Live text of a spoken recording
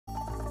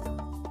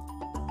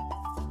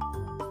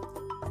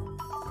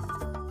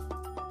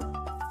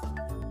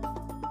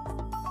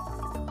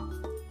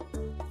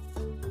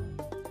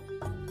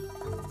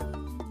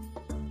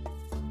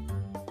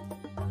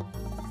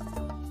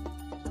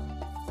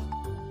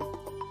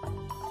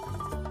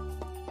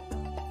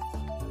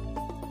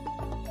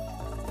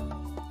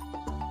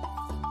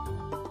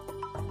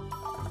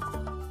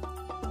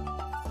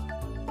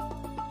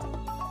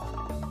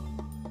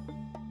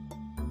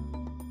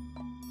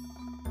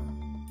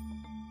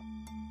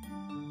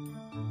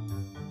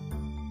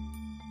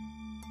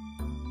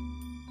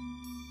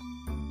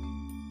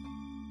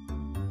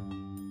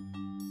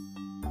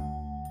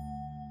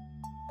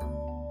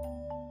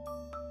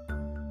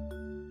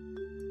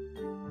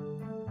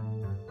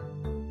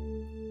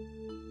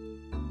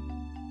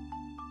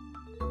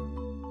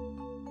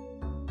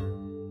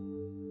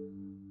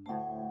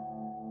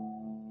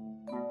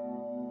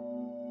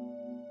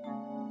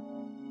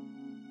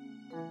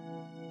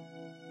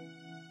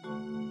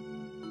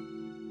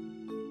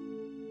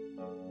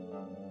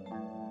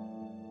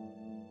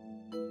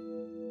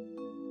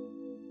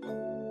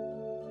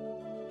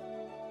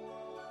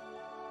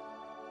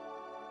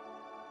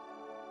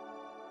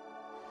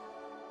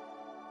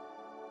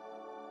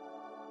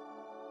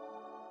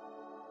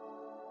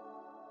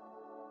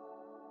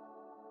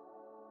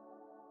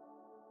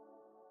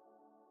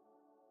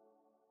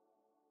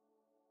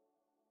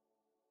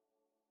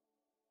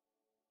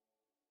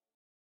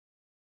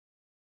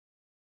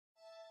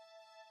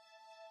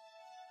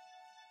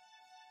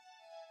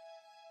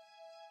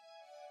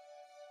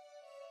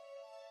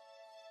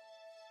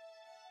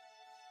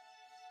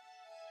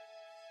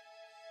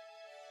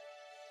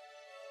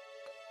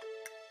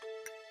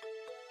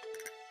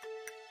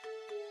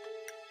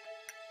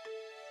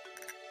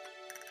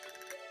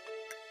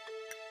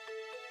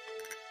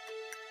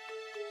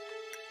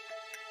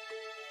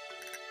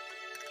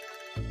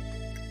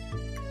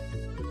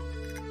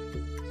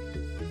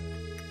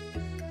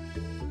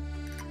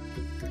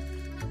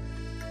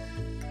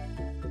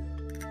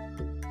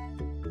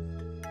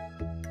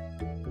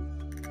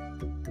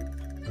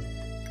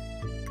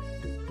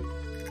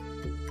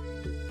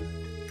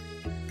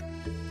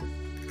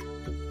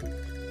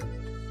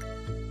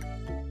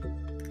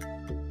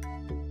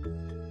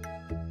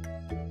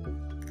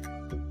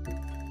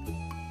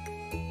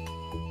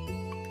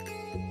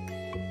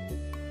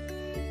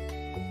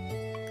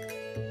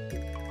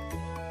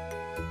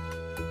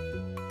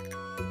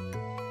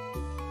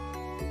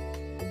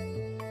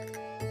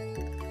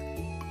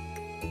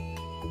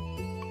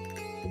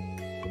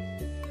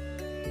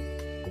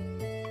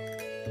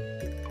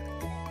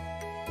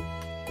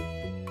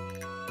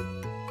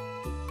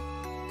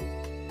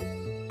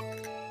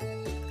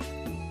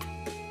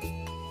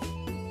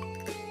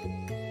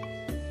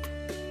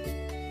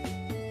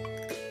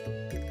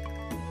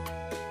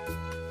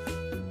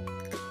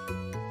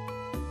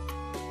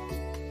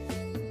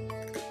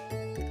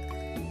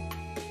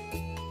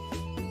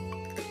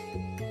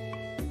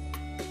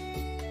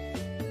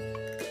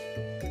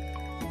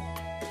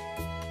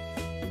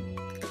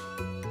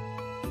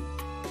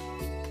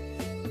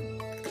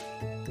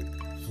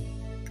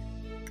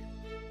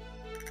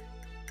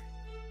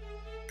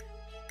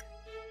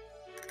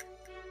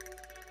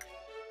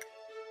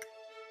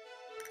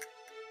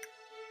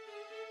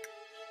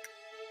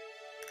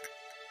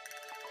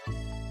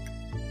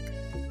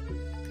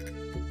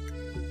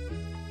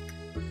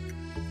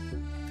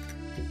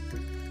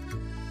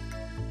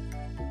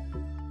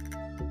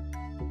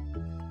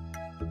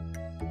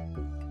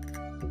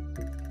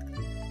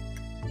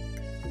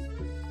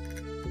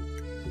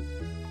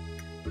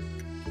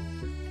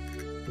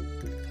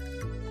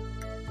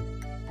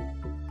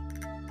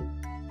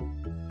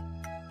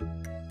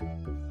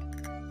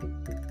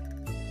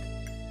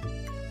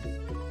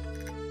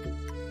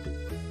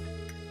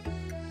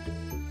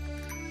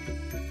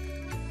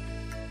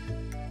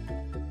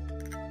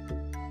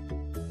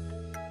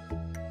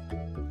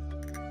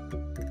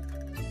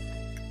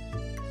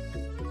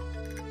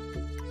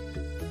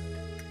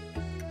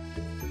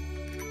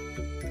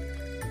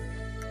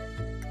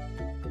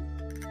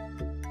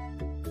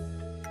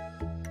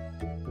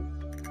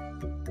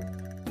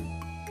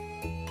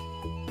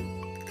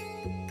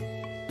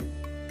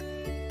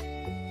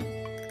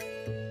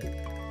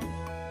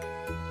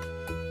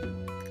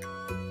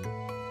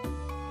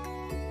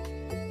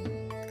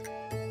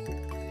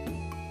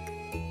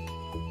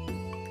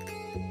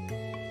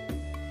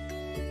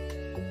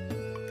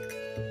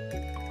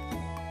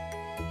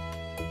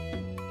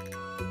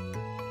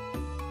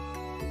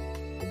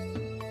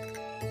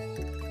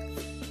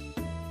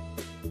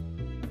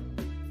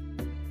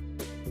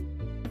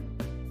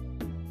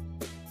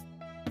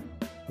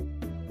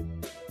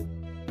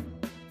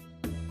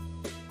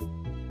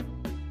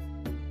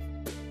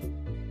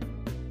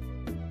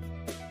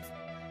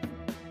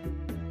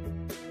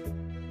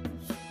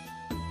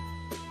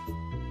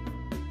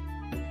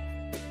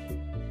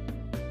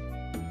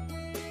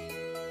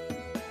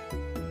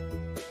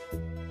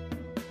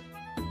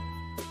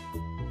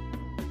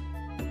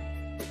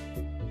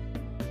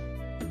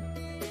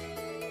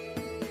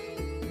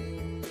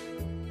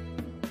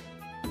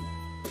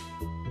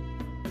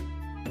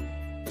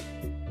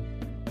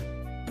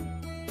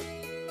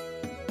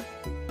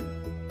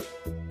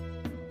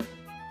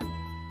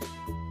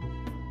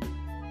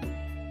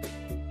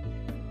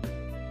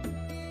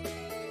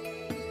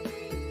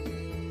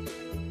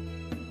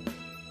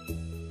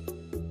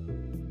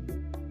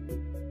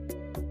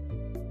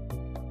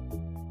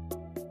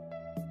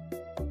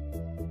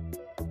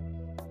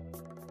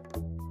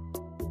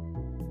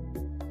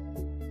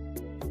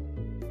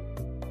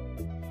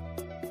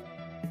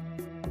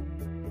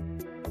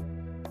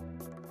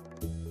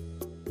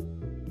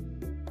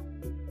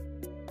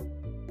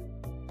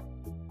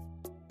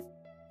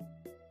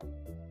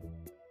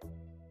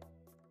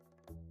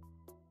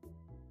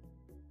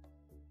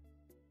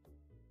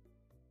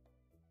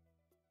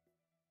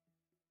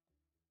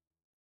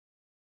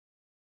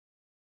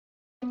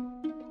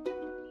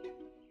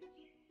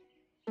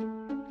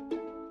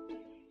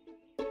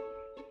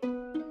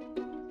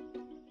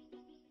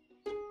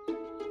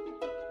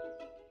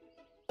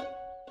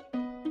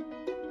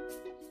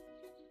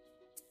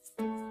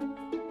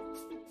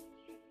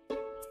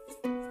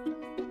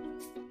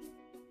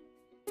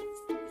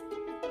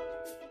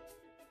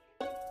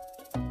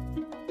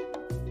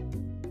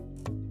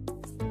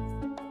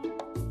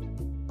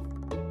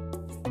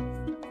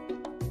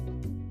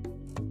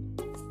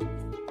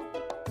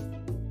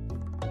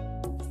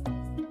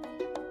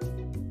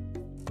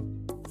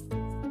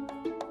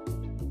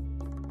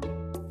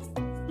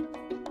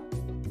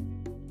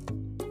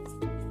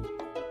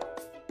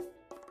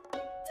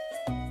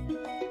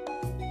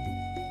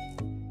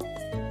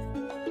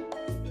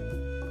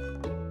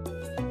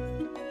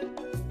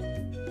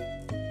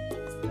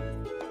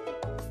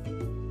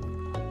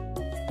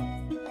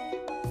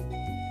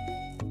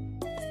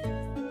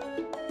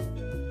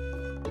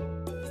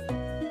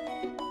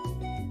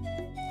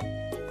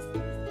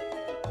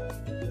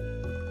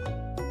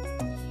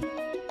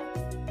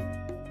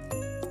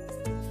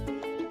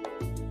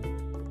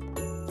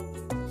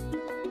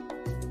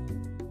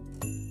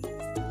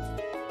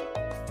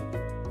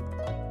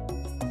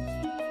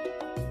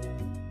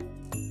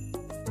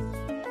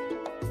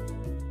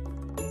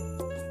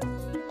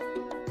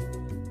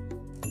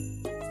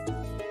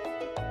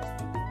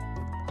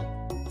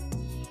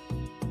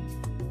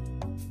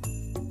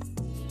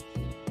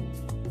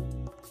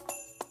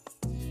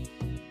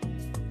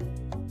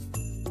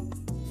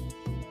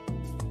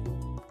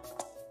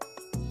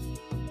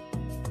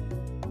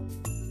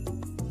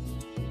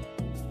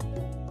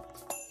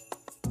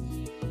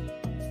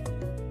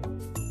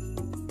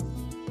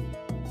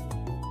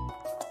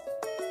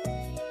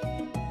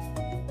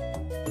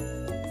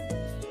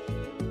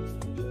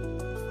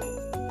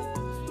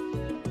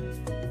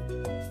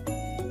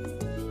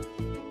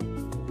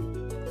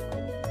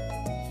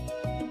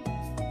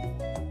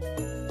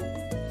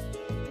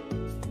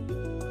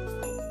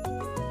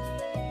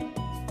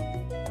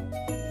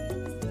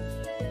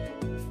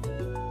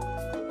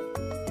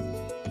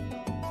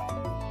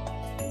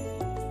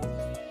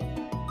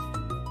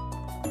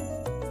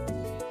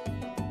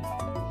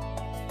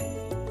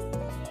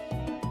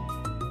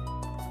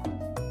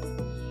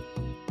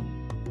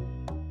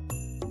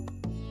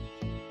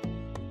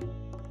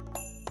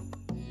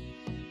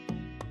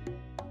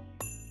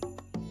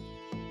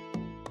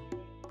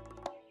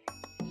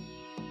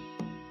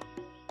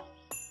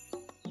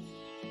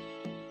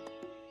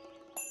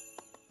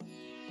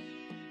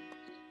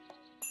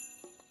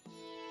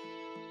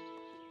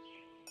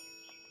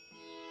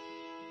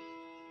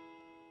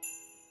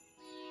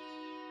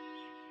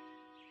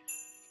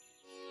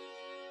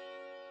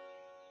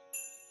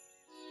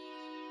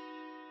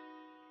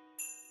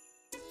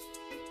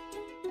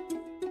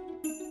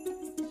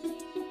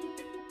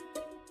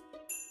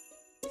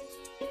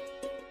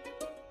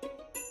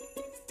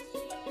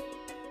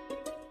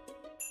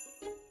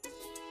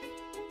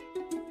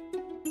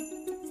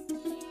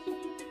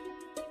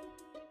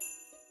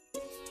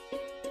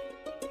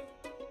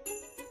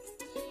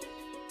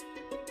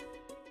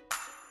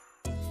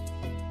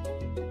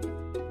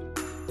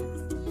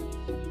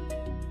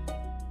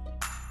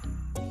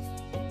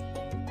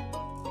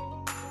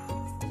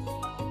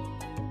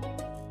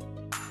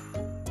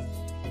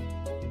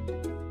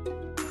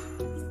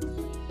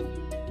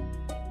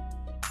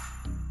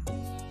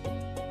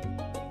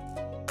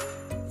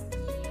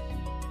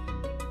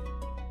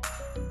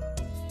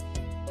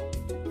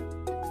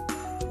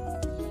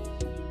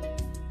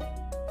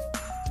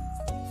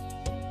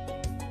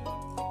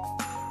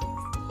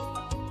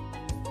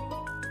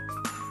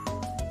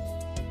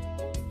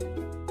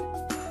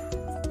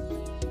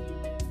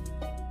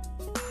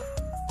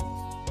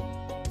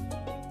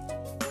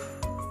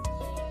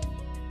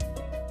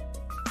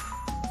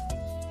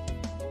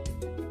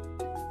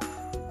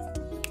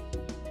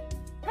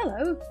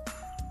Hello.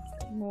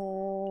 Good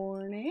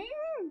morning.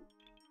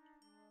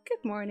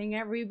 Good morning,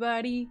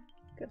 everybody.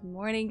 Good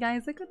morning,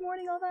 guys. Good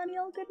morning, all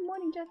Daniel. Good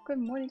morning, Jeff. Good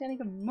morning, Danny.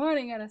 Good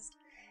morning, Ernest.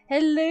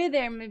 Hello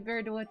there, my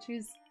bird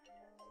watchers.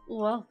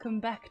 Welcome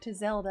back to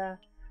Zelda,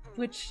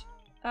 which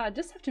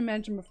just have to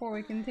mention before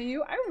we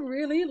continue, I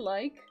really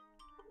like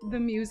the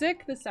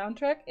music, the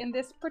soundtrack in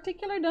this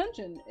particular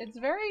dungeon. It's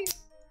very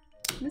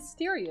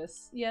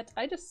mysterious, yet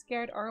I just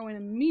scared Arwen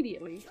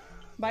immediately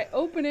by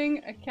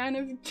opening a can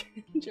of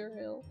ginger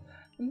ale.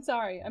 I'm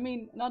sorry, I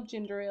mean, not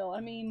ginger ale,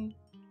 I mean,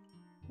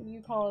 what do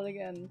you call it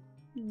again?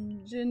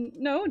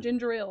 No,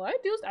 ginger ale.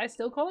 I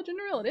still call it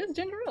ginger ale. It is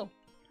ginger ale.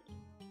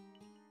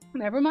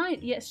 Never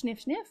mind. Yes,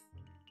 sniff, sniff.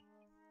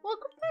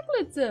 Welcome back,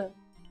 Litza.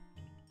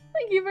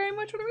 Thank you very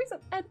much for the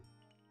resub. At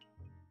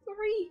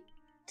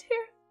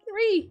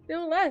 3,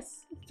 no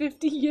less.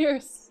 50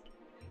 years.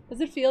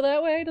 Does it feel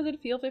that way? Does it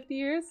feel 50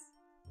 years?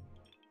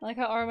 I like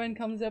how Arwen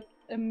comes up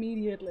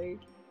immediately.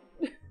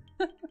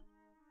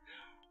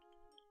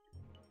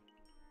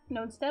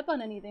 Don't step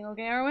on anything,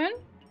 okay, Arwen?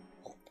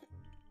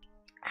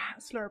 Ah,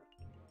 slurp.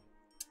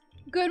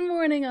 Good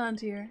morning,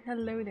 Auntier.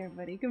 Hello there,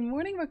 buddy. Good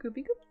morning, Makupi.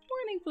 Good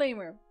morning,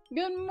 Flamer.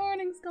 Good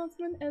morning,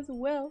 Scotsman, as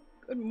well.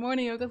 Good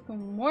morning, Yogas. Good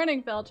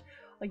morning, Felch.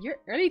 Oh, you're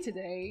early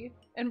today.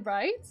 And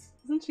right?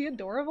 Isn't she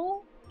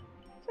adorable?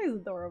 She's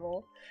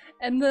adorable.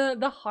 And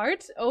the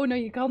heart? Oh no,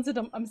 you can't sit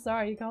on— I'm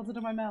sorry, you can't sit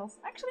on my mouse.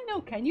 Actually,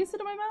 no, can you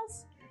sit on my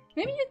mouse?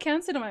 Maybe you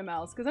can sit on my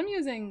mouse, because I'm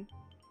using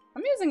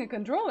a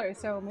controller,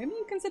 so maybe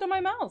you can sit on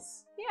my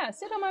mouse. Yeah,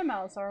 sit on my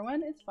mouse,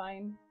 Arwen. It's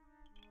fine.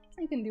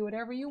 You can do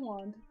whatever you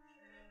want.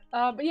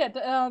 But yeah,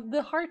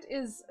 the heart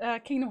is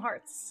Kingdom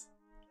Hearts.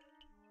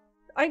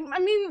 I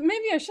mean,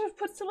 maybe I should have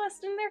put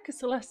Celeste in there, because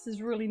Celeste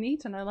is really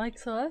neat, and I like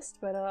Celeste,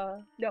 but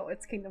no,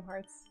 it's Kingdom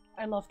Hearts.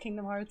 I love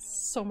Kingdom Hearts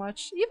so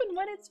much, even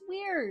when it's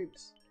weird.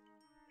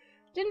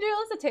 Ginger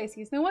ale is the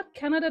tastiest. You know what?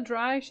 Canada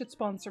Dry should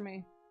sponsor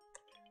me.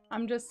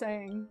 I'm just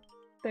saying.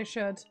 They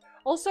should.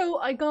 Also,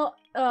 I got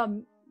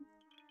an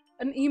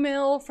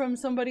email from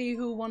somebody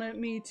who wanted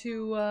me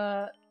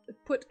to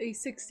put a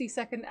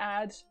 60-second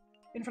ad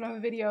in front of a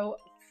video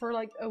for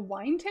like a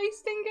wine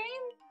tasting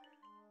game.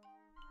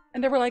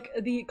 And they were like,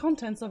 the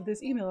contents of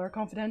this email are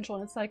confidential,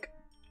 and it's like,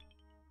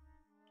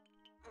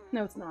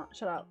 no, it's not.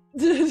 Shut up.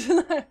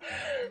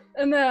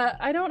 And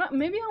I don't know.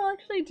 Maybe I'll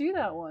actually do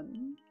that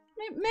one.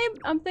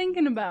 Maybe I'm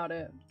thinking about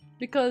it,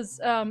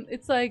 because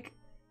it's like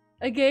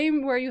a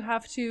game where you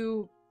have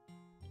to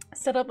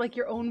set up like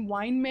your own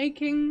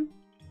winemaking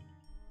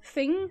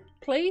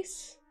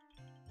place,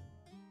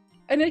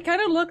 and it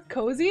kind of looked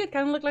cozy. It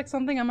kind of looked like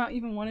something I might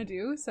even want to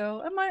do.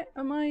 So I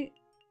might.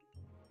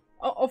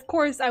 Of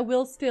course, I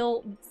will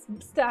still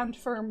stand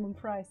firm on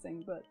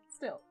pricing, but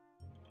still,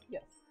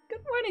 yes.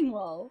 Good morning,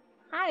 Wall.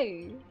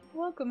 Hi,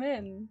 welcome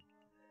in.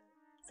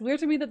 It's weird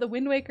to me that the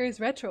Wind Waker is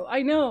retro.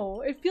 I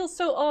know, it feels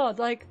so odd.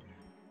 Like,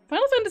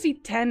 Final Fantasy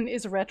X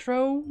is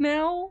retro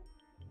now,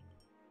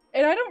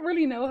 and I don't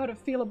really know how to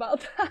feel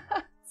about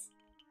that.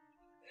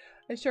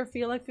 I sure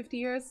feel like 50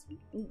 years.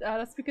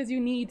 That's because you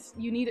need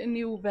a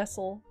new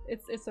vessel.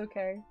 It's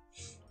okay.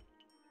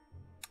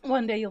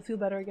 One day you'll feel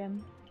better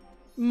again.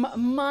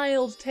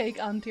 Mild take,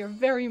 Antir,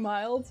 very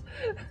mild.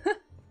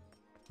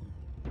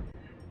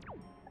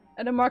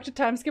 And a mark to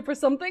time skip or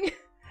something.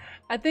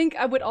 I think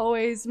I would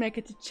always make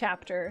it a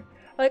chapter.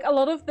 Like a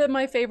lot of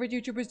my favorite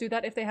YouTubers do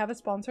that. If they have a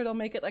sponsor, they'll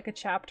make it like a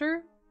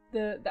chapter.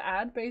 The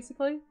ad,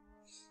 basically.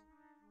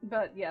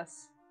 But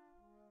yes.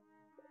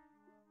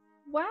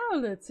 Wow,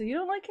 Litzy, you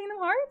don't like Kingdom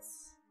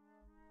Hearts?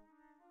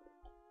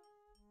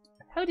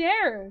 How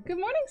dare! Good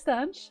morning,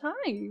 Stanch.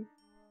 Hi.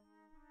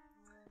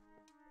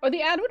 Or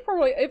the ad would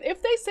probably,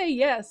 if they say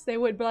yes, they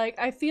would be like,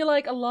 I feel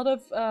like a lot of,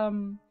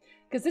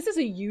 because this is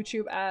a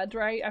YouTube ad,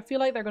 right? I feel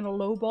like they're gonna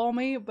lowball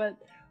me, but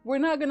we're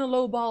not gonna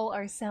lowball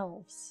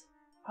ourselves.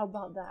 How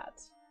about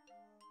that?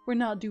 We're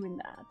not doing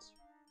that.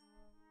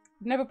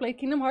 I've never played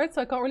Kingdom Hearts,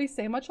 so I can't really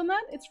say much on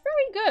that. It's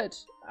very good.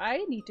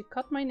 I need to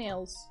cut my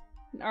nails.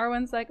 And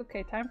Arwen's like,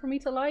 okay, time for me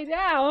to lie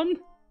down.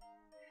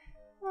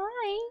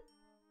 Hi.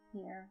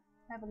 Here,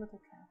 have a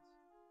little cat.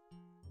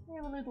 I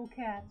have a little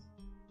cat.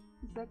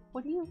 He's like,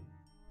 what are you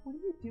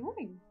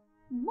doing?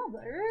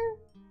 Mother?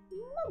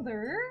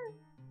 Mother?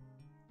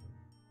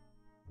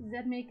 Does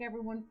that make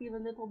everyone feel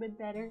a little bit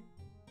better?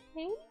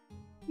 Hey?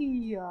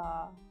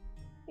 Yeah.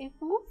 Hey,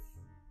 Foof?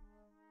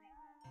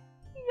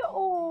 Yeah.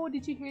 Oh,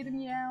 did you hear the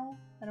meow?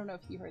 I don't know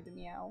if you heard the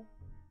meow.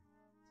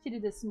 She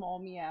did a small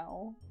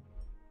meow.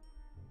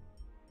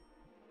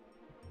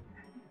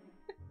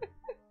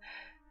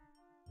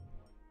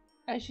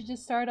 I should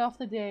just start off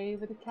the day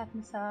with a cat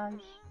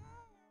massage.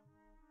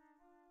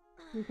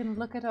 You can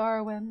look at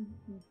Arwen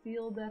and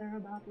feel better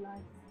about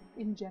life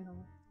in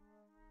general.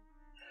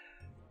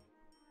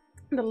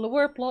 The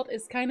lore plot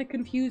is kind of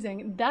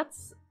confusing.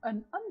 That's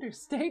an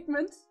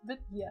understatement, but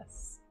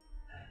yes.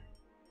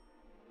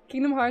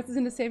 Kingdom Hearts is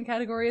in the same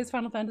category as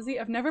Final Fantasy.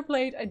 I've never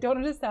played, I don't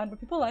understand, but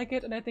people like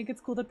it, and I think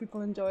it's cool that people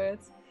enjoy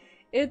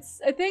it.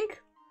 I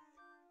think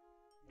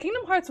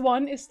Kingdom Hearts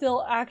 1 is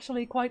still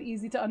actually quite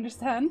easy to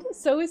understand.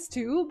 So is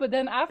 2, but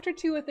then after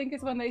 2 I think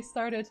is when they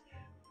started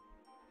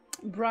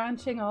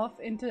branching off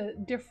into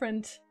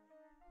different...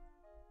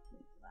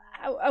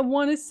 I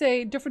want to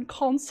say different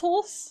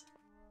consoles.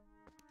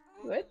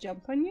 Do I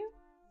jump on you?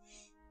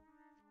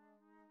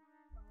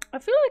 I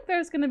feel like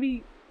there's gonna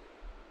be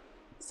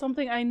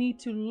something I need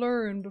to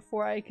learn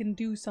before I can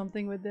do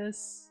something with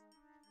this.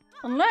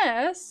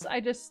 Unless I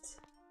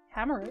just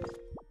hammer it.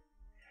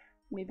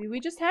 Maybe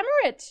we just hammer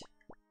it.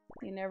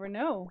 You never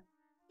know.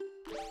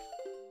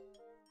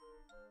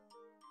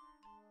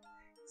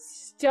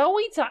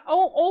 Story time.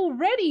 Oh,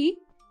 already?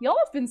 Y'all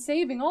have been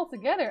saving all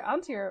together.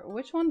 Antir,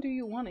 which one do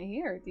you want to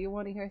hear? Do you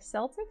want to hear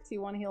Celtic? Do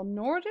you want to hear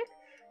Nordic?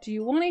 Do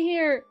you want to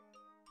hear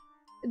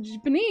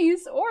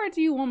Japanese? Or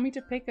do you want me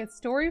to pick a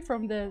story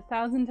from the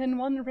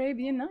 1001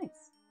 Arabian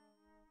Nights?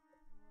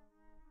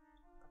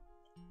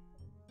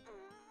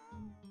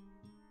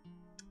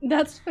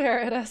 That's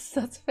fair, Edas.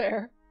 That's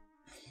fair.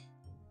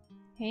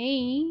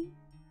 Hey.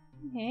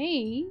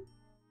 Hey.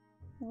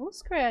 No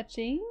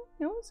scratching.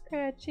 No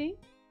scratching.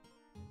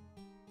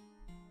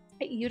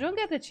 Hey, you don't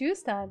get to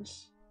choose,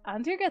 Tanj.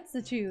 Antir gets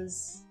to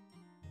choose.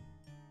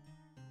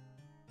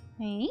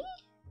 Hey?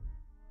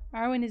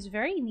 Arwen is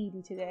very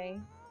needy today.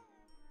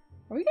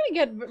 Are we gonna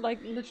get,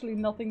 like, literally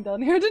nothing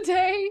done here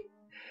today?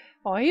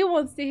 Oh, he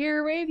wants to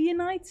hear Arabian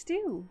Nights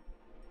too.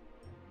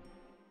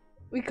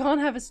 We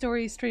can't have a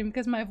story stream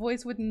because my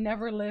voice would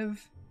never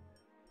live.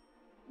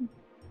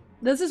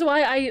 This is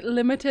why I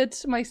limited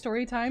my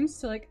story times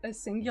to like a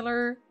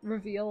singular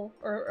reveal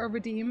or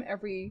redeem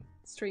every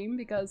stream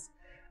because,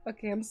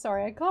 okay, I'm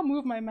sorry, I can't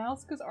move my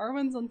mouse because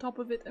Arwen's on top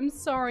of it. I'm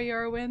sorry,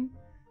 Arwen.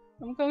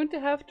 I'm going to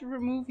have to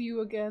remove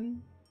you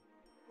again.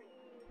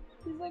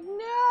 He's like, no!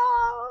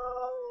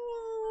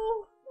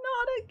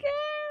 Not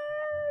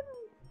again!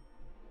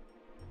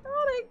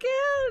 Not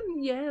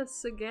again!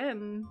 Yes,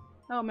 again.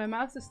 Oh, my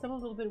mouse is still a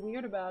little bit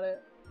weird about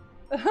it.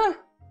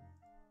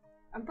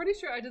 I'm pretty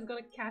sure I just got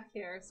a cat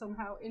hair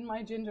somehow in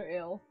my ginger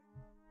ale.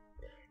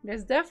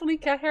 There's definitely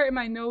cat hair in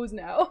my nose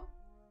now.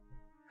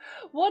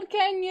 What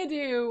can you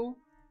do?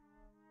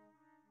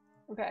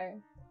 Okay.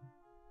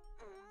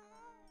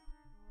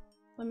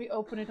 Let me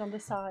open it on the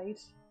side.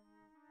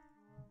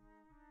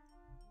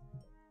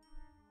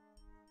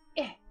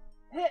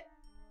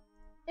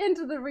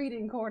 Into the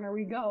reading corner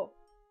we go.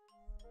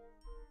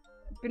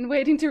 I've been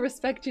waiting to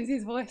respect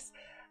Jinxie's voice.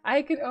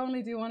 I could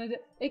only do one a day.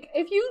 Like,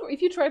 if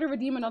you try to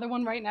redeem another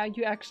one right now,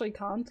 you actually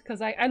can't,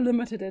 because I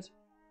limited it.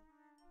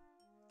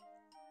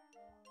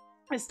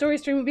 A story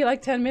stream would be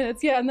like 10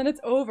 minutes, yeah, and then it's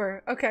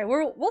over. Okay,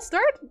 we'll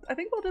start. I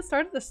think we'll just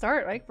start at the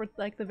start, right? For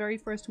like the very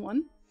first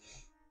one.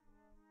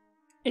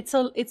 It's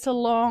a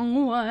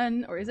long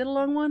one, or is it a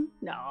long one?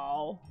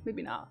 No,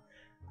 maybe not.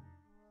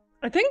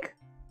 I think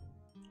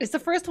it's the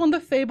first one, the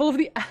Fable of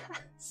the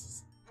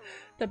Ass.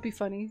 That'd be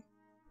funny.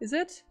 Is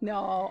it? No,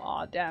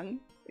 aw,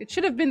 dang. It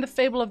should have been the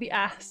Fable of the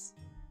Ass.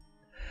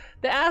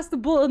 The Ass, the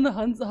Bull, and the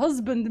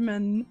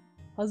Husbandman.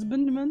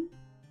 Husbandman?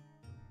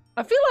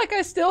 I feel like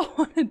I still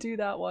want to do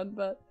that one,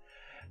 but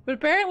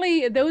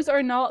apparently those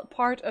are not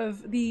part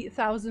of the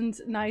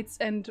 1000 Nights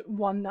and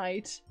One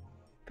Night.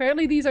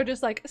 Apparently these are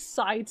just like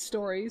side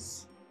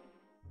stories.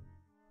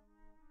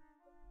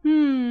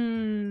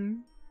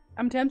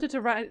 I'm tempted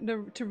to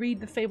read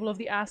the Fable of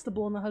the Ass, the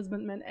Bull, and the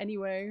Husbandman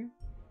anyway.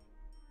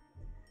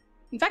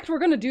 In fact, we're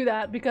gonna do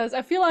that because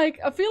I feel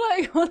like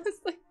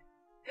honestly,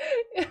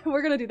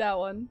 we're gonna do that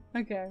one.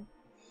 Okay.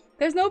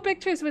 There's no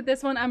pictures with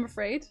this one, I'm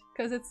afraid,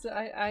 because it's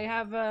I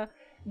have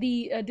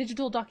the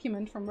digital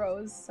document from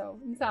Rose, so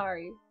I'm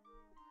sorry.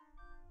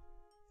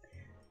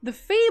 The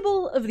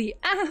Fable of the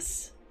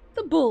Ass,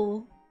 the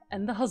Bull,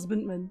 and the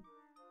Husbandman.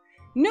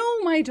 Know,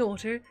 my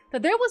daughter,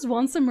 that there was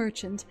once a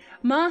merchant,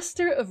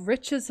 master of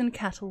riches and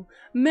cattle,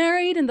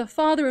 married and the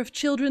father of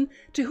children,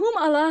 to whom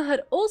Allah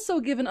had also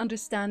given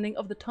understanding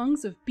of the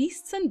tongues of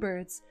beasts and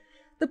birds.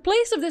 The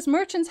place of this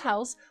merchant's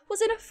house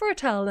was in a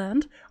fertile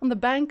land on the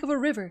bank of a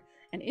river,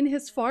 and in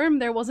his farm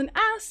there was an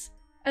ass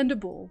and a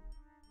bull.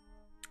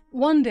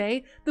 One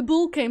day the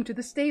bull came to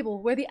the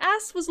stable where the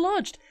ass was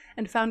lodged,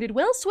 and found it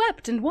well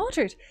swept and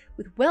watered,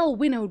 with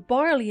well-winnowed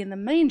barley in the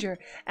manger,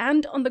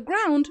 and on the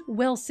ground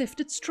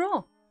well-sifted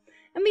straw,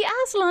 and the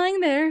ass lying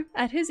there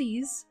at his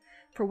ease.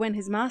 For when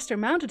his master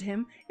mounted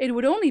him, it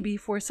would only be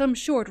for some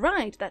short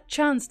ride that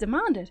chance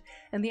demanded,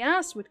 and the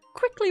ass would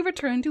quickly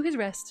return to his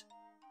rest.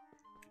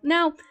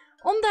 Now,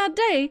 on that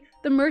day,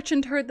 the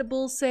merchant heard the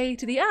bull say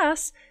to the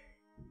ass,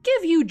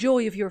 "Give you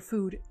joy of your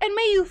food, and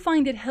may you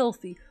find it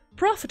healthy,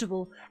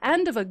 profitable,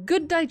 and of a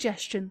good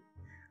digestion.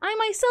 I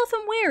myself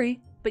am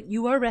weary, but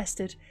you are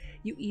rested.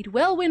 You eat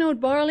well-winnowed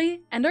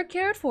barley, and are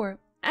cared for.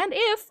 And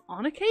if,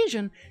 on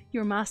occasion,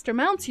 your master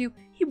mounts you,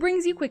 he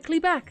brings you quickly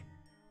back.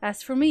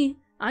 As for me,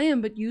 I am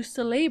but used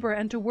to labor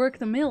and to work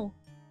the mill."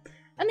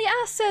 And the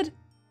ass said,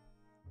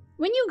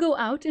 "When you go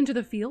out into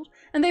the field,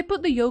 and they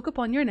put the yoke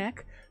upon your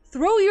neck,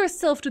 throw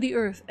yourself to the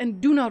earth,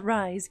 and do not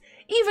rise,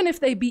 even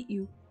if they beat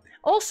you.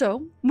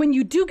 Also, when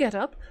you do get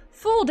up,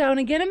 fall down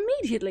again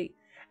immediately.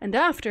 And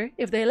after,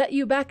 if they let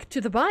you back to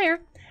the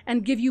byre,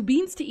 and give you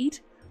beans to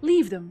eat,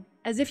 leave them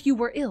as if you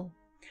were ill.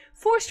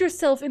 Force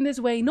yourself in this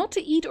way not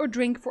to eat or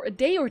drink for a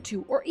day or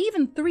 2, or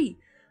even 3.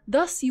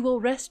 Thus you will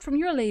rest from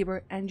your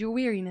labor and your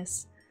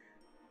weariness.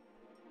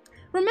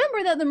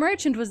 Remember that the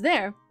merchant was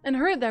there and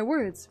heard their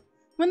words.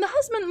 When the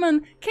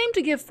husbandman came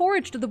to give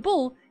forage to the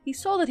bull, he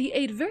saw that he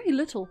ate very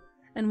little,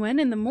 and when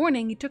in the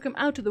morning he took him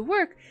out to the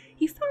work,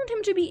 he found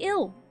him to be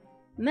ill.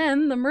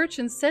 Then the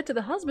merchant said to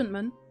the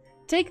husbandman,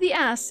 "Take the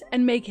ass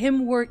and make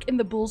him work in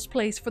the bull's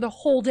place for the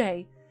whole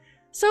day."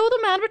 So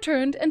the man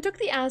returned and took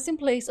the ass in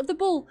place of the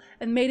bull,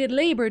 and made it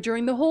labor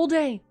during the whole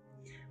day.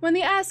 When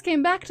the ass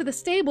came back to the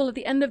stable at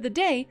the end of the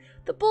day,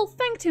 the bull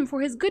thanked him for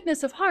his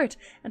goodness of heart,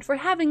 and for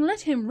having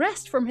let him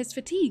rest from his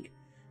fatigue.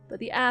 But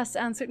the ass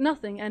answered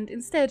nothing, and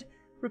instead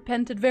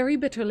repented very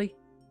bitterly.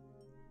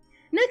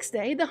 Next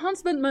day the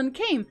husbandman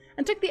came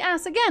and took the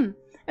ass again,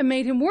 and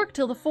made him work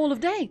till the fall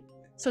of day,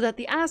 so that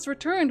the ass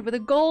returned with a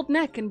galled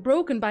neck and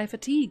broken by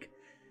fatigue.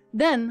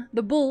 Then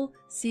the bull,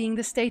 seeing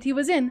the state he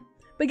was in,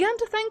 began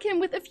to thank him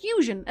with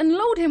effusion and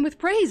load him with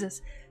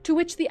praises, to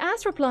which the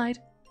ass replied,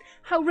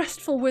 "How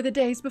restful were the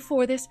days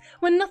before this,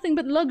 when nothing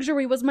but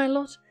luxury was my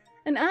lot,"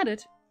 and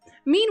added,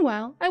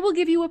 "Meanwhile I will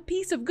give you a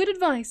piece of good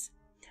advice.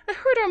 I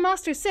heard our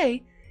master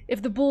say,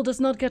 if the bull does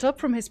not get up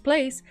from his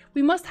place,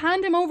 we must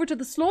hand him over to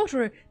the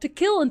slaughterer to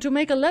kill and to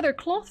make a leather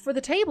cloth for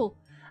the table.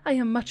 I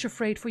am much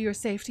afraid for your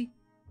safety."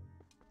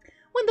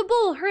 When the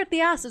bull heard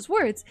the ass's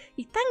words,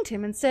 he thanked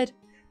him and said,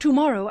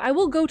 "Tomorrow I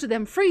will go to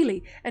them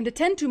freely and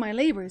attend to my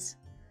labors."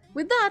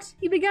 With that,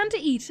 he began to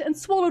eat and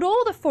swallowed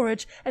all the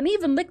forage and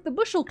even licked the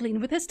bushel clean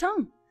with his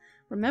tongue.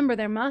 Remember,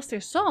 their master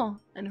saw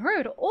and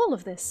heard all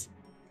of this.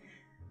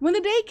 When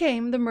the day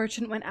came, the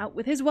merchant went out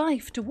with his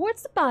wife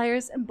towards the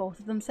buyers, and both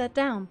of them sat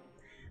down.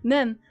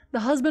 Then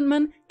the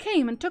husbandman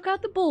came and took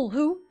out the bull,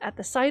 who, at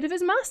the sight of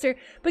his master,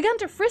 began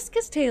to frisk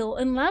his tail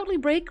and loudly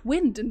break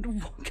wind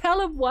and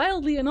gallop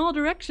wildly in all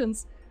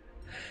directions.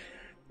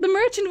 The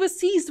merchant was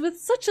seized with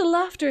such a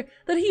laughter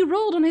that he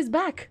rolled on his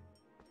back.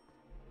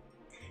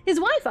 His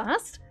wife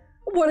asked,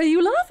 "What are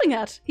you laughing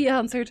at?" He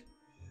answered,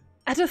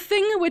 "At a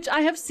thing which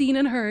I have seen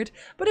and heard,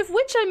 but of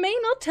which I may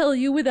not tell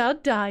you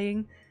without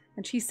dying."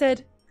 And she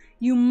said,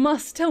 "You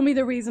must tell me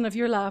the reason of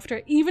your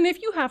laughter, even if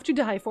you have to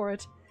die for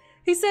it."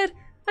 He said,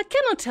 "I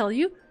cannot tell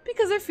you,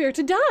 because I fear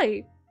to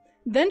die."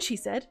 Then she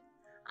said,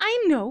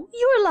 "I know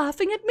you are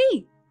laughing at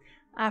me."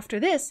 After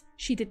this,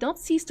 she did not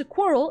cease to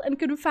quarrel and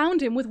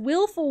confound him with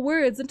willful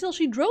words until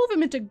she drove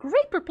him into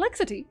great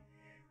perplexity.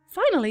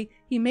 Finally,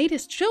 he made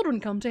his children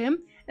come to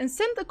him and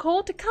sent the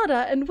call to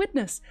Kada and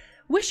witness,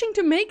 wishing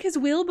to make his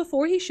will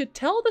before he should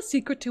tell the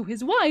secret to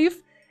his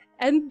wife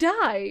and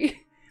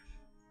die.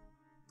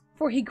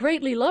 For he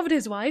greatly loved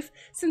his wife,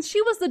 since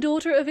she was the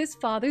daughter of his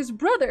father's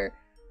brother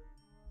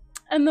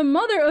and the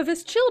mother of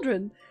his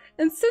children,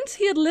 and since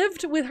he had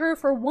lived with her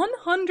for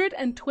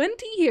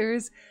 120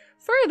 years.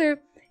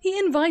 Further, he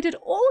invited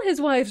all his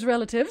wife's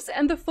relatives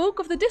and the folk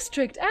of the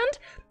district, and,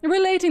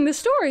 relating the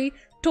story,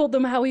 told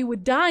them how he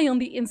would die on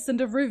the instant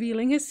of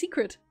revealing his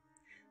secret.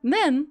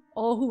 Then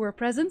all who were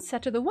present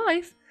said to the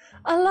wife,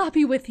 "Allah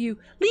be with you,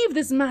 leave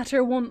this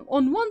matter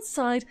on one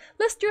side,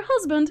 lest your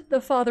husband,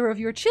 the father of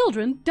your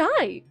children,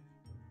 die."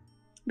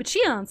 But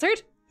she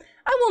answered,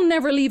 "I will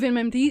never leave him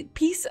in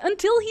peace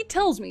until he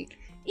tells me,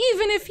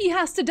 even if he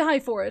has to die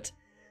for it."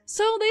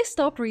 So they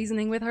stopped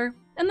reasoning with her,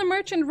 and the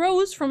merchant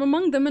rose from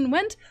among them and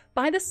went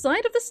by the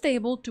side of the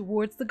stable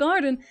towards the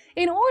garden,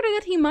 in order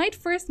that he might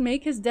first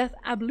make his death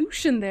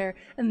ablution there,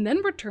 and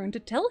then return to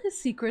tell his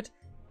secret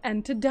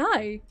and to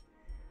die.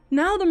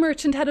 Now the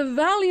merchant had a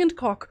valiant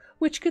cock,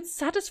 which could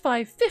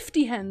satisfy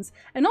 50 hens,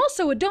 and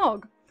also a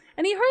dog.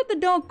 And he heard the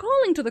dog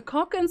calling to the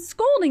cock and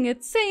scolding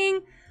it,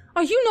 saying,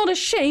 "Are you not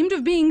ashamed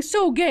of being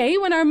so gay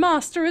when our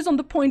master is on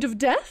the point of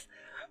death?"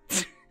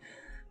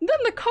 Then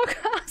the cock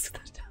asked the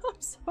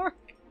dog,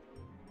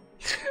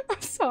 I'm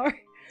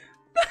sorry.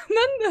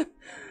 Then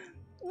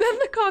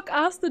the cock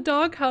asked the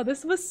dog how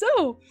this was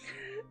so.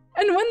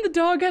 And when the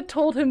dog had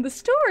told him the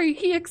story,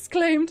 he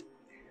exclaimed,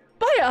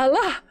 "By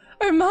Allah,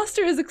 our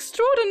master is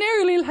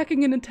extraordinarily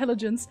lacking in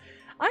intelligence.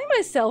 I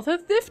myself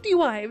have 50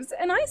 wives,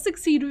 and I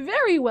succeed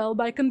very well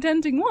by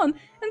contenting one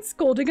and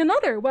scolding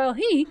another, while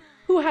he,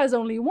 who has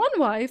only one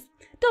wife,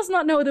 does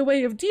not know the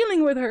way of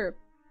dealing with her.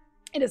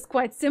 It is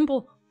quite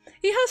simple.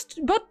 He has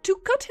but to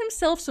cut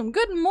himself some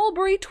good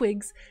mulberry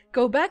twigs,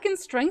 go back in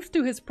strength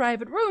to his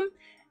private room,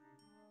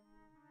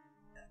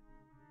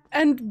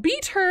 and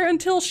beat her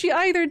until she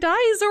either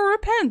dies or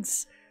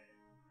repents.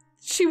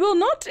 She will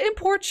not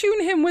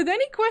importune him with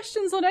any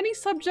questions on any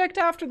subject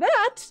after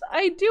that,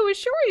 I do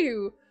assure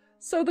you."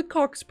 So the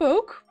cock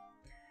spoke.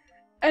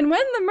 And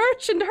when the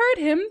merchant heard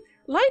him,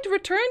 light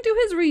returned to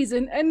his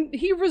reason, and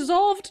he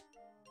resolved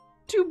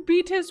to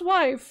beat his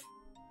wife.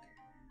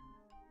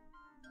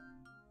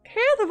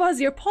 Here the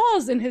Wazir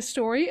paused in his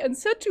story and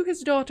said to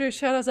his daughter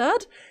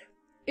Shahrazad,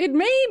 "It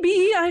may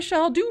be I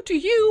shall do to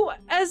you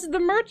as the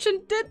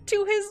merchant did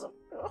to his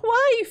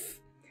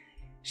wife."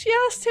 She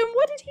asked him,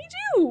 "What did he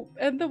do?"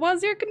 And the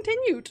Wazir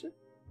continued,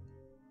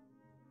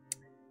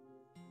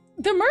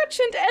 The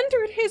merchant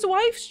entered his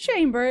wife's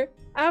chamber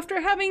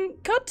after having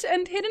cut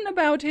and hidden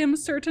about him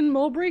certain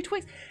mulberry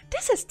twigs.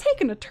 This has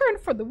taken a turn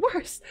for the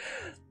worse.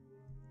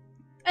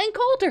 And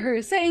called to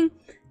her, saying,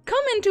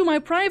 "Come into my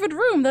private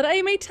room that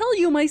I may tell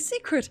you my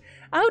secret,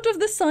 out of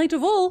the sight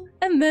of all,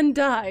 and then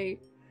die."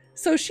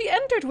 So she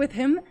entered with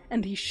him,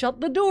 and he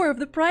shut the door of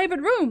the private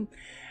room,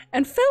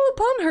 and fell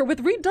upon her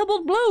with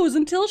redoubled blows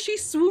until she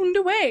swooned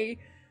away.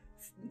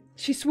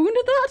 She swooned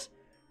at that?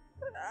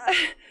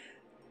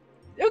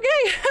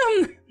 Okay,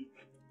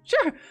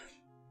 sure.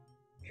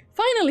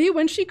 Finally,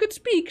 when she could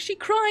speak, she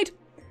cried,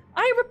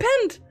 "I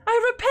repent! I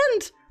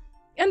repent!"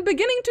 And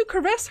beginning to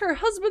caress her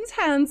husband's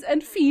hands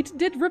and feet,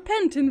 did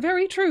repent in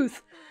very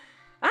truth.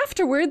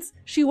 Afterwards,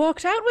 she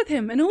walked out with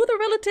him, and all the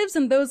relatives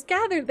and those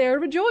gathered there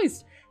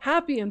rejoiced.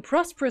 Happy and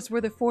prosperous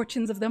were the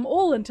fortunes of them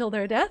all until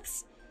their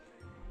deaths.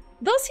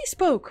 Thus he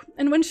spoke,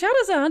 and when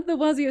Shahrazad, the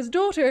Wazir's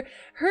daughter,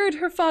 heard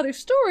her father's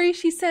story,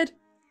 she said,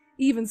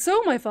 "Even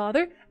so, my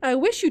father, I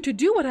wish you to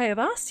do what I have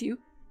asked you."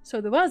 So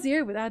the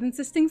Wazir, without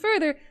insisting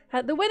further,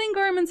 had the wedding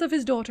garments of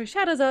his daughter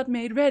Shahrazad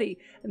made ready,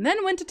 and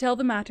then went to tell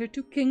the matter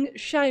to King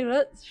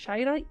Shahrazad?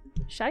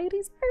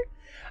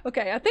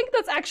 Okay, I think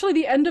that's actually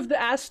the end of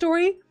the ass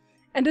story,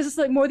 and this is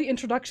like more the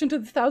introduction to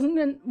the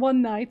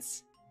 1001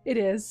 Nights. It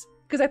is,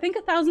 because I think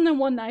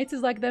 1001 Nights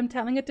is like them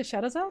telling it to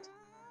Shahrazad.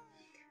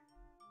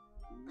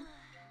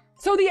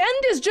 So the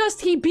end is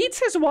just he beats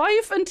his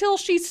wife until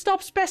she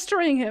stops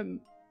pestering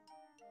him.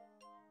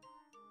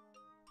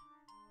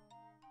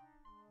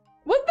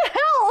 What the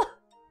hell?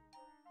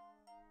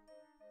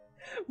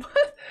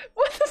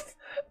 What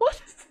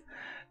is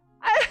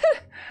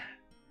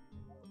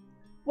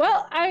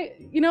Well, I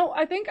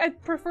think I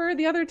prefer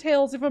the other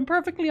tales, if I'm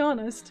perfectly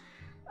honest.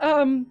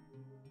 Like,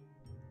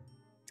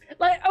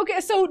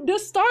 okay, so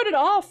this started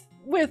off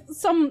with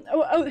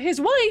his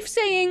wife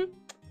saying,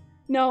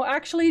 "No,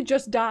 actually,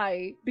 just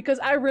die, because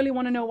I really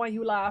want to know why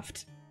you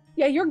laughed.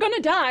 Yeah, you're gonna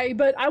die,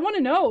 but I want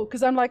to know,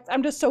 because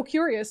I'm just so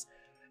curious."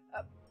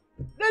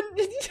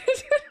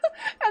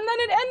 And then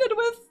it ended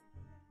with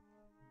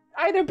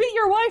either beat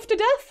your wife to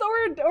death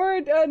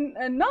or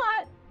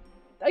not,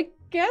 I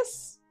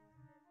guess.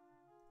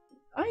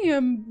 I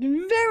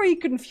am very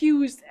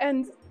confused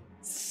and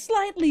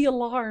slightly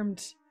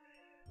alarmed.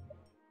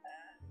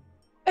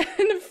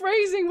 And the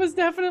phrasing was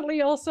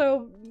definitely out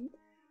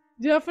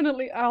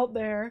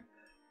there.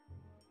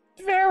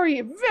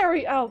 Very,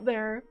 very out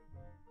there.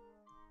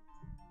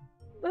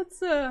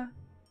 Let's,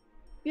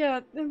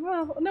 yeah,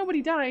 well,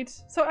 nobody died,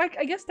 so I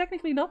guess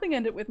technically nothing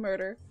ended with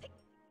murder.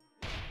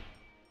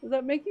 Does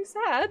that make you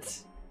sad?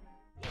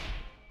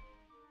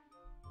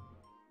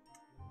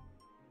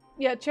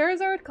 Yeah,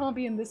 Charizard can't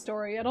be in this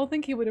story. I don't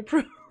think he would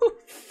approve.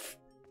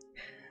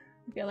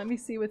 Okay, let me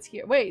see what's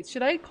here. Wait,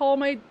 should I call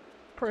my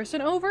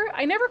person over?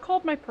 I never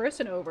called my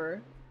person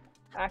over,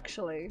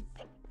 actually.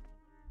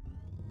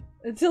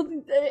 Until,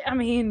 I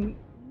mean...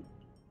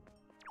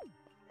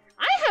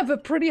 I have a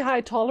pretty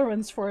high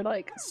tolerance for,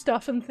 like,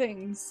 stuff and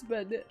things,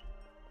 but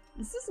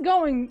this is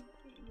going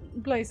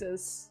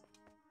places.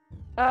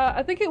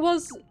 I think it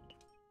was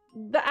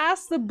the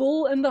ass, the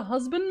bull, and the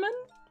husbandman?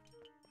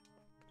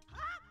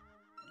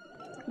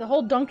 The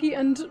whole donkey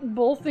and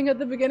bull thing at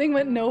the beginning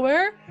went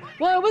nowhere.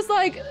 Well, it was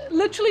like,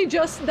 literally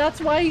just, that's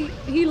why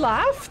he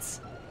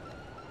laughed.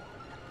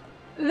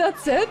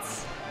 That's it.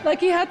 Like,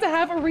 he had to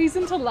have a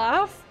reason to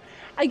laugh.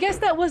 I guess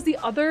that was the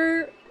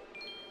other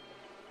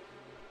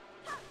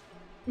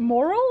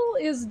moral,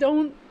 is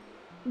don't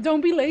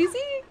be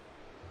lazy,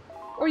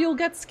 or you'll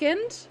get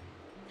skinned.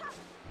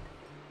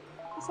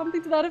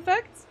 Something to that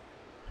effect.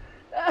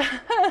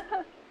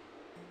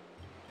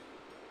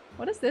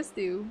 What does this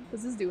do?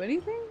 Does this do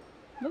anything?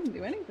 It doesn't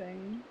do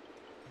anything.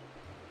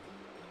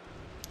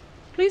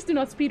 Please do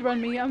not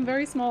speedrun me, I'm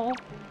very small.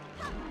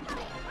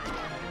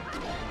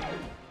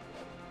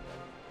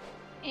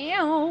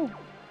 Ew.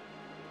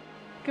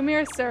 Come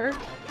here, sir.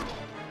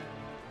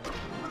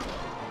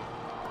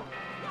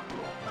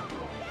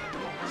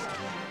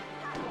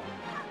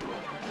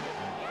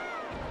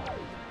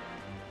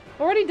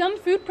 Already done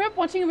food prep,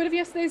 watching a bit of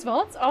yesterday's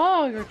vaults?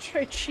 Oh, you're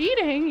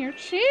cheating! You're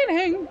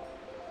cheating!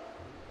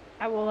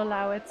 I will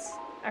allow it.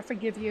 I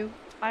forgive you.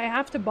 I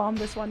have to bomb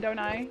this one, don't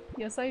I?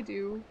 Yes, I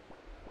do.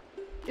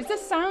 Is the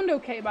sound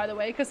okay, by the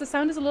way? Because the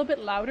sound is a little bit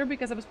louder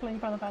because I was playing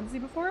Final Fantasy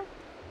before.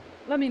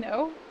 Let me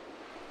know.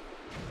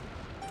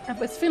 I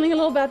was feeling a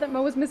little bad that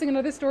Mo was missing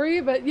another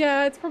story, but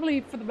yeah, it's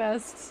probably for the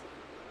best.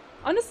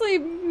 Honestly,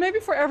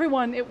 maybe for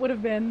everyone it would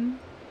have been.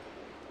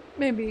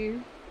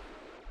 Maybe.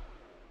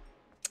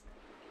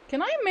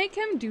 Can I make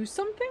him do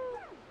something?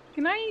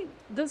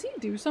 Does he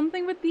do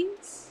something with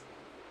these?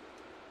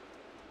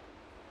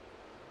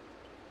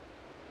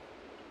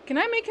 Can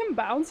I make him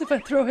bounce if I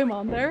throw him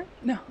on there?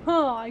 No,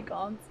 I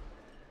can't.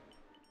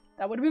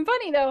 That would have been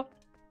funny though.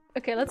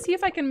 Okay, let's see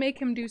if I can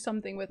make him do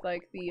something with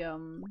like the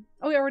oh,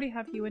 we already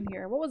have you in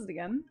here. What was it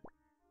again?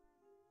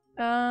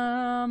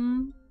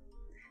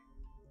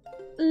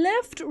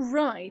 Left,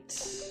 right.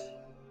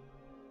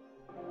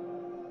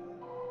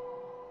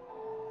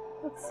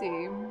 Let's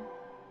see.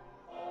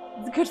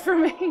 It's good for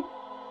me.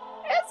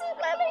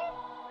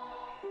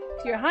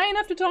 So you're high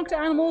enough to talk to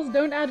animals,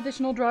 don't add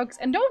additional drugs,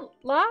 and don't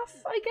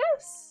laugh, I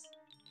guess?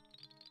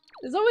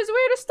 There's always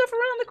weirder stuff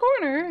around the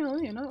corner.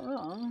 Oh, you're not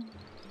wrong.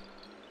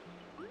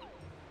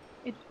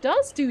 It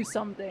does do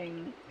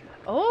something.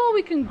 Oh,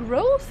 we can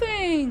grow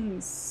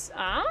things.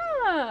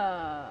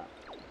 Ah.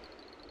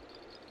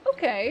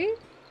 Okay.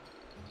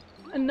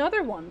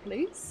 Another one,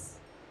 please.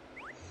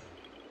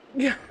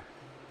 You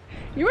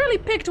really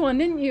picked one,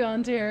 didn't you,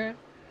 Antir?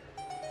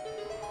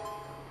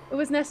 It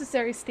was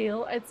necessary,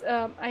 Steel. It's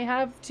I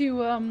have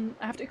to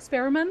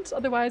experiment,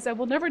 otherwise I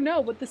will never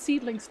know what the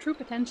seedling's true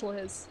potential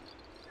is.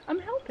 I'm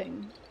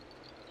helping.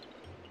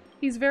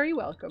 He's very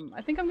welcome.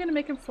 I think I'm gonna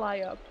make him fly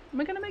up. Am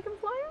I gonna make him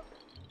fly up?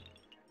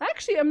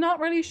 Actually, I'm not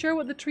really sure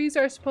what the trees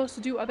are supposed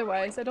to do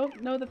otherwise. I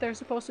don't know that they're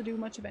supposed to do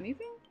much of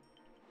anything.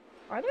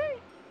 Are they?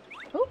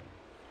 Oh.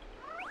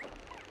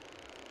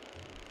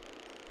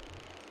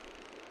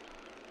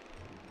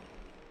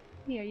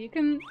 Here, you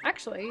can...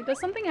 Actually, does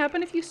something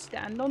happen if you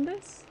stand on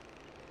this?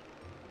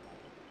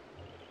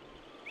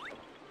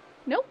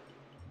 Nope.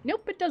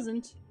 Nope, it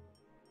doesn't.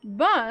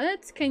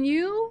 But, can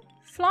you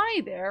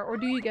fly there, or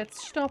do you get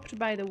stopped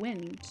by the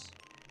wind?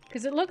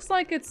 Because it looks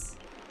like it's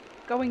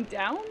going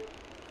down?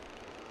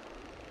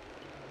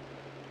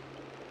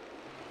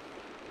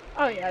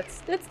 Oh yeah,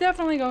 it's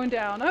definitely going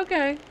down.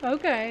 Okay,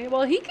 okay.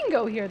 Well, he can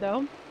go here,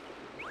 though.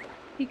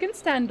 He can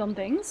stand on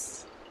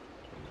things.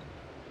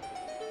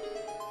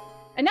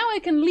 And now I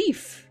can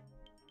leave.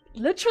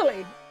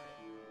 Literally.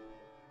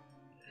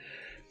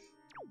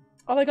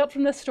 All I got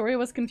from this story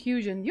was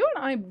confusion. You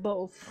and I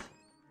both.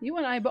 You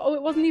and I both. Oh,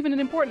 it wasn't even an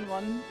important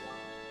one.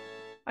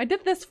 I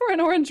did this for an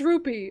orange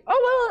rupee.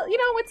 Oh, well, you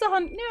know, it's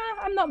 100.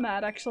 Yeah, I'm not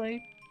mad,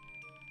 actually.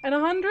 And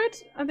 100?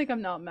 I think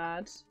I'm not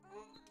mad.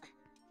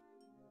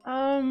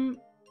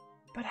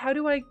 But how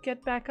do I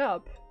get back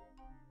up?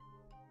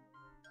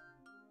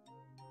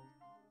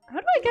 How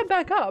do I get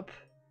back up?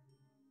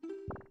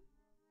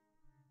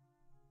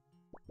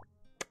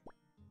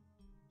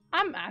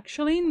 I'm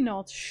actually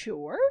not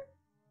sure.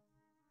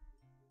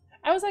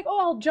 I was like, oh,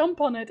 I'll jump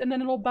on it and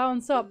then it'll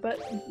bounce up, but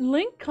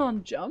Link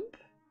can't jump.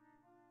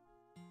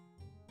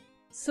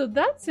 So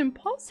that's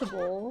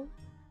impossible.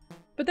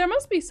 But there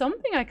must be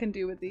something I can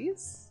do with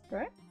these,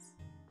 right?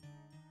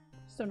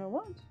 Just don't know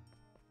what.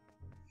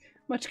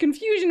 Much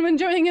confusion when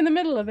joining in the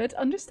middle of it.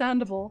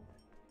 Understandable.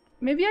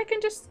 Maybe I can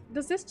just...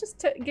 Does this just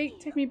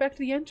take me back to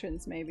the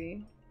entrance,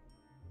 maybe?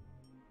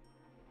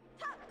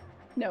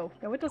 No.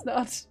 No, it does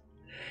not.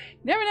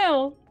 Never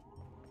know!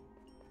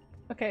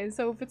 Okay,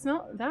 so if it's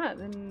not that,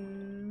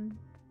 then...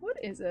 What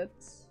is it?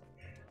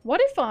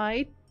 What if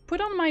I put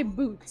on my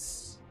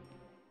boots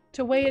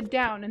to weigh it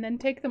down and then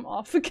take them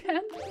off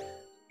again?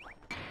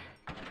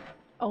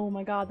 Oh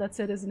my god, that's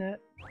it, isn't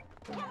it?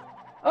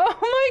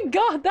 Oh my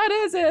god, that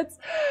is it!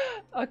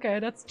 Okay,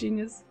 that's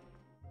genius.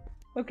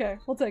 Okay,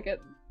 we'll take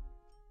it.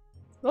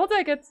 We'll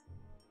take it!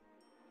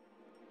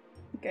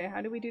 Okay,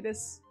 how do we do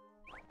this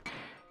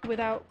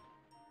without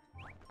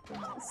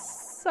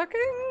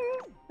sucking?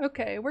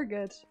 Okay, we're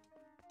good.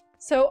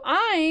 So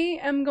I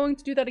am going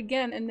to do that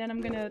again, and then I'm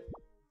gonna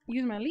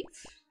use my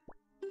leaf.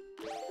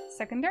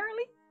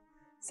 Secondarily?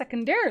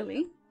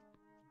 Secondarily?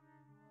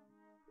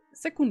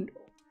 Secundo.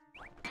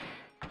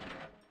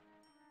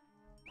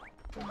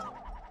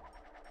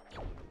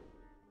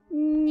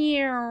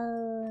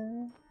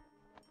 Meow.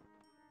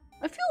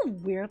 I feel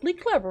weirdly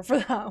clever for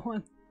that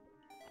one.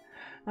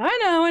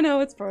 I know,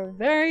 it's for a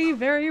very,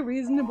 very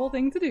reasonable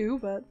thing to do,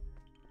 but...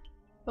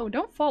 Oh,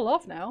 don't fall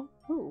off now.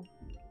 Ooh.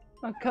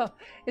 Okay.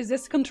 Is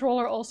this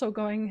controller also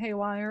going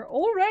haywire?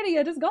 Already,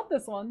 I just got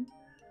this one.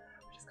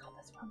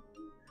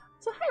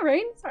 So hi,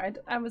 Rain. Sorry,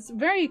 I was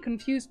very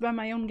confused by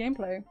my own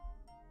gameplay.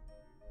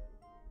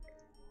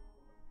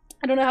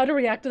 I don't know how to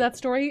react to that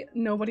story.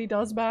 Nobody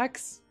does,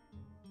 Bax.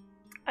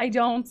 I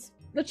don't.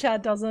 The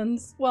chat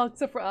doesn't. Well,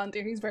 except for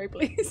Auntie, he's very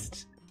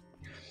pleased.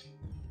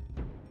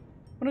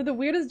 One of the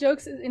weirdest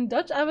jokes is in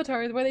Dutch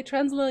Avatar where they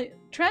translate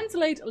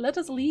let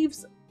us leave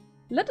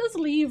to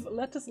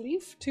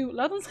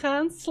laat ons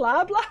gaan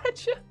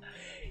slaapblaadje.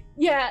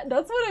 Yeah,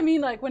 that's what I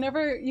mean, like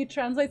whenever you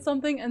translate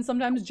something and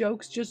sometimes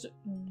jokes just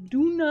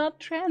do not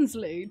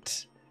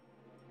translate.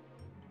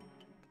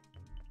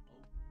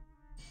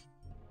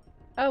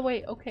 Oh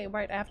wait, okay,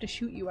 right, I have to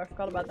shoot you, I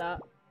forgot about that.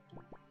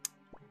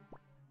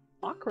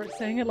 Awkward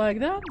saying it like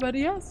that, but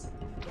yes.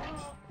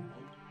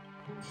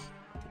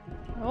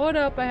 Hold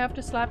up, I have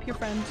to slap your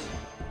friend.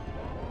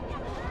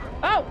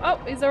 Oh,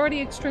 he's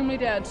already extremely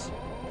dead.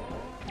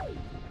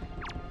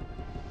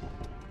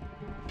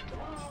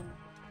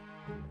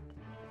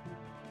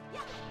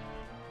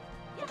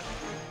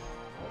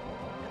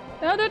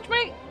 Don't touch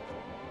me!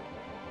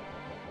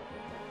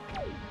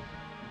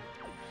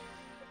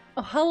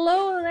 Oh,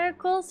 hello there,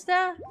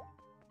 Costa!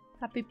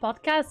 Happy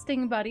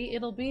podcasting, buddy.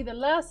 It'll be the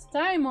last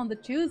time on the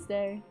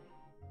Tuesday.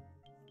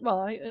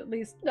 Well, at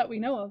least that we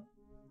know of.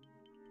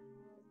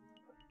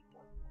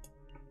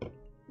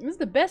 This is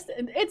the best.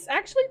 It's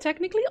actually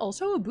technically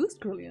also a boost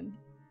Grillion.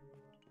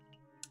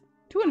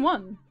 2 in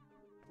 1.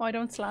 Oh, I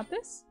don't slap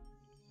this?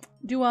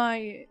 Do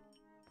I...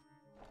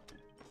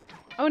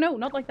 Oh no,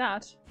 not like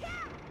that.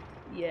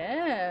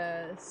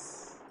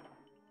 Yes.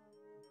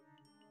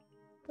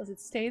 Does it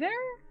stay there?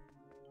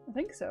 I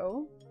think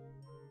so.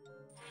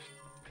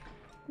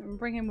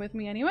 Bring him with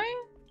me anyway.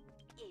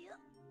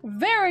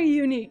 Very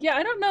unique. Yeah,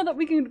 I don't know that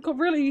we can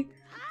really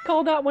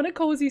call that one a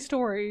cozy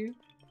story.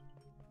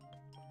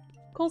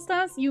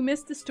 Colstas, you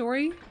missed the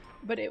story,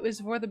 but it was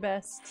for the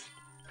best.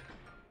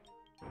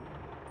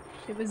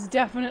 It was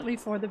definitely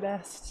for the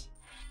best.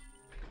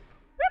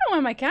 I don't know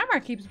why my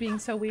camera keeps being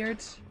so weird.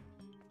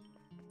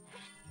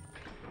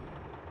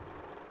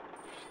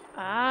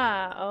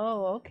 Ah,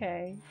 oh,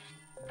 okay.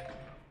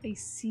 I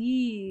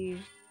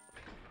see.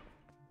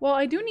 Well,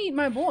 I do need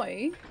my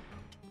boy.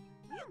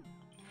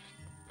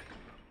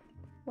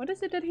 What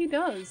is it that he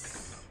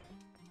does?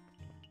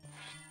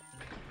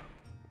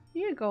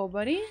 Here you go,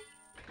 buddy.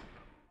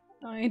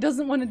 Oh, he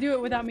doesn't want to do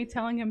it without me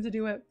telling him to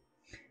do it.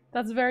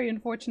 That's very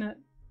unfortunate.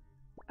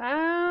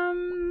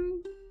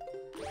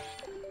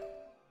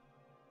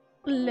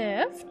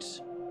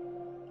 Left?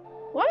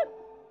 What?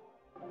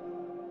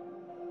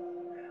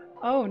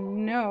 Oh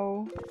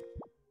no.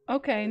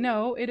 Okay,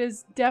 no, it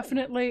is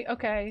definitely...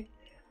 Okay.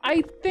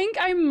 I think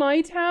I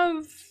might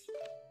have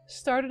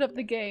started up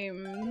the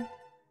game.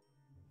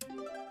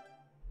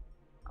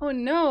 Oh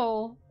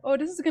no. Oh,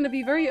 this is gonna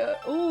be very...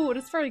 oh,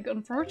 this is very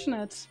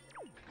unfortunate.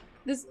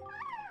 This...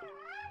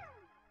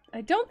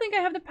 I don't think I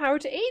have the power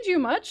to aid you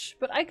much,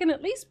 but I can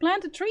at least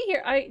plant a tree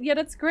here. Yeah,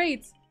 that's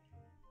great.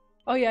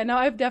 Oh yeah, no,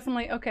 I've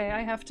definitely... Okay,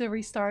 I have to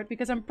restart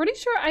because I'm pretty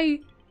sure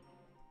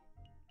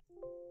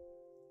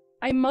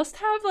I must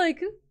have,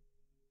 like,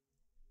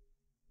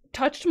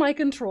 touched my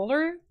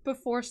controller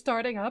before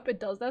starting up. It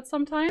does that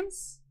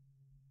sometimes.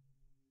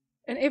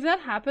 And if that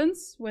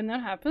happens, when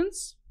that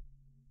happens,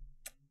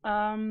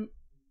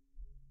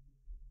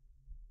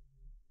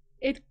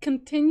 it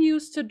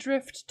continues to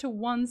drift to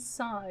one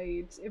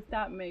side, if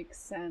that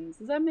makes sense.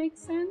 Does that make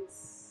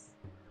sense?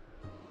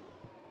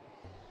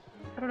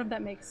 I don't know if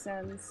that makes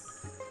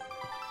sense.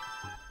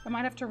 I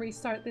might have to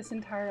restart this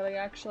entirely,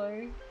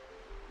 actually.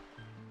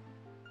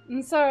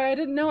 I'm sorry, I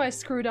didn't know I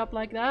screwed up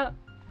like that.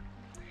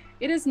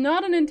 It is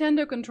not a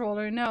Nintendo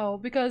controller, no,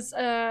 because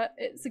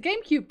it's a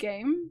GameCube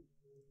game.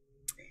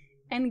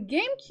 And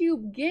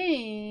GameCube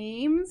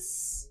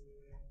games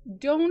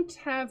don't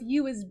have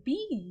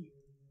USB.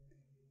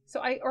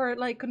 So or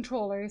like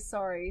controllers,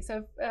 sorry.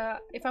 So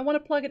if I want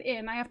to plug it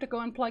in, I have to go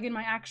and plug in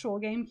my actual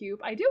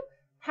GameCube. I do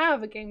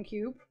have a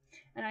GameCube,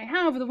 and I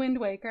have the Wind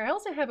Waker. I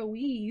also have a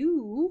Wii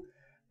U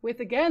with,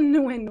 again,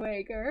 the Wind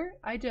Waker.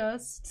 I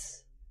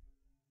just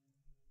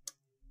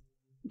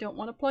don't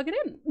want to plug it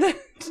in.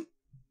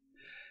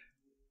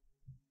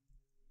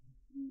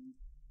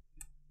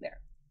 There.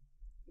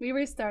 We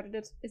restarted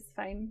it. It's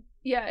fine.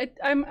 Yeah,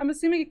 I'm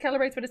assuming it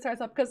calibrates when it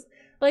starts up, because,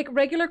 like,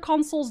 regular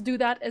consoles do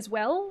that as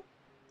well.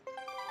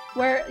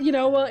 Where, you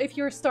know, well, if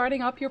you're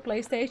starting up your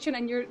PlayStation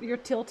and you're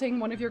tilting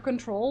one of your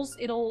controls,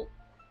 it'll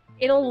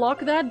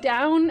lock that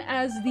down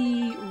as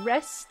the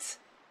rest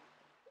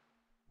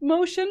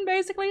motion,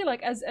 basically,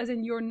 like as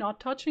in you're not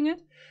touching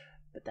it.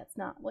 But that's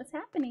not what's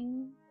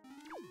happening.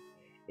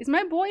 Is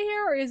my boy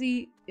here, or is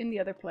he in the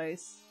other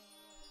place?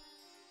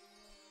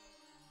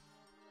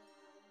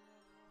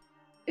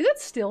 Is it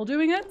still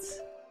doing it?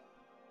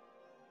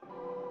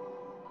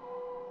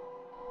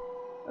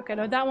 Okay,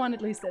 no, that one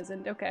at least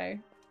isn't.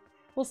 Okay.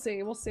 We'll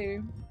see, we'll see.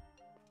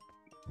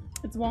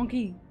 It's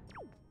wonky.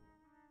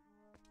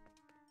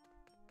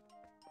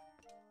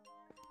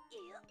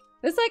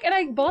 It's like, and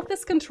I bought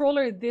this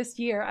controller this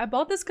year. I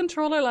bought this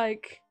controller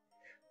like...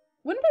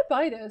 When did I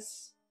buy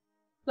this?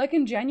 Like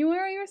in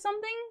January or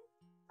something?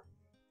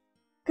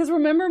 Because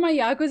remember my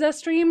Yakuza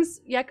streams?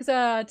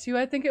 Yakuza 2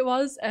 I think it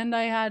was. And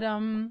I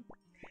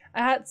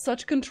had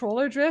such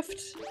controller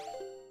drift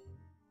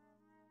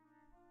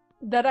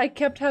that I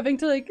kept having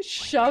to, like,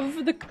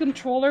 shove the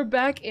controller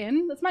back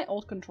in. That's my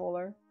old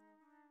controller.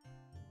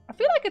 I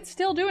feel like it's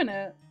still doing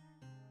it.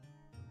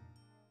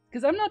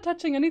 Because I'm not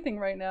touching anything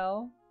right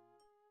now.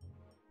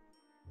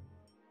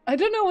 I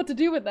don't know what to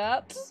do with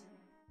that.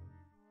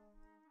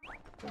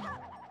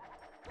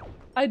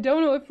 I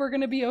don't know if we're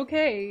gonna be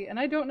okay, and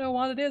I don't know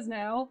what it is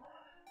now.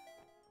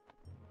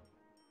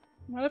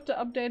 I'm gonna have to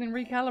update and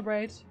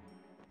recalibrate.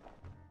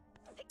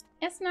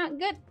 It's not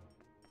good.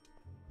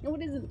 No,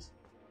 it isn't.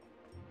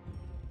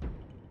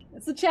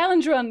 It's a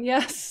challenge run,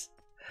 yes.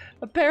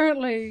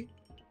 Apparently.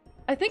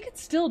 I think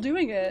it's still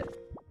doing it.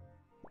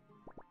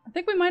 I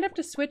think we might have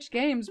to switch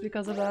games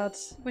because of that,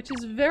 which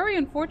is very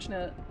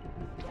unfortunate.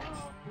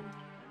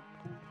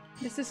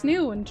 This is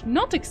new and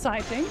not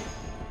exciting.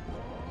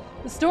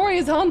 The story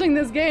is haunting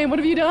this game. What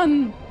have you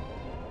done?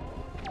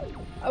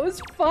 I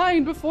was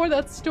fine before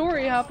that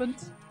story happened.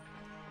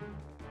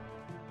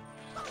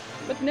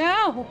 But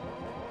now...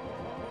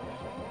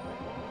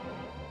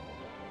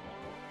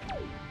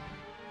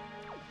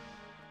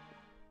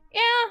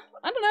 Yeah,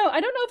 I don't know.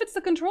 I don't know if it's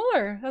the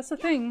controller. That's the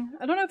thing.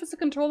 I don't know if it's the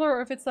controller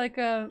or if it's like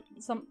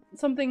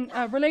something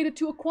related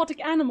to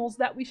aquatic animals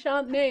that we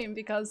shan't name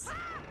because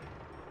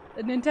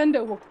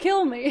Nintendo will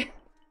kill me.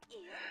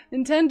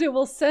 Nintendo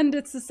will send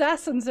its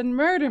assassins and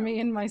murder me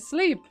in my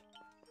sleep.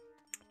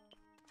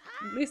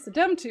 At least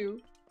attempt to.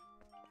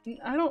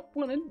 I don't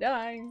want to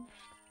die.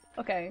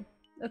 Okay,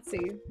 let's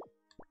see.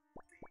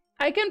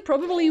 I can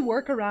probably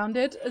work around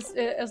it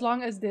as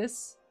long as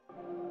this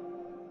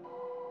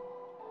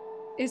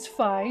is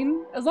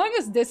fine. As long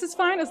as this is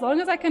fine, as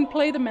long as I can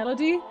play the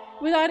melody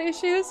without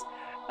issues,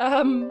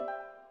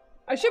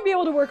 I should be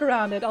able to work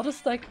around it. I'll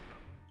just like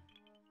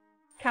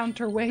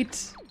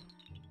counterweight.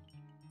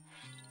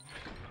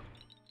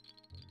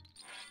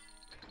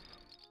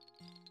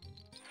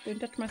 Don't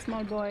touch my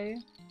small boy.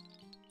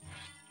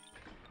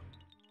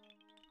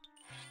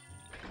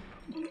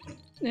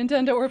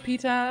 Nintendo or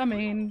PETA, I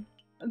mean,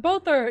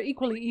 both are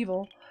equally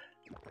evil.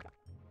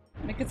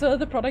 Make it so that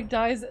the product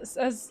dies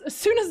as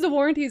soon as the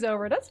warranty's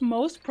over. That's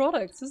most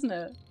products, isn't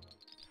it?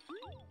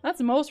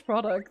 That's most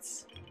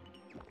products.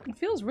 It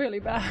feels really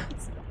bad.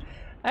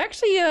 I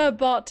actually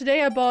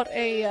today I bought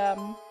a,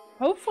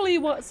 hopefully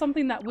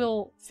something that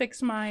will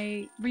fix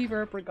my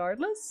reverb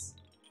regardless.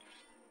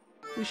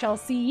 We shall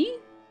see.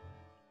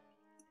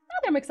 Hi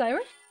there, McSiver.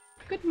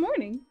 Good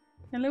morning.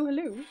 Hello,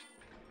 hello.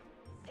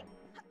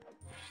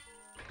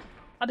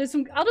 I'll do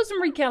some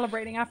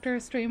recalibrating after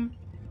stream.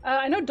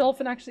 I know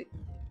Dolphin actually...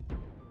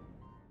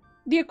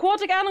 The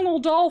aquatic animal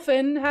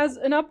Dolphin has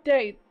an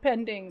update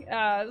pending.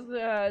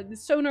 The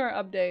sonar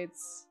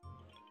updates.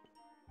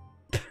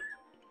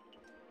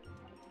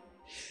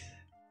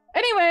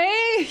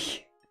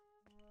 Anyway!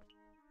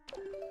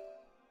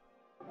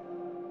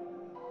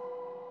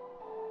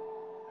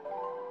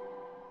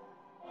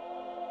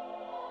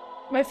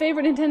 My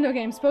favorite Nintendo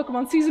games,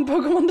 Pokemon Season,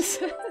 Pokemon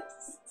Descent.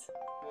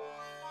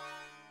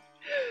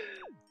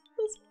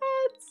 Those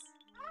pets.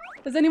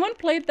 Has anyone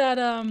played that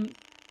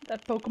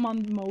that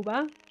Pokemon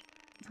MOBA?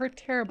 I've heard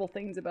terrible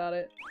things about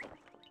it.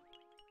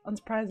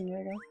 Unsurprisingly,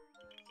 I guess.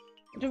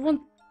 I just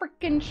want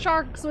frickin'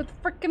 sharks with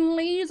frickin'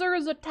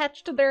 lasers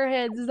attached to their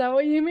heads. Is that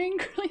what you mean?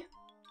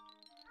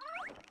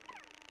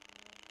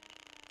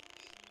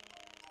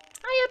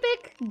 Hi,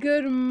 Epic.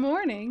 Good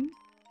morning.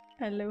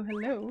 Hello,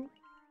 hello.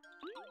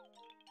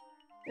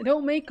 They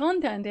don't make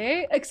content,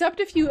 eh? Except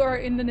if you are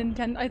in the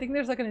Nintendo... I think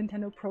there's like a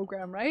Nintendo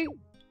program, right?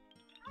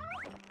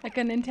 Like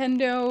a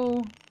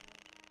Nintendo...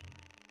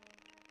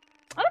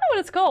 I don't know what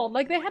it's called.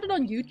 Like, they had it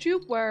on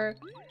YouTube where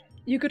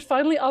you could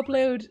finally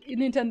upload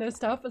Nintendo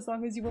stuff as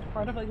long as you were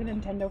part of like the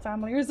Nintendo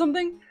family or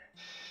something.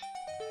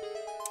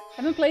 I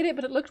haven't played it,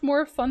 but it looked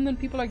more fun than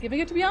people are giving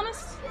it, to be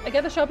honest. I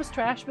get the shop is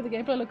trash, but the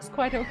gameplay looks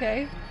quite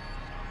okay.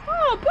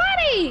 Oh,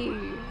 buddy!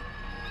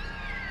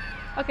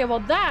 Okay, well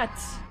that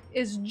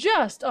is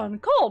just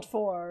uncalled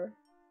for.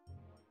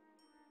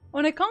 Oh,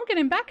 and I can't get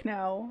him back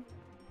now.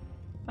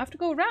 I have to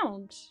go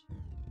around.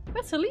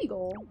 That's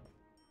illegal.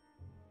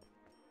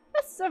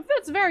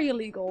 That's very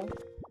illegal.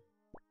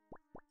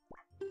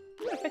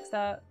 I'm gonna fix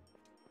that.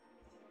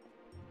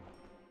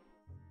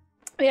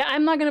 Yeah,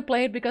 I'm not gonna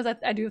play it because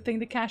I do think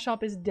the cash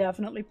shop is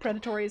definitely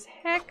predatory as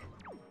heck.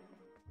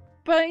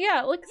 But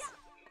yeah, it looks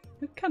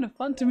kind of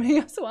fun to me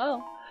as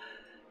well.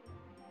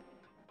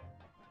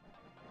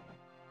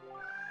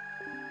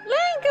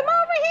 Link, come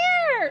over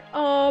here!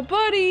 Oh,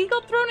 buddy, he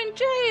got thrown in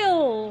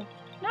jail!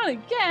 Not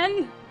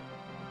again!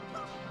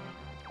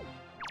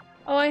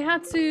 Oh, I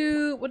had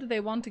to... What did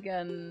they want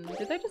again?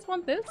 Did they just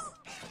want this?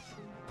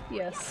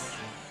 Yes.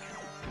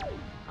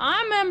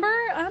 I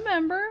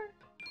remember.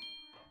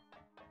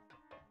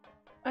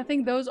 I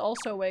think those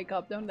also wake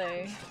up, don't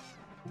they?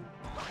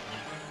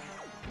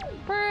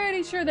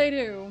 Pretty sure they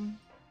do.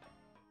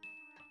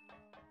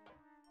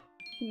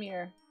 Come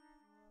here.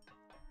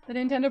 The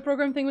Nintendo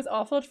program thing was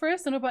awful at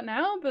first, I don't know about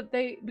now, but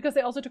because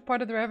they also took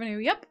part of the revenue.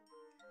 Yep.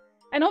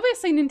 And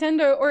obviously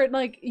Nintendo, or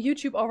like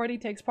YouTube already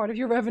takes part of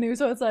your revenue,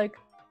 so it's like,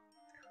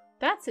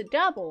 that's a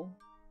double.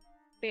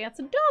 That's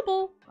a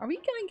double. Are we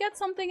gonna get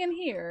something in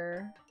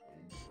here?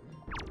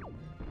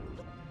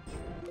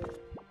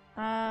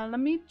 Let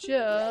me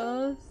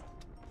just...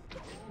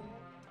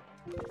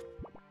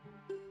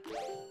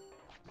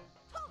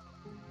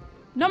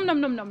 Nom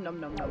nom nom nom nom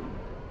nom nom.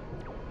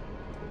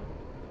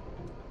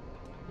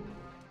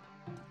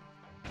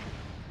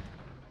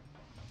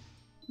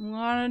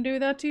 Wanna do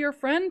that to your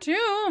friend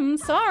too? I'm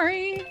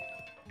sorry.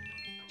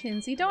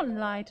 Chinsey, don't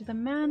lie to the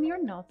man.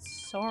 You're not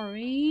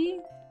sorry.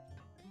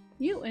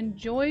 You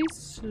enjoy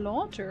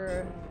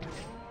slaughter.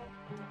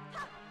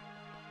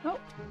 Oh.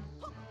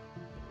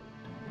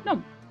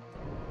 No.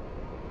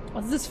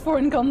 What's this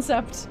foreign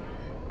concept?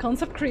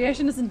 Concept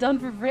creation isn't done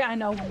for free. I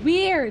know.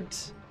 Weird.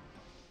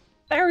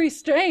 Very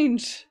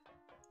strange.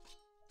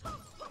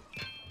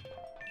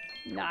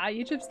 Nah,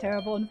 YouTube's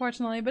terrible,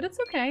 unfortunately, but it's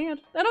okay.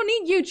 I don't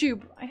need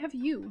YouTube. I have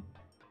you.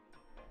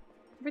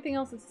 Everything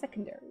else is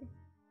secondary.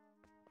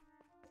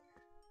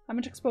 How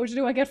much exposure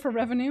do I get for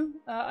revenue?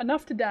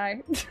 Enough to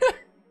die.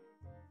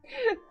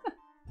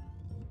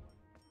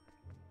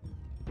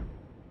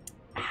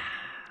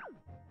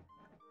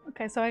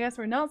 Okay, so I guess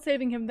we're not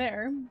saving him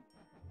there.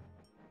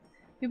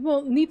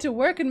 People need to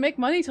work and make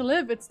money to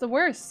live. It's the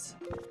worst.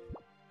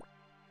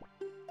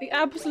 The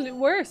absolute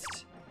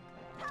worst.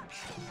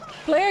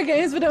 Player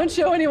games, but don't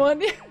show anyone.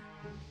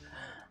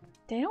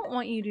 They don't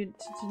want you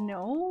to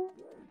know.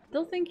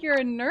 They'll think you're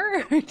a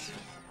nerd.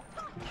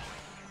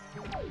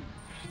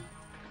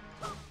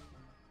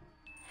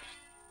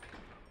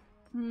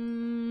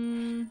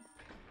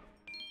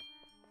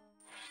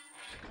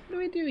 What do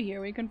we do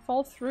here? We can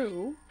fall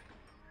through.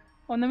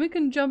 Oh, and then we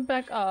can jump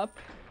back up.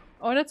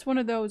 Oh, that's one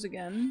of those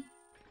again.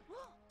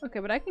 Okay,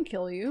 but I can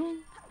kill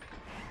you.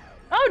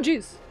 Oh,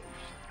 jeez.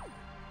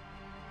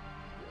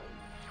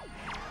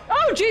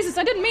 Oh, Jesus,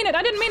 I didn't mean it.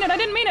 I didn't mean it. I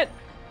didn't mean it.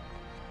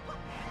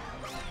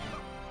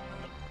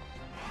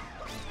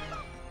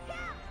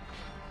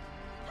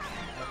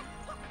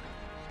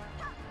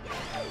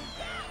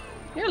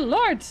 Dear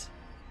Lord.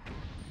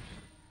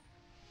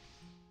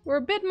 You're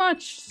a bit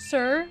much,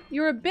 sir.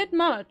 You're a bit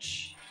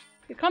much.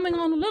 You're coming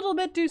on a little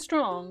bit too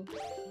strong.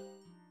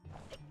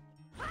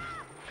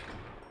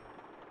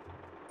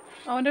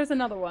 Oh, and there's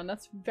another one.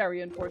 That's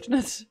very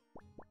unfortunate.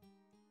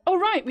 Oh,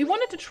 right. We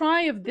wanted to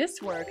try if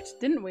this worked,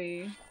 didn't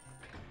we?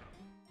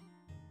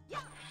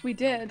 We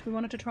did. We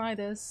wanted to try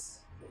this.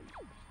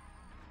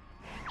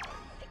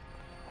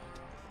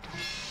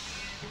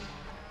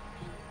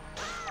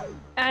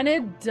 And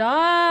it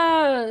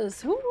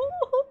does! Who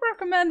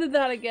recommended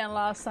that again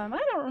last time?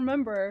 I don't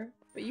remember.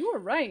 But you were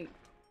right.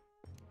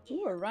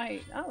 You were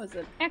right. That was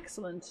an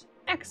excellent,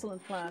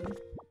 excellent plan.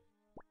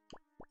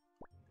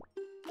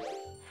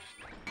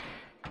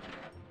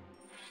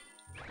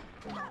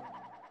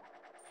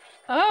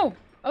 Oh!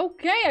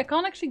 Okay, I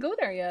can't actually go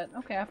there yet.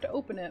 Okay, I have to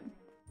open it.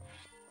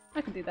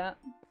 I can do that.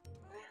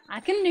 I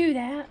can do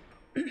that.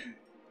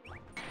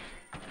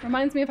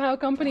 Reminds me of how a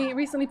company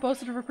recently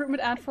posted a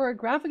recruitment ad for a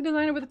graphic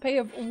designer with a pay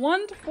of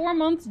 1 to 4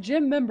 months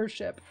gym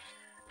membership.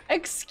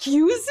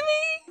 Excuse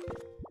me?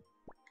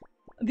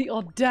 The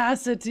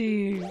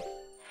audacity.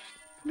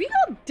 The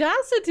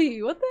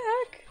audacity! What the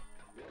heck?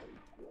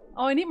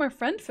 Oh, I need my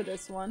friend for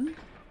this one.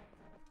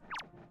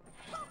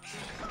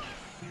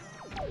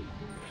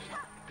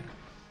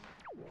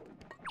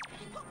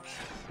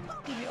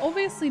 We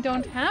obviously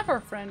don't have our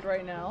friend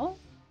right now.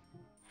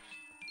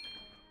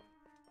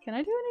 Can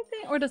I do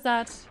anything? Or is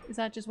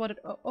that just what it...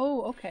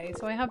 Oh, okay.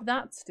 So I have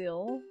that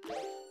still.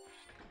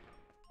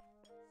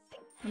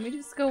 Let me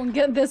just go and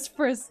get this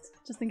first,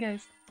 just in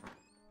case.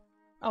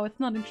 Oh,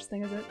 it's not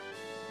interesting, is it?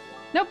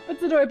 Nope,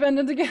 it's the door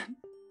pendant again.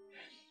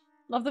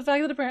 Love the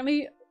fact that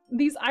apparently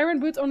these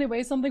iron boots only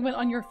weigh something when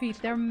on your feet.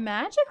 They're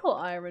magical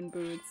iron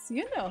boots.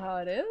 You know how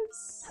it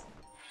is.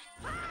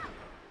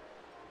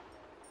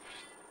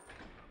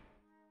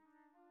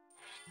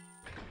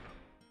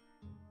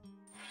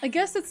 I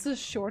guess it's a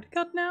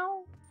shortcut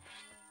now?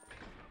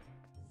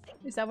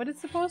 Is that what it's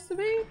supposed to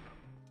be?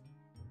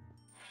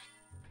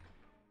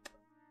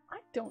 I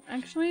don't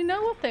actually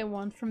know what they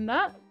want from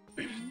that.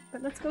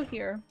 But let's go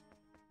here.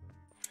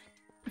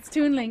 It's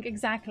Toon Link,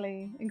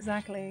 exactly.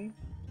 Exactly.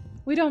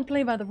 We don't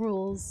play by the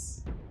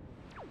rules.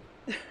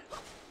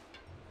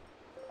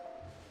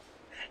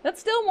 That's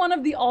still one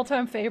of the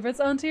all-time favorites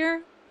on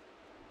tier.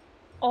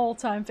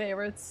 All-time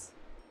favorites.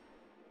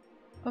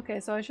 Okay,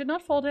 so I should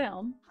not fall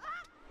down.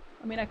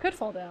 I mean, I could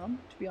fall down,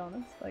 to be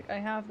honest. Like, I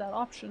have that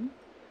option.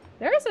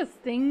 There's a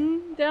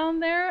thing down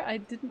there. I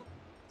didn't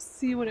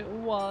see what it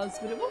was,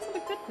 but it wasn't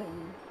a good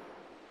thing.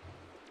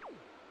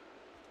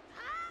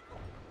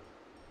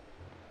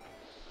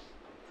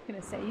 I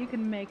was gonna say, you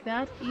can make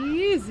that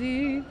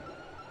easy.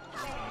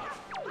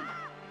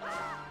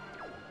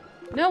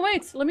 No,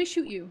 wait! Let me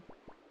shoot you.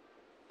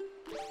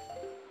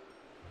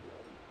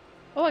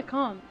 Oh, I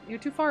can't. You're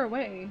too far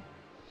away.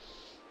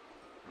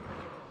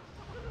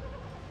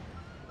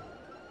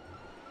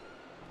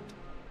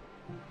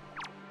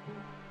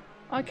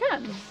 I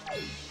can.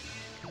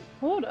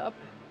 Hold up.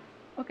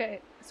 Okay,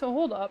 so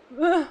hold up.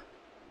 Ugh.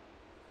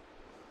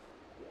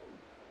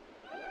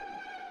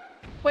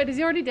 Wait, is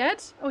he already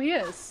dead? Oh, he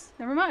is.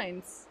 Never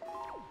mind.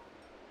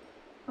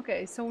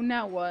 Okay, so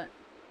now what?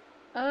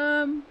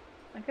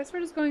 I guess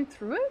we're just going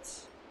through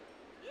it?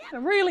 I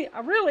really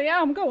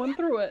am going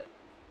through it.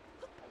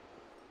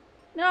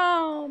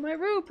 No, my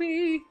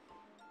rupee.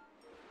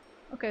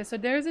 Okay, so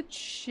there's a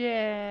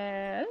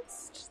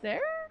chest there.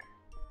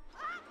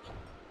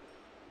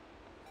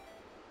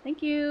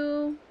 Thank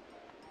you.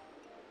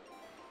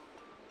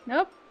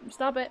 Nope,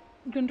 stop it,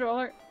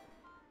 controller.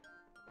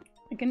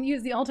 I can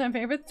use the all-time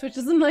favorites, which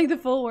isn't like the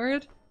full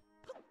word.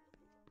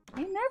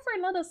 They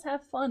never let us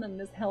have fun in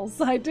this hell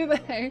side, do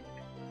they?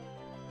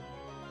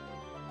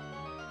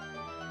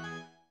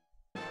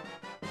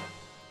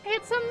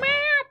 It's a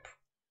map!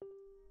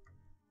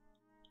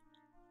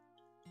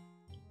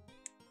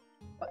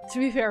 But to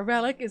be fair,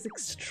 relic is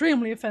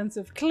extremely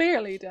offensive.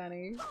 Clearly,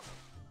 Danny. I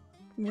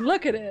mean,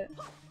 look at it.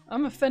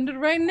 I'm offended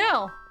right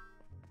now.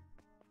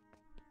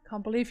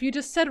 Can't believe you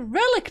just said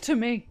relic to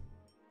me.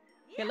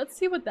 Okay, let's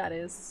see what that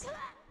is.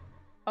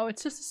 Oh,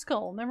 it's just a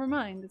skull. Never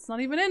mind. It's not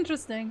even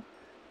interesting.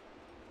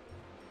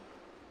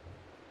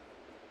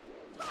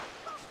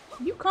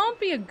 You can't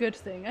be a good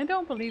thing. I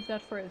don't believe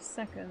that for a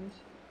second.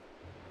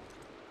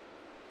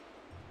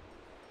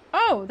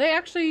 Oh, they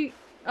actually...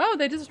 Oh,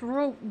 they just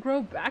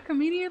grow back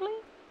immediately?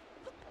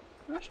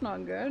 That's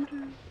not good.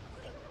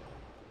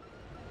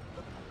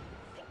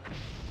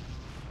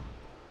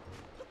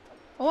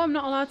 Oh, I'm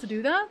not allowed to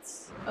do that?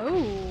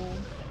 Oh.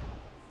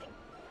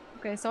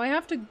 Okay, so I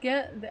have to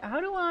get the, how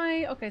do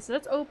I... Okay, so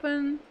that's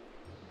open.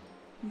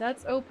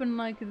 That's open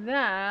like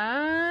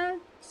that.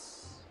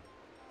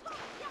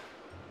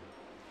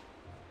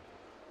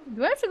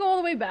 Do I have to go all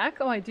the way back?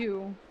 Oh, I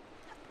do.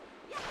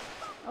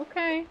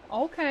 Okay,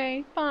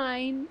 okay,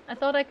 fine. I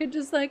thought I could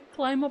just, like,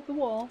 climb up the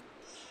wall.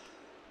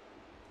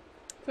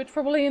 Which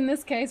probably in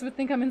this case would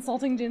think I'm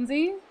insulting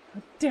Jinsey.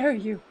 How dare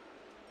you?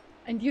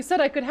 And you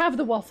said I could have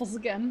the waffles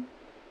again.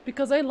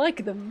 Because I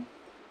like them.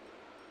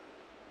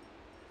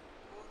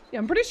 Yeah,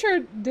 I'm pretty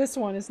sure this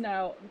one is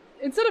now...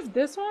 Instead of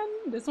this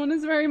one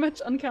is very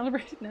much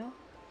uncalibrated now.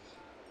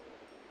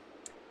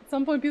 At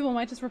some point people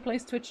might just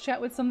replace Twitch chat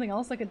with something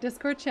else, like a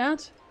Discord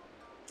chat.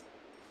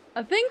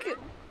 I think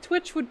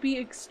Twitch would be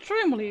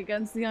extremely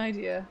against the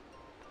idea.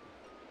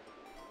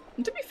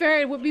 And to be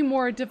fair, it would be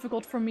more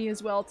difficult for me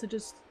as well to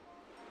just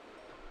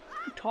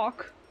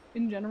talk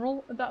in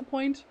general at that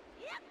point.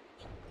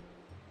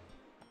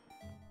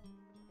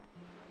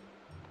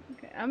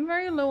 Okay, I'm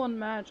very low on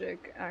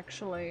magic,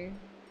 actually.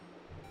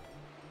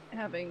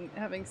 Having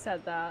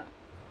said that.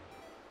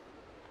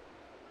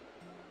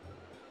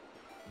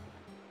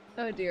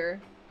 Oh dear.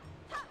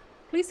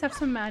 Please have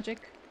some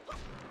magic.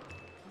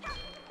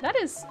 That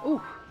is...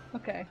 Ooh,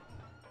 okay.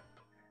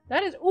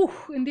 That is... Ooh,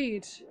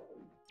 indeed.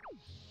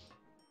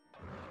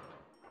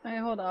 Hey,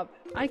 hold up.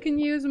 I can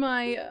use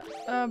my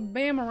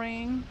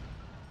boomerang.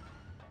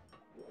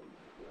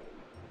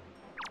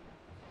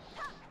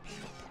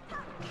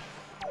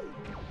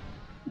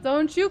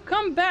 Don't you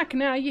come back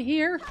now, you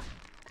hear?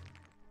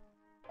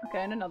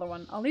 Okay, and another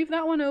one. I'll leave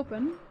that one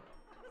open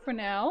for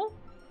now.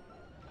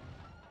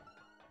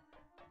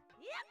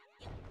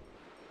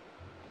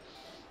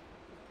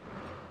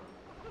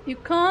 You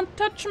can't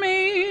touch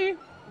me!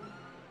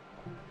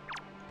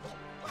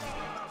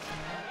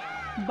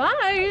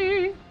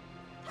 Bye!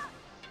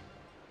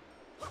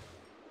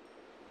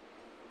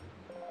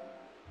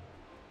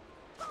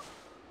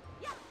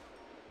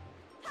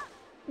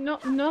 No,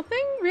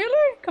 nothing?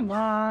 Really? Come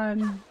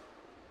on.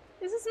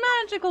 This is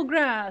magical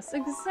grass.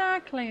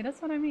 Exactly.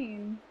 That's what I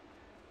mean.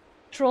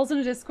 Trolls in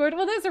a Discord?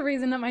 Well, there's a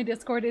reason that my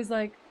Discord is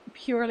like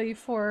purely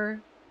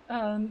for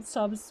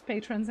subs,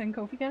 patrons, and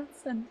Kofi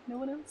cats, and no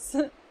one else.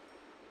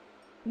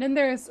 And then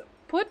there's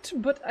put,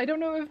 but I don't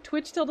know if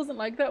Twitch still doesn't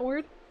like that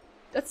word.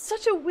 That's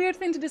such a weird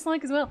thing to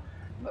dislike as well.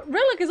 But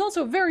Relic is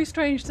also very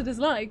strange to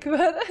dislike,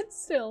 but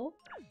still.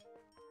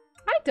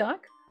 Hi,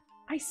 Duck.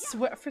 I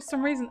swear, for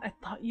some reason, I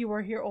thought you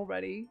were here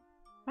already.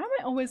 Why am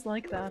I always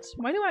like that?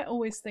 Why do I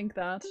always think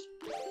that?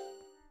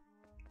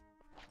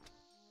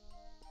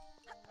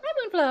 Hi,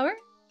 Moonflower.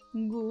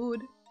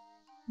 Good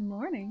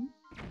morning.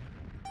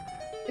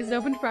 Is it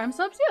open to Prime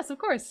subs? Yes, of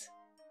course.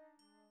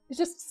 It's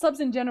just subs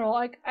in general.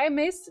 Like, I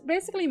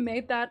basically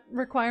made that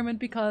requirement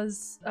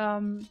because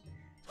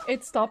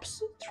it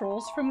stops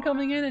trolls from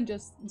coming in and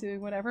just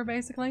doing whatever,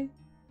 basically.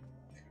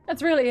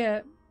 That's really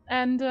it.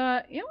 And you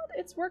know what?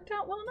 It's worked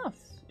out well enough.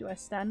 Do I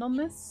stand on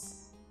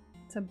this?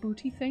 It's a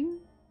booty thing.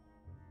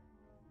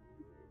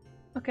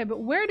 Okay, but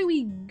where do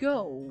we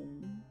go?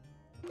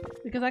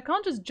 Because I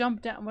can't just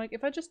jump down. Like,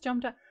 if I just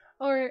jump down...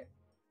 Or...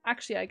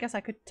 Actually, I guess I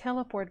could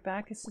teleport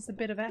back. It's just a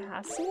bit of a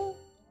hassle.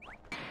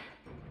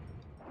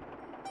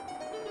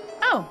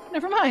 Oh,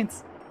 never mind.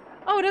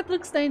 Oh, that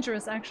looks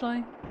dangerous,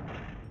 actually.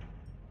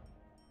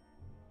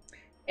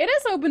 It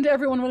is open to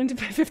everyone willing to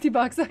pay 50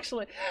 bucks,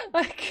 actually.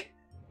 Like...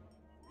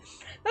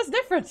 That's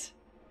different.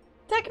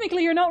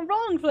 Technically, you're not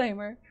wrong,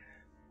 Flamer.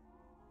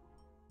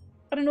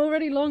 At an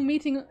already long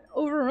meeting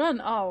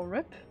overrun. Oh,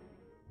 rip.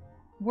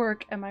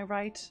 Work, am I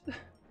right?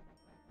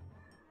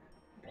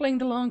 Playing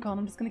the long con.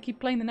 I'm just gonna keep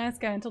playing the nice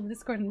guy until the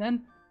Discord and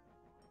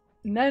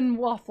then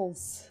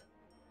waffles.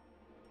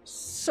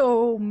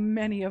 So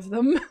many of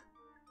them.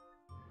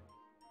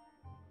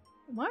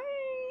 Why?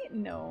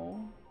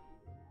 No.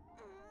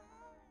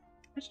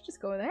 I should just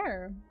go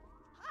there.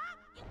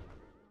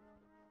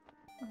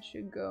 I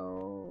should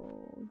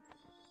go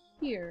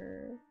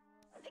here.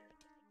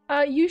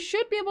 You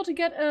should be able to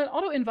get an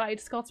auto-invite,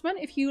 Scotsman,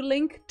 if you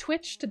link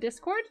Twitch to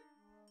Discord.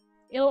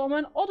 It'll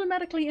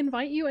automatically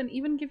invite you and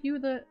even give you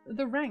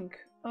the rank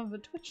of the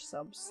Twitch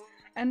subs.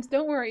 And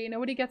don't worry,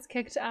 nobody gets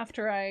kicked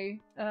after I,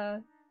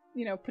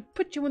 you know,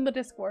 put you in the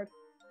Discord.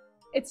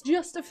 It's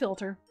just a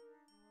filter.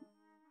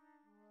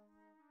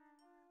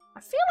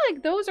 I feel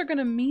like those are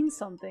gonna mean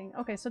something.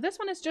 Okay, so this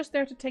one is just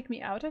there to take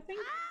me out, I think.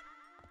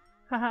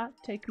 Haha,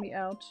 take me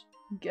out.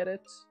 Get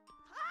it.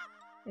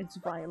 It's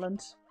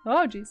violent.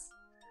 Oh, jeez.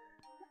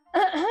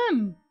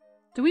 Ahem.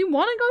 Do we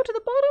want to go to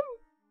the bottom?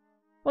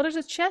 Well, there's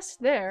a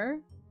chest there.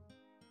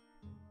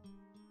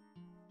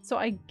 So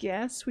I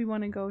guess we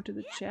want to go to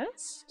the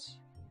chest?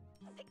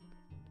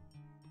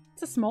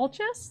 It's a small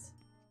chest?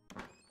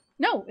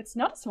 No, it's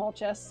not a small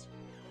chest.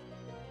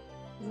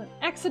 It's an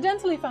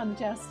accidentally found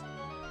chest.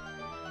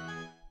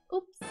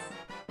 Oops.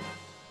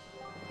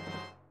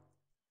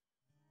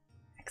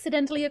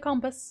 Accidentally a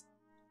compass.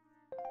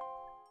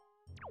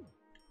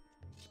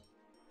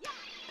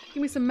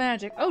 Give me some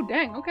magic. Oh,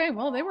 dang. Okay,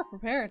 well, they were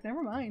prepared.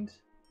 Never mind.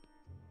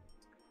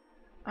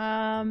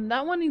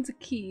 That one needs a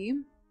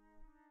key.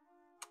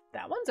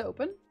 That one's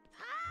open.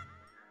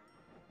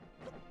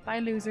 Bye,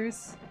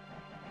 losers.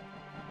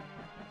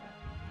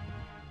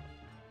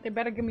 They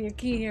better give me a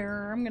key here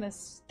or I'm gonna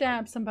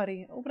stab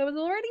somebody. Oh, but I was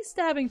already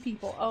stabbing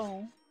people.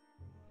 Oh.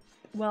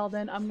 Well,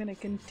 then I'm gonna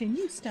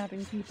continue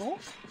stabbing people.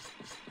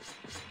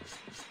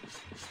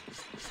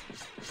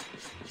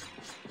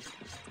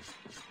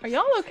 Are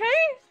y'all okay?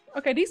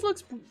 Okay, these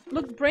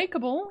look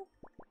breakable.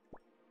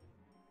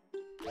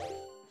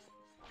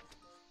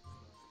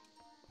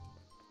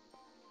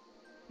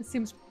 It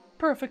seems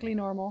perfectly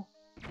normal.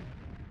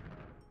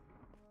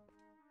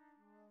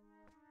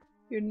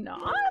 You're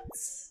not?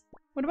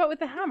 What about with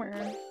the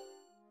hammer?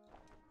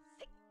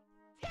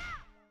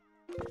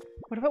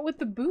 What about with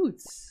the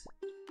boots?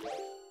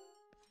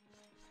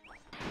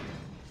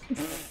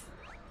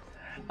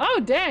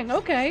 Oh, dang,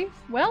 okay.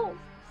 Well,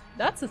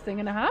 that's a thing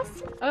and a half.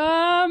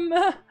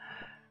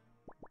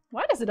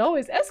 Why does it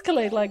always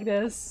escalate like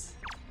this?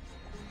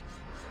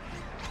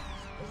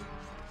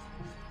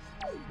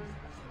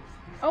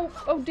 Oh,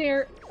 oh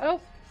dear.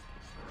 Oh.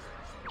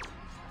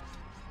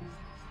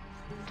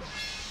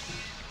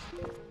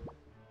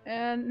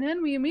 And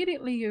then we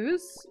immediately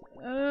use,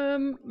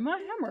 my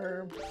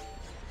hammer.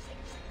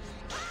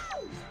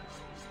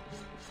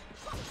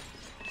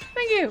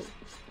 Thank you!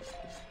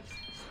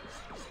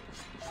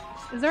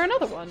 Is there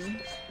another one?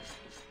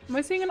 Am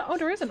I seeing an- oh,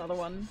 there is another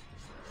one.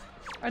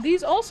 Are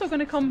these also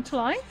gonna come to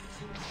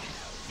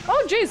life?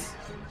 Oh, jeez!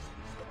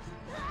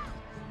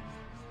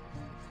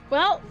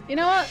 Well, you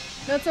know what?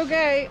 That's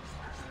okay.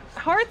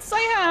 Hearts I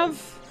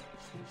have!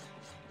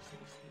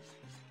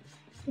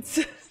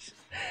 See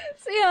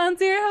you,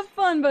 Antir. Have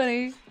fun,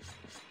 buddy.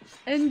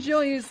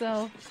 Enjoy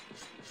yourself.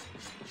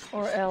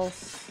 Or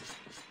else.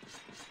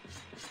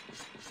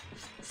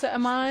 So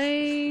am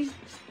I...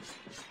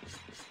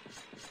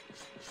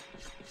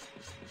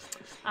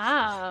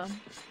 Ah.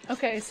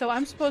 Okay, so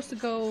I'm supposed to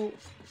go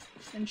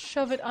and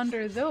shove it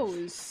under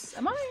those.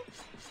 Am I?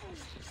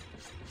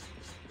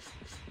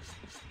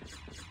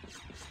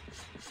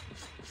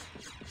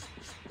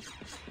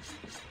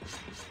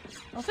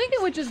 I think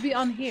it would just be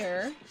on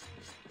here.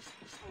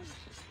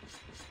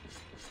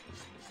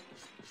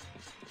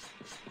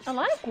 I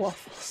like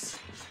waffles.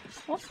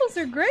 Waffles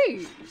are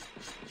great.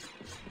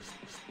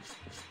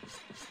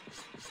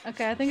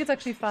 Okay, I think it's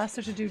actually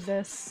faster to do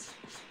this.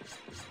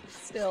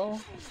 Still.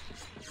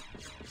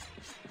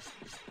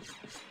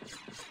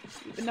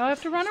 Even though I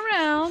have to run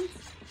around.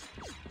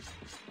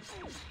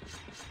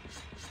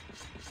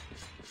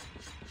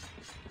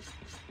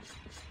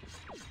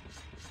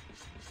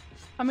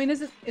 I mean,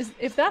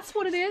 if that's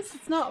what it is,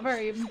 it's not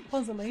very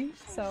puzzling,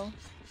 so.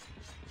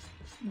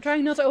 I'm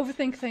trying not to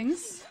overthink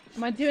things.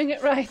 Am I doing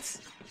it right?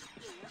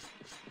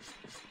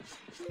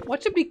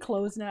 What should be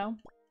closed now?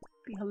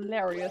 Be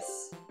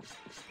hilarious.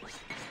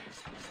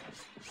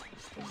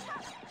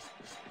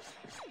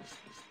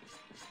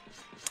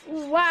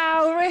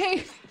 Wow,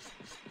 Ray!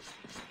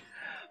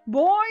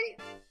 Boy!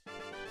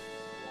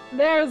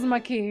 There's my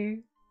key.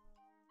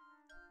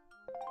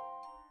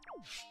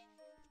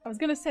 I was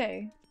gonna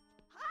say,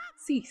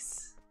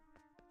 cease.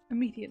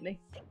 Immediately.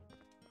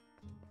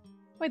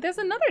 Wait, there's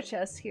another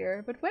chest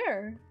here, but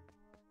where?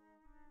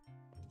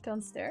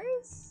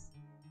 Downstairs?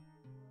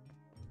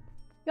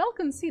 Y'all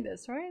can see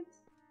this, right?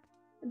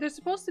 There's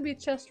supposed to be a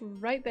chest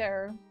right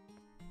there.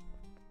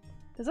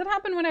 Does that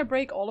happen when I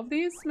break all of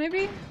these,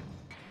 maybe?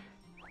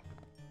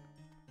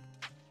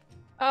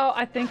 Oh,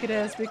 I think it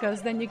is,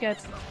 because then you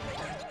get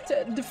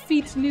to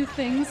defeat new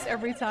things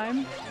every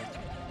time.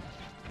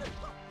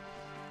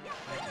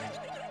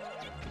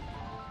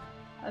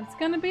 That's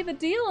gonna be the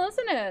deal,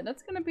 isn't it?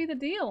 That's gonna be the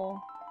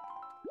deal.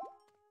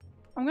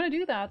 I'm gonna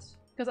do that,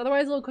 because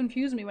otherwise it'll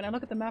confuse me when I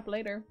look at the map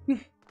later.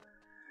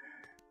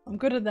 I'm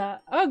good at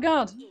that. Oh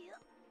god!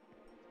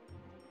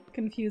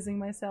 Confusing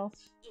myself.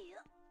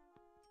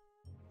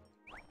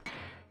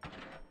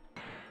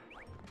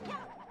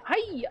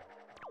 Hi!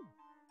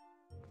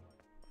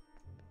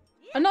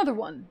 Another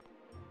one!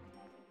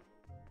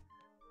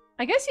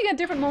 I guess you get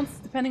different monsters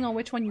depending on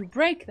which one you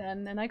break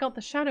then, and I got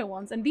the shadow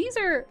ones, and these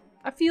are,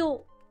 I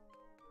feel,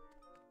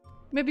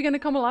 maybe gonna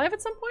come alive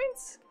at some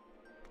point?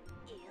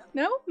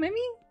 No?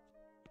 Maybe?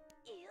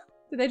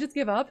 Did they just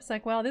give up? It's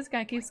like, well, this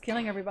guy keeps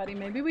killing everybody.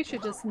 Maybe we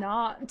should just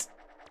not.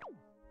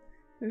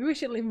 Maybe we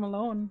should leave him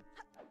alone.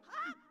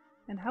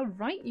 And how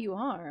right you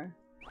are.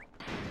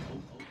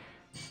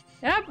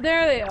 Yep,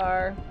 there they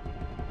are.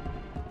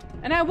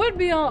 And I would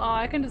be all- oh,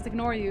 I can just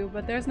ignore you,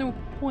 but there's no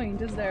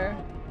point, is there?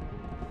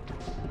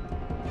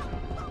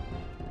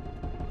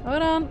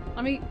 Hold on,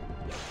 let me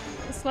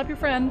slap your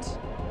friend.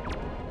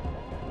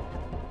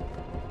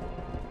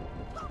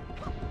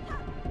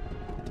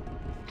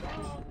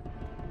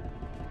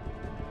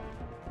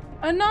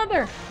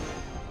 Another!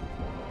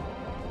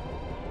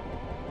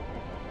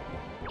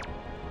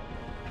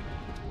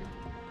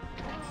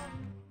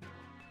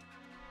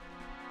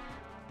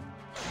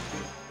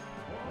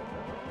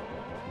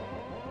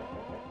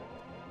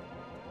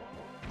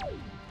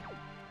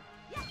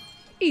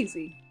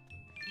 Easy.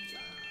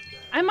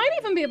 I might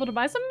even be able to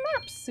buy some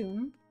maps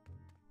soon.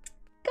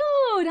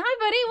 Good! Hi,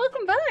 buddy!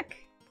 Welcome back!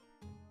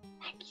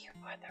 Thank you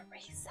for the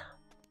resub.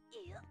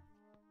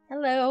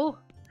 Hello.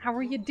 How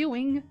are you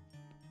doing?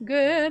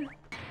 Good.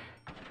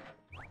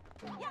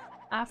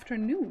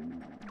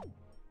 Afternoon.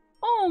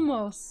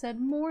 Almost said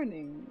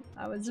morning.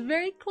 I was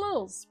very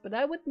close, but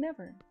I would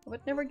never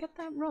get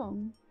that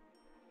wrong.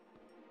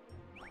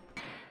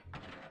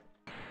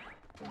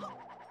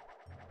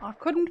 I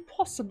couldn't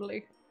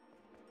possibly.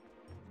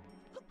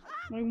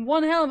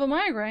 One hell of a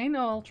migraine.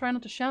 Oh, I'll try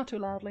not to shout too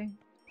loudly.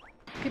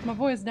 Keep my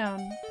voice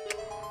down.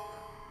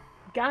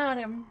 Got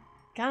him.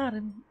 Got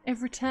him.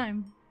 Every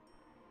time.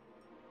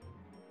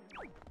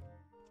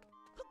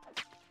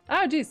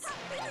 Oh, jeez.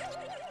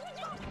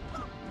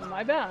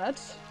 My bad.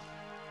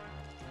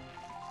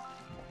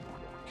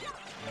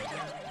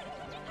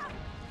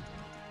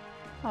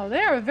 Oh,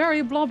 they are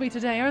very blobby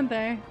today, aren't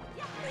they?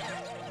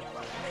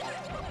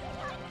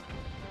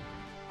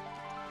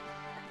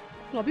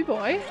 Blobby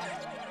boy.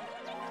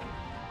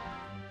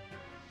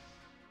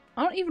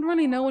 I don't even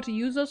really know what to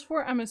use those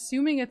for. I'm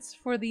assuming it's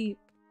for the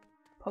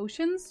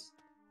potions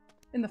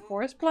in the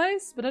forest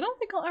place, but I don't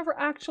think I'll ever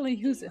actually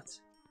use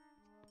it.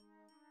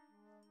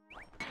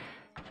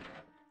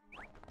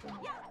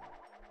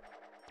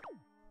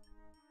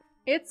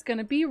 It's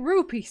gonna be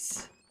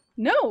rupees.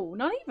 No,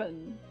 not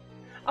even.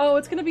 Oh,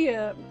 it's gonna be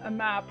a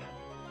map,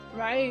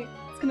 right?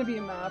 It's gonna be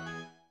a map.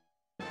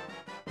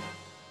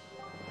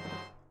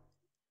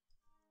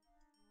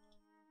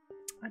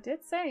 I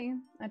did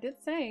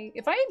say.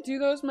 If I do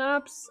those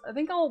maps, I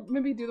think I'll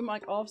maybe do them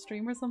like off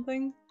stream or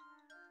something.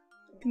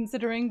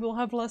 Considering we'll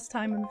have less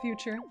time in the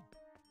future.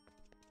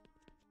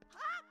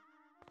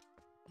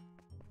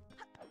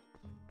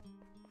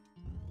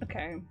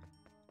 Okay.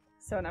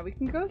 So now we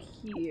can go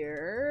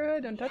here.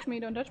 Don't touch me,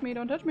 don't touch me,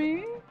 don't touch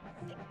me.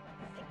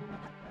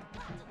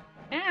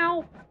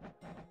 Ow!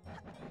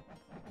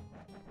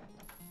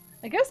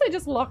 I guess I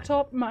just locked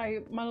up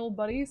my little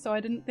buddy, so I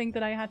didn't think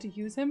that I had to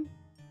use him.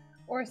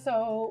 Or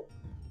so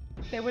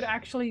there would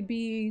actually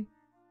be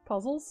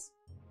puzzles.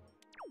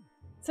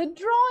 It's a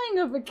drawing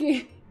of a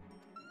key!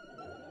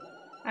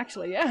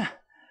 Actually, yeah.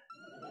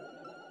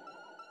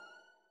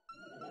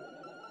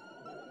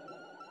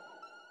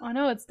 Oh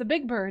no, it's the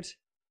big bird.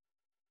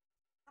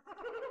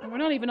 And we're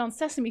not even on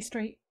Sesame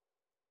Street.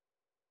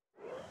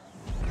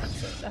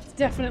 That's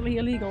definitely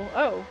illegal.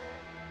 Oh.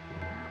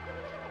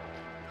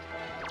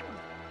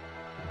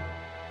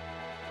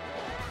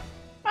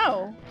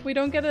 Oh, we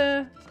don't get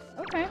a...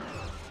 Okay.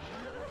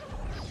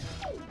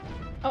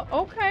 Oh,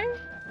 okay.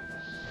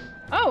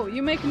 Oh,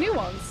 you make new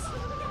ones.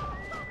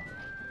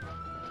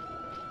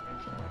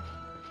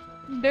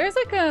 There's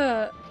like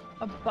a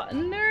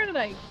button there that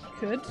I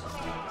could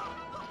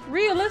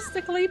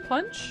realistically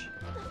punch.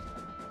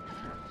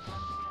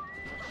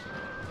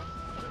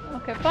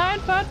 Okay, fine.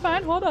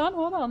 Hold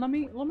on. Let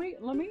me.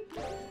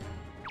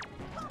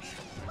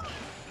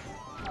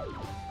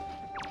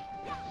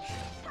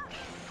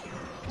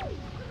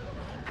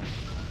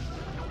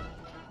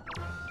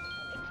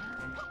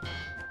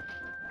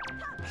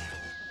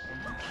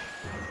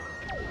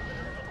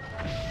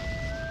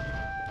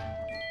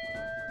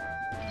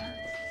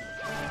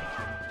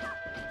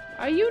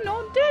 Are you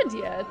not dead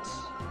yet?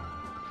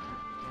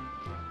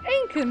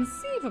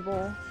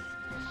 Inconceivable.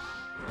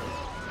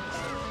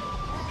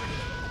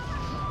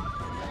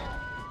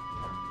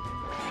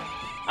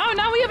 Oh,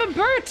 now we have a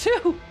bird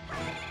too!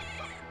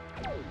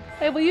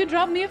 Hey, will you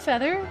drop me a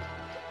feather?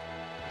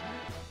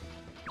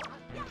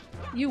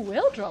 You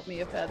will drop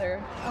me a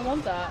feather. I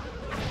want that.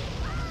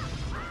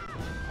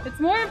 It's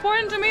more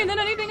important to me than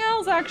anything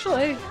else,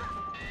 actually.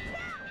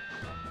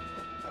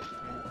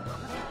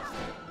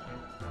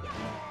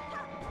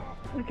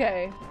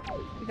 Okay.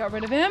 We got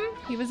rid of him.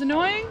 He was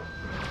annoying.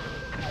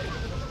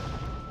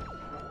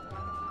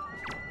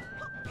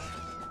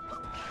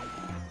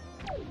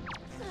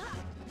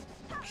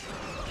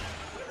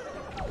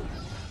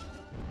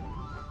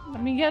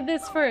 Let me get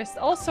this first.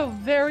 Also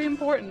very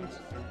important.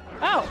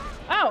 Oh,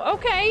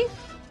 okay.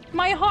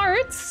 My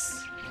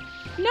hearts.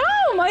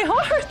 No, my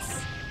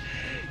hearts.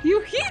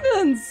 You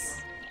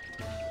heathens.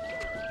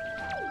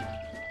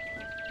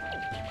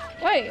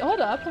 Wait, hold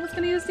up. I was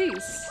gonna use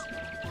these.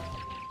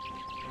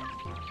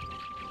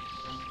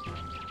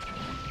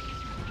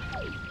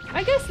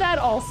 I guess that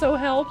also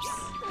helps.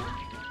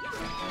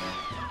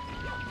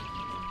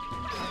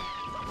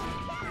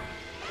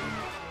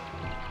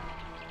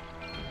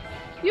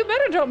 You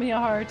better drop me a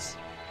heart.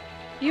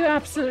 You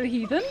absolute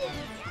heathen.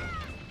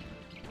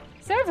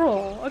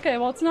 Several. Okay,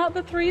 well it's not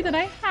the 3 that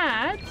I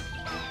had.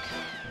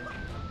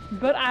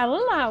 But I'll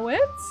allow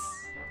it.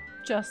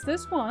 Just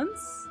this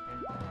once.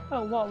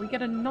 Oh, what? We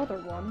get another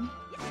one.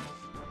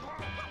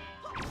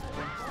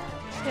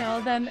 Well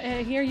then,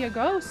 here you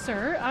go,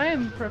 sir. I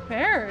am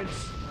prepared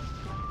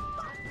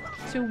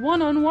to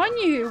one-on-one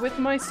you with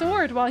my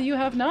sword while you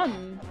have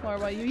none. Or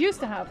while you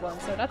used to have one,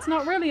 so that's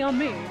not really on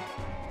me.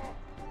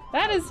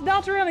 That is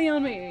not really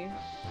on me.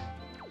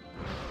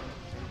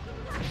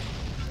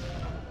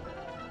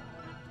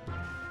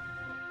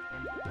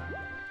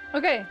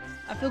 Okay,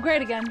 I feel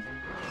great again.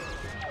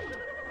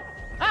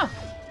 Oh!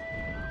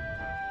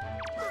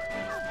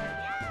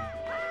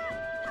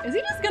 Is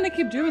he just gonna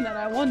keep doing that,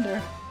 I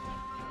wonder?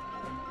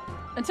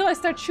 Until I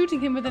start shooting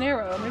him with an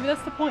arrow. Maybe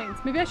that's the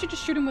point. Maybe I should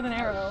just shoot him with an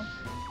arrow.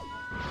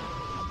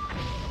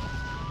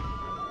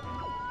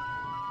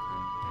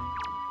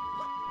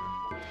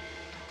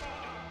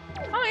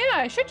 Oh yeah,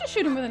 I should just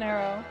shoot him with an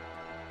arrow.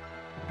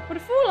 What a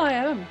fool I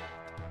am.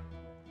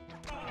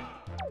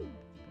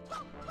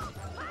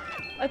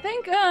 I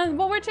think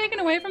what we're taking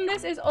away from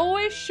this is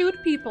always shoot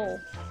people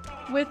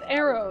with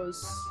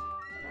arrows.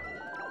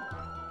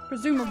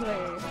 Presumably.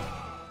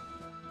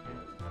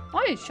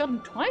 Oh, I shot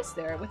him twice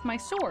there with my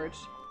sword.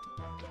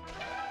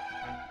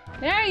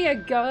 There you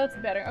go, that's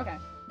better. Okay.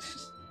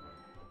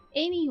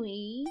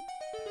 Anyway.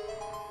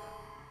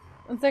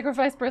 And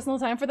sacrifice personal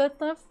time for that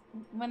stuff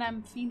when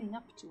I'm feeling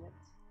up to it.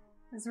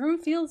 This room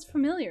feels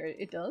familiar.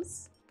 It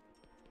does.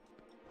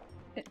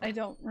 I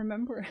don't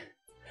remember.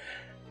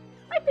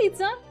 Hi,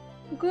 pizza.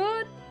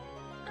 Good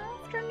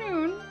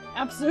afternoon.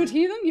 Absolute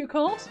heathen, you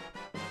called?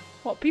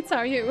 What pizza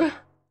are you?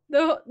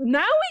 Now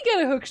we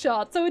get a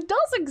hookshot, so it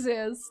does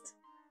exist.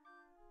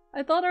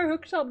 I thought our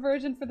hookshot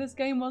version for this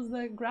game was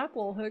the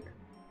grapple hook.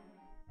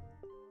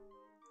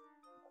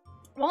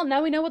 Well,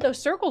 now we know what those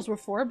circles were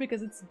for,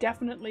 because it's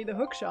definitely the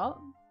hookshot.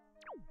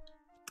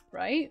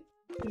 Right?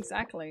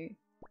 Exactly.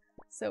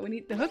 So we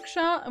need the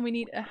hookshot and we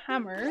need a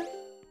hammer.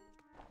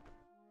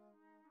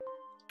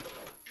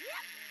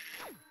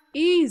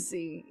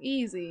 Easy,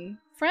 easy.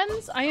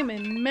 Friends, I am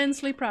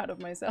immensely proud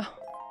of myself.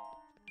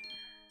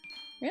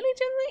 Really,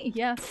 Jinley?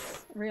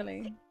 Yes,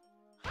 really.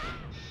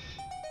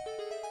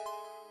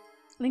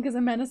 Link is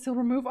a menace who'll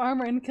remove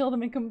armor and kill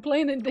them and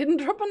complain it didn't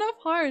drop enough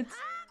hearts.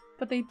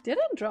 But they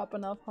didn't drop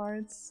enough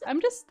hearts.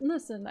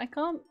 Listen, I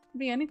can't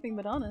be anything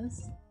but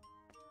honest.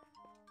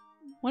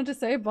 Wanted to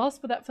say boss,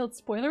 but that felt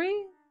spoilery?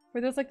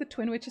 Were those like the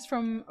twin witches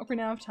from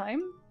Ocarina of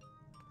Time?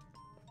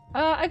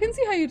 I can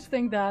see how you'd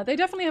think that. They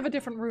definitely have a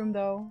different room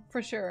though,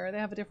 for sure. They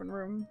have a different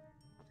room.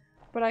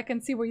 But I can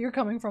see where you're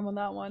coming from on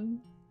that one.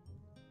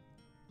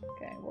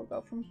 Okay, we'll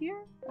go from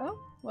here. Oh,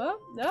 well,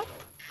 no.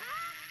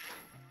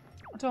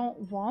 I don't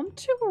want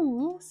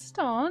to.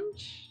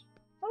 Staunch.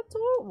 I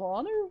don't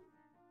want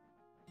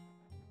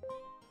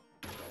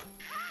to.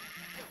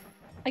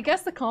 I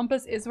guess the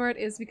compass is where it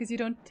is because you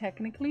don't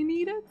technically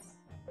need it.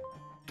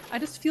 I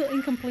just feel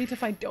incomplete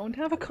if I don't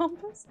have a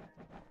compass.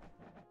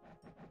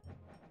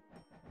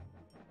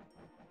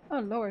 Oh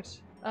lord.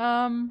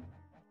 Oh.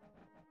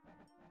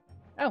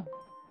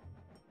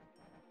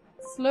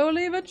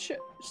 Slowly but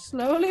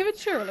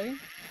surely.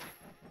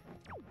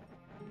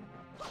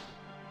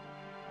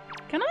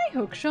 Can I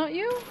hookshot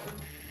you?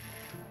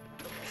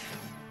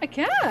 I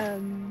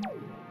can.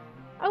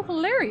 Oh,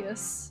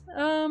 hilarious.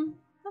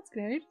 That's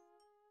great.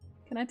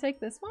 Can I take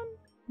this one?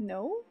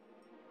 No.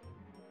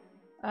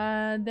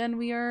 Then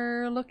we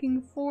are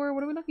looking for,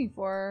 what are we looking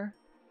for?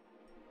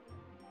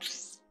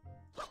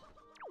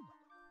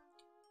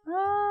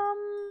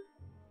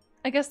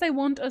 I guess they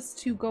want us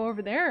to go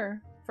over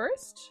there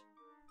first?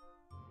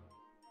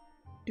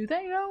 Do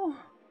they though?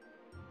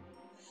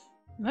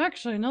 I'm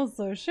actually not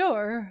so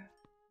sure.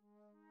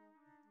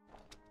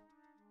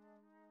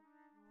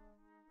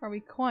 Are we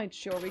quite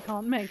sure we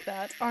can't make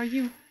that? Are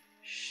you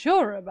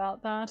sure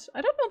about that?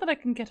 I don't know that I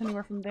can get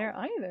anywhere from there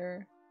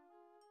either.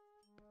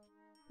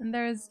 And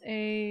there's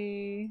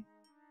a...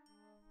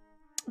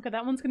 Okay,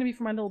 that one's gonna be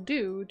for my little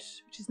dude,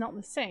 which is not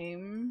the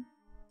same.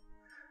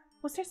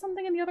 Was there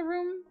something in the other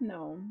room?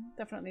 No,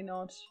 definitely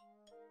not.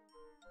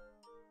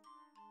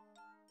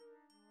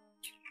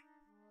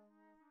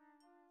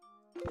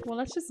 Well,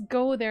 let's just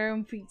go there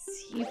and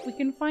see if we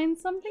can find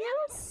something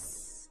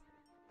else.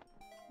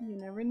 You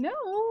never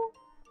know.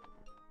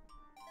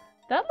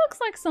 That looks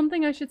like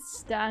something I should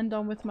stand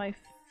on with my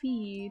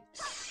feet.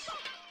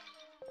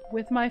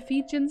 With my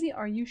feet, Jinsey?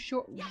 Are you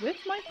sure? With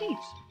my feet?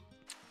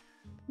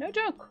 No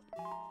joke.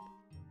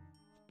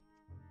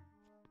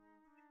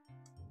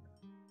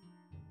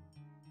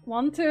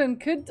 Want to and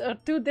could are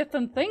two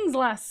different things,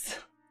 lass.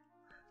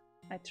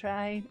 I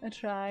try.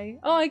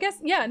 Oh, I guess,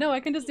 yeah, no, I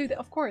can just do that,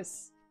 of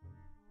course.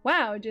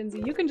 Wow,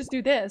 Jinsey, you can just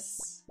do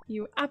this.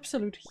 You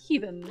absolute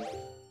heathen.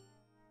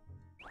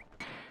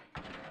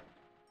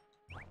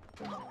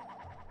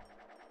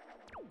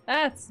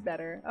 That's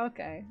better.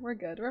 Okay, we're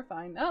good. We're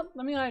fine. Oh,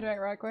 let me hydrate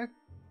right quick.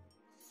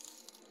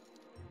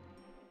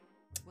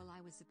 Well,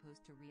 I was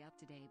supposed to re-up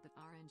today, but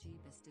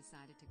RNG Bis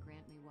decided to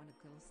grant me one of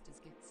Ghosta's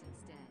gifts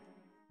instead.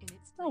 In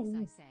its place,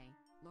 I say,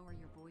 lower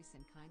your voice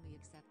and kindly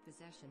accept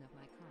possession of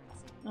my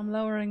currency. I'm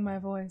lowering my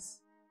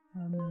voice.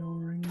 I'm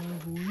lowering my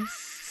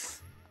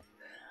voice.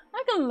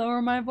 I can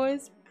lower my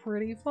voice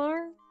pretty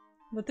far,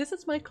 but this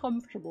is my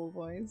comfortable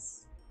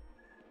voice.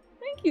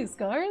 Thank you,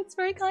 Scar. It's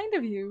very kind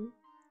of you.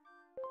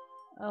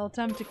 I'll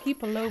attempt to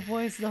keep a low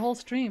voice the whole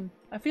stream.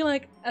 I feel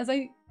like as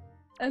I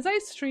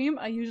stream,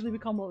 I usually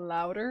become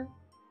louder.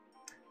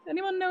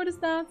 Anyone notice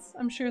that?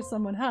 I'm sure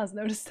someone has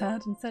noticed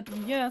that and said,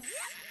 yes,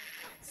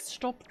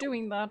 stop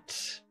doing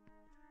that.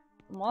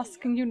 I'm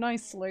asking you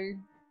nicely.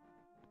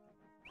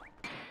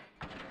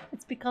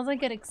 It's because I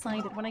get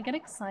excited. When I get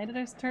excited,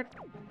 I start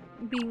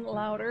being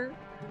louder.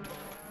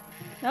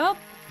 Nope.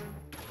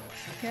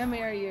 Come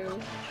here, you.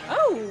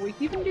 Oh, we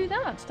can even do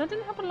that. That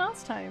didn't happen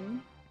last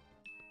time.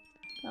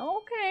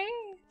 Okay.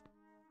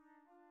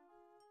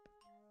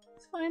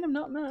 It's fine, I'm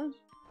not mad.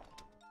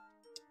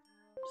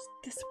 Just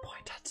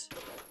disappointed.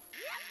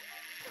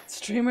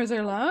 Streamers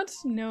are loud?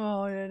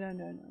 No.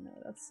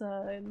 That's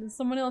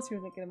someone else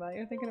you're thinking about.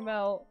 You're thinking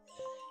about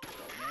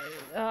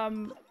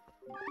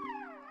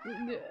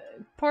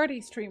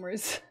party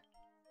streamers.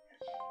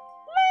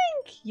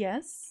 Link!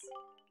 Yes.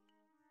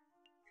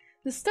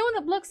 The stone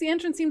that blocks the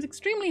entrance seems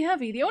extremely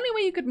heavy. The only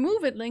way you could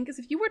move it, Link, is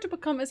if you were to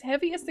become as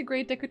heavy as the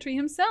Great Deku Tree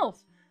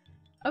himself.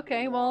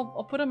 Okay, well,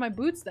 I'll put on my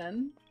boots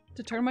then.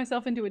 To turn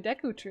myself into a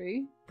Deku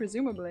Tree,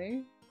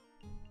 presumably.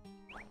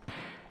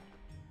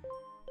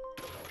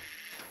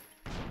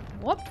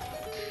 Whoop.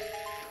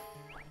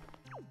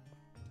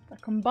 We're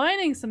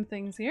combining some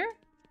things here.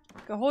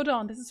 Okay, hold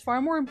on. This is far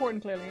more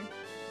important, clearly.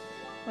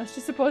 That's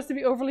just supposed to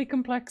be overly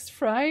complex,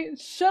 Fry.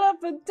 Shut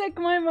up and take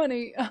my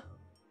money.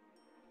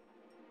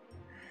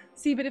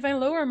 See, but if I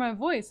lower my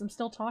voice, I'm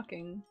still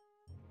talking.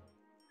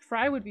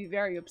 Fry would be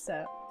very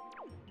upset.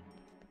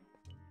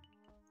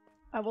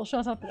 I will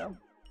shut up though.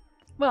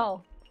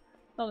 Well,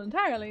 not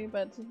entirely,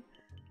 but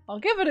I'll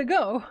give it a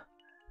go.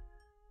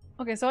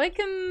 Okay, so I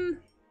can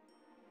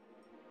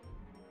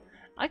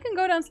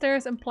go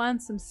downstairs and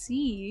plant some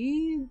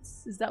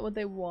seeds. Is that what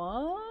they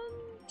want?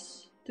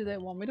 Do they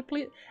want me to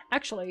please?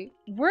 Actually,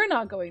 we're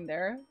not going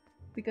there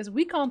because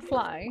we can't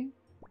fly.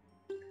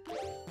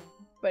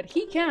 But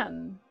he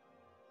can.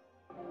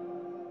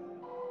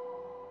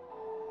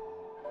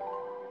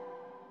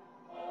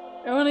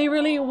 Only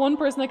really one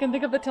person I can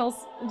think of that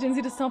tells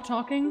Jinsey to stop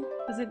talking.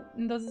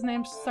 Does his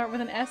name start with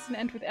an S and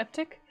end with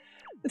Eptic?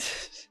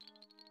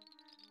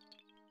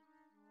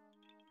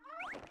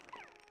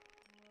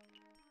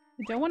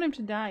 I don't want him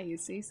to die, you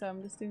see, so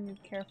I'm just doing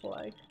it careful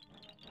like.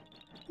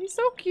 He's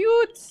so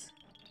cute!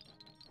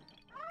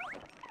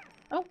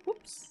 Oh,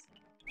 whoops.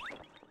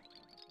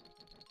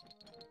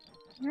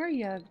 There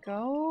you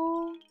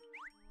go.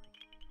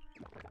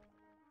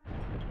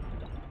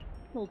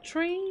 Little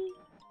tree.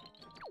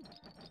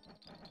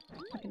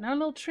 Okay, now a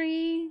little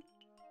tree.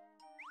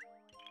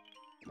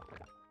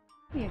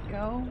 There you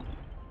go.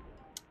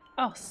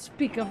 Oh,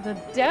 speak of the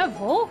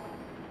devil!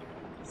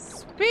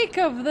 Speak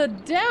of the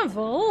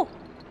devil!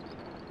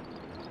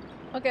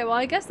 Okay, well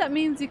I guess that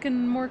means you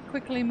can more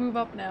quickly move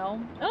up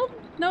now. I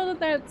don't know that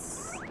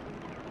that's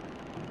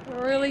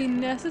really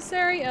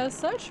necessary as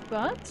such,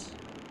 but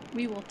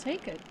we will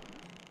take it.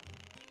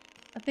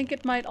 I think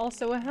it might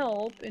also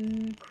help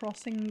in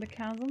crossing the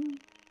chasm.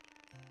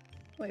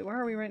 Wait, where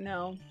are we right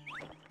now?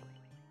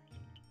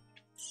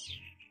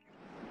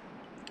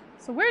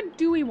 So where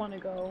do we want to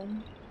go?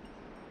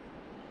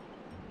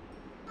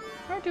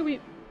 Where do we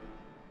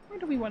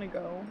want to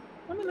go?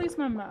 Let me lose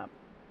my map.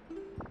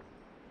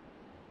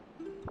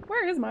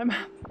 Where is my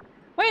map?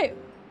 Wait!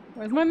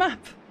 Where's my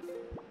map?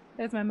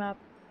 There's my map.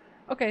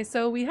 Okay,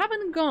 so we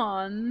haven't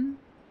gone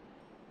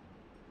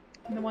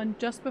the one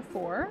just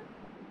before.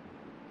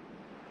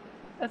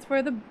 That's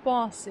where the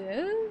boss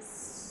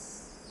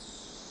is.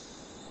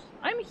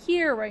 I'm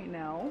here right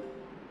now.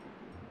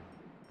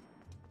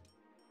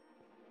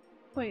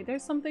 Wait,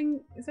 there's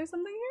something. Is there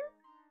something here?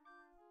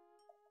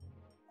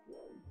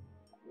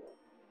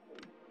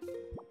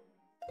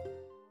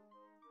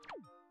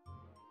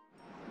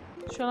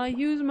 Shall I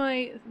use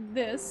my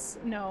this?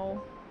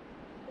 No.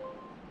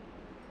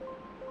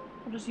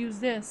 I'll just use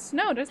this.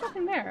 No, there's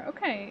nothing there.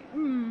 Okay.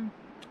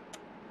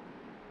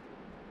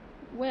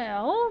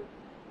 Well,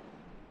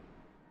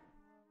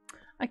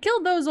 I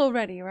killed those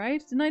already,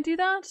 right? Didn't I do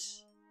that?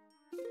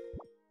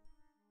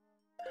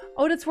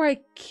 Oh, that's where I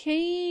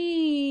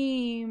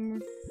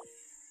came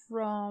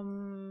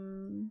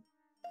from.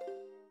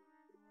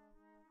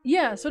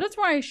 Yeah, so that's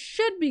where I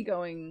should be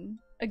going.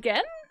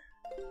 Again?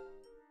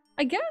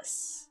 I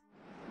guess?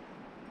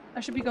 I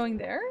should be going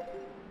there?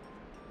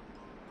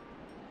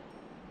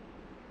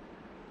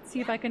 See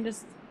if I can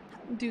just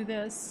do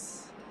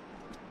this.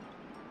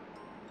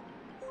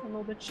 It's a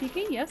little bit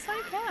cheeky. Yes,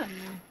 I can.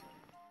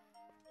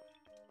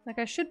 Like,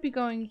 I should be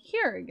going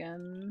here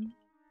again.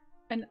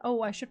 And,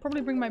 oh, I should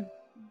probably bring my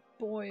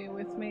boy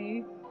with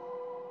me.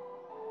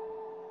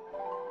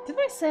 Did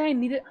I say I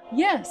needed—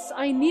 Yes,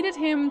 I needed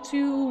him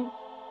to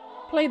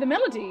play the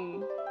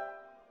melody.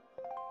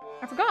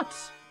 I forgot.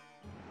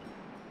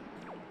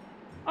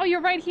 Oh,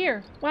 you're right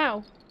here.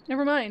 Wow.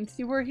 Never mind.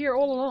 You were here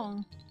all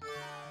along.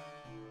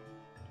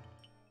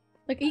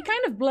 Like, he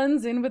kind of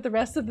blends in with the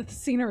rest of the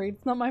scenery.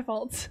 It's not my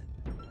fault.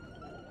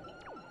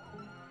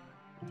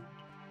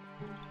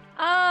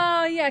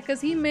 Ah, yeah,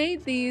 because he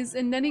made these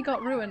and then he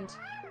got ruined.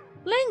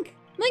 Link!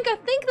 Link, I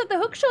think that the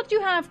hookshot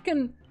you have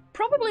can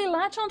probably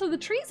latch onto the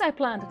trees I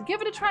planted.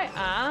 Give it a try.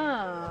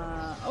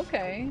 Ah,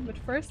 okay. But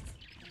first...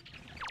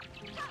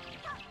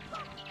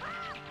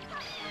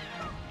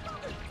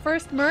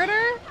 First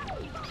murder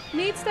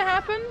needs to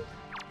happen.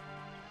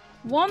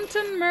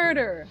 Wanton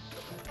murder.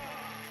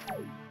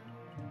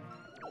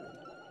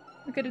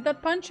 Okay, did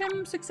that punch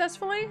him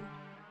successfully?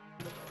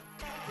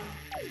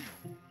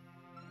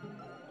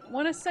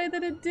 Want to say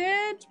that it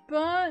did,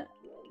 but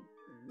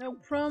no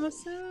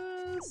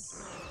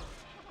promises.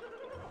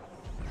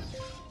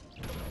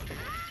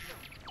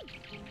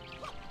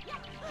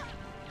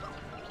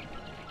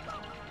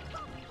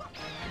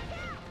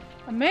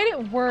 I made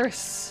it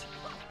worse.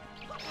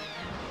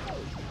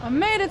 I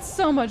made it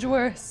so much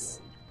worse.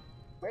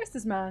 Where's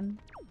this man?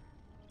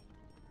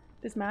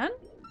 This man?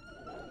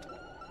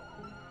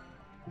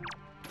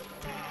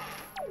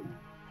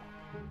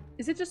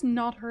 Is it just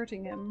not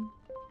hurting him?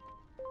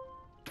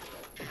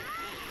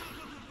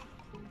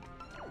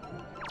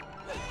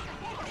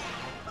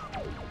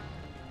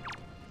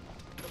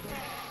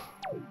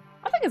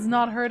 I think it's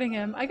not hurting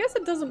him. I guess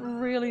it doesn't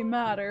really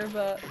matter,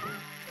 but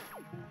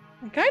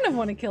I kind of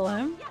want to kill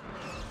him.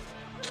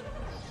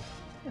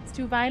 That's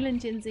too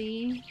violent,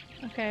 Jinzy.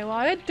 Okay, well,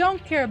 I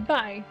don't care.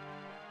 Bye.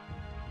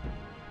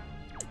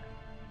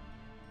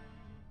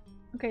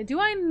 Okay, do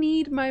I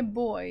need my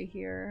boy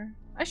here?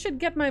 I should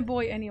get my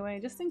boy anyway,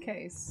 just in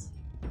case.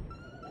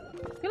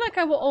 I feel like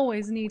I will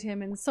always need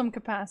him in some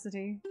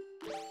capacity.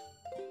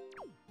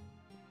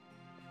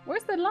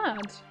 Where's that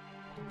lad?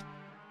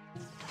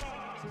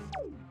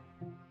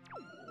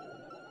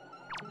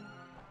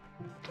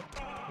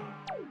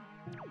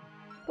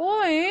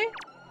 Boy!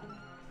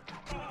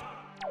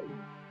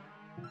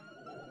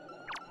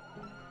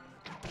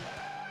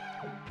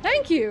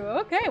 Thank you!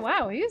 Okay,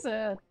 wow, he's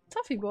a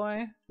toughy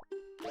boy.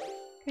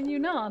 Can you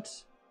not?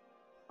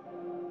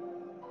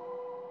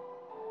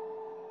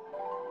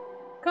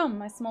 Come,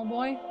 my small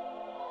boy.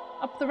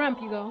 Up the ramp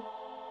you go.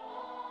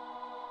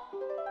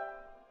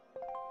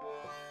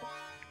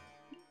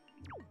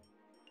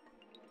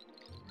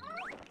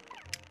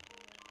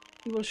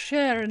 You will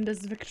share in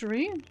this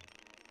victory.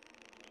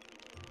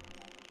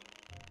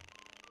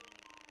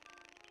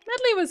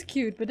 Medley was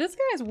cute, but this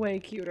guy's way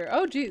cuter.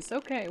 Oh jeez,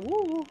 okay,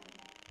 woo.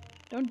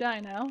 Don't die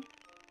now.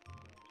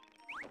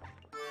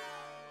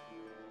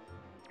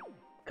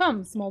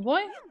 Come, small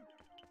boy.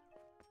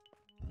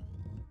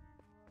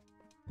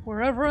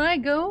 Wherever I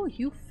go,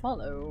 you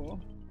follow.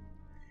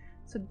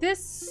 So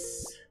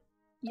this...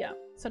 yeah,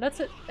 so that's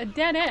a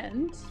dead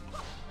end.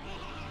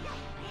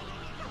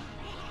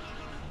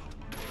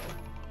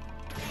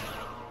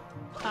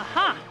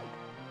 Aha!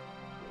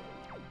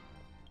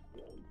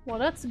 Well,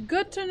 that's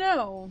good to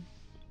know.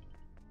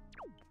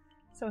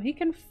 So he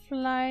can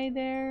fly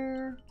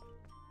there.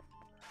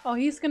 Oh,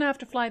 he's gonna have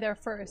to fly there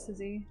first, is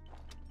he?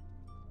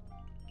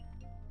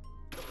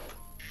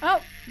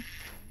 Oh!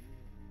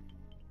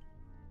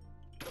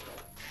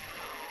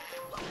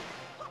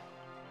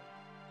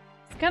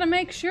 He's gotta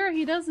make sure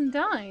he doesn't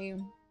die.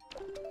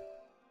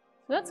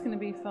 So that's gonna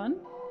be fun.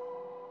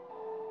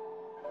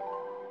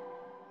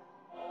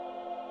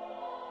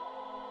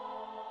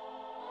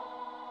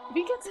 If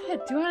he gets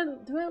hit, do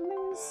I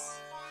lose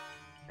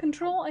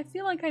control? I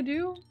feel like I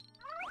do.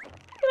 I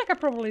feel like I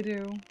probably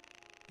do.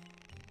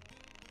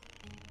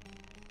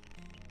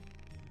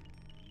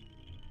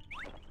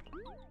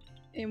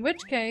 In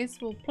which case,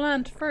 we'll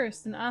plant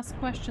first and ask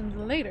questions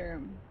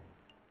later.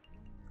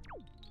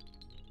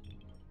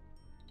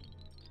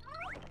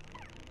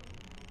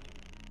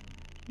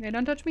 Okay,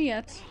 don't touch me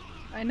yet.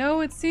 I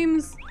know it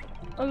seems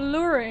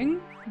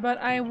alluring, but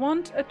I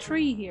want a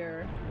tree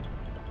here.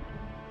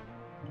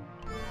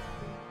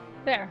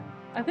 There.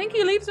 I think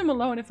he leaves him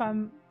alone if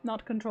I'm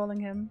not controlling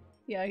him.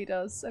 Yeah, he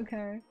does.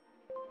 Okay.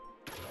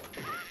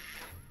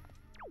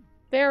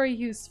 Very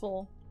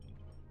useful.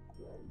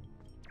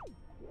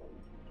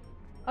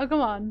 Oh,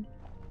 come on.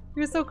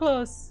 You're so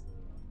close.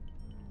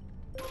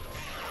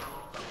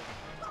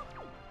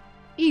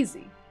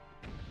 Easy.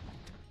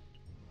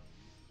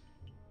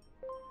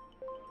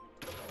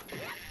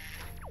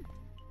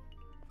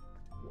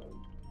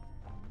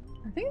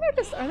 I think they're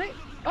just... are they...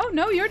 oh,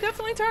 no, you're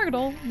definitely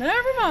targetable.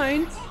 Never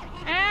mind.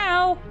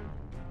 Ow!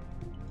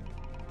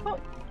 Oh.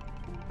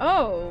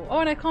 Oh. Oh,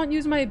 and I can't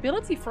use my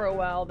ability for a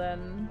while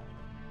then.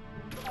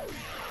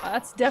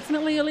 That's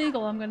definitely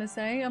illegal, I'm gonna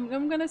say.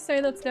 I'm gonna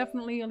say that's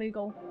definitely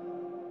illegal.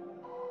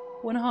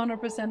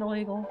 100%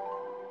 illegal.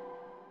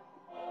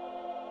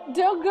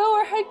 Don't go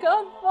or I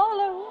can't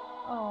follow!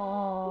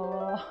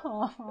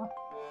 Oh.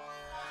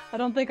 I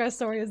don't think our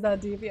story is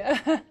that deep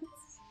yet. Hi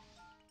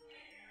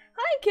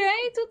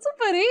Kate, what's up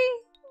buddy?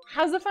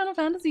 How's the Final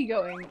Fantasy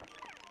going?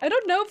 I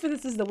don't know if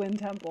this is the Wind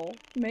Temple.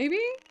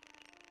 Maybe?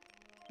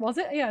 Was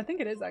it? Yeah, I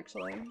think it is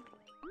actually.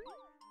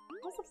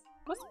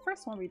 What's the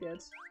first one we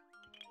did?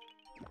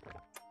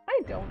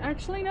 I don't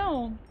actually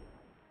know.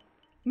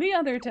 The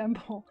other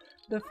temple.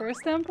 The first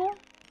temple?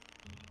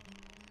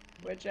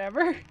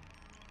 Whichever.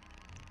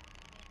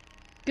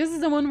 This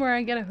is the one where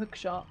I get a hook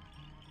shot.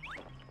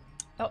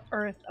 Oh,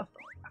 Earth. Of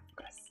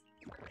course.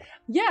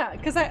 Yeah,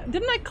 because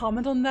didn't I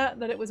comment on that?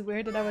 That it was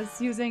weird that I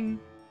was using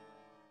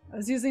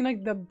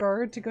like the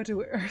bird to go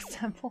to Earth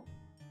Temple.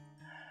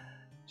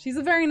 She's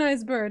a very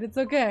nice bird. It's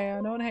okay.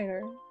 I don't hate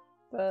her.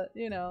 But,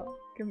 you know,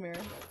 come here.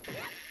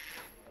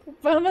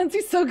 Final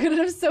Fantasy's so good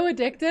and I'm so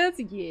addicted.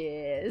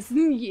 Yes.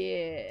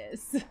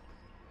 Yes.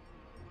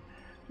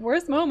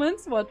 Worst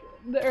moments? What?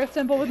 The Earth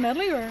Temple with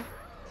Medley, or?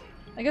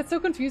 I get so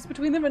confused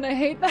between them and I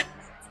hate that.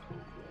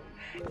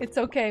 It's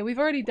okay, we've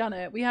already done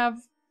it. We have...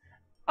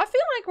 I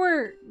feel like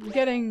we're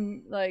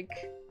getting, like...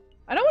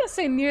 I don't want to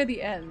say near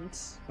the end,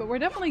 but we're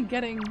definitely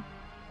getting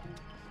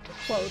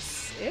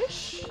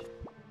close-ish?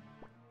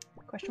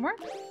 Question mark?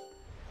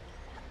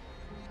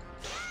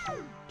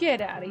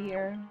 Get out of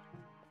here.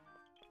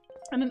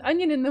 And an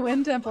onion in the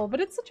Wind Temple,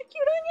 but it's such a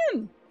cute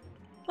onion!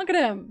 Look at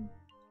him!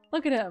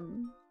 Look at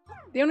him.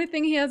 The only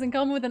thing he has in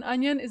common with an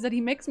onion is that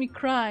he makes me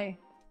cry.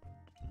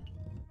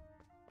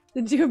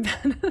 Did you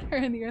abandon her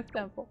in the Earth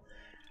Temple?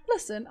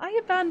 Listen, I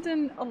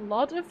abandon a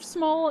lot of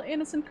small,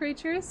 innocent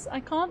creatures. I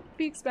can't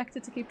be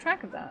expected to keep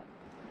track of that.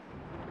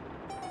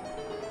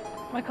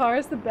 My car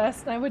is the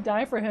best and I would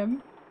die for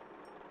him.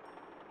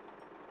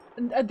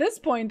 And at this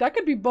point, that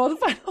could be both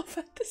Final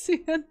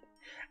Fantasy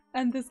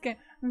and this game.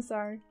 I'm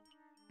sorry.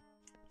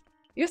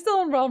 You're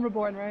still in Realm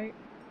Reborn, right?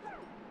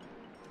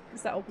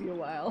 Because that will be a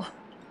while.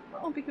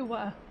 That will be a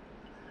while.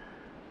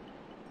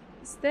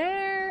 Is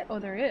there... Oh,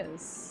 there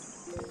is.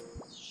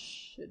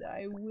 Should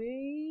I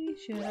wait?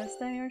 Should I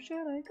stay or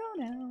should I go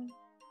now?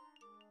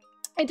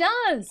 It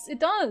does! It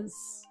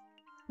does!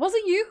 Was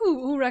it you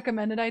who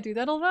recommended I do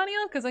that,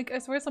 Alvania? Because I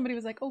swear somebody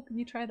was like, oh, can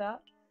you try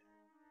that?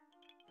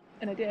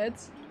 And I did.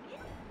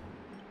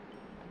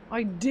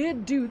 I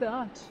did do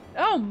that.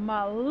 Oh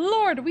my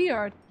lord, we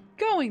are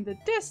going the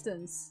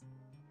distance.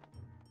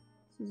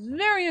 This is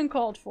very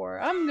uncalled for.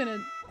 I'm gonna...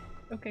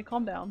 Okay,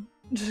 calm down.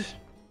 It's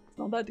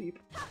not that deep.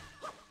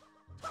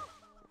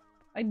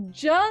 I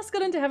just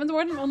got into Heaven's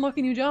Ward and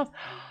unlocking new jobs.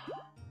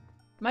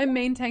 My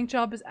main tank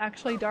job is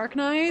actually Dark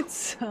Knight,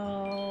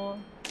 so...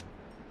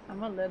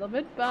 I'm a little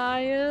bit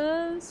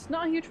biased.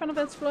 Not a huge fan of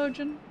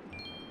Explosion.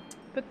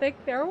 But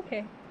they're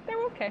okay.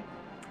 They're okay.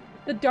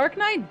 The Dark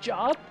Knight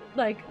job,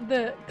 like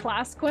the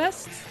class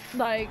quests,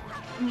 like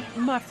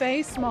my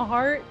face, my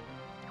heart,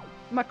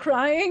 my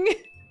crying.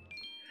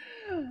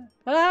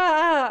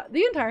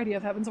 The entirety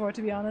of Heaven's Ward,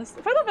 to be honest.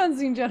 Final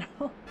Fantasy in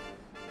general.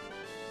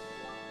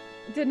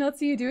 Did not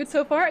see you do it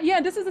so far.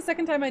 Yeah, this is the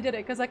second time I did it,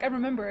 because like I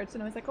remember it,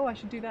 and I was like, oh, I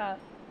should do that.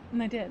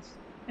 And I did.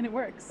 And it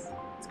works.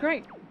 It's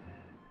great.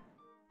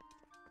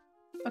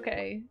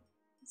 Okay.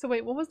 So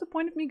wait, what was the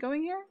point of me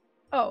going here?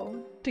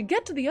 Oh, to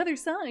get to the other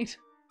side.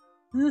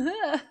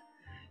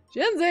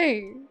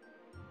 Genzi!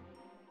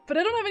 But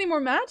I don't have any more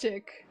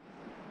magic.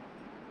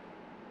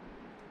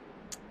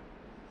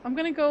 I'm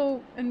gonna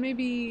go and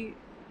maybe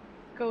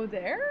go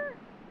there?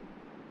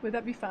 Would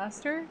that be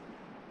faster?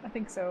 I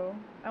think so.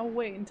 I'll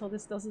wait until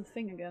this does the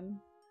thing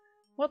again.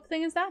 What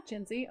thing is that,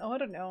 Jinsey? Oh, I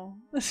don't know.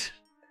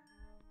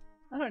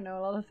 I don't know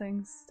a lot of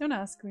things. Don't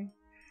ask me.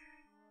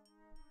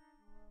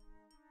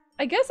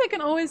 I guess I can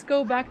always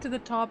go back to the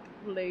top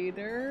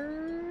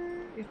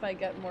later if I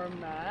get more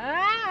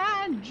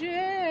magic.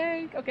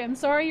 Okay, I'm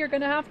sorry, you're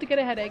gonna have to get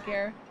a headache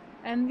here.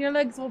 And your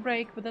legs will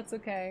break, but that's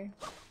okay.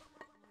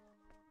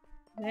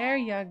 There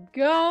you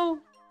go.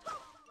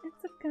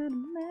 It's a kind of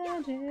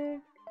magic.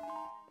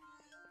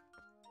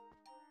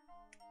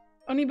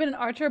 Only been an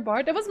archer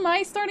bard. That was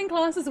my starting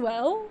class as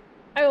well.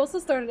 I also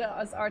started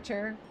as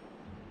archer.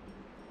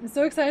 I'm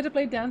so excited to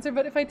play dancer,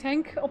 but if I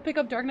tank, I'll pick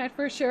up Dark Knight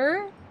for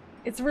sure.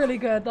 It's really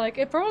good. Like,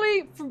 it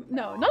probably...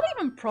 No, not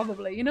even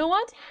probably. You know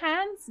what?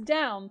 Hands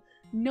down.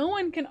 No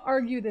one can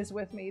argue this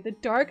with me. The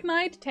Dark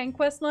Knight tank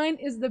quest line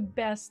is the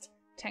best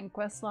tank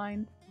quest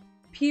line.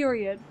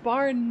 Period.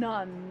 Bar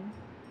none.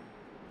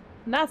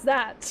 And that's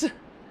that.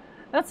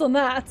 That's on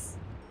that.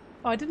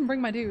 Oh, I didn't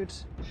bring my dude.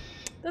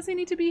 Does he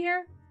need to be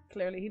here?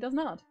 Clearly he does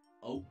not.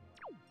 Oh.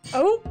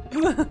 Oh!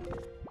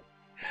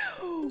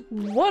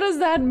 What does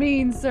that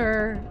mean,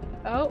 sir?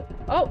 Oh,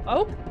 oh,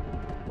 oh.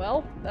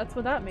 Well, that's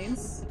what that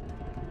means.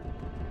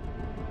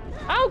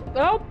 Oh,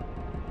 oh!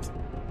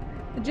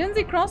 The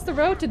Jinsey crossed the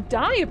road to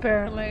die,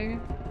 apparently.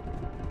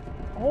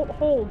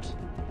 Hold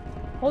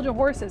your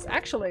horses.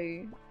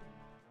 Actually,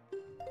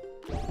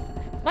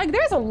 like,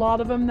 there's a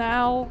lot of them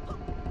now.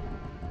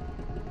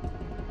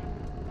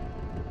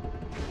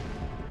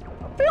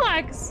 I feel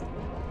like,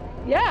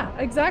 yeah,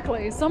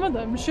 exactly. Some of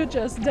them should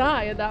just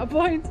die at that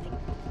point.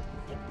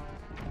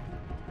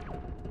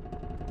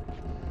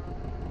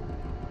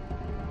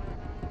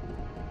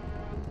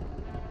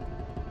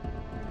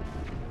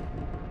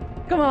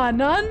 Come on,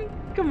 none?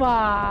 Come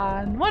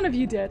on. One of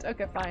you did.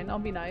 Okay, fine. I'll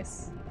be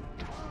nice.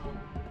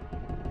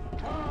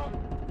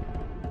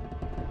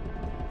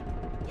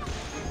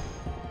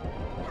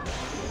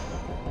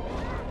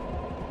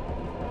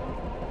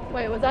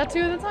 Wait, was that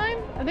two at a time?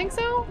 I think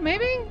so?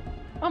 Maybe?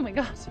 Oh my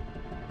god.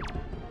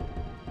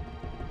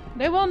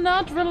 They will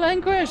not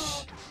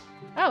relinquish!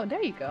 Oh,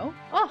 there you go.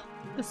 Oh,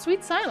 the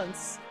sweet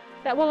silence.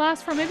 That will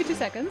last for maybe 2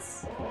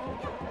 seconds.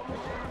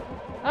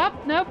 Oh,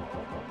 nope.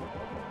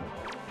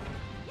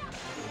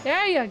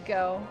 There you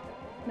go.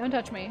 Don't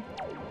touch me.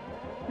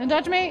 Don't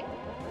touch me!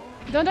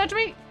 Don't touch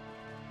me!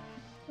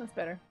 That's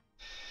better.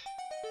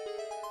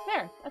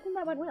 There. I think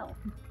that went well.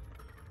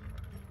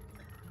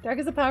 Dark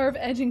is the power of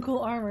edging cool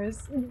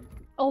armors.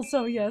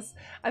 Also, yes.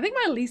 I think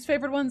my least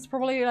favorite one is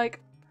probably like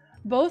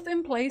both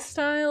in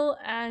playstyle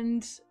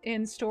and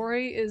in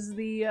story, is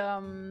the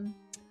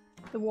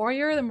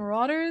warrior, the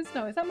marauders.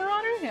 No, is that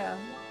marauders? Yeah,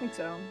 I think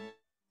so.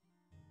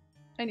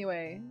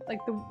 Anyway, like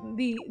the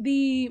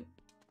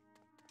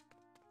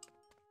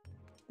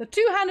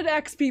two-handed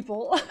axe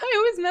people. I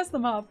always mess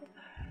them up.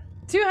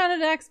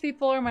 Two-handed axe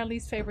people are my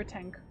least favorite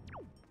tank.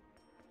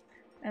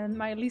 And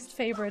my least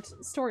favorite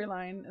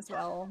storyline as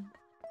well.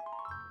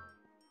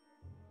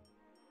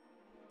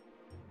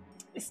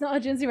 It's not a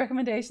Jinsey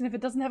recommendation if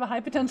it doesn't have a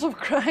high potential of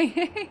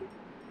crying.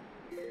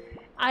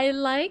 I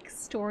like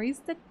stories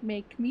that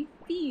make me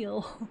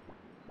feel.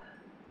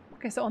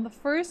 Okay, so on the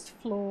first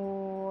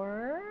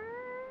floor...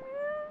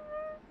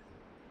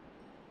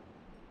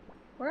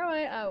 Where am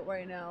I out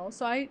right now?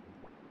 So I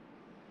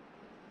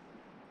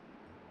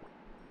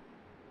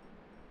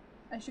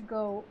should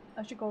go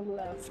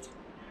left.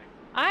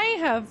 I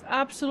have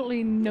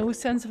absolutely no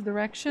sense of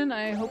direction.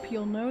 I hope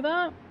you'll know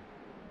that.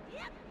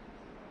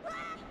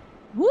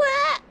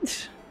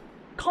 What?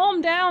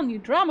 Calm down, you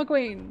drama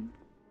queen.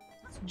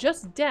 It's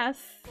just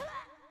death.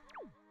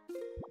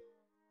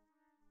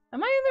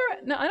 Am I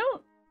in the... No, I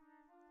don't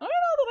know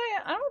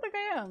that I don't think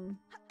I am.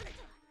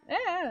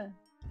 Yeah.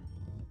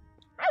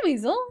 Hi,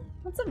 Weasel.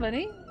 What's up,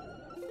 buddy?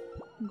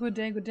 Good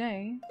day, good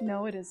day.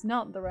 No, it is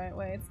not the right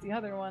way. It's the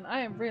other one.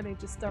 I am really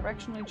just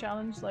directionally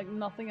challenged like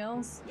nothing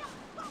else.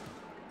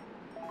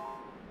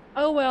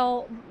 Oh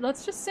well,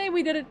 let's just say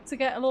we did it to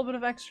get a little bit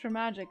of extra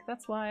magic.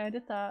 That's why I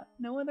did that.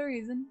 No other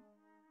reason.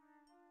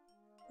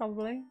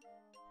 Probably.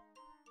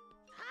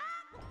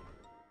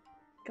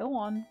 Go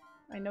on.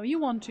 I know you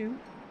want to.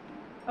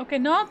 Okay,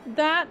 not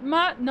that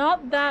much.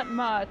 Not that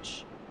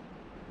much.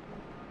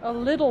 A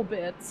little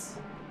bit.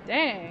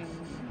 Dang.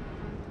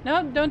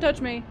 No, don't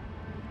touch me.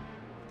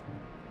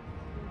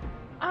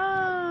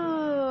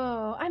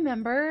 Oh, I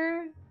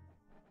remember.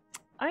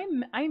 I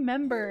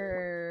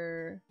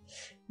remember.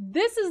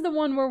 This is the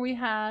one where we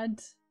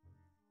had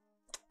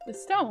the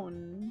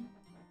stone.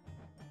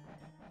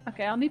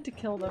 Okay, I'll need to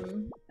kill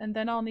them, and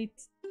then I'll need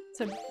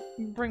to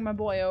bring my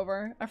boy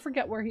over. I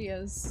forget where he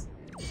is.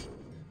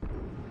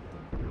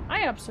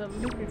 I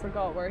absolutely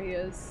forgot where he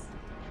is.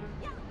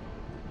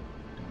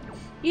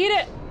 Eat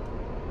it!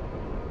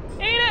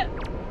 Eat it!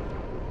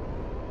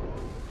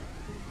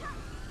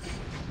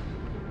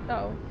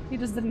 Oh, he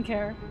just didn't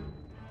care.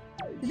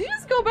 Did he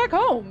just go back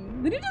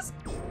home? Did he just...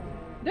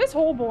 This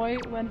whole boy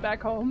went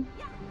back home.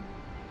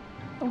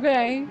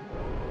 Okay.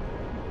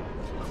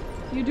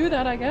 You do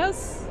that, I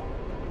guess.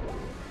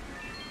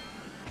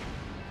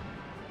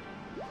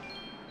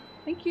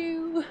 Thank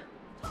you.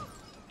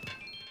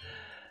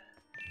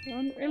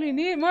 Don't really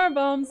need more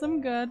bombs,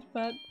 I'm good,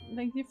 but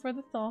thank you for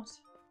the thought.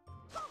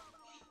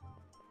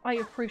 I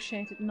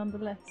appreciate it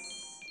nonetheless.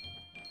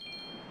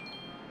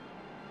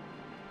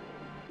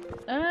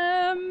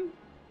 You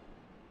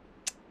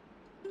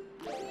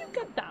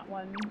get that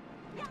one.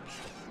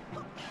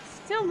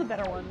 Still the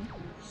better one.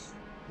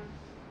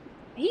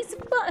 He's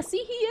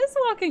see, he is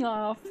walking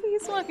off.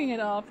 He's walking it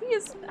off. He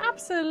is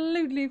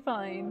absolutely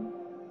fine.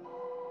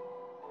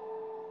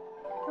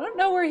 I don't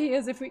know where he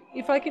is,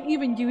 if I can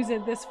even use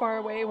it this far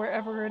away,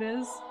 wherever it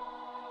is.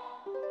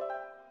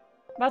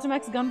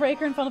 Batamax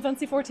Gunbreaker in Final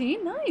Fantasy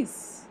XIV?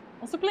 Nice!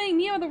 Also playing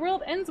Neo The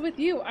World Ends With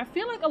You. I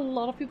feel like a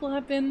lot of people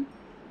have been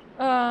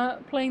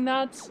playing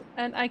that,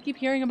 and I keep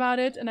hearing about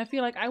it, and I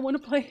feel like I want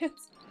to play it.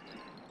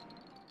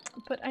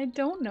 But I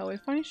don't know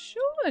if I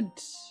should.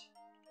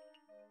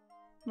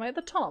 Am I at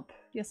the top?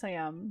 Yes, I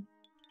am.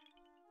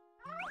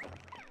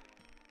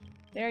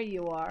 There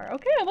you are.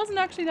 Okay, I wasn't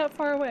actually that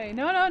far away.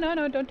 No, no, no,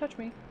 no, don't touch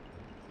me.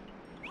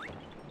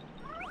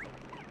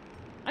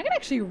 I can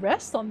actually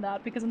rest on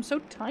that because I'm so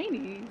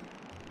tiny.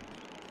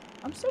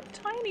 I'm so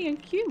tiny and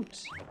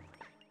cute.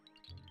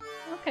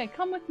 Okay,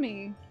 come with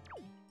me.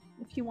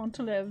 If you want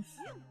to live.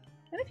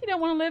 And if you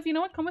don't want to live, you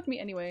know what? Come with me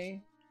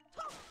anyway.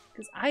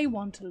 Because I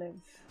want to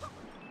live.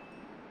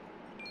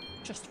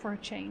 Just for a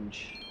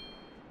change.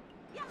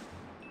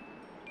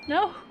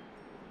 No!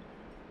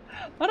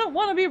 I don't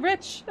want to be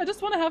rich! I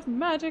just want to have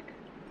magic!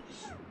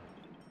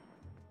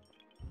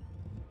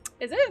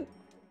 Is it?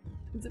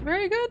 Is it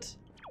very good?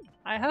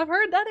 I have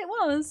heard that it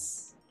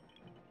was!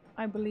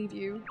 I believe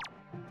you.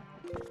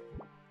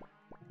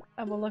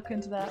 I will look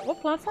into that. What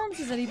platforms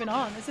is it even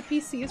on? Is it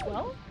PC as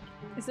well?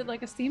 Is it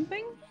like a Steam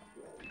thing?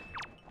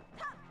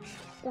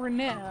 Or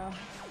nah?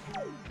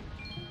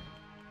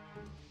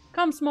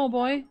 Come, small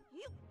boy.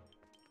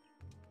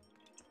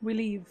 We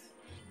leave.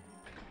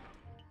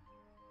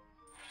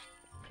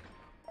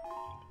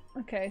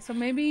 Okay, so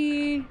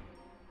maybe...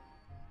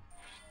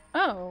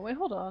 Oh, wait,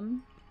 hold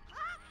on.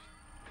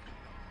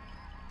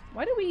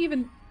 Why do we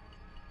even...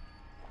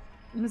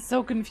 I'm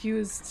so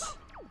confused.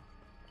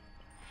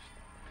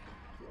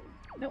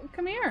 No,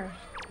 come here.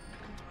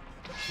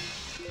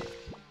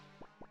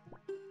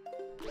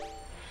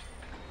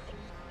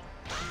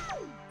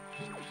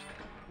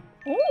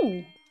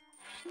 Oh!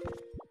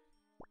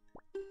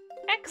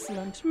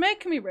 Excellent.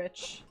 Make me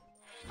rich.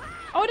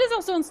 Oh, it is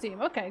also on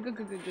Steam. Okay, good,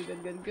 good, good, good,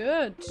 good, good,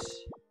 good.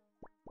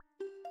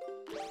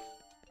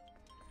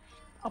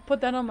 I'll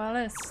put that on my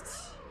list.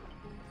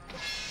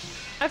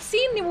 I've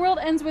seen The World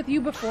Ends With You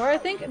before. I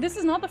think this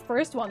is not the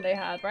first one they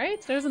had,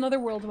 right? There's another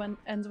World When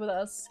Ends With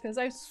Us, because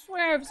I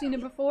swear I've seen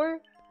it before.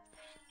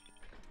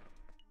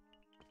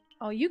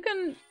 Oh, you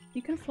can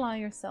fly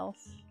yourself.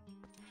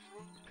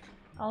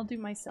 I'll do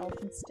myself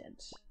instead.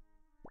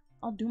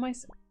 I'll do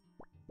myself.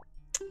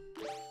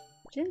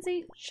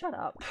 Jinsey, shut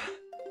up.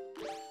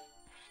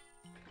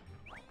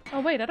 Oh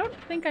wait, I don't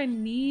think I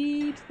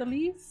need the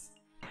leaf.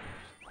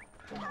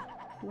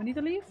 Do I need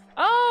the leaf?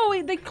 Oh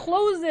wait, they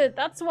closed it!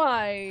 That's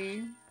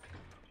why!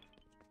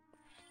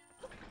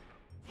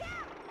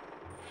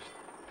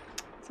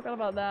 Forgot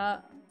about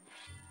that.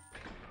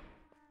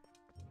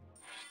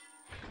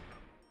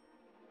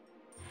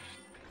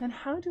 Then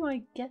how do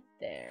I get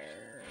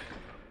there?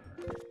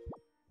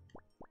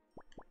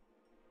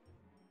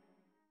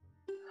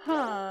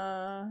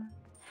 Huh.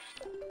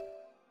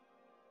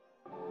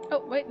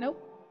 Oh, wait,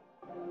 nope.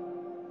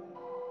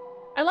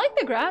 I like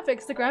the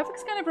graphics. The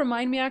graphics kind of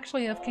remind me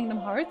actually of Kingdom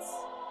Hearts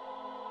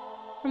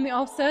from the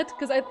offset.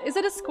 Because is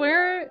it a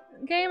Square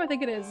game? I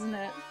think it is, isn't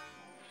it?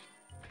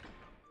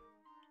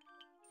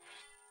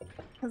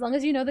 As long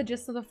as you know the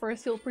gist of the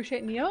first, you'll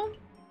appreciate Neo.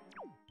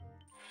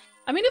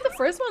 I mean, if the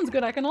first one's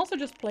good, I can also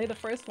just play the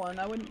first one.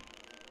 I wouldn't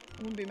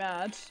be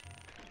mad.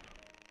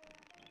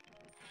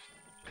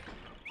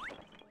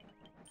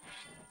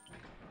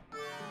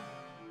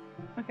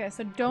 Okay,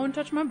 so don't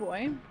touch my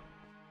boy.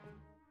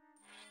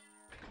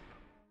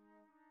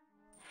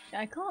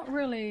 I can't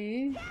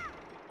really...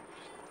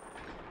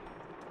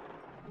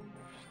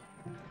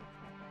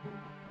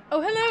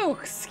 Oh, hello!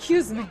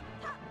 Excuse me.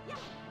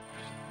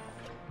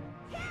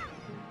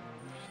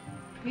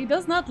 He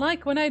does not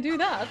like when I do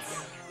that.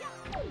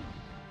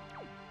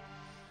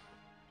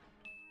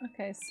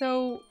 Okay,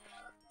 so...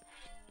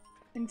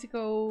 I need to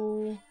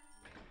go...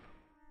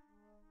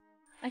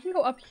 I can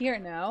go up here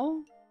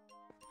now.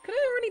 Could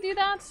I already do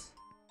that?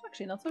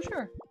 Actually, not so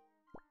sure.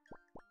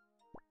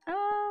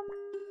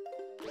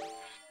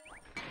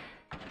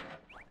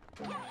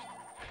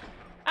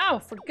 Ow,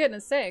 for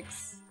goodness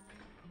sakes.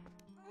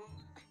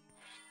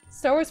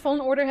 Star Wars Fallen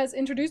Order has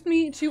introduced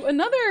me to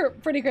another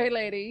pretty great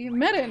lady.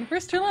 Medin,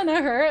 first Trilla and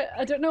her.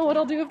 I don't know what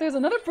I'll do if there's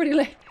another pretty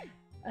lady.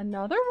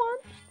 Another one,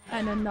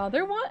 and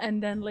another one,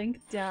 and then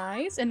Link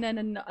dies, and then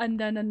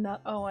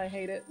another. Oh, I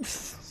hate it.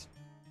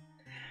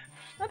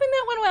 I think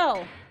that went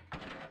well.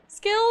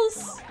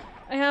 Skills,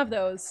 I have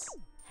those.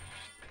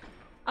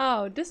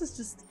 Oh, this is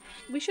just...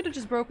 We should have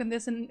just broken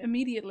this in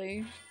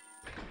immediately.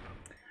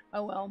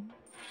 Oh well.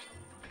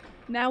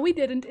 Now we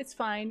didn't, it's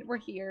fine. We're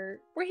here.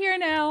 We're here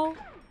now.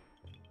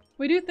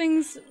 We do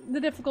things the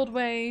difficult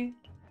way.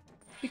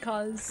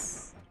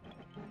 Because...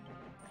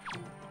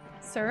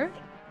 Sir?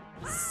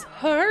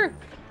 Sir?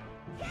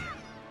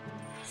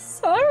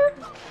 Sir?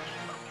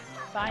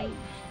 Bye.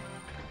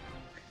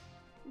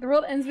 The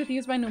World Ends With You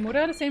is by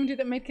Nomura, the same dude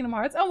that made Kingdom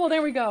Hearts. Oh, well,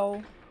 there we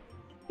go.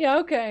 Yeah,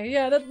 okay.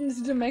 Yeah, that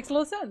makes a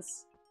lot of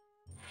sense.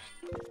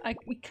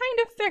 We kind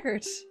of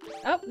figured.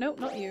 Oh, no,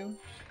 not you.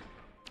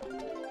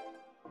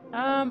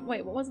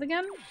 Wait, what was it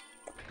again?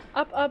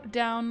 Up, up,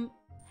 down,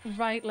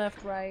 right,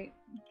 left, right.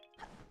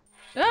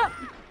 Ah!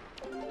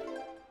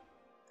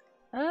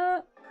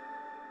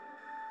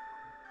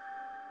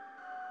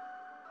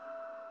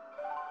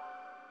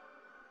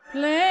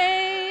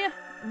 Play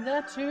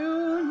the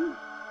tune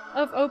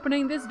of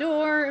opening this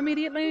door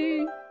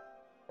immediately.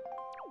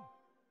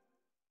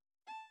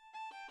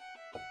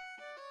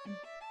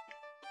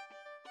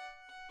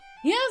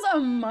 He has a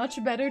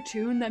much better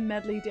tune than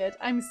Medley did.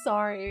 I'm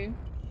sorry.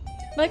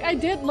 Like, I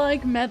did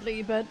like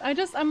Medley, but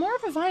I'm more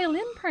of a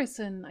violin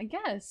person, I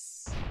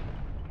guess.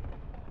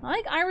 I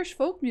like Irish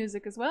folk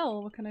music as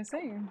well, what can I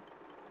say?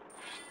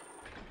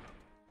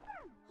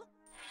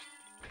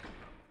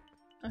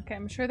 Okay,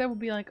 I'm sure that would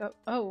be like a-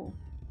 oh.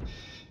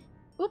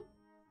 Oop.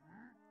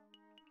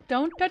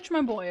 Don't touch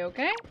my boy,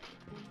 okay?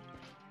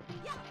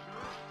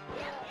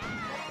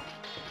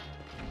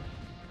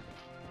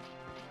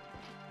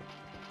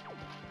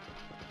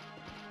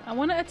 I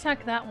want to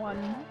attack that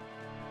one.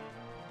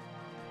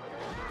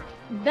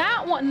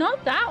 That one,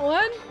 not that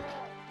one!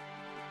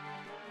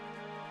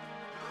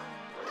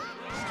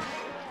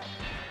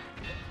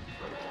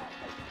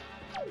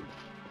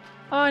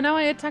 Oh, now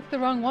I attacked the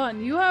wrong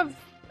one. You have...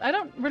 I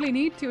don't really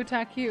need to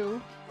attack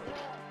you.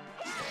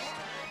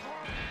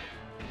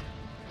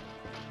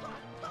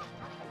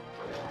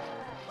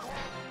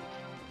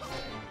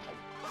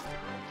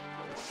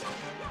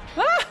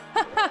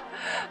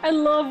 I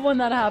love when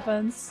that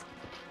happens.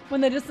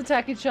 When they just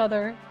attack each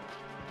other.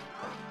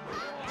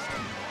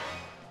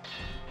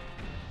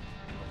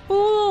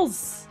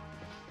 Fools!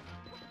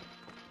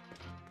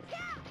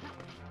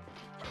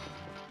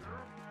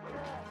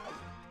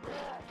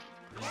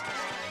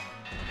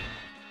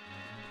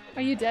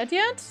 Are you dead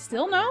yet?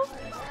 Still no?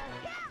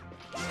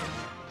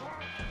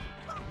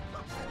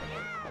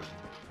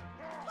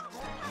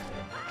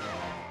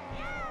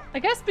 I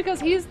guess because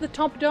he's the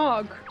top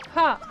dog.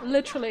 Ha!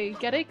 Literally.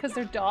 Get it? Because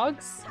they're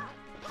dogs?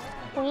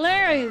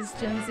 Hilarious,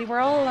 Jinsey.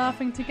 We're all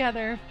laughing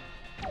together.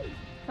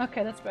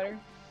 Okay, that's better.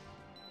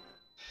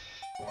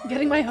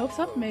 Getting my hopes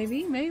up?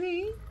 Maybe,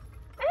 maybe.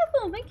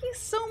 Ethel, thank you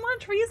so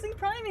much for using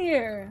Prime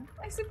here.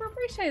 I super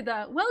appreciate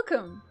that.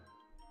 Welcome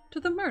to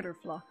the Murder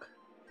Flock.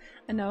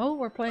 I know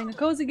we're playing a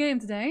cozy game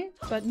today,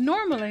 but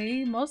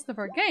normally most of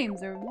our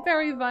games are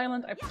very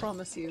violent, I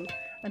promise you.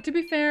 And to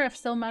be fair, I've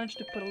still managed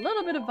to put a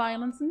little bit of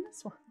violence in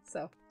this one,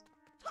 so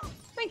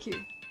thank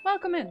you.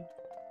 Welcome in.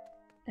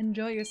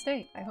 Enjoy your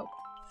stay, I hope.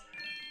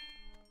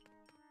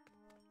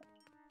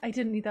 I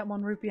didn't need that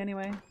 1 rupee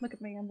anyway. Look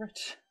at me, I'm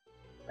rich.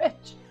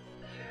 Rich!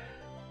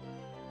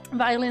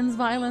 Violins,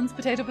 violence,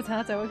 potato,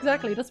 potato.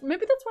 Exactly.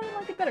 Maybe that's why I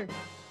like it better.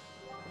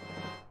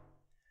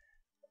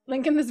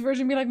 Link in this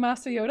version be like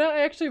Master Yoda.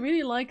 I actually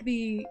really like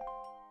the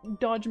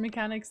dodge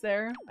mechanics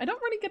there. I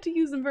don't really get to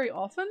use them very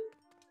often,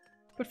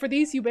 but for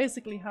these you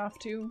basically have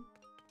to.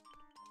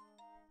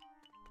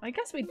 I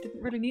guess we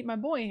didn't really need my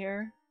boy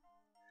here.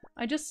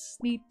 I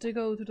just need to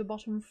go to the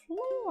bottom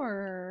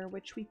floor,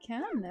 which we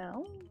can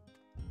now.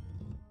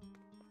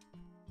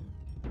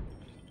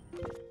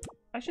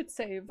 I should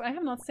save. I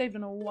have not saved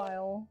in a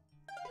while.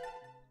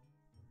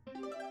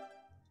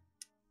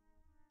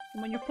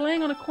 And when you're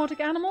playing on aquatic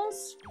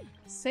animals,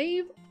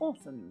 save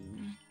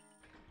often.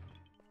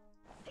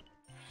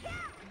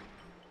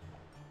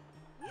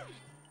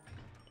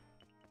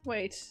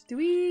 Wait, do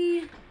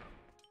we...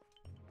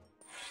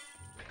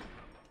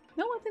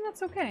 No, I think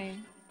that's okay.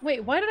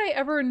 Wait, why did I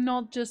ever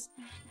not just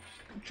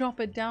drop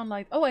it down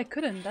like... Oh, I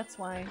couldn't, that's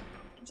why.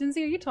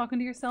 Jinzy, are you talking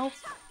to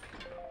yourself?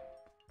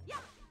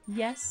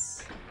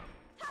 Yes.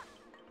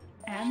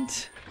 And?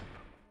 That's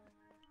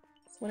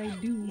what I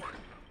do.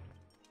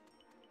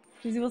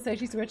 Jinzy will say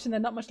she's rich and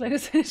then not much later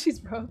say she's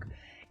broke.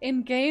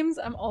 In games,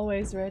 I'm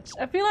always rich.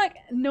 I feel like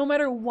no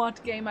matter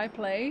what game I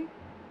play,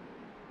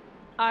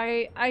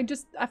 I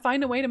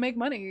find a way to make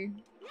money.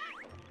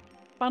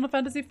 Final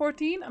Fantasy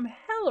XIV, I'm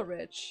hella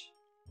rich.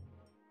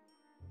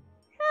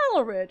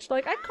 Hella rich.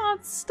 Like, I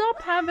can't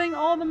stop having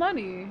all the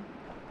money.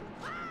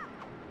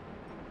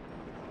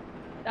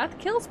 That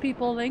kills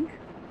people, Link.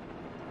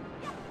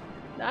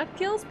 That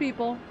kills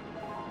people.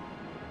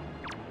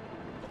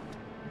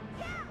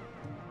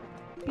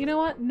 You know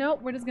what?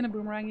 Nope, we're just gonna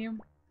boomerang you.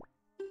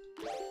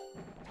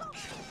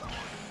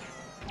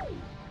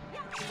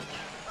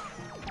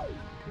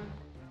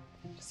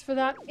 Just for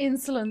that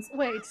insolence.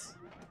 Wait.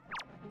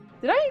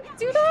 Did I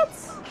do that?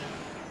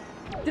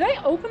 Did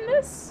I open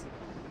this?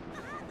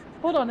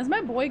 Hold on, is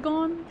my boy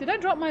gone? Did I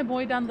drop my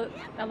boy down the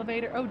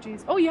elevator? Oh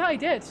jeez. Oh yeah, I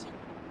did.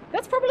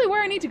 That's probably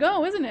where I need to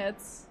go, isn't it?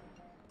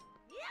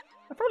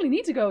 I probably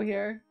need to go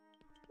here.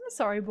 I'm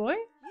sorry, boy.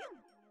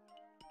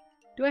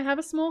 Do I have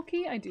a small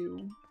key? I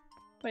do.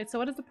 Wait, so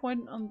what is the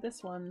point on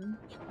this one?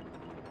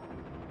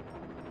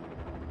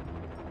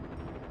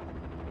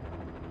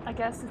 I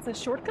guess it's a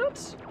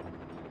shortcut?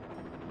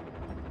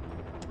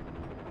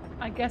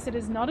 I guess it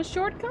is not a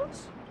shortcut?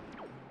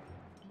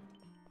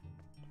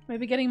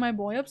 Maybe getting my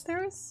boy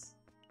upstairs?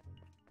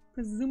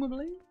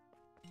 Presumably.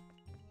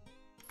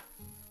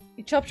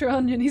 You chopped your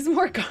onion, he's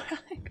more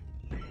garlic.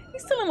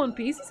 He's still in one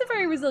piece, he's a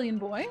very resilient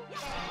boy.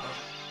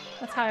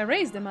 That's how I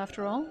raised him,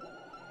 after all.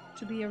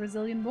 To be a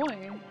resilient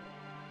boy.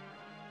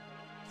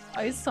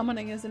 Oh, he's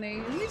summoning, isn't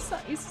he?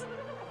 He's...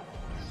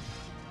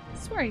 I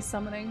swear he's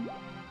summoning.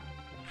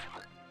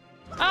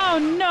 Oh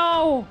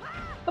no!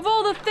 Of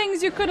all the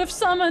things you could have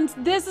summoned,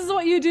 this is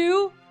what you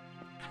do?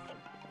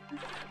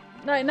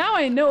 Now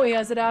I know he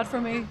has it out for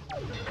me.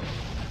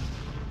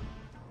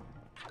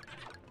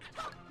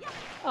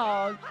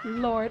 Oh,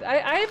 Lord.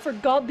 I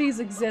forgot these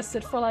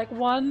existed for like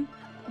one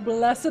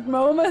blessed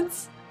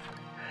moment.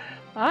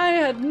 I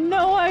had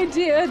no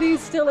idea these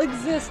still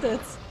existed.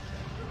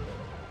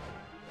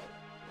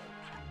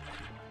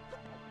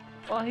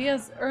 Well, he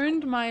has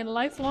earned my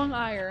lifelong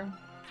ire.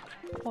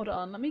 Hold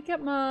on, let me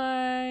get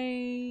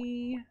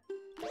my...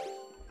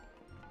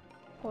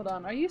 Hold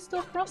on, are you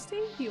still frosty?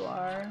 You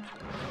are.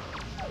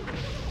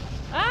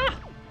 Ah!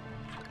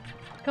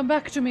 Come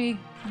back to me,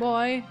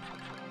 boy.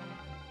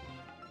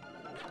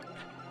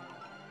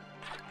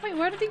 Wait,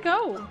 where did he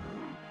go?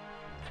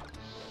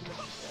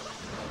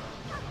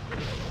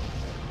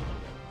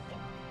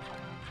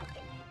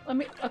 Let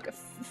me... Okay.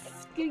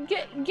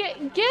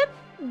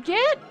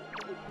 Get!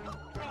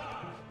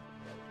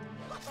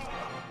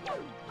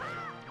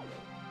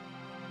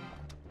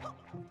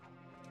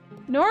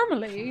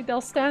 Normally, they'll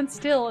stand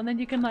still and then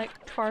you can, like,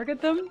 target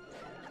them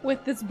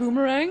with this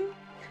boomerang.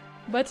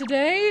 But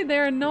today,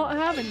 they're not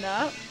having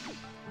that.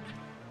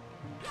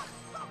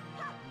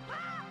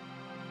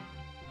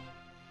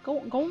 Go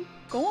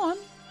on.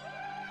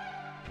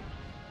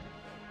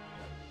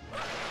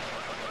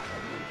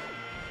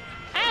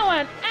 I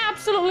went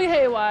absolutely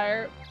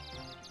haywire.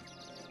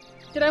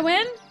 Did I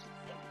win?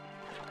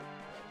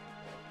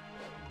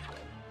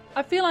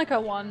 I feel like I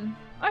won.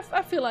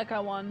 I feel like I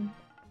won.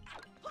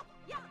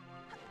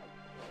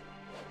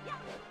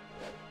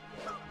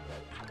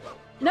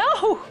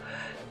 No!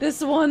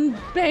 This one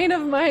bane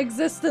of my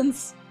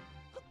existence.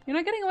 You're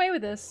not getting away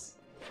with this.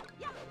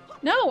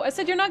 No, I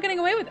said you're not getting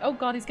away with it. Oh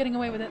god, he's getting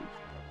away with it.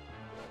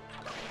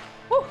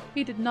 Whew,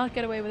 he did not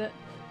get away with it.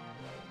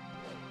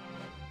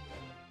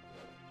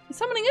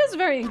 Summoning is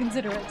very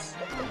inconsiderate.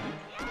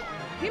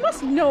 He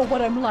must know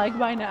what I'm like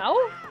by now.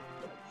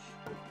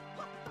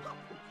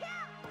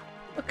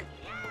 Okay.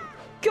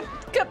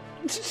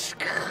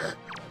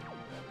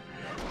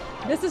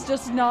 This is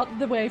just not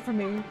the way for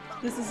me.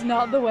 This is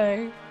not the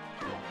way.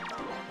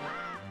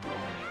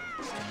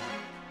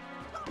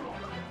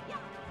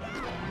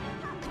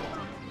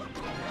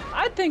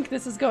 I think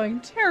this is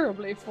going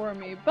terribly for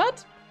me,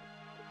 but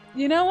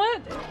you know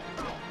what?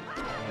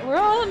 We're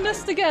all in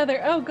this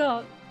together. Oh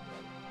god.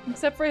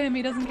 Except for him,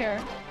 he doesn't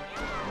care.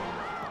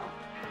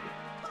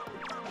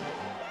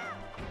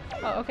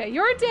 Oh, okay.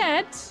 You're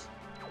dead.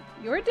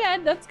 You're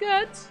dead. That's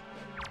good.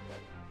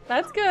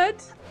 That's good.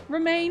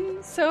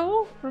 Remain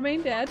so.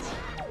 Remain dead.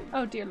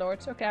 Oh dear lord.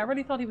 Okay, I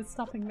really thought he was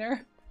stopping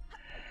there.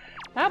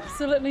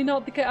 Absolutely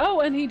not the case. Oh,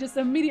 and he just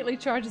immediately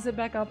charges it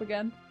back up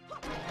again.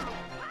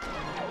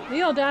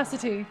 The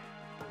audacity.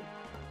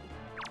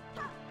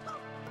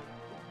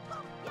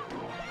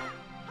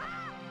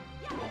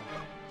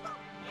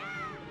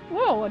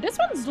 Whoa, this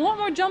one's a lot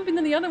more jumping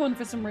than the other one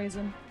for some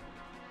reason.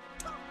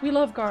 We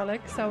love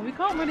garlic, so we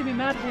can't really be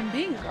mad at him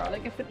being a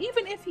garlic,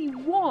 even if he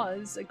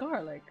was a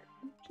garlic.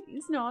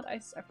 He's not, I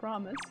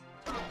promise.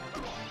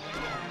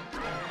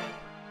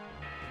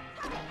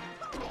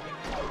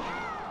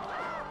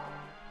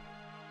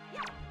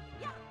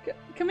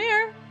 Come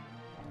here!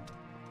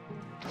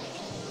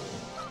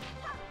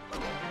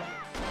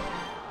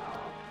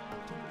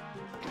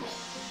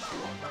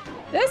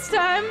 This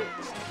time,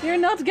 you're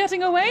not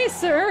getting away,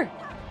 sir!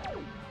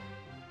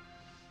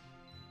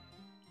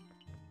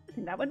 I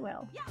think that went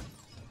well.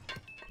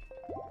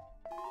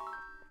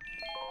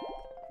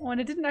 Oh, and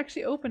it didn't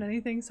actually open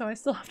anything, so I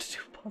still have to do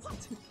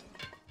positive.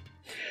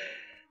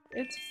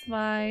 It's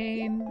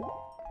fine.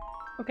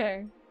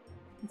 Okay,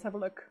 let's have a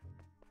look.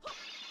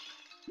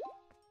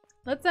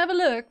 Let's have a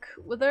look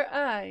with our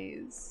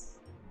eyes.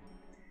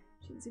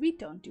 Jeez, we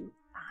don't do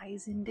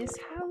eyes in this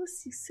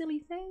house, you silly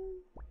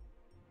thing.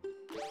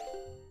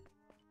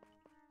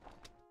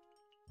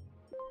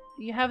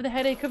 Do you have the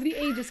headache of the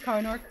ages,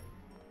 Karnork?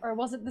 Or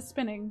was it the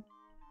spinning?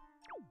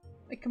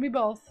 It can be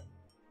both.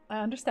 I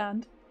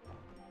understand.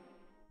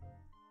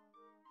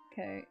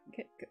 Okay,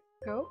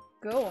 go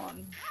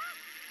on.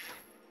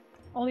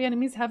 All the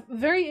enemies have been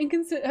very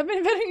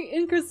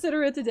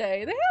inconsiderate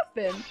today. They have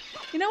been.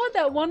 You know what?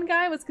 That one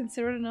guy was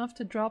considerate enough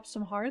to drop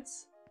some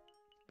hearts.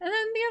 And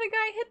then the other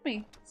guy hit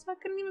me, so I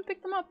couldn't even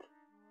pick them up.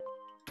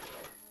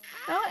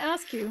 Now I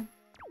ask you,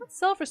 what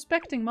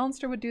self-respecting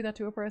monster would do that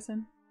to a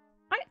person?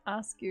 I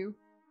ask you.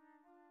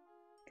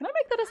 Can I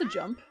make that as a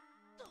jump?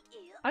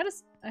 I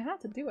had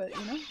to do it,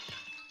 you know?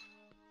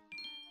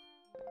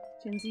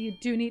 Jinsey, you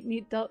do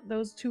need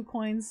those 2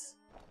 coins.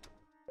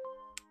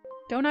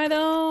 Don't I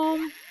though?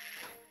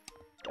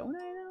 Don't I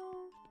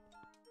though?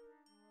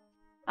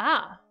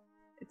 Ah!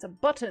 It's a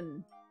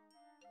button!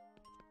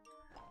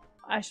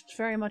 I should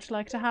very much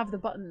like to have the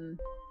button.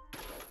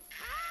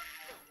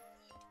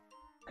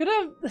 Could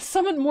have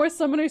summoned more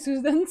summoners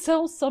who then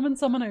self-summon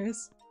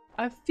summoners.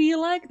 I feel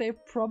like they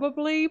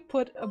probably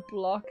put a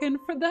block in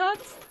for that.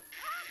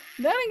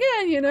 Then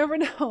again, you never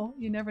know.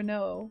 You never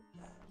know.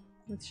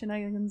 With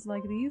shenanigans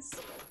like these.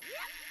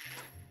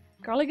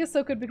 Garlic is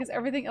so good because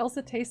everything else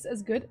that tastes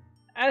as good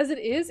as it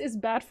is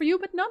bad for you,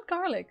 but not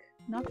garlic.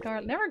 Not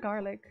garlic. Never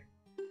garlic.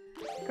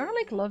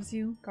 Garlic loves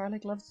you.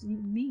 Garlic loves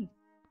me.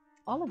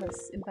 All of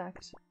us, in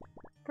fact.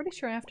 Pretty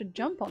sure I have to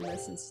jump on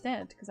this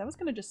instead, because I was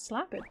gonna just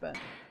slap it, but...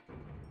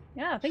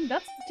 yeah, I think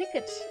that's the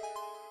ticket.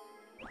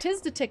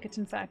 'Tis the ticket,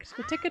 in fact.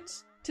 The ticket,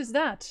 'tis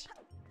that.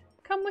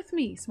 Come with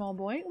me, small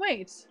boy.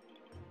 Wait.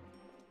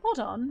 Hold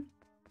on.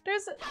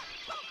 There's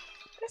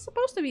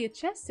supposed to be a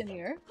chest in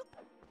here.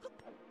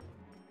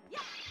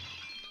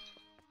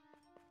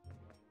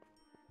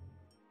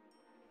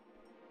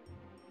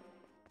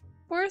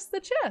 Where's the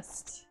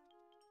chest?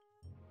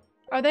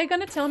 Are they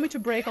gonna tell me to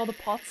break all the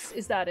pots?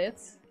 Is that it?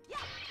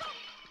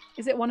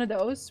 Is it one of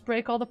those?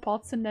 Break all the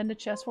pots and then the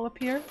chest will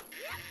appear?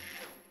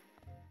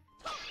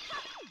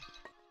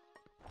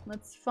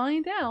 Let's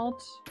find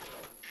out.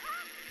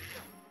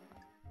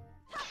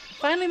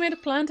 Finally made a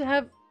plan to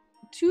have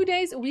 2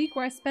 days a week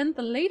where I spend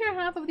the later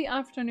half of the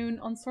afternoon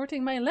on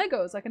sorting my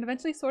Legos. I can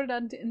eventually sort it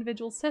out into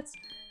individual sets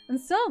and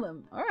sell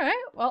them. Alright,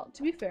 well,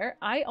 to be fair,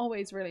 I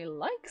always really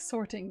like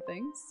sorting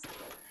things.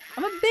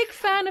 I'm a big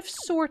fan of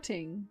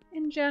sorting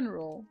in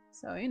general,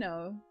 so you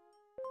know.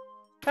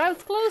 If I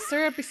was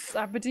closer,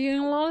 I'd be doing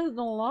a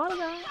lot of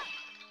that.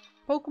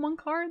 Pokemon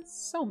cards?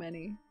 So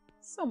many.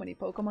 So many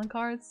Pokemon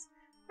cards.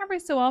 Every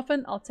so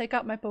often, I'll take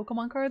out my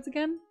Pokemon cards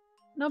again,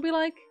 and I'll be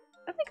like,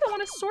 I think I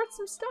want to sort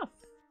some stuff.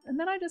 And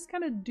then I just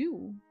kind of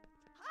do.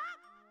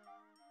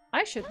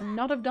 I should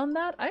not have done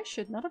that. I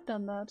should not have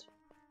done that.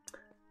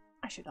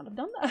 I should not have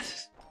done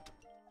that.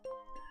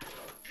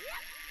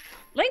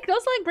 Link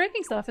does like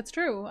breaking stuff, it's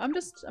true. I'm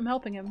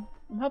helping him.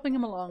 I'm helping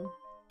him along.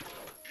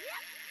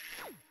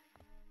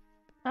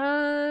 Should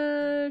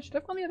I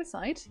have gone the other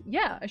side?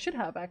 Yeah, I should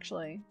have,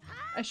 actually.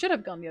 I should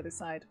have gone the other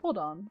side. Hold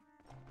on.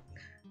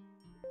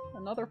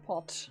 Another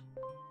pot.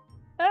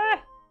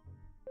 Ah!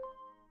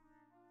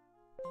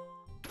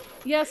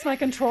 Yes, my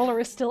controller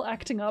is still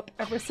acting up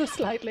ever so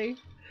slightly.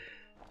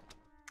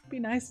 Be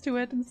nice to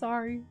it, I'm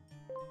sorry.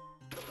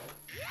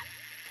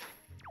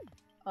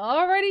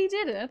 Already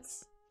did it.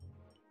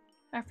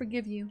 I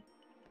forgive you.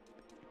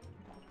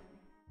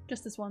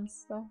 Just this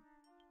once, though.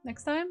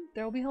 Next time,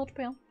 there will be hell to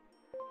pale.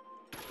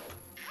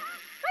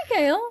 Hi,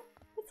 Kale.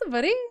 What's up,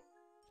 buddy?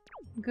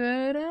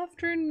 Good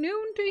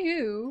afternoon to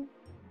you.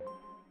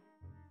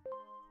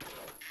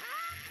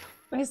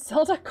 My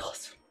Zelda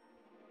costume.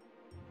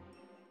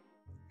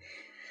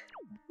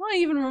 Not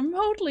even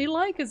remotely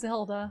like a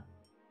Zelda.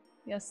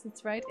 Yes,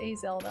 that's right, a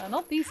Zelda.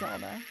 Not the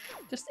Zelda.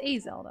 Just a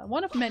Zelda.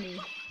 One of many.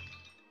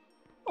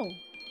 Oh.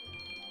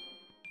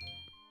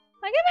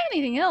 I get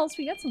anything else,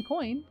 we get some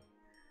coin.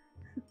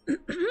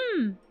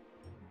 Am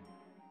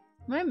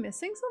I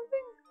missing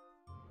something?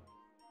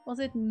 Was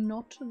it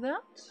not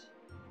that?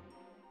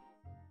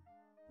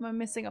 Am I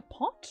missing a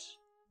pot?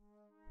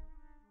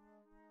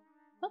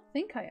 I don't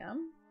think I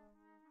am.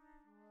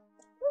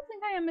 I don't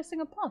think I am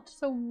missing a pot.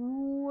 So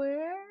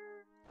where?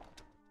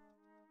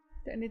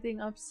 Is there anything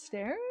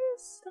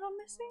upstairs that I'm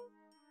missing?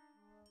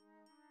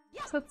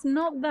 So it's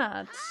not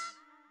that.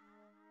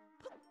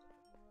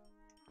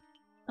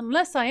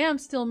 Unless I am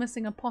still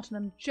missing a pot and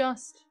I'm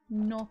just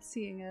not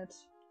seeing it.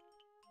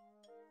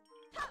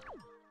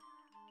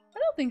 I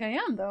don't think I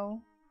am,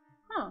 though.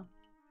 Huh.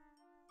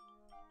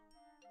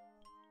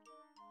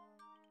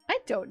 I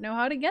don't know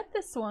how to get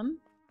this one.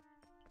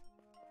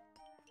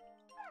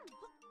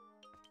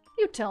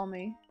 You tell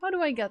me. How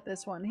do I get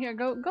this one? Here,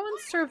 go and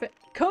survey.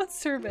 Go and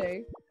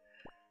survey.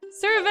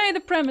 Survey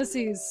the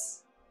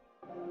premises.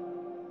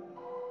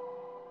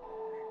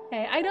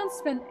 Hey, I don't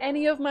spend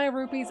any of my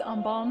rupees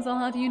on bombs, I'll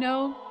have you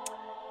know.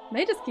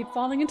 They just keep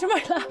falling into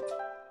my lap.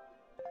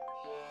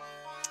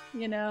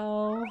 You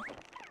know.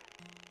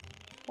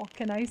 What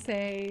can I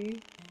say?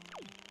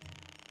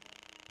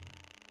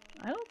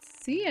 I don't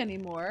see any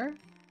more.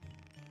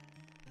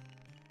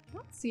 I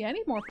don't see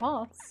any more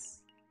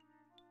pots.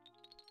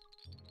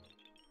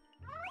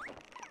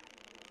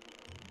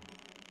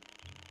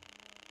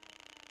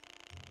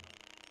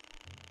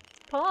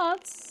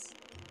 Pots?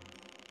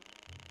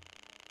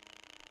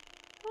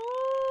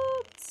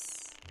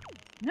 Pots?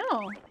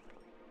 No.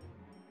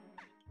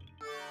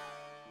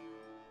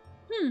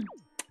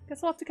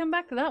 Guess I'll have to come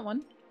back to that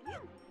one.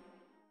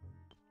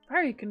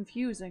 Very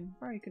confusing.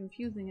 Very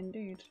confusing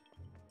indeed.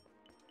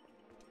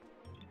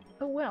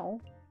 Oh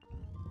well.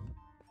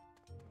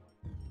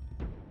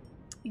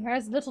 Your hair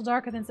is a little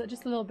darker than so,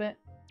 just a little bit.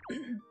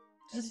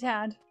 Just a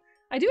tad.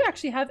 I do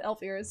actually have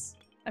elf ears.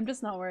 I'm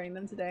just not wearing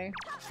them today.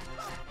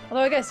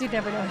 Although I guess you'd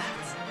never know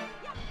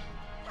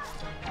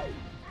that.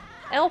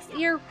 Elf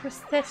ear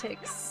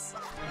prosthetics.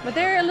 But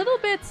they're a little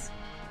bit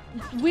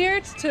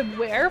weird to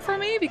wear for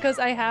me because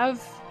I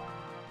have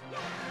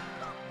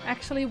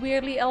actually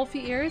weirdly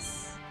elfy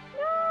ears.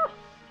 No!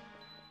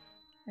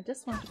 I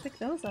just want to pick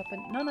those up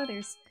and none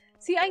others.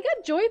 See, I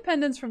get joy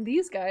pendants from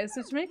these guys,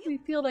 which make me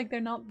feel like they're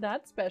not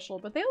that special,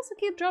 but they also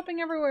keep dropping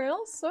everywhere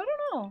else, so I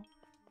don't know.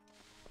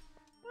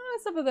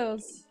 What's up with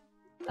those?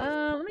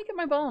 Let me get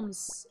my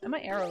bombs and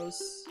my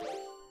arrows.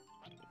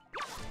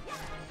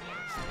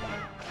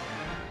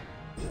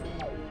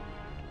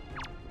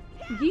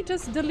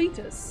 Yeetus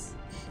deletus.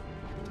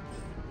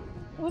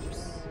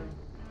 Whoops.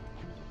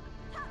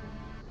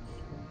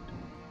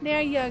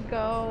 There you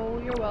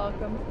go. You're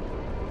welcome.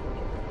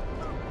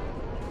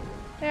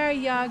 There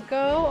you go.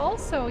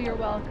 Also, you're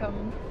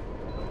welcome.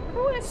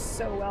 Everyone is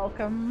so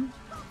welcome.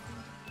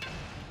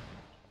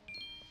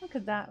 Look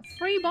at that.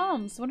 Free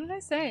bombs. What did I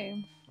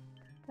say?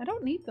 I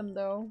don't need them,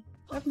 though.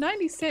 I have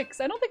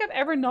 96. I don't think I've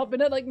ever not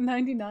been at, like,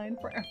 99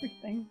 for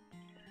everything.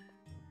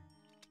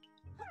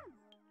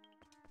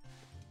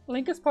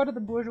 Link is part of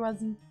the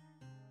bourgeoisie.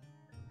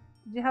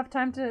 Did you have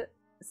time to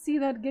see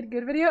that Get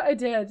Good video? I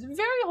did.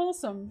 Very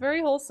wholesome.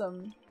 Very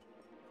wholesome.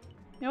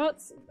 You know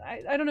what?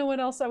 I don't know what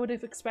else I would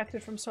have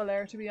expected from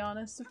Solaire, to be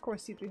honest. Of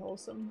course he'd be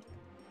wholesome.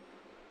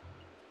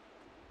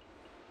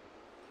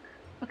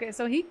 Okay,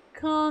 so he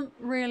can't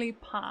really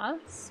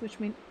pass, which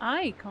means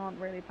I can't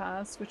really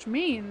pass, which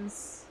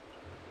means...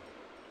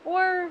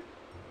 Or...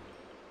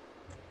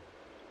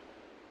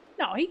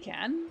 No, he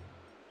can.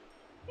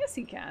 Yes,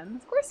 he can.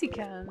 Of course he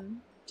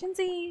can.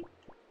 Jinsey!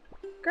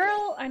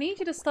 Girl, I need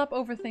you to stop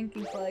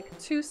overthinking for like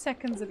 2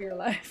 seconds of your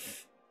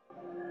life.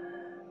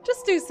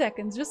 Just 2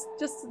 seconds,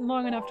 just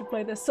long enough to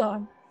play this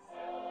song.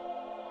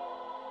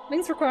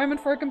 Link's requirement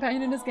for a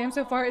companion in this game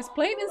so far is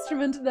play an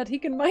instrument that he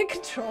can mind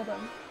control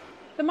them.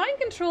 The mind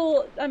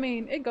control, I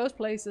mean, it goes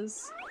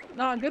places.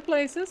 Not good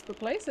places, but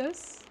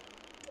places.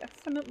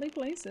 Definitely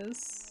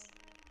places.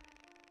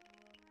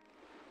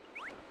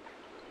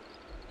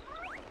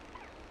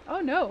 Oh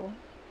no.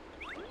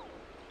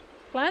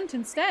 Plant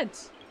instead.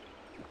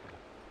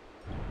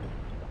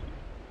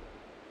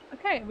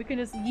 Okay, we can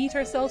just yeet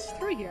ourselves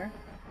through here.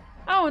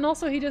 Oh, and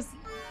also he just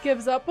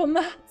gives up on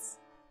that.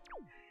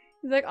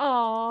 He's like,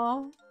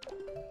 aww.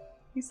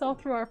 He saw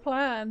through our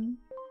plan.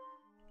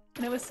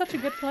 And it was such a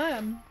good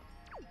plan.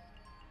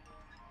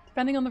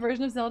 Depending on the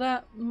version of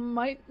Zelda,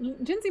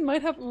 Jinsey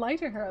might have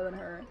lighter hair than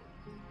her.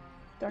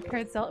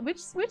 Dark-haired Zelda. Which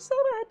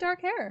Zelda had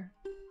dark hair?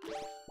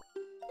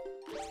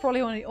 It's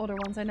probably one of the older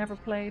ones I never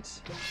played.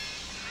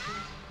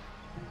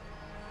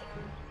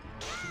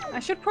 I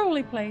should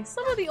probably play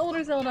some of the older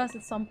Zeldas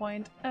at some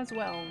point as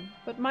well.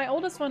 But my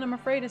oldest one, I'm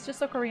afraid, is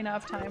just Ocarina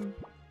of Time.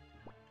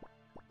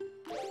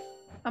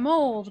 I'm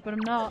old, but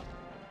I'm not...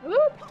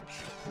 Oop!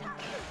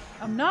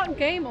 I'm not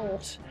game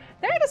old.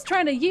 They're just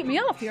trying to yeet me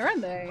off here,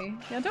 aren't they?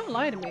 Yeah, don't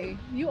lie to me.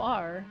 You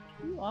are.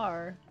 You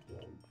are.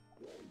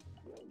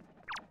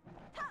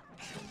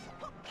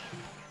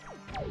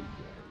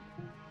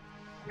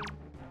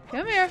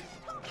 Come here.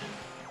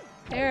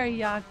 There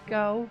ya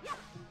go.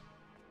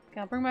 Okay,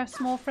 I'll bring my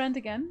small friend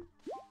again.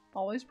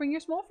 Always bring your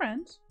small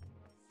friend.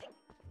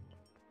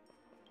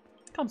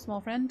 Come, small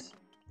friend.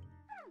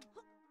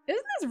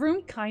 Isn't this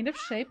room kind of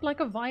shaped like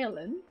a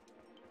violin?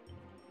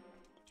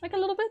 Like a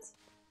little bit?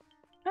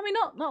 I mean,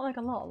 not like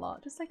a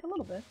lot. Just like a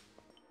little bit.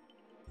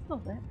 A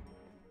little bit.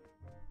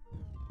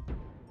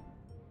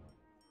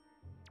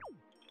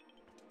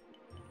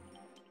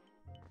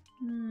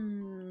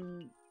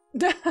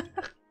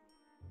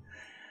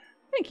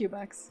 Thank you,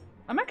 Bex.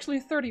 I'm actually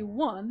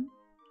 31,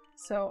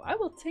 so I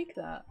will take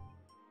that.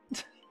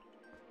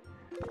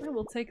 I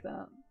will take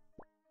that.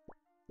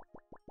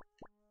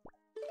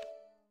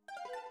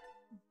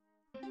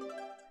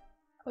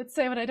 I would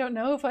say, but I don't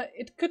know if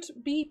it could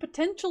be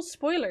potential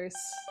spoilers.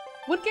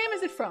 What game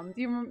is it from?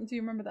 Do you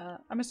remember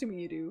that? I'm assuming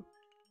you do.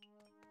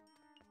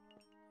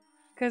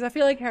 Because I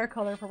feel like hair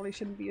color probably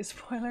shouldn't be a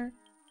spoiler.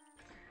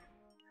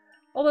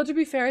 Although to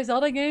be fair,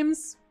 Zelda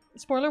games,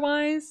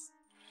 spoiler-wise,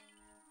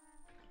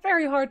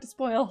 very hard to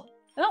spoil.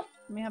 Oh,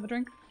 let me have a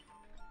drink.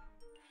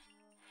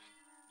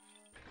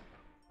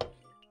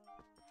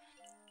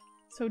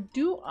 So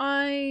do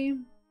I...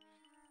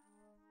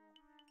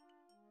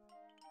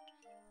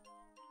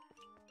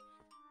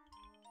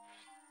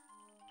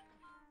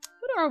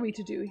 What are we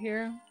to do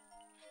here?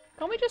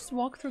 Can't we just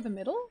walk through the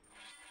middle?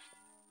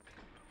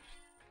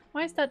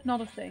 Why is that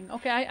not a thing?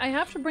 Okay, I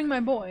have to bring my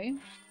boy.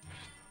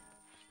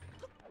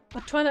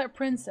 A Twilight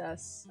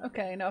Princess.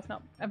 Okay, no,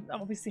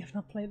 obviously I've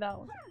not played that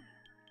one.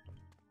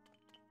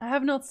 I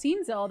have not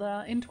seen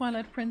Zelda in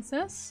Twilight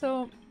Princess,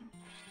 so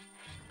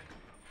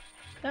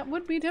that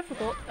would be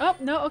difficult. Oh,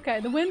 no,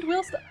 okay, the wind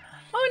will stop.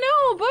 Oh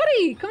no,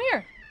 buddy! Come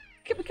here!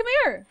 Come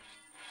here!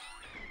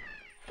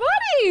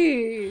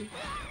 Buddy!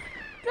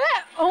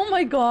 Oh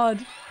my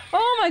god!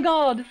 Oh my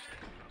god!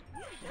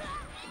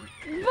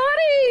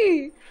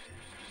 Buddy!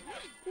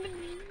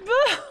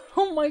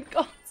 Oh my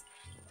god!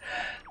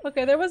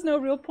 Okay, there was no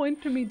real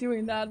point to me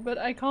doing that, but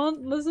I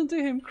can't listen to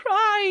him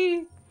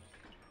cry!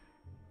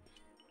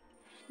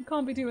 I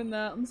can't be doing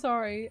that, I'm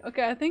sorry.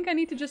 Okay, I think I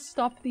need to just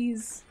stop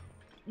these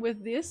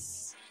with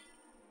this.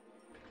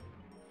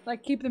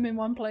 Like, keep them in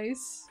one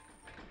place.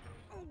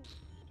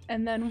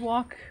 And then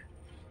walk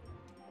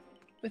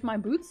with my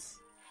boots.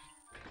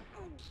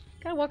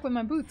 Gotta walk with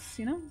my boots,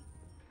 you know?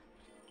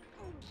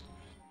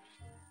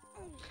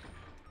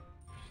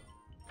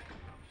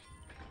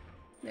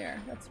 There,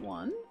 that's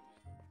one.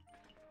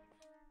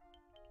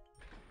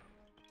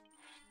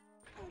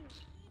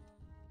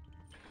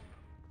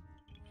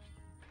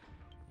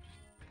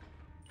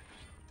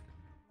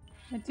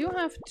 I do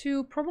have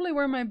to probably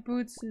wear my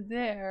boots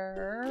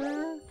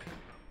there.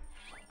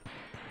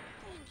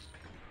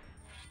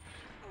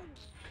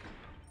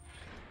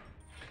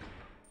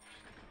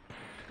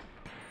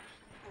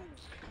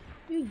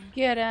 You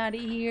get out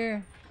of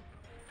here,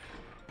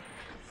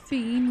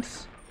 fiend.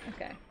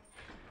 Okay.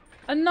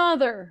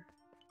 Another!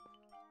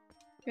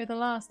 You're the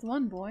last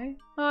one, boy.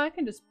 Oh, I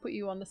can just put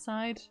you on the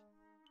side.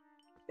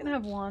 You can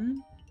have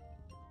one.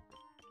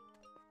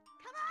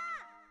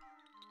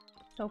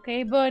 It's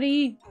okay,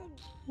 buddy.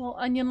 Little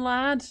onion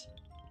lad.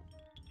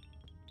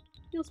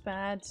 Feels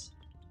bad.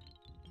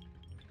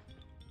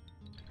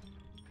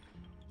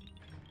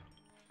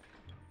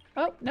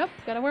 Oh, nope.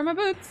 Gotta wear my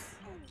boots.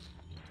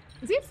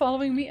 Is he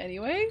following me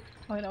anyway?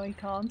 Oh, no, he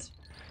can't.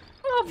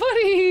 Oh,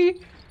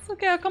 buddy! It's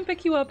okay, I'll come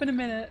pick you up in a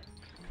minute.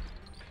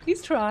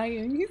 He's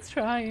trying. He's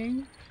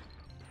trying.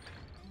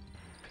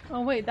 Oh,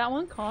 wait. That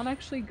one can't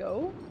actually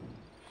go?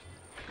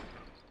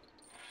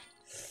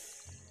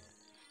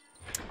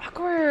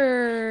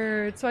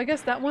 Awkward! So I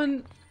guess that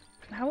one...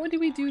 How do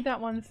we do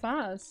that one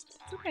fast?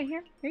 It's okay,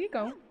 here. Here you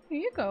go. Here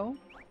you go.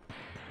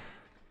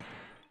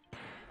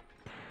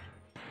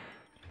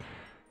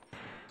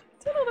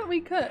 I don't know that we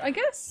could. I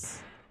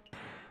guess...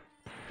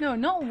 No,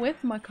 not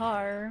with my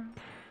car.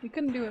 We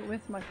couldn't do it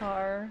with my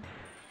car.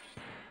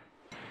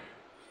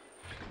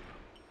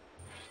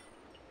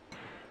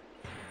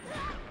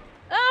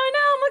 Oh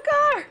no, my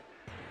car!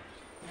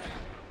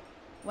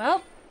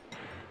 Well,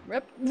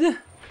 rip.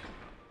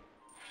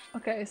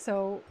 Okay,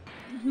 so,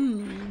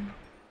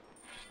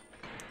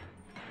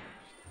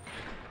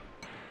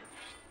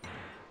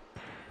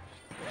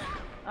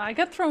 I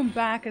got thrown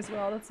back as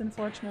well, that's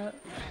unfortunate.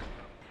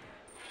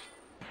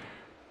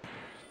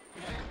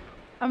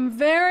 I'm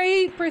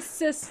very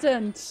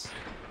persistent.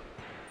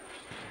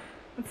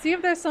 Let's see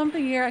if there's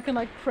something here I can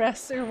like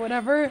press or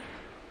whatever.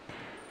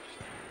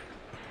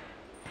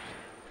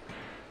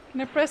 Can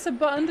I press a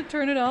button to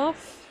turn it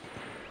off?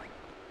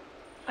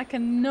 I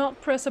cannot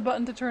press a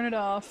button to turn it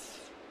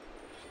off.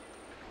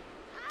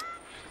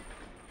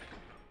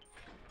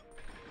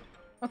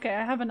 Okay,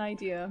 I have an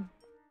idea.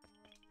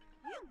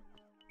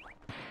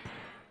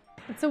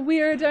 It's a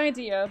weird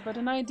idea, but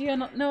an idea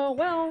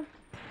no,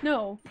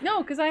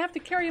 because I have to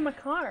carry my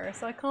car,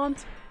 so I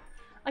can't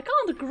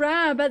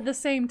grab at the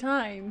same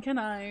time, can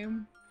I?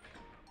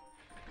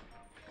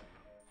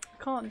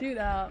 Can't do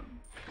that.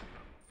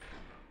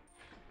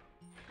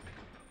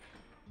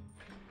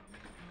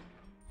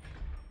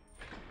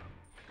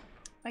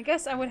 I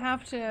guess I would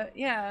have to,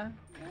 yeah,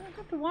 I'd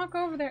have to walk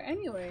over there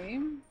anyway.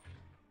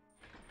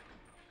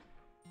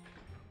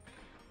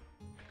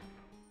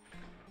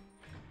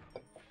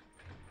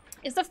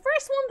 Is the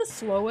first one the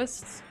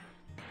slowest?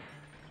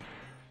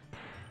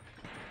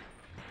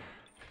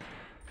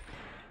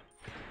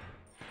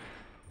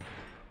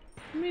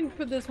 Let me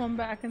put this one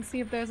back and see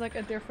if there's like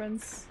a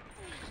difference.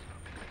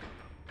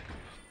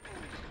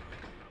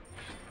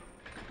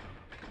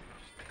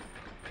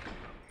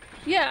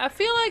 Yeah, I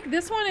feel like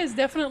this one is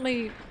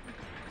definitely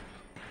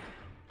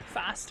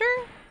faster.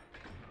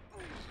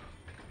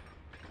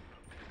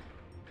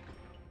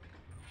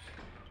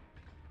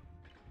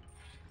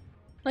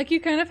 Like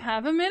you kind of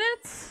have a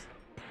minute? Is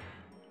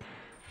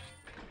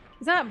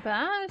that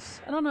bad?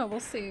 I don't know, we'll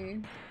see.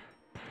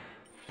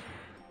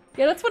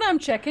 Yeah, that's what I'm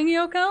checking,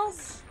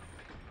 Yokels.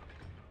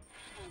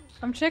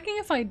 I'm checking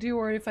if I do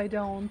or if I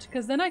don't,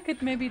 because then I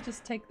could maybe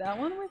just take that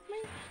one with me.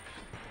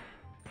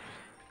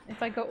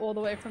 If I go all the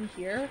way from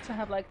here to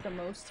have like the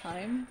most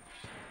time.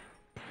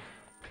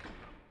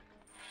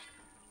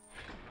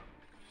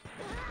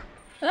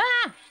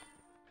 Ah!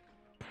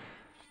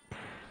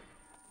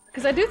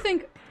 Because I do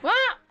think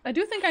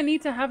I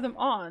need to have them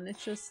on.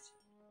 It's just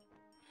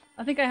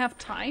I think I have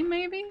time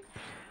maybe?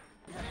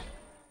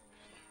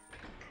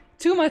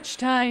 Too much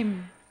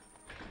time.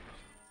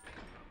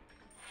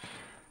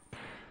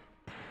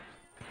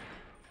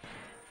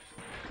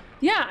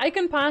 Yeah, I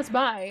can pass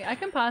by. I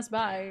can pass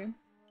by.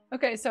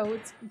 Okay, so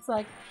it's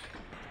like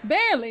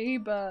barely,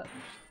 but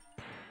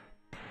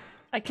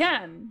I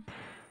can.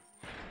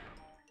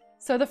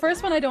 So the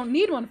first one I don't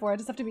need one for, I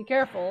just have to be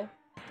careful.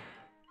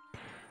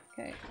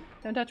 Okay,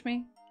 don't touch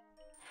me.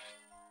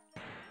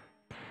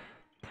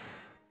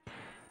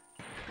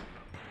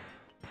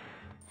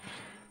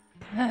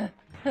 Okay,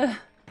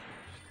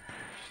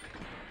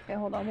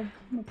 hold on,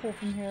 we'll pull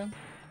from here.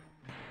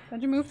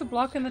 Don't you move the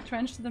block in the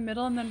trench to the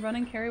middle and then run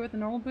and carry with the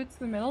normal boots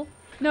to the middle?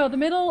 No, the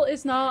middle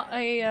is not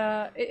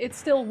a, it's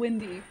still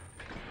windy.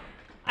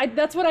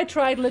 That's what I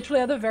tried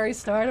literally at the very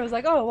start. I was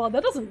like, oh, well,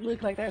 that doesn't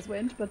look like there's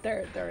wind, but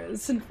there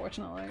is,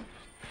 unfortunately.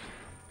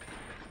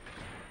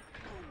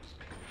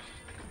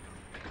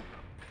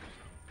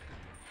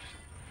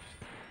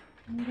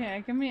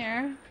 Okay, come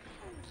here.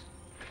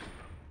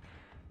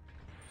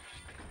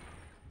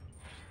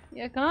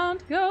 You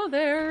can't go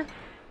there.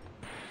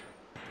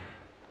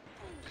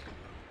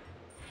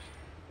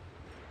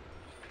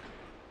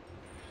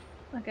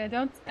 Okay,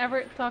 don't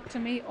ever talk to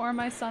me or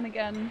my son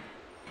again.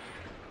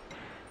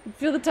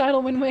 Feel the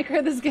title, Wind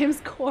Waker, this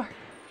game's core.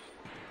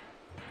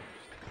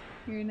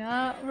 You're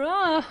not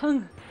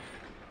wrong.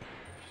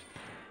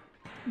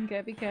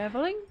 Okay, be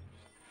careful.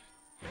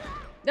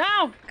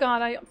 Oh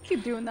god, I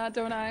keep doing that,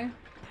 don't I?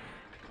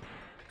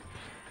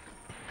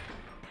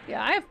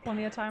 Yeah, I have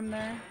plenty of time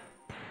there.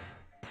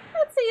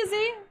 That's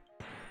easy.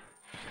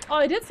 Oh,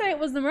 I did say it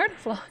was the murder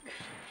flock.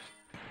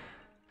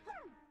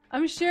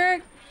 I'm sure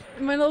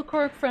my little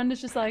Cork friend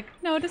is just like,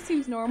 no, this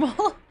seems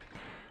normal.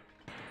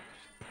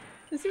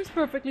 This seems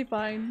perfectly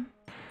fine.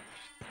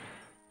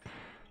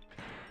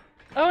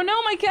 Oh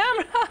no, my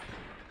camera!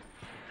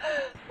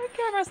 My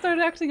camera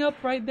started acting up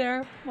right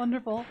there.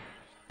 Wonderful.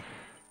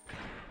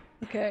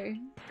 Okay,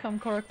 come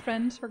Cork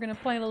friend, we're gonna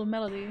play a little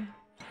melody.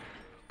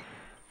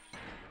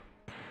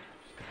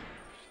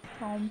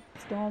 Stomp,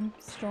 stomp,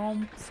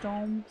 stomp,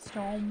 stomp,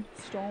 stomp,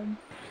 stomp.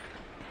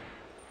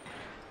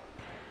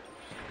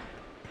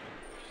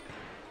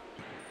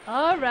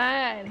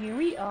 Alright, here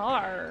we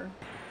are.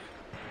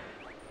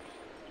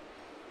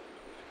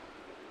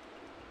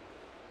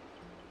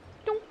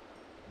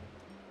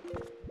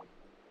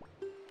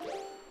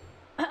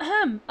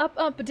 Ahem. Up,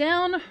 up,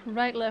 down,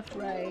 right, left,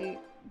 right.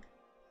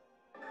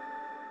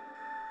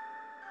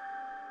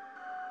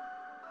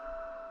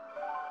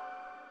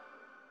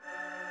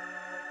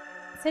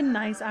 It's a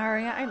nice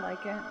area, I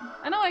like it.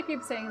 I know I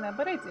keep saying that,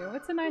 but I do.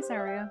 It's a nice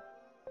area.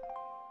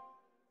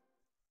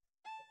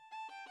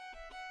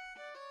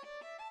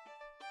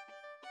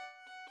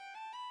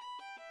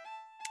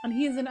 And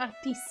he is an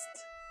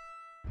artiste.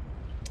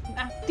 An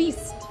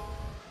artiste!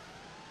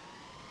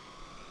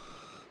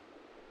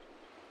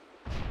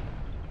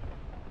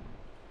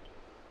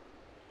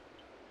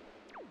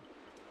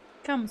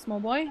 Come, small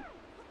boy.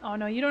 Oh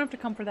no, you don't have to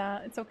come for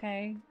that. It's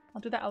okay.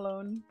 I'll do that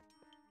alone.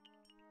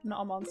 I'm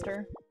not a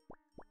monster.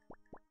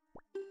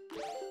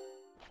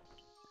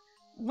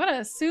 I'm gonna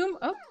assume-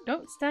 oh,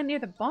 don't stand near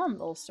the bomb,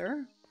 little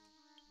sir.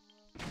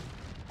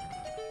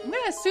 I'm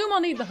gonna assume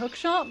I'll need the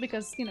hookshot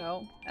because, you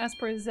know, as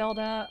per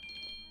Zelda,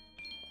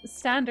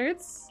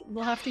 standards,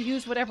 we'll have to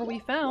use whatever we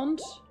found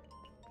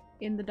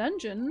in the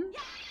dungeon.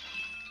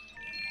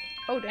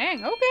 Oh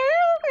dang,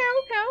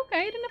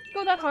 okay, didn't have to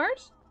go that hard.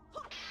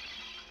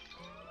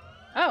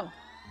 Oh.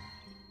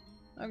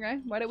 Okay,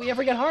 why did we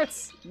ever get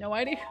hearts? No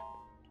idea.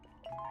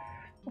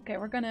 Okay,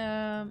 we're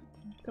gonna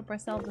equip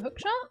ourselves a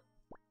hookshot.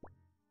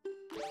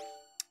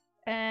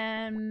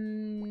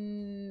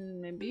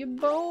 And maybe a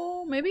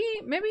bow, maybe,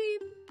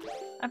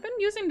 I've been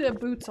using the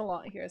boots a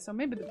lot here, so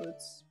maybe the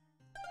boots.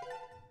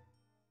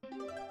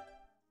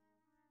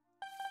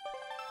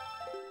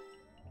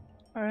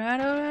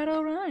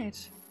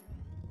 Alright.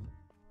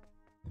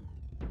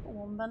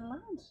 Womban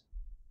land.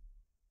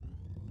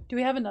 Do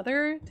we have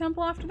another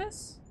temple after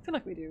this? I feel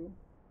like we do.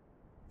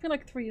 I feel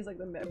like 3 is like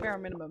the bare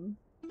minimum.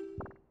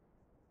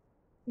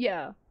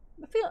 Yeah.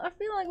 I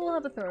feel like we'll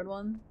have a 3rd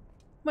one.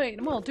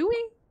 Wait, well, do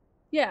we?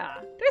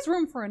 Yeah. There's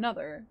room for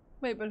another.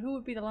 Wait, but who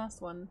would be the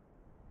last one?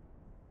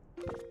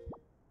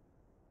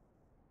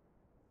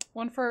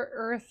 One for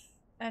earth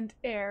and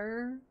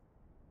air.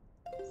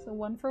 So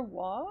one for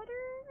water?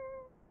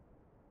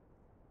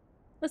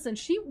 Listen,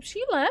 she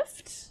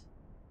left.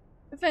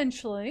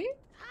 Eventually.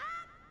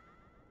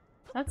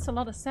 That's a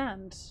lot of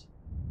sand.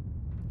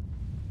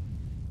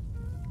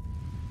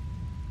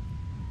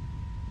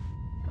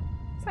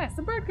 Besides,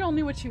 the bird girl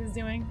knew what she was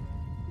doing.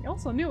 She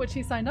also knew what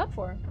she signed up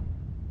for.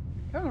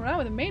 Going around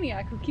with a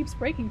maniac who keeps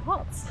breaking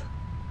pots.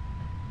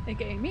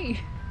 AKA me.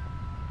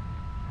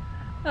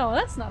 Oh,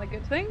 that's not a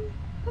good thing.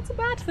 That's a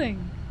bad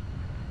thing.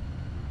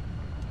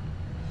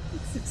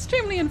 It's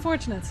extremely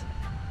unfortunate.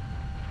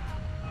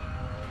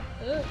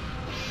 Ugh.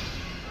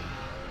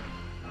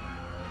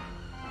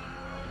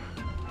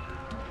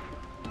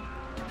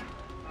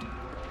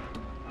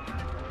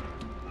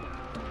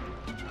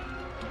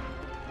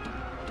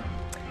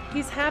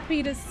 He's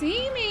happy to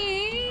see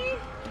me!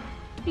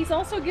 He's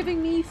also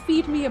giving me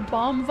feed me a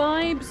bomb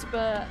vibes,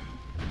 but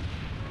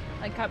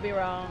I could be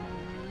wrong.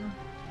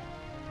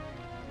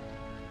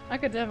 I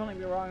could definitely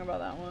be wrong about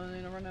that one,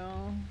 you never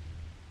know.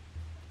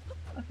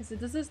 Okay, so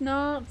does this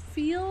not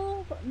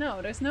feel...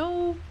 No, there's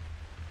nowhere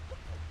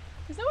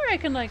I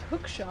can like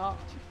hook shot.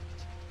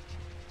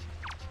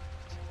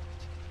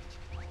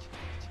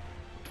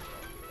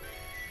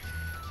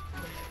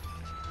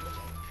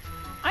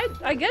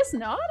 I guess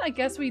not. I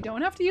guess we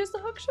don't have to use the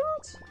hook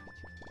shot.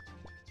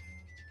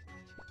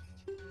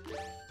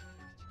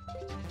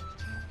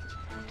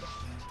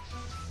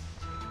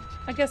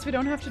 I guess we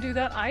don't have to do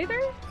that either?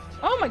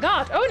 Oh my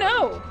god! Oh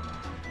no!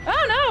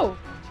 Oh no!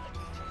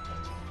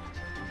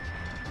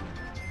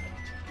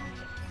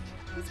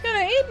 He's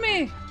gonna eat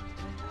me!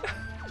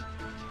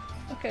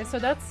 Okay, so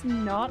that's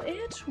not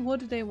it? What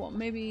do they want?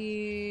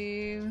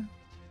 Maybe...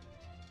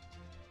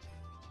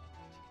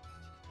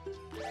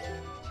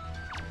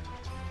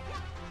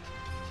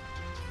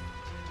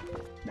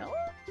 No?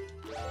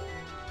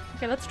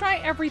 Okay, let's try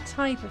every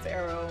type of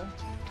arrow.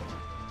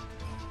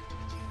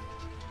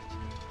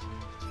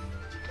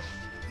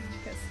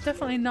 Okay, it's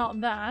definitely not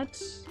that.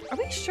 Are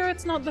we sure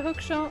it's not the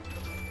hook shot?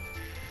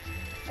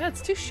 Yeah,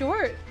 it's too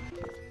short.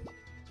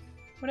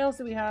 What else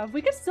do we have?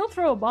 We could still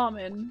throw a bomb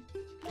in.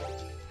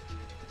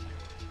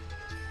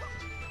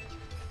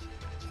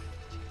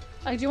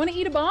 Like, do you want to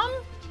eat a bomb?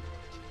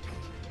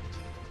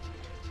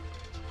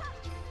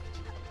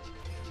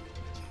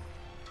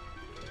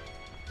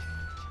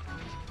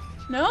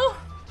 No?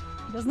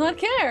 Does not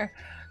care.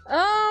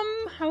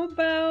 How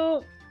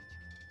about...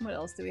 What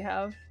else do we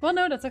have? Well,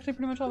 no, that's actually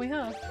pretty much all we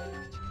have.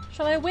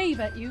 Shall I wave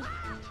at you?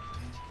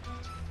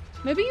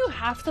 Maybe you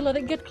have to let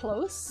it get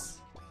close?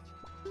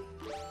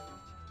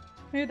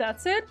 Maybe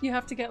that's it? You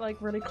have to get,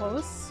 like, really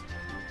close?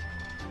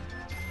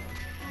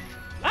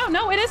 Oh,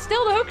 no, it is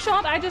still the hook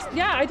shot! I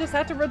just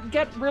had to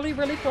get really,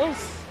 really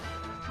close.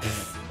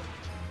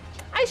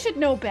 I should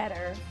know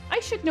better. I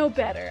should know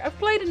better. I've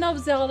played enough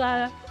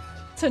Zelda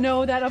to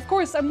know that, of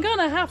course, I'm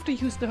gonna have to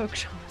use the hook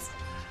shots.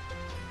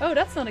 Oh,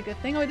 that's not a good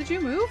thing. Oh, did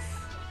you move?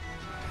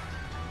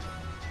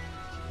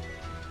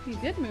 He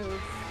did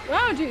move.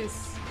 Oh,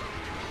 jeez.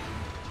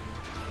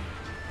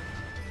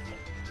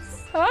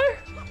 Sir?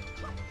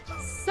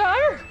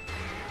 Sir?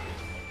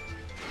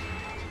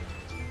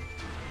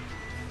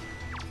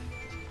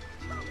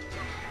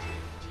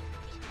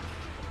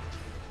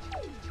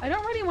 I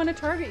don't really want to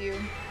target you.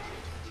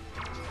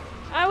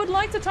 I would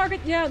like to target,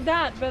 yeah,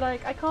 that, but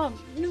like, I can't.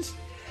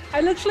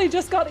 I literally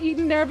just got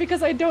eaten there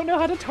because I don't know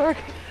how to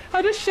target,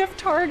 how to shift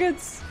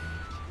targets.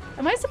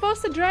 Am I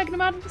supposed to drag them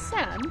out of the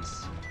sand?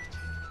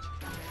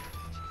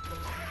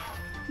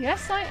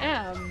 Yes, I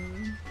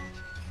am.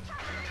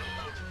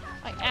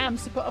 I am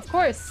supposed, of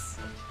course.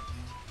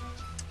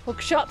 Hook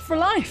shot for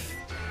life.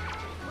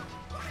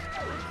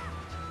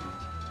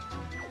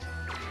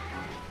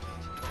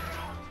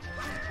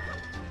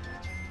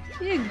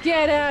 You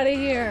get out of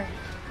here.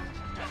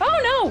 Oh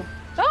no!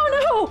 Oh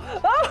no!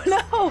 Oh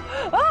no!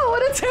 Oh,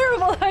 what a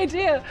terrible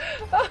idea!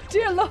 Oh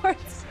dear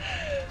lords!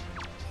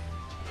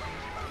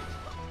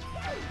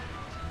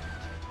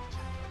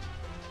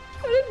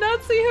 I did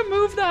not see him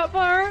move that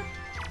far.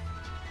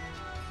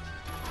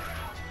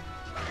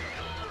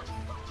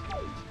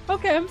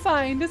 Okay, I'm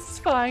fine. This is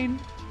fine.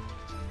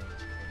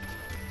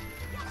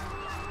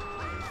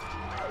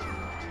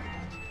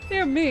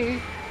 Dear me.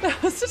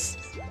 That was just...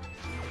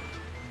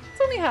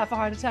 It's only half a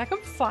heart attack.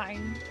 I'm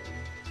fine.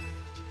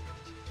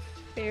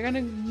 Okay, you're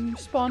gonna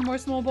spawn more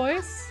small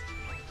boys?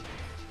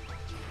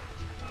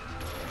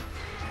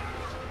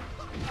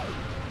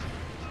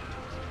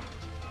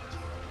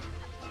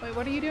 Wait,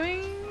 what are you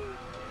doing?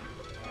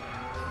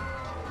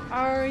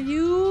 Are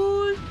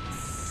you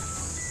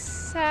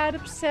sad,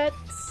 upset?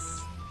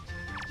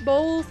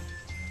 Both?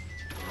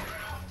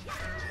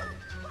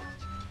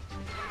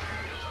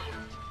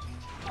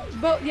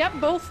 Yep,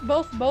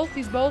 both.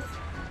 He's both.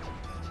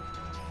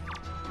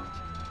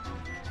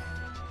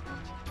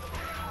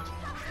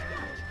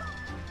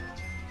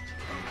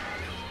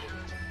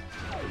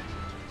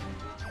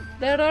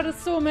 There are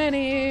so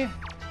many.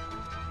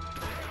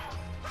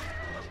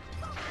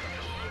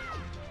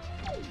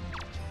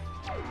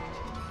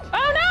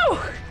 Oh no!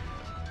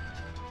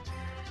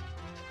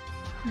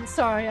 I'm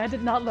sorry, I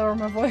did not lower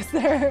my voice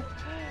there.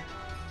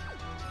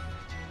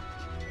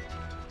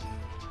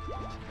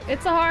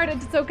 It's hard,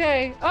 it's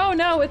okay. Oh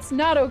no, it's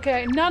not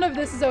okay. None of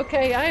this is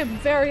okay. I am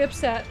very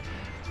upset.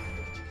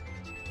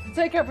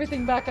 Take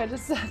everything back I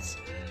just said.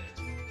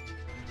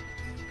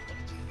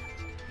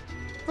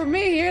 For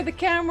me here, the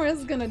camera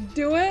is gonna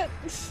do it.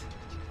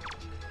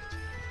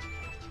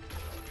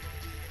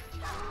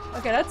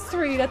 Okay, that's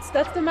 3. That's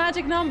the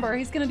magic number.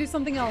 He's gonna do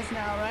something else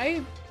now,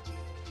 right?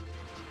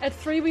 At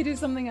 3 we do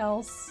something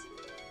else.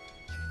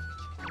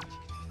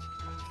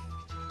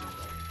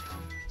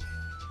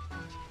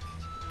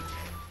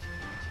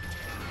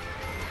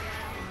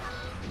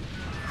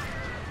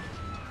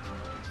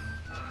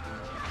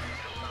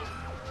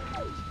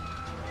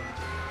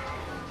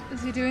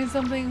 Is he doing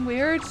something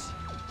weird?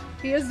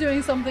 He is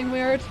doing something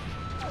weird.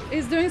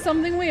 He's doing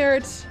something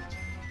weird.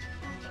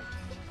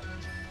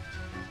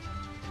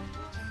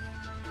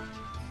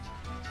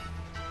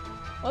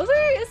 Was he?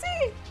 Is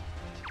he?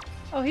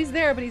 Oh, he's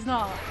there, but he's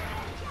not.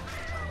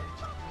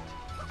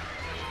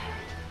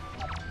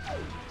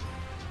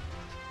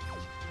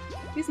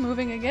 He's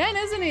moving again,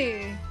 isn't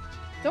he?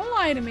 Don't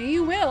lie to me.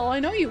 You will.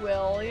 I know you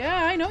will.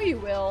 Yeah, I know you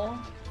will.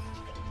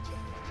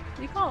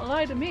 You can't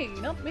lie to me.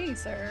 Not me,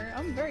 sir.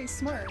 I'm very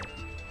smart.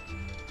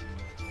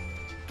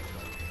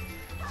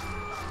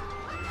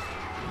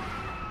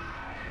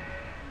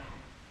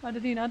 Oh,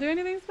 did he not do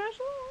anything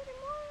special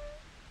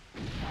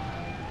anymore?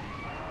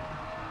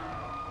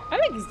 I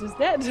think he's just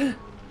dead.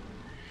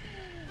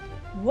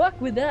 Walk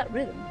with that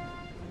rhythm,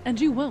 and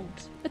you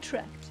won't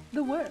attract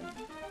the worm.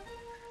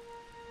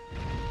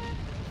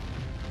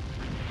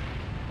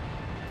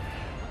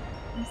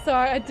 I'm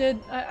sorry,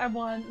 I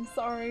won. I'm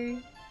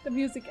sorry. The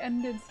music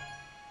ended.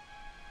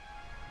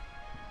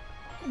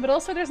 But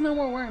also there's no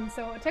more worms,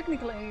 so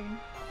technically...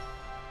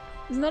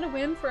 Isn't that a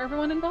win for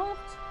everyone involved?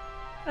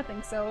 I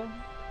think so.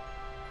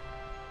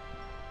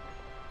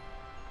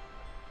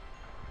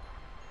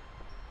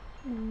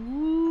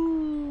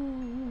 Ooh.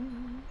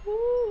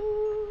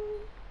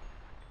 Ooh.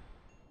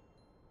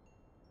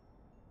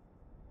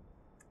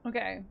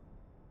 Okay.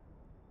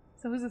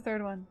 So who's the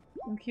third one?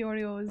 I'm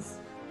curious.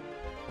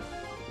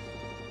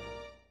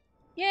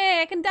 Yay,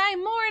 I can die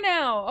more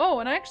now! Oh,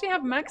 and I actually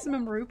have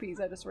maximum rupees,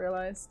 I just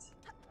realized.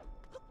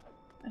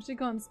 I should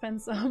go and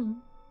spend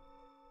some.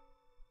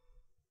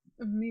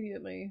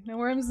 Immediately. No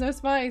worms, no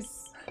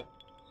spice.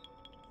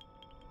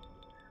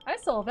 I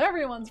solve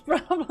everyone's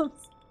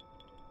problems.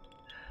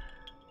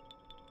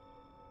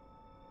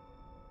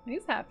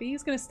 He's happy.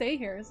 He's gonna stay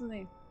here, isn't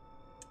he?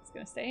 He's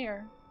gonna stay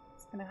here.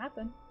 It's gonna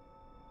happen.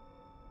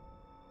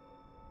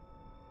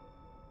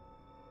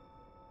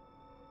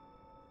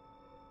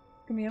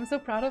 I'm so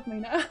proud of me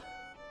now.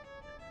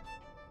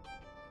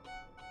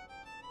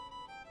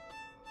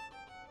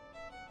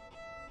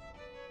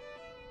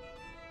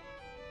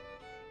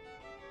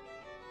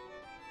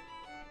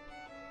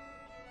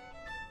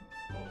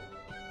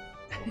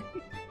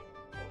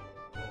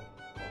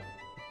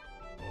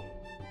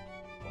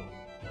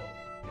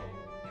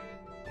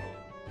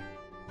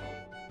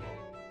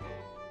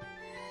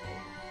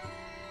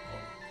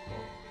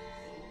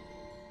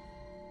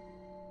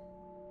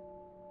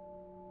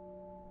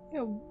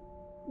 Yeah,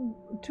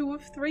 2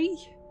 of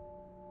 3.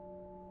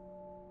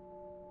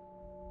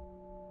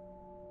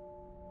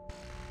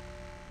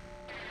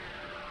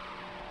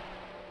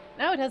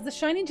 Now it has the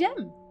shiny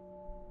gem.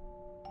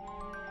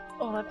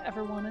 All I've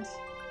ever wanted.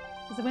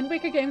 Does the Wind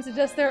Waker game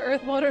suggest there are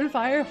Earth, Water, and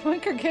Fire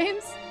Waker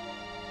games?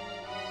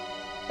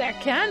 There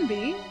can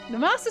be. The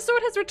Master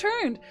Sword has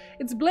returned.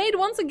 Its blade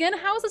once again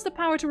houses the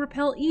power to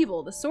repel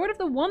evil. The sword of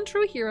the one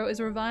true hero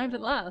is revived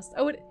at last.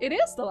 Oh, it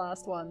is the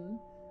last one.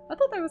 I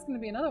thought there was going to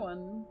be another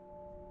one.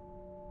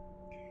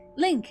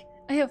 Link,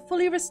 I have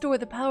fully restored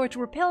the power to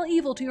repel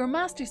evil to your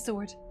Master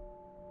Sword.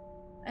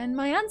 And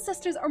my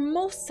ancestors are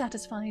most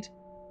satisfied.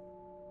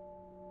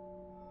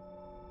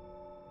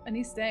 And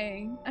he's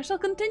staying. I shall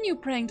continue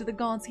praying to the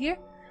gods here.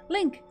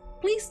 Link,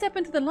 please step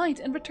into the light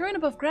and return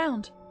above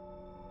ground.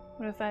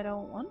 What if I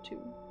don't want to?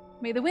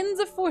 May the winds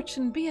of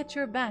fortune be at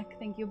your back.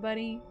 Thank you,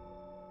 buddy.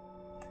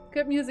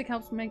 Good music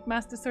helps make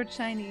Master Sword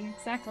shiny.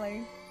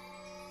 Exactly.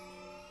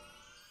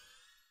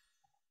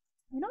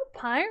 We're not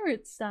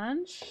pirates,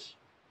 Sanch.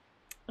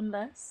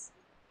 Unless...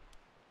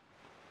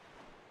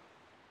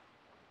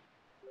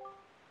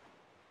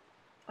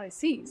 I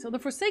see. So the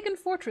Forsaken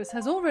Fortress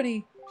has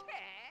already...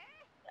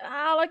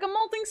 Ah, like a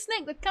molting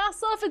snake that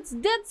casts off its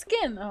dead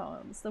skin. Oh,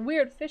 it's the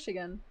weird fish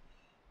again.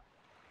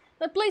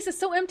 That place is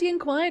so empty and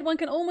quiet, one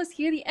can almost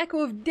hear the echo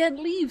of dead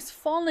leaves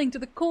falling to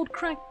the cold,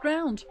 cracked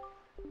ground.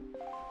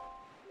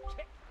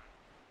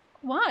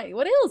 Why?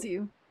 What ails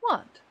you?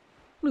 What?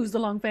 Lose the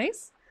long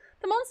face?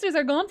 The monsters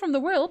are gone from the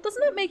world.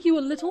 Doesn't that make you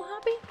a little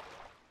happy?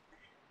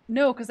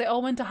 No, because they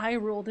all went to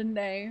Hyrule, didn't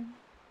they?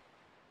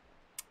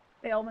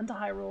 They all went to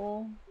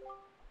Hyrule.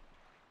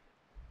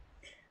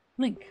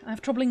 Link, I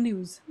have troubling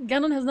news.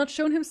 Ganon has not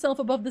shown himself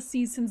above the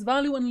seas since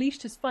Valu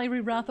unleashed his fiery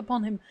wrath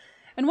upon him.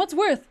 And what's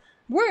worse,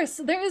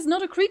 there is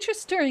not a creature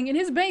stirring in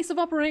his base of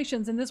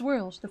operations in this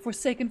world, the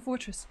Forsaken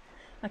Fortress.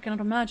 I cannot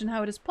imagine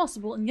how it is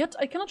possible, and yet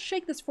I cannot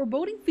shake this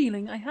foreboding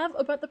feeling I have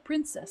about the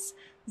princess,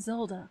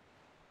 Zelda.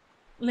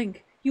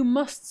 Link, you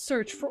must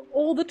search for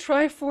all the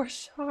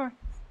Triforce shards,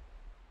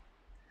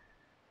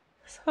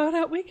 so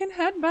that we can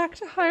head back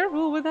to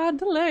Hyrule without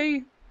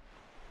delay.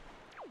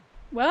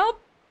 Well,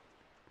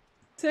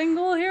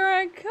 Tingle, here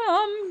I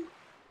come.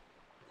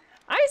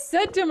 I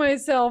said to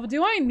myself,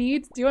 do I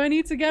need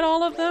to get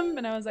all of them?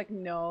 And I was like,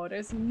 no,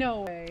 there's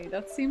no way.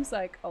 That seems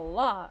like a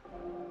lot.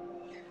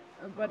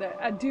 But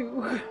I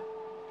do.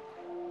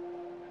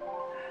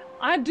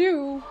 I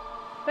do.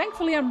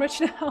 Thankfully, I'm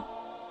rich now.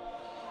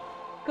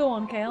 Go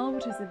on, Kale.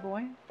 What is it,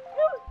 boy?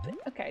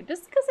 Okay,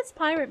 just because it's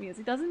pirate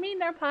music doesn't mean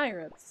they're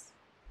pirates.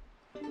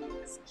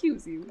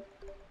 Excuse you.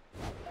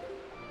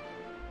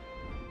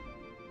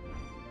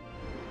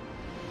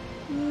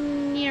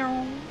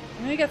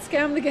 I'm gonna get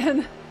scammed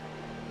again.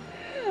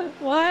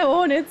 Why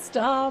won't it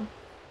stop?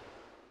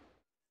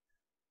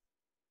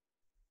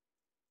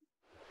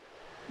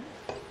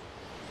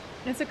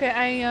 It's okay.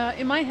 I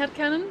in my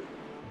headcanon,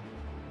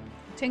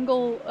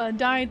 Tingle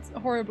died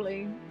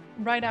horribly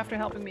right after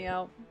helping me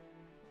out.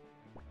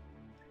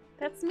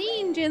 That's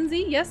mean,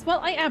 Jinzy. Yes, well,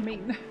 I am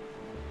mean.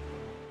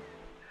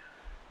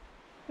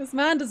 This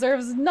man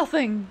deserves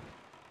nothing.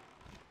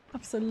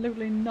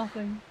 Absolutely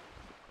nothing.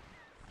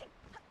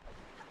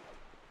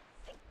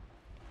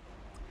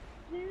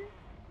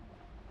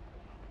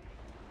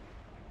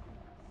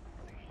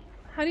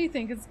 How do you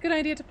think? It's a good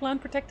idea to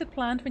plant protected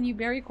plant when you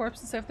bury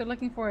corpses, so if they're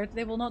looking for it,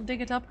 they will not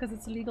dig it up because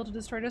it's illegal to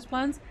destroy those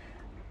plants?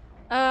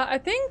 I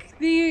think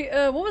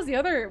the, what was the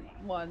other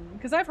one?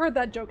 Because I've heard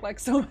that joke like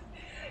so.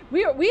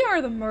 We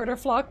are the murder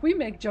flock. We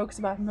make jokes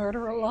about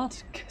murder a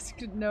lot, in case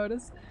you didn't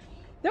notice.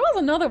 There was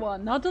another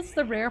one, not just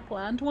the rare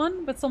plant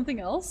one, but something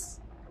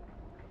else.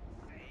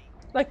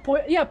 Like,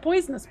 yeah,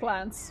 poisonous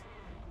plants.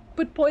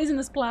 Put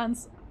poisonous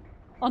plants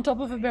on top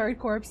of a buried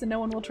corpse and no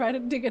one will try to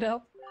dig it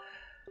up.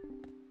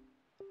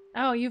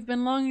 Oh, you've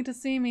been longing to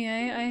see me,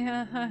 eh?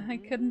 I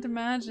couldn't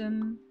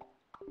imagine.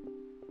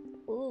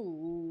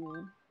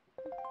 Ooh.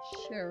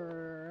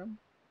 Sure.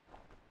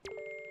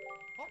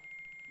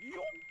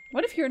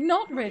 What if you're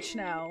not rich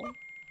now?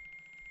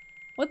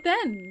 What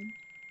then?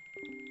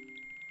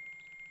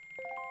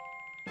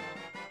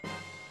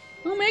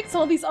 Who makes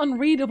all these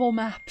unreadable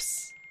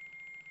maps?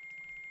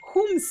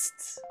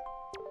 Whomst?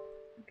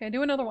 Okay,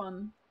 do another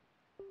one.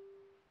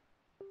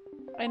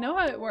 I know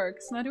how it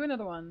works. Now do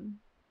another one.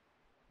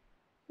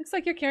 Looks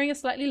like you're carrying a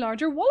slightly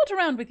larger wallet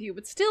around with you,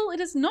 but still,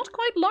 it is not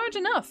quite large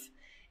enough.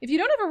 If you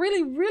don't have a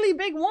really, really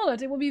big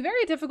wallet, it will be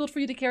very difficult for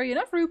you to carry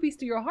enough rupees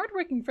to your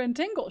hardworking friend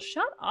Tingle.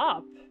 Shut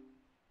up.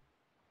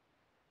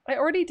 I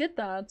already did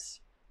that.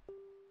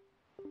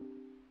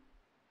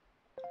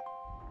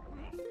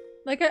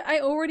 Like, I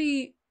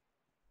already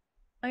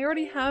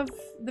have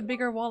the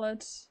bigger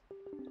wallet.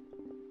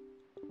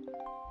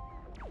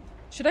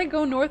 Should I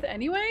go north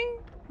anyway?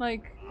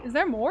 Like, is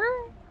there more?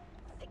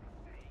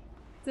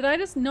 Did I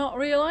just not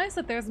realize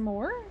that there's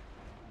more?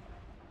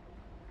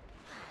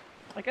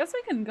 I guess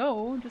I can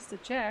go just to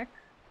check.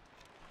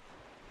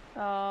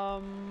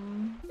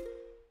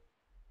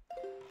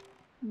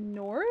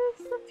 North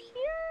of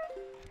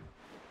here?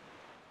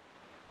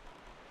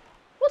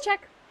 We'll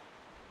check.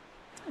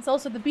 It's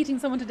also the beating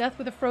someone to death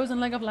with a frozen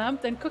leg of lamb,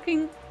 then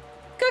cooking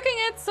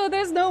it so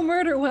there's no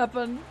murder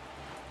weapon.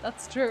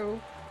 That's true.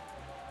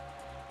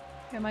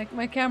 Yeah,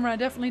 my camera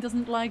definitely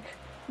doesn't like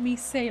me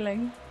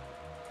sailing.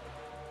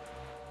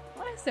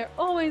 Why is there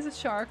always a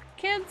shark?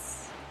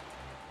 Kids!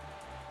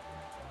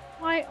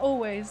 Why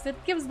always?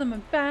 That gives them a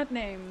bad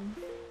name.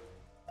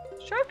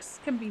 Sharks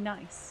can be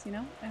nice, you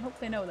know? I hope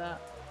they know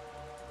that.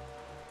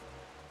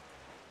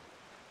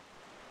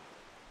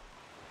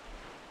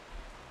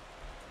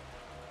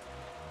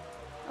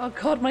 Oh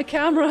god, my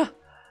camera!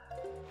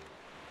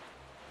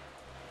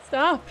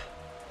 Stop!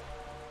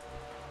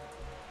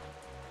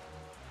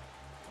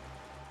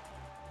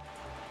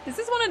 This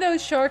is one of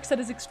those sharks that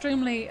is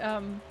extremely,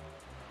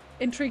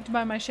 intrigued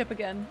by my ship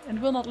again,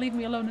 and will not leave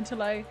me alone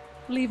until I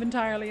leave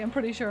entirely, I'm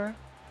pretty sure.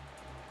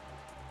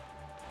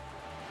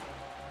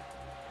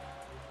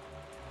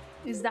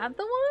 Is that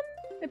the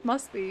one? It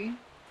must be.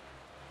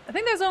 I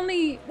think there's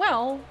only,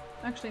 well,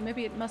 actually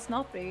maybe it must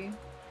not be.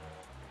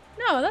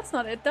 No, that's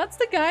not it. That's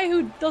the guy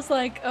who does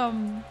like,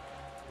 the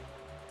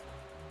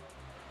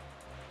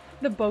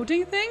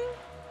boating thing?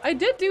 I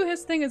did do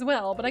his thing as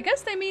well, but I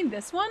guess they mean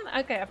this one?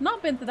 Okay, I've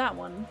not been to that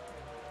one.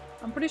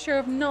 I'm pretty sure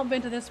I've not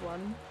been to this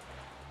one.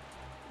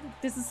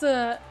 This is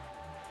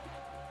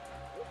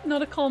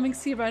not a calming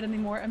sea ride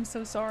anymore. I'm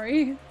so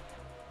sorry.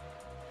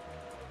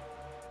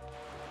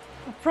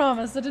 I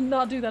promise I did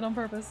not do that on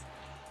purpose.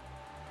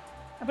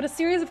 I put a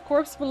series of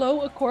corpses below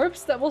a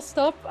corpse that will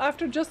stop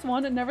after just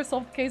one and never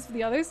solve the case for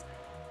the others.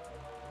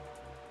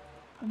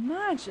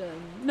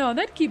 Imagine. No,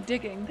 they'd keep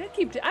digging.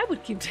 I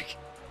would keep digging.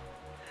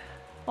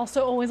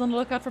 Also always on the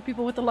lookout for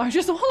people with the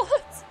largest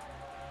wallets.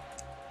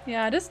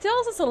 Yeah, this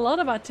tells us a lot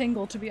about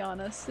Tingle, to be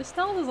honest. This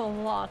tells us a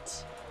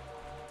lot.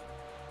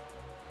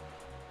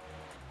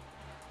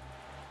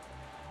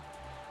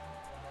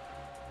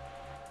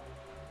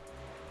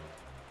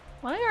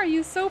 Why are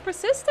you so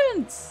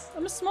persistent?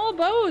 I'm a small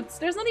boat.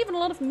 There's not even a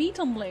lot of meat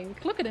on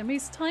Link. Look at him,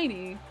 he's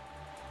tiny.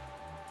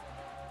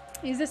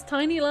 He's this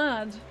tiny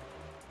lad.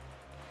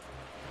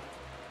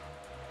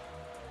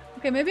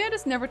 Okay, maybe I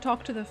just never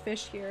talk to the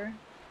fish here.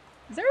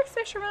 Is there a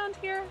fish around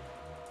here?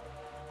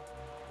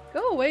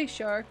 Go away,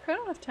 shark. I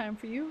don't have time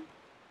for you.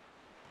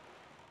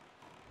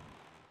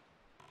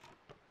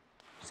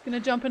 Just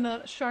gonna jump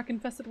into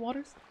shark-infested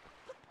waters.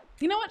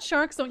 You know what?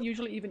 Sharks don't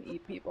usually even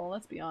eat people,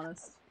 let's be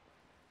honest.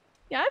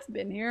 Yeah, I've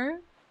been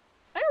here.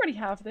 I already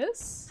have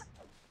this.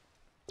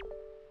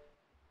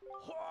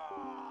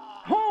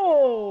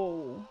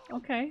 Oh!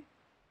 Okay.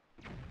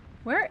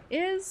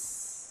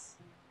 Where's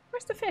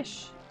the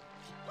fish?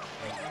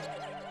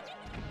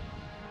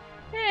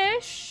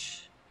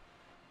 Fish!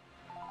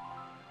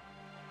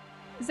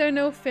 Is there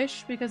no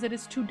fish because it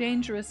is too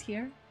dangerous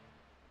here?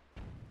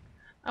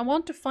 I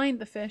want to find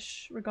the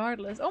fish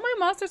regardless. Oh, my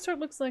Master Sword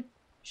looks like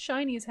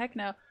shiny as heck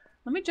now.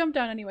 Let me jump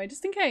down anyway,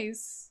 just in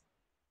case.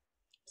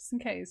 Just in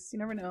case, you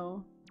never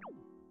know.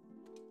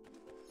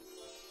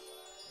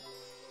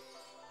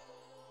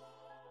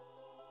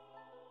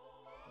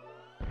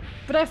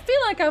 But I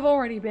feel like I've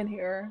already been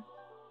here.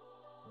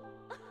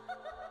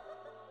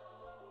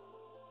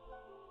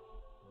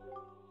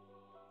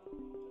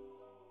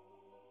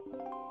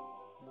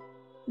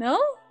 No?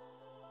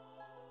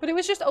 But it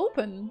was just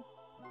open.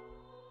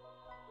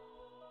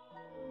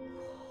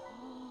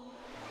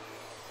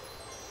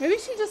 Maybe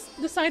she just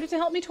decided to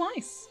help me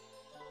twice.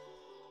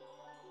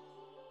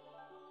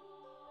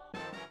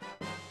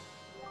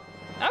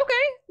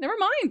 Okay, never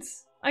mind.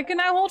 I can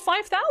now hold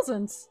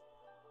 5,000.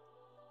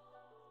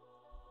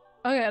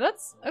 Okay,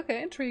 that's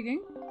okay,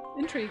 intriguing.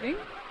 Intriguing.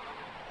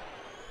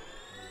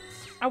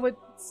 I would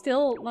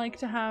still like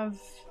to have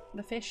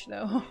the fish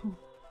though.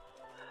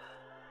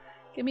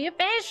 Give me a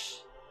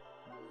fish!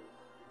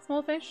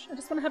 Small fish. I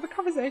just want to have a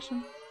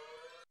conversation.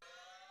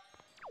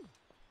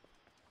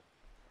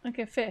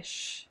 Okay,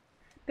 fish.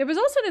 There was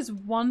also this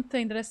one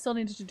thing that I still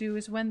needed to do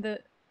is when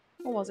the...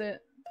 What was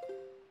it?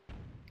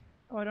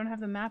 Oh, I don't have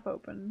the map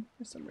open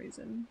for some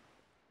reason.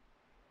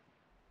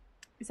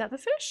 Is that the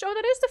fish? Oh,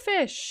 that is the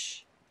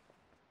fish!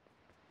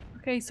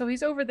 Okay, so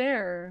he's over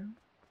there.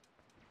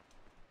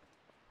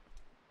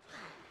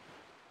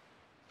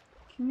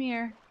 Come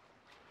here.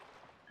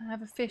 I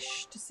have a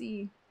fish to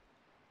see.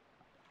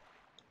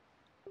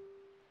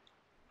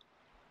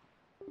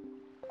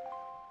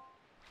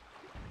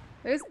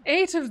 There's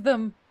 8 of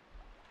them!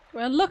 Do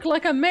I look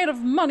like I'm made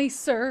of money,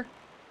 sir?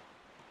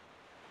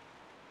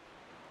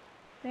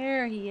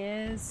 There he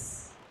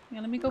is.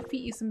 Yeah, let me go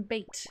feed you some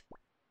bait.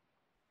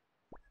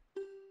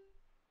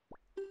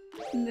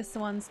 And this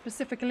one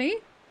specifically.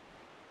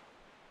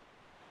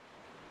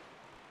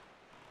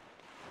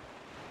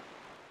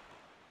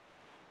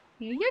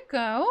 Here you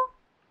go.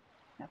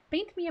 Now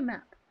paint me a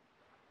map.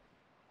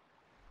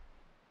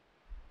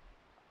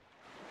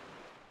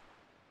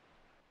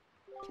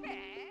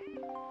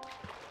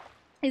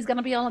 He's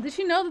gonna be all... Did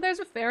you know that there's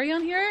a fairy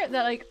on here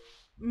that like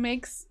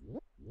makes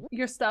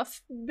your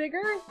stuff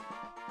bigger?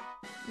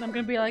 And I'm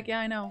gonna be like, yeah,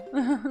 I know.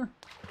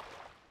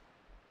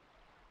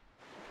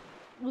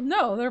 Well,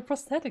 no, they're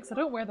prosthetics. I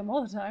don't wear them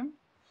all the time.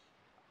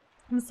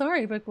 I'm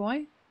sorry, big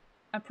boy.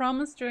 I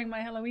promise during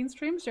my Halloween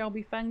streams there will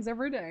be fangs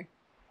every day.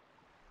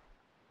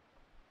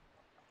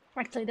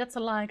 Actually, that's a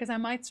lie, because I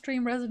might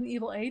stream Resident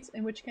Evil 8,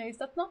 in which case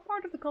that's not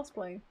part of the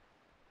cosplay.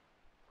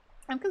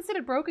 I'm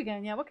considered broke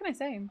again, yeah, what can I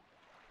say?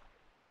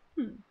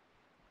 The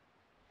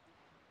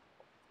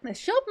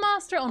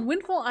shopmaster on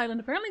Windfall Island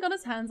apparently got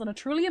his hands on a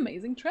truly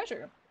amazing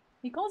treasure.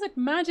 He calls it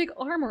magic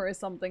armor or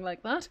something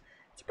like that.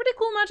 It's a pretty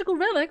cool magical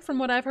relic from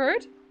what I've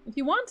heard. If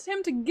you want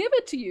him to give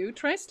it to you,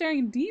 try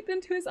staring deep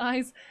into his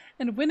eyes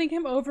and winning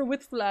him over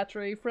with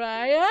flattery,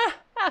 Freya.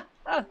 I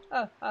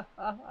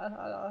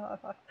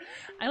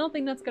don't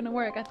think that's gonna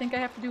work. I think I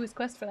have to do his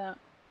quest for that.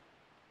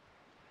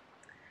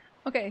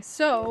 Okay,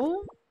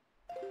 so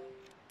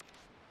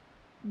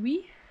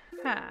we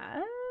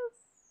have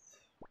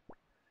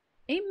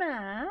a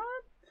map?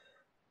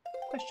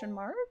 Question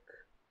mark.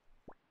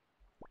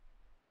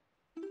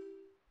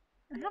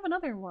 I have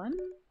another one.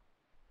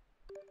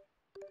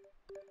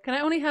 Can I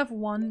only have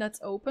one that's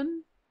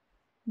open?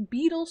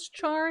 Beetles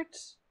chart.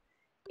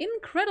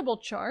 Incredible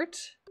chart.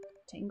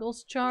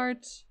 Tingles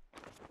chart.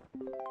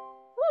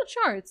 Little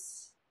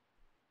charts.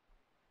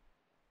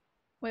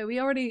 Wait, we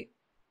already...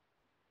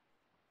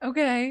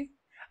 Okay.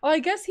 Oh, I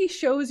guess he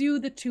shows you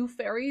the two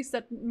fairies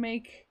that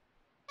make...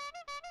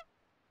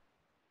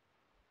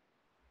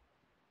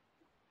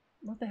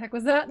 What the heck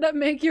was that? That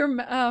make your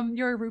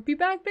rupee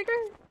bag bigger?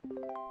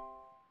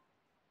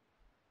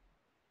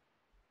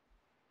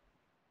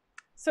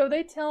 So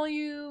they tell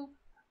you...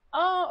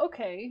 Oh,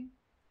 okay.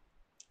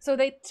 So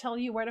they tell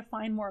you where to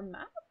find more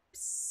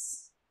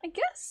maps? I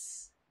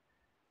guess?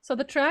 So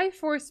the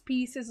Triforce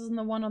piece is on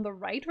the one on the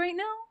right right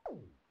now?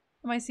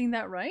 Am I seeing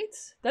that right?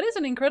 That is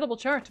an incredible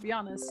chart, to be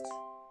honest.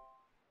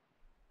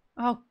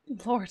 Oh,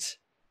 Lord.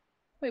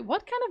 Wait,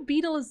 what kind of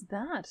beetle is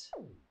that?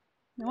 You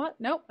know what?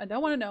 Nope, I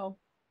don't want to know.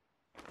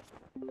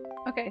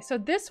 Okay, so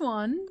this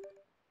one...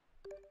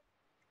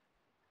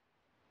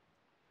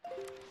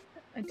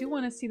 I do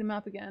want to see the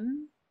map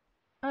again.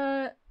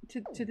 To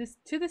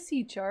the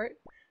sea chart.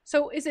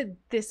 So is it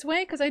this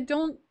way? Because I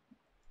don't...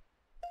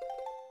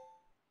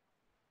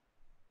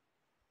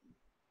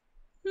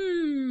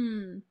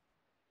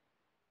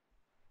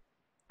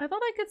 I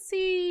thought I could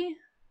see...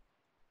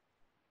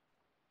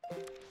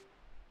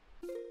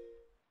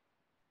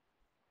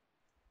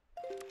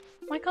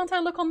 Why can't I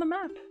look on the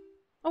map?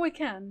 Oh, I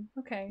can.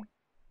 Okay.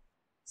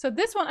 So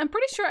this one, I'm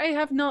pretty sure I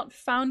have not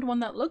found one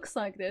that looks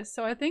like this,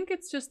 so I think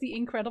it's just the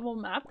incredible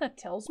map that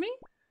tells me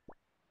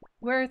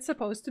where it's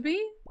supposed to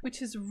be,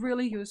 which is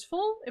really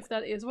useful, if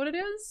that is what it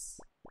is.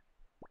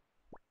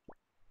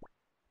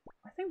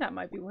 I think that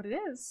might be what it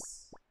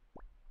is.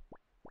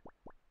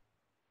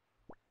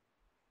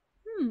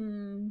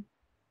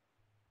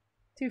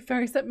 Two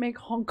fairies that make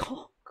Hong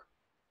Kong.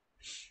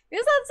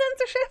 Is that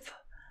censorship?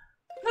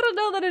 I don't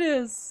know that it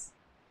is.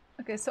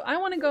 Okay, so I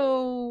want to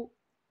go...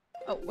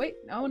 Oh, wait.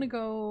 I want to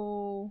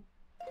go...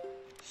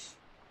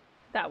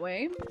 that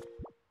way.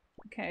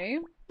 Okay.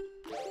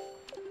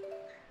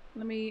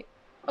 Let me...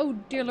 Oh,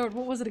 dear Lord,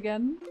 what was it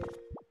again?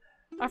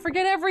 I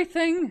forget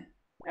everything!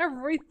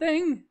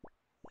 Everything!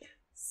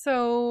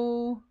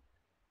 So...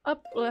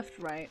 Up, left,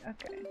 right.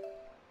 Okay.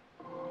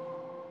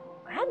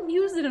 I hadn't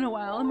used it in a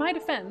while, in my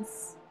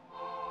defense.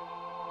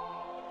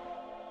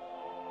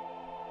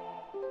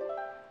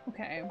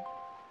 Okay.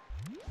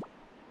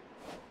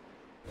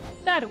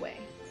 That way.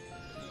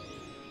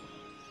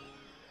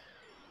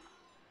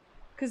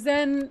 Because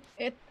then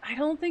I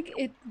don't think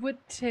it would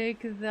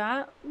take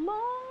that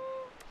long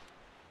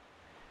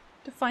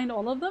to find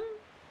all of them.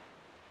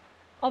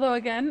 Although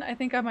again, I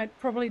think I might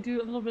probably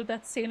do a little bit of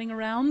that sailing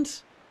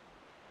around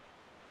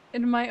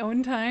in my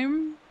own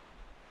time.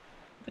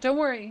 But don't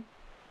worry,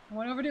 I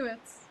won't overdo it.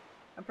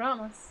 I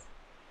promise.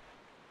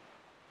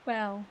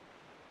 Well.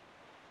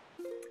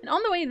 And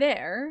on the way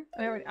there,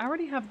 I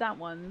already have that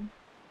one.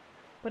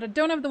 But I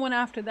don't have the one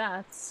after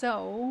that,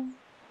 so...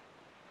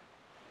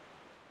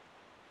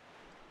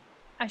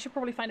 I should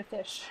probably find a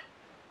fish.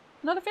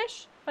 Another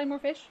fish? Find more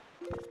fish?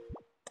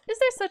 Is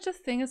there such a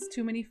thing as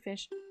too many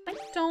fish? I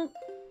don't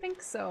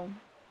think so,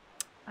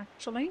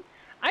 actually.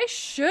 I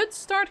should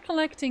start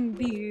collecting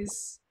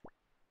these.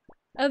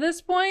 At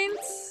this point,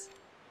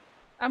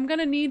 I'm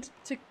gonna need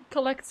to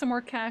collect some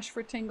more cash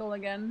for Tingle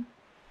again.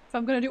 If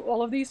I'm gonna do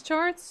all of these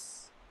charts.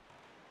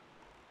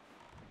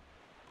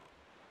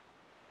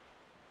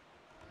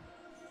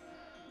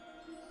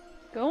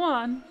 Go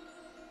on.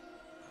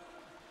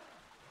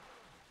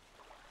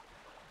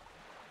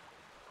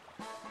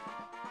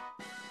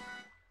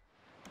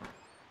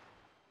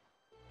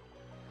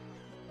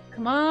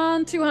 Come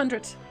on,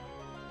 200.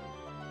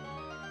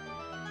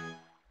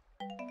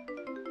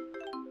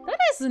 That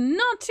is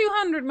not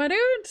 200, my dude.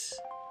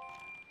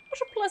 What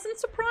a pleasant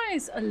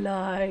surprise. A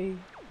lie.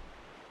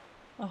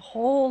 A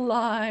whole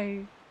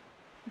lie.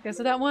 Okay,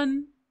 so that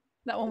one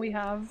we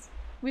have.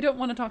 We don't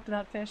want to talk to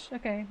that fish.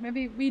 Okay,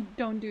 maybe we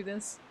don't do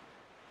this.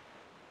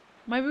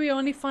 Maybe we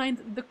only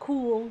find the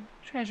cool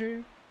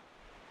treasure.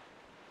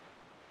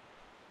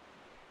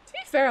 To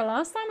be fair,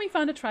 last time we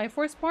found a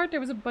Triforce part,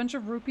 there was a bunch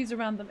of rupees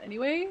around them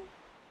anyway.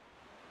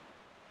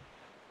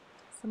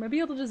 So maybe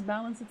it'll just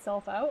balance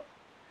itself out.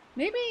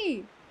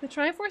 Maybe the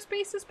Triforce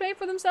pieces pay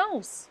for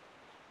themselves.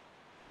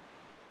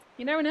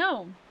 You never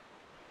know.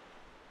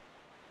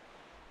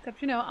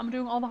 Except, you know, I'm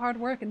doing all the hard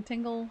work and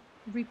Tingle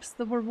reaps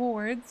the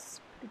rewards.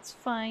 It's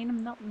fine,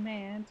 I'm not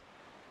mad.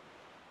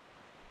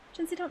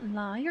 Jinsey, don't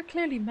lie, you're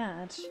clearly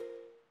mad.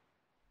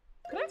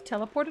 Could I have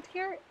teleported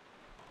here?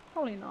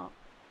 Probably not.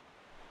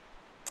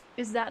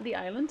 Is that the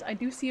island? I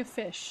do see a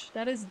fish.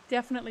 That is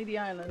definitely the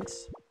island.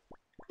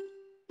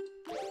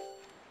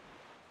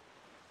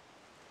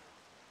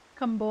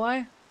 Come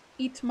boy,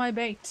 eat my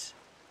bait.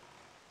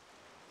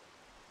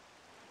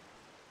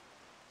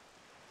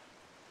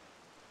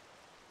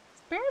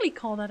 Let's barely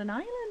call that an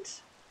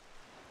island.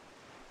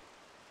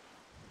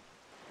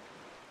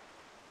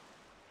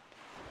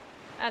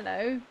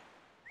 Hello.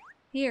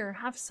 Here,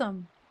 have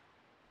some.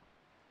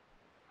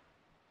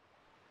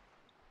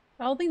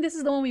 I don't think this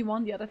is the one we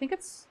want yet. I think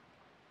it's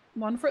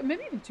one for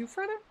maybe even two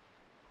further.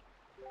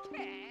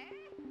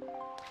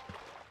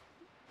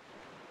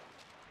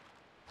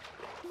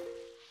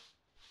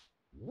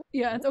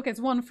 Yeah, it's okay,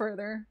 it's one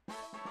further.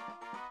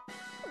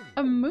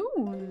 A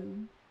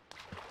moon.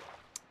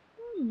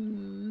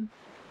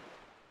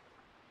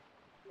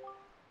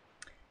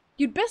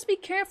 You'd best be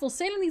careful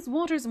sailing these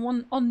waters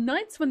on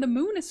nights when the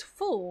moon is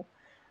full.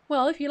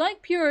 Well, if you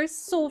like pure,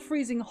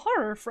 soul-freezing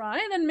horror,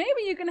 Fry, then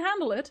maybe you can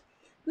handle it.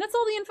 And that's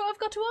all the info I've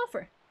got to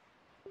offer.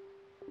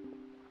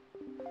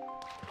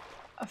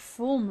 A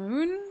full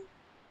moon?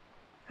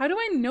 How do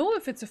I know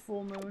if it's a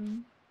full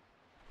moon?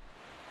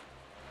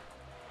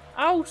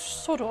 Oh,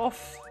 sod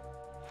off.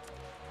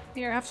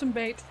 Here, have some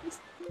bait.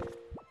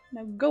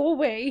 Now go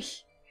away.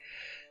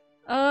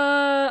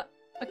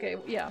 Okay,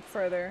 yeah,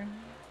 further.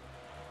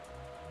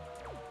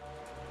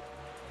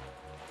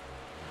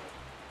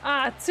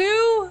 Ah,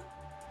 2?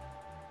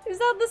 Is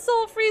that the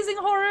soul-freezing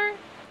horror?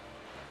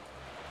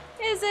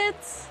 Is it?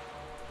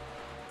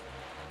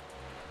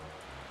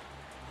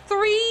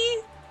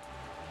 3?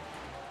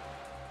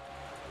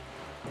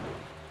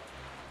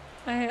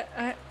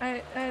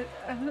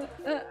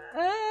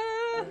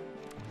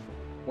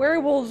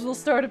 Werewolves will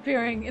start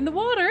appearing in the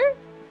water.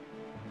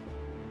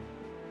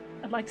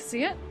 I'd like to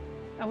see it.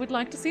 I would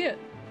like to see it.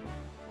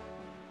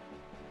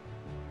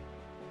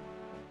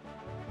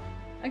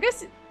 I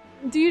guess,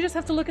 do you just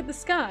have to look at the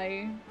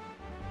sky?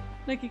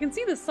 Like, you can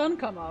see the sun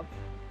come up.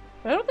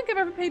 But I don't think I've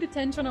ever paid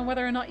attention on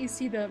whether or not you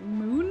see the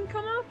moon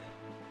come up.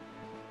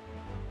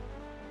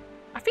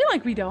 I feel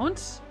like we don't.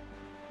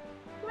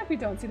 I feel like we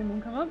don't see the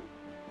moon come up.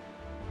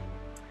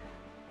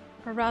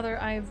 Or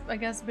rather, I've, I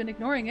guess, been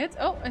ignoring it.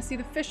 Oh, I see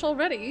the fish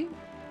already.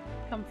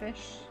 Come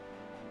fish.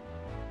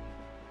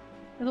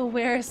 Little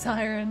were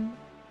siren.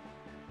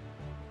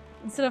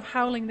 Instead of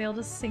howling, they'll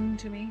just sing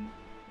to me.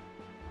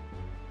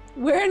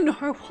 Were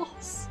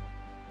narwhals.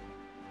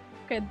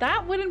 Okay,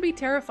 that wouldn't be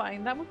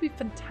terrifying. That would be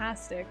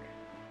fantastic.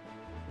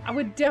 I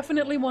would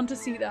definitely want to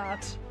see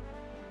that.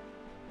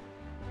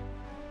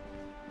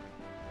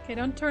 Okay,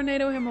 don't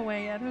tornado him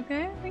away yet,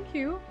 okay? Thank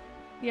you.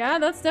 Yeah,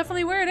 that's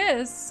definitely where it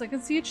is. I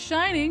can see it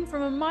shining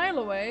from a mile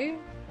away.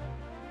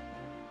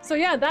 So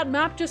yeah, that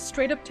map just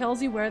straight up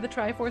tells you where the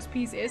Triforce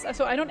piece is,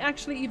 so I don't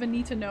actually even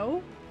need to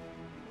know.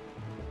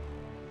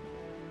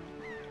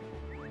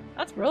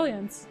 That's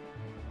brilliant.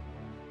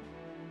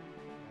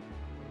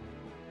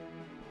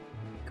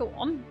 Go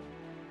on.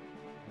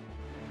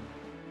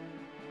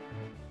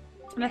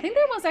 And I think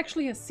there was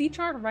actually a sea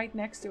chart right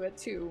next to it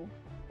too.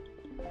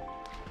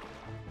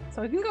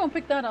 So we can go and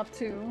pick that up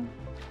too.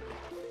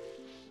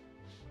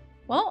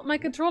 Well, my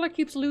controller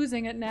keeps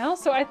losing it now,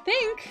 so I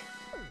think,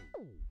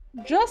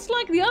 just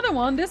like the other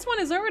one, this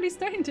one is already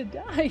starting to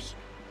die.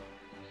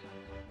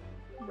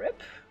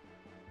 Rip.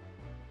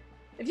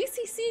 If you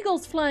see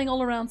seagulls flying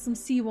all around some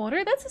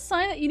seawater, that's a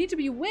sign that you need to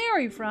be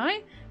wary,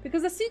 Fry,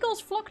 because the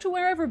seagulls flock to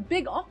wherever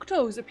big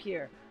octos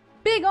appear.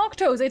 Big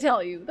octos, I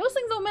tell you. Those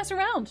things don't mess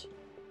around.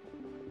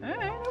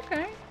 Alright,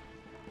 okay.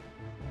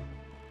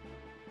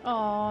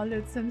 Aw,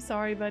 Lutz, I'm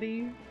sorry,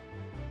 buddy.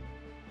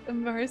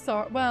 I'm very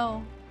sorry.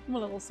 Well, I'm a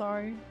little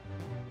sorry.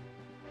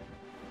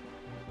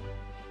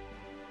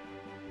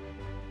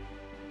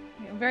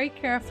 Okay, I'm very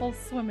careful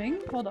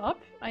swimming. Hold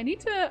up. I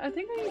think I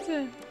need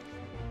to...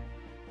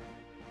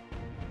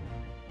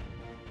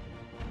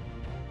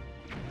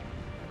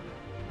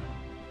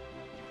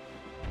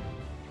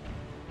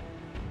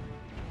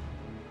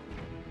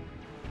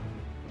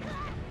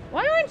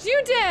 Why aren't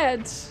you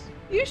dead?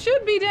 You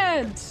should be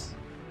dead.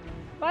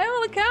 By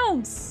all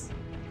accounts.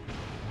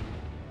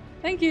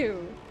 Thank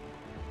you.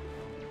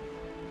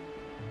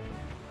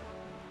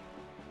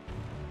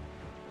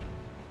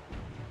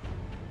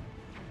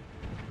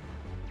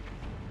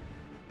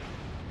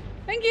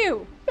 Thank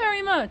you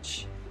very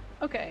much.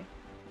 Okay.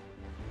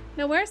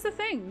 Now where's the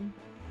thing?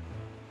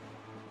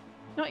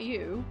 Not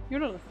you. You're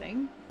not a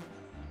thing.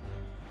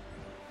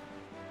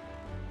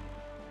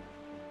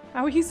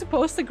 How are you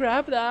supposed to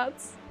grab that?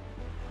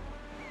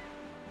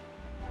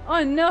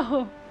 Oh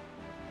no!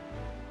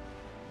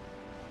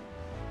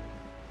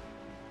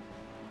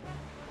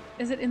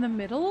 Is it in the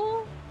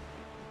middle?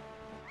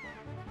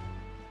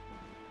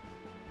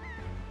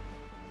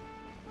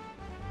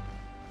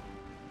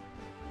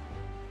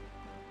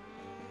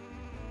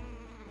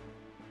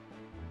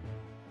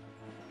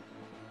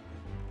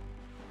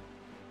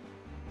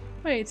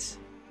 Wait,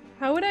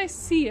 how would I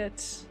see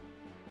it?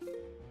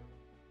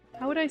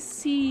 How would I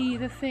see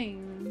the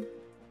thing?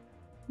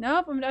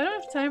 Nope, I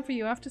don't have time for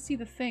you. I have to see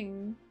the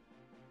thing.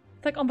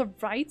 It's like on the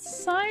right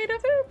side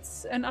of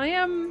it? And I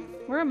am...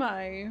 Where am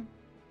I?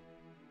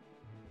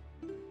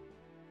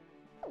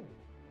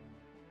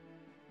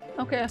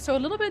 Okay, so a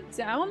little bit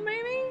down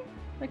maybe?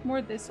 Like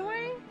more this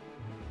way?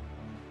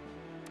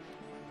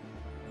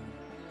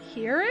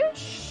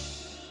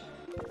 Here-ish?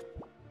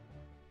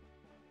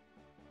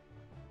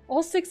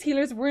 All 6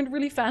 healers weren't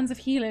really fans of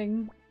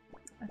healing.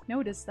 I've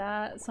noticed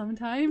that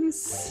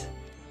sometimes.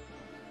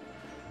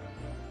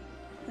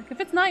 Like, if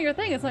it's not your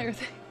thing, it's not your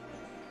thing.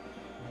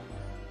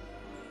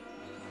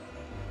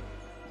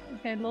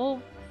 Okay, a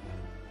little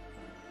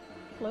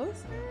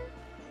closer?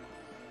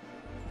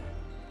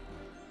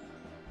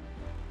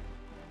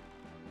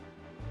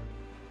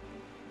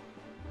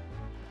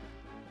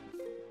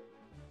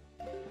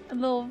 A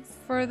little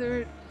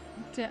further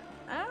down.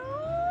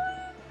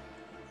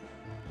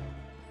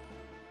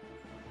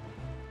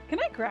 Can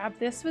I grab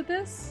this with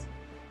this?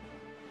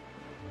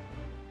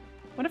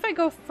 What if I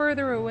go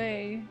further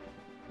away?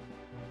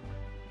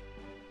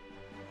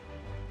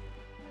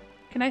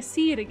 Can I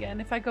see it again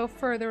if I go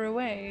further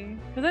away?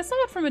 Because I saw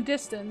it from a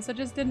distance, I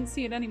just didn't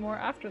see it anymore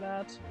after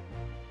that.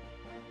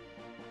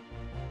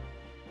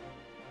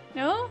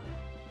 No?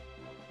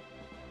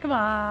 Come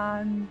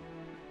on.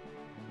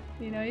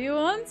 You know you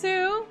want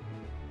to.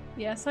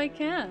 Yes, I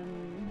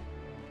can.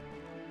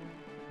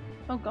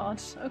 Oh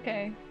god,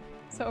 okay.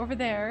 So over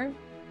there.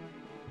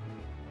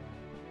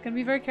 Gonna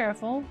be very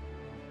careful.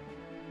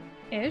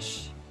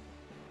 Ish.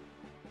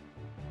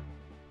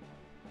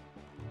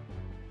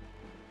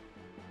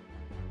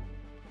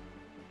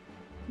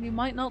 You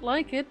might not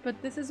like it,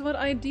 but this is what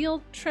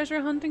ideal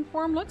treasure hunting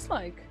form looks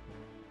like.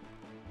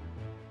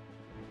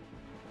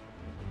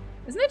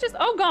 Isn't it just—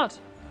 oh god!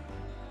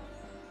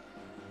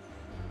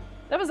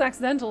 That was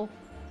accidental.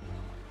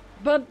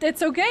 But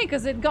it's okay,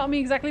 because it got me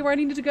exactly where I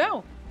needed to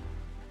go.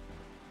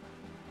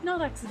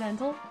 Not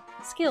accidental.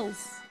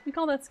 Skills. We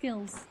call that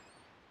skills.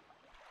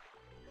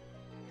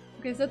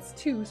 Okay, so that's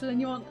 2, so then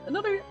you want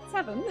another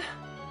 7.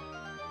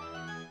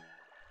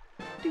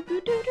 Do,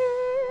 do, do, do.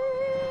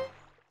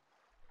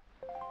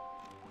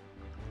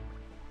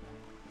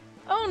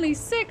 Only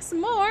 6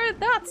 more?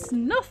 That's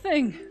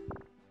nothing!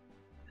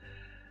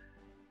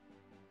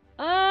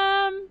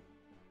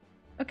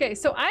 Okay,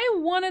 so I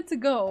wanted to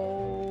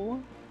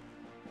go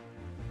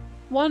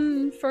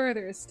one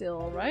further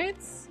still, right?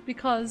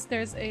 Because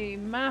there's a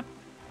map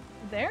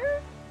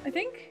there, I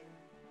think?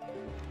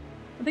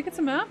 I think it's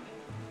a map.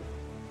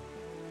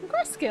 Of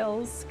course,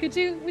 skills. Would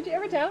you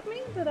ever doubt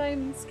me that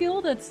I'm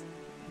skilled at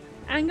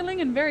angling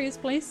in various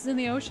places in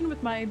the ocean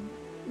with my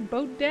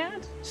boat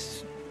dad?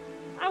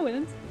 I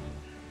wouldn't.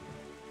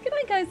 Good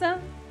night, guys.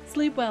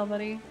 Sleep well,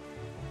 buddy.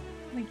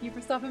 Thank you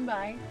for stopping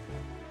by.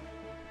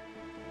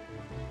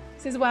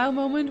 This is a WoW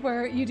moment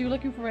where you do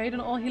looking for raid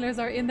and all healers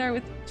are in there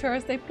with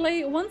tourists. They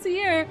play once a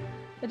year.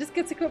 It just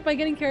gets equipped by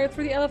getting carried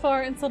through the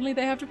LFR and suddenly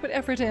they have to put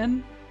effort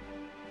in.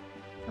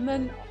 And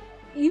then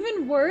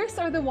even worse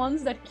are the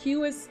ones that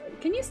queue as—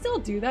 can you still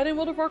do that in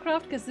World of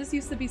Warcraft? Because this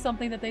used to be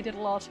something that they did a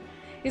lot.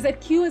 Is that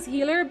queue as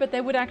healer, but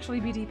they would actually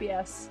be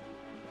DPS.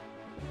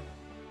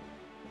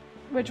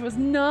 Which was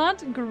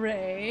not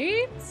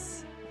great.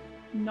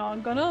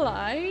 Not gonna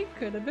lie,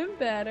 could have been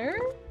better.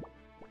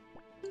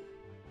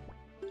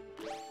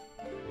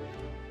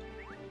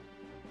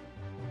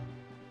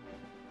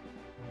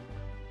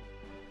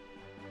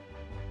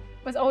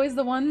 Was always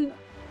the one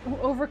who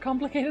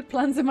overcomplicated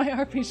plans in my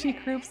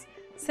RPG groups.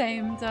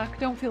 Same, Duck.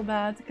 Don't feel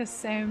bad, because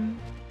same.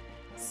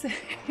 Same,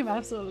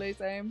 absolutely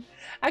same.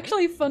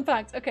 Actually, fun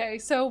fact. Okay,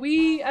 so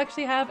we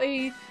actually have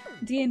a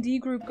D&D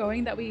group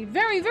going that we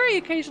very, very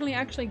occasionally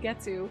actually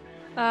get to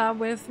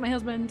with my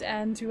husband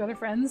and 2 other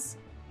friends.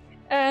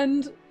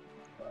 And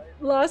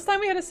last time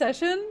we had a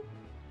session,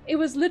 it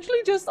was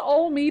literally just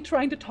all me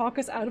trying to talk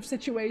us out of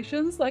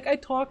situations. Like, I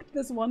talked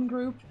this one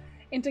group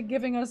into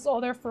giving us all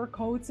their fur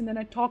coats, and then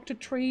I talked a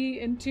tree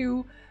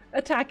into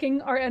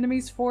attacking our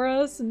enemies for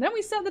us, and then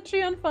we set the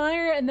tree on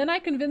fire, and then I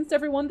convinced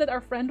everyone that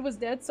our friend was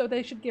dead so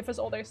they should give us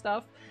all their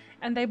stuff,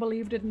 and they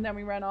believed it, and then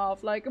we ran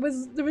off. Like, it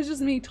was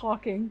just me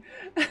talking.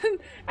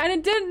 And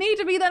it didn't need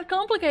to be that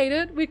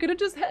complicated. We could have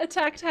just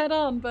attacked head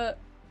on, but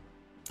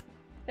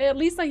at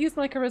least I used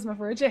my charisma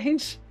for a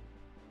change.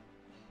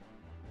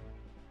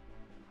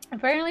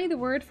 Apparently the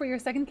word for your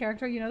second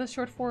character, you know, the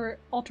short for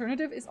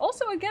alternative, is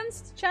also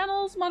against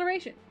channel's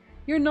moderation.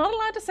 You're not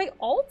allowed to say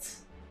alt?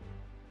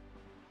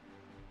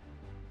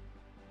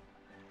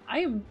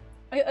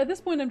 At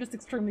this point, I'm just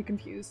extremely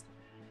confused.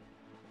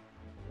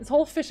 This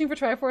whole fishing for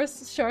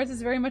Triforce shards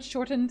is very much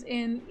shortened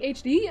in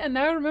HD, and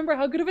now I remember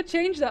how good of a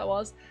change that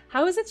was.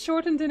 How is it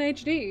shortened in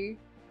HD?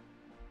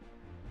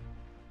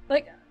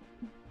 Like,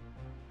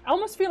 I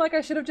almost feel like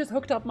I should have just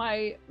hooked up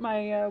my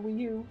Wii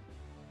U.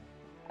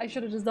 I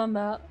should have just done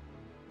that.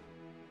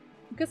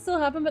 It could still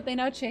happen, but they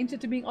now changed it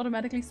to being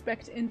automatically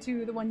spec'd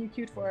into the one you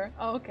queued for.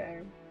 Oh,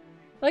 okay.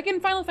 Like in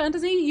Final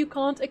Fantasy, you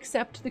can't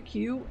accept the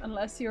queue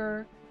unless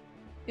you're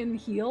in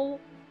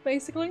heal,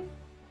 basically.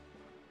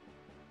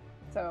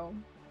 So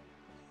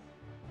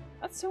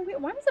that's so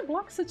weird. Why does it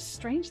block such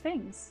strange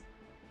things?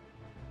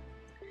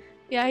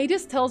 Yeah, he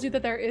just tells you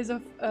that there is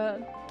a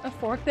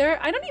fork there.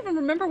 I don't even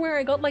remember where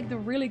I got like the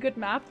really good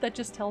map that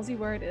just tells you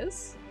where it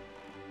is.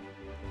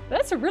 But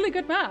that's a really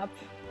good map.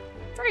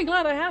 Very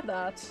glad I have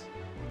that.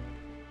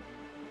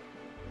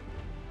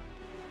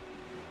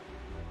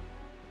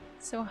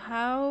 So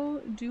how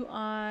do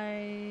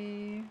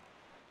I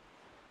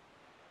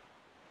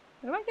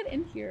get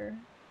in here?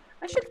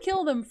 I should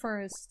kill them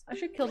first. I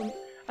should kill them.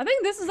 I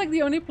think this is like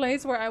the only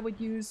place where I would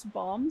use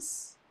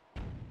bombs.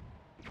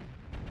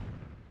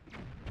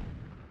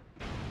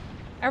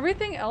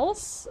 Everything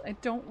else, I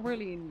don't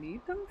really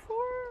need them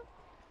for.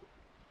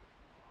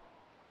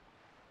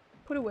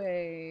 Put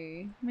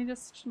away. Let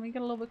me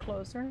get a little bit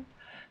closer.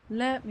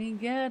 Let me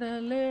get a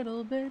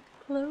little bit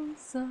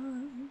closer.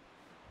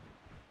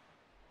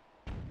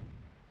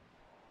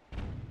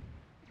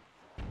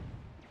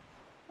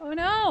 Oh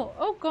no!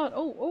 Oh god!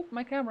 Oh,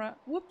 my camera.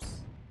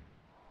 Whoops.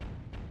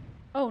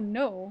 Oh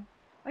no.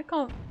 I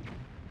can't.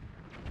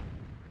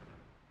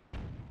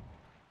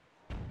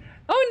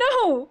 Oh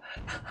no!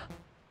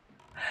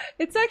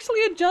 It's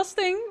actually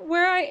adjusting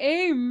where I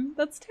aim.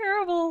 That's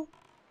terrible.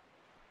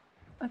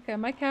 Okay,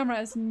 my camera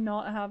is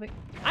not having...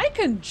 I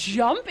can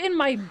jump in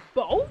my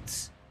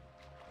boat?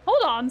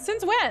 Hold on,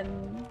 since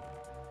when?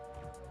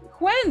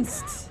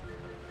 Whenst?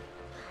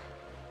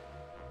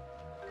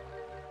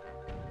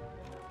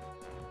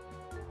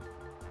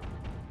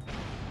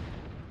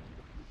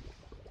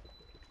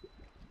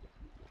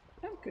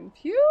 I'm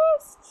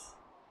confused.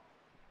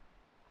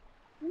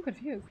 I'm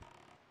confused.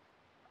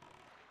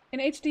 In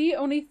HD,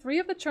 only 3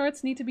 of the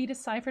charts need to be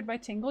deciphered by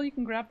Tingle. You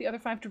can grab the other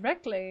 5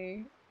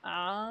 directly.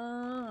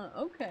 Ah,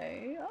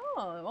 okay.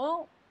 Oh,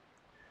 well,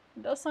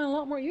 it does sound a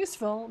lot more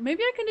useful.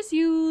 Maybe I can just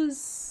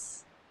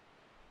use...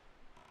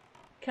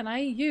 Can I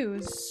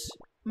use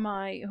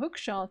my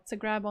hookshot to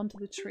grab onto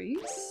the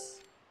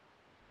trees?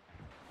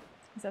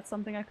 Is that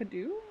something I could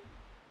do?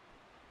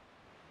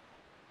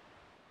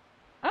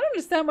 I don't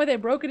understand why they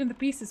broke it into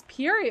pieces,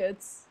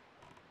 periods.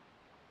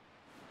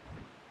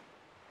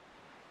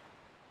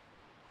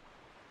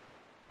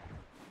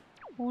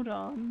 Hold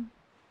on.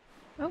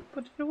 Oh,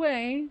 put it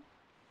away.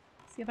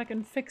 See if I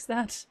can fix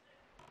that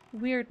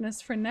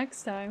weirdness for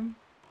next time.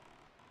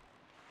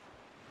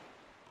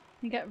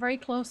 You get very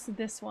close to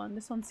this one.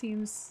 This one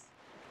seems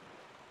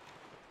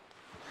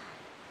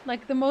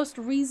like the most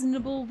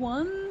reasonable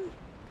one.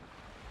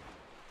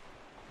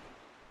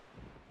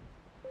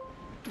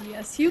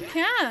 Yes, you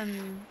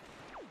can.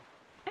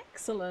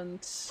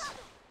 Excellent.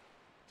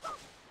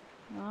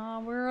 Ah,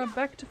 we're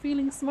back to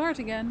feeling smart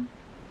again.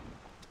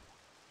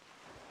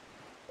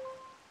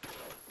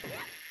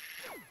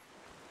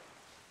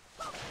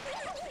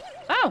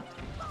 Oh!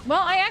 Well,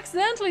 I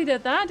accidentally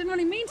did that. Didn't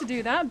really mean to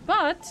do that,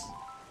 but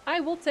I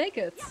will take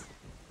it.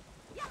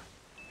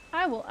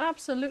 I will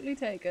absolutely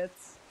take it.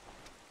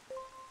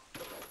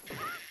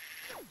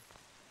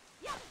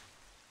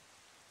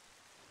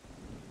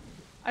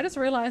 I just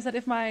realized that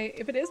if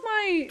it is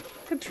my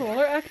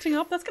controller acting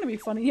up, that's gonna be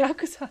funny,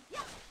 Yakuza.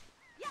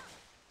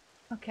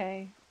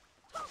 Okay.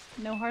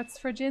 No hearts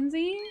for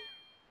Jinzy.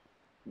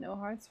 No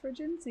hearts for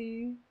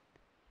Jinzy.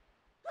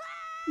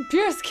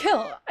 Pure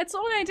skill! It's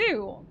all I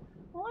do!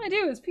 All I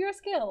do is pure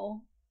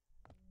skill.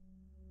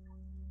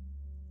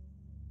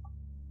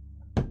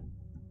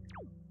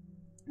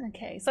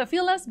 Okay, so I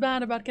feel less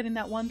bad about getting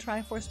that one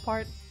Triforce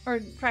part, or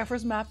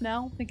Triforce map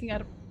now, thinking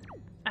I'd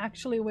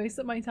actually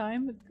wasted my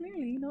time, but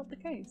clearly not the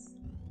case.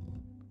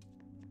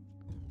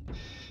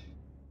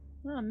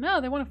 Oh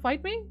no, they want to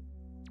fight me?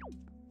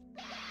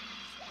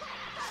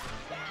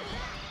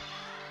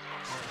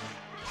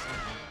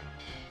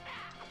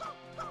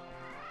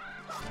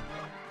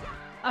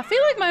 I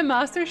feel like my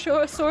Master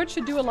Sword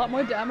should do a lot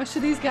more damage to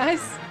these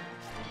guys.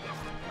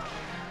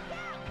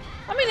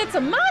 I mean, it's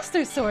a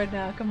Master Sword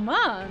now, come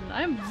on.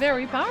 I'm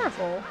very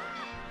powerful.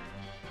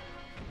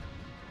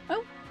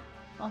 Oh,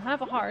 I'll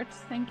have a heart,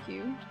 thank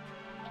you.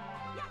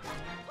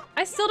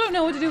 I still don't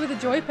know what to do with the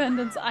joy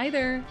pendants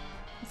either.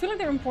 I feel like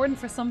they're important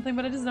for something,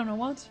 but I just don't know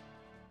what.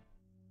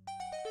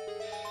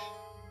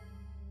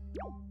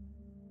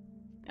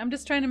 I'm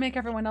just trying to make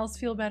everyone else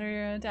feel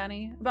better,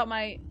 Danny, about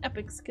my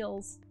epic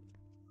skills.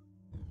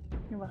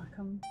 You're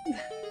welcome.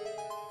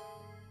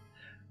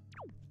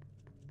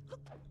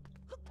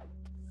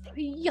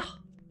 Yeah.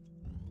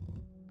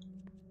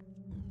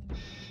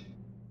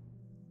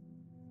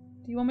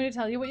 Do you want me to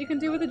tell you what you can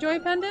do with the joy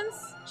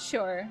pendants?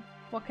 Sure.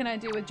 What can I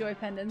do with joy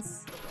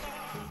pendants?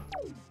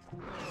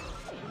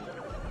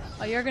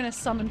 Oh, you're gonna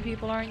summon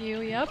people, aren't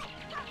you? Yep.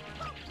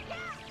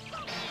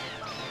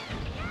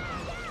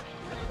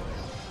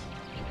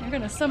 You're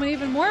gonna summon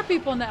even more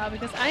people now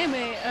because I am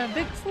a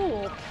big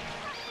fool.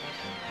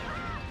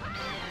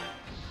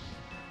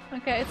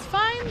 Okay, it's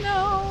fine,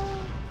 no.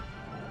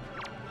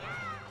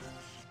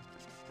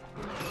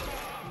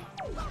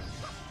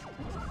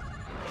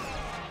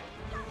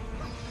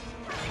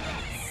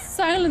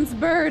 Silence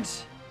bird.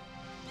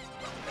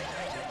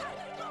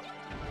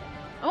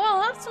 Oh,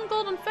 I'll have some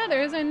golden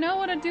feathers. I know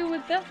what to do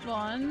with that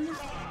one.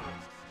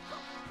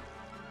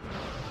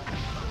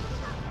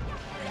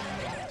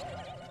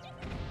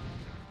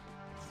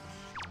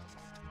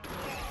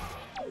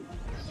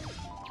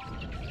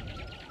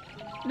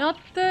 Not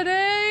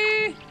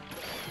today!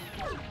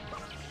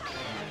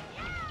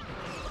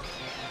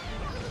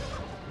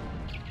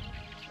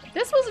 If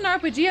this was an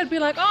RPG, I'd be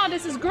like, oh,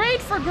 this is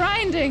great for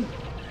grinding!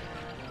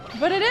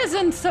 But it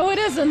isn't, so it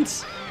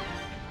isn't!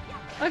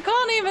 I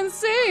can't even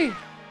see!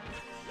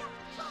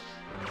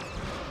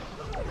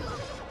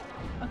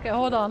 Okay,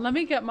 hold on, let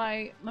me get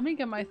my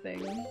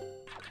thing.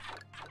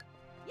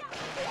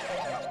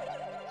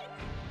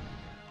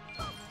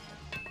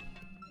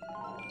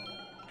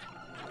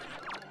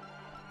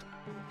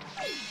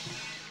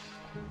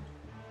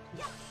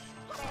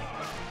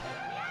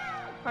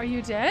 Are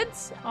you dead?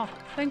 Oh,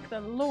 thank the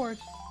Lord.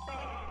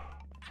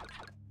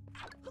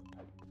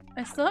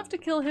 I still have to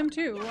kill him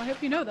too. I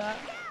hope you know that.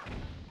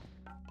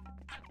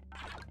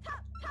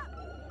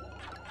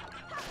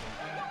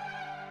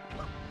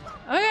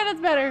 Okay, that's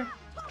better.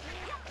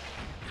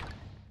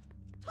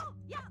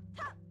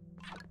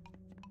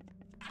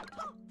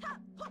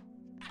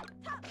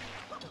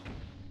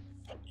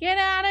 Get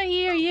out of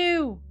here,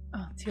 you!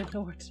 Oh, dear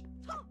Lord.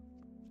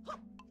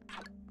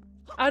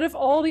 Out of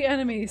all the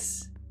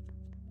enemies,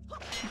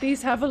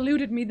 these have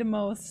eluded me the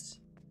most.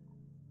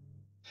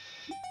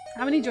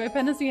 How many joy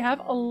pendants do you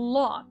have? A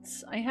lot.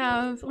 I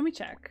have... let me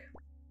check.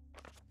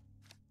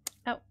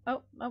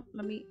 Oh,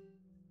 let me...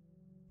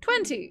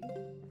 20!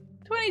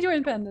 20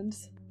 joy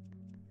pendants.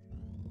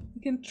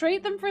 You can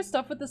trade them for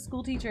stuff with the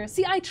school teacher.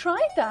 See, I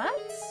tried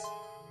that!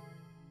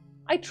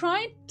 I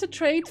tried to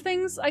trade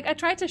things. Like, I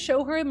tried to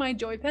show her my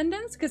joy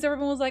pendants because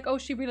everyone was like, oh,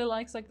 she really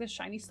likes like this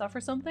shiny stuff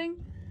or something.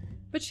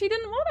 But she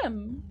didn't want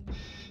them.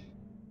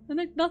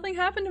 And nothing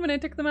happened when I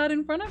took them out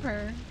in front of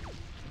her.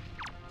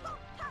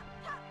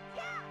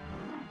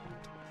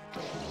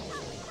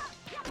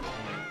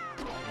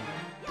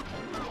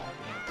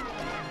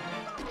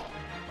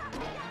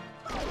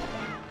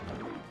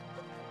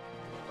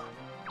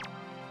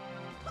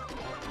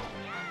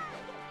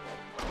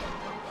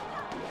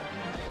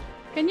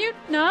 Can you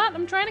not?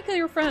 I'm trying to kill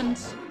your friend.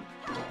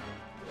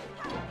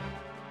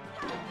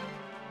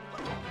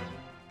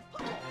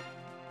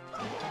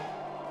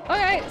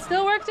 Okay,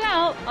 still worked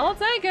out. I'll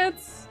take it.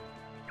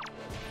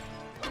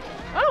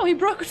 Oh, he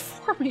broke it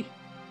for me.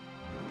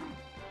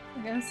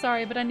 Okay, I'm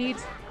sorry, but I need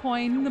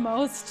coin the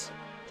most.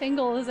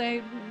 Tingle is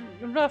a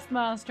rough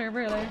master,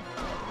 really.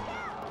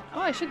 Oh,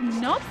 I should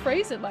not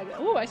phrase it like that.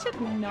 Oh, I should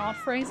not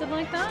phrase it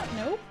like that.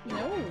 Nope,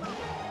 no.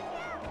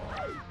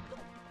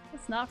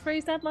 Let's not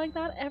phrase that like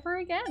that ever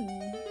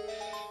again.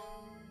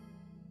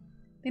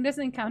 Think there's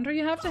an encounter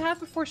you have to have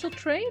before she'll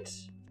trade?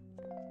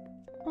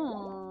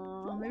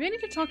 Aww, maybe I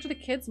need to talk to the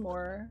kids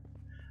more.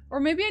 Or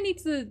maybe I need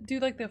to do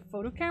like the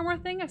photo camera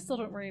thing. I still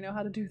don't really know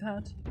how to do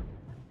that.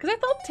 Because I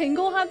thought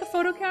Tingle had the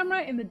photo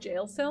camera in the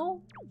jail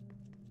cell.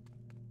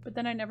 But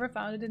then I never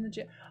found it in the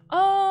jail.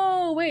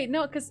 Oh, wait,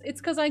 no, it's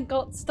because I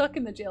got stuck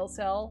in the jail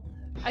cell.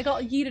 I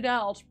got yeeted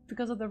out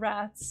because of the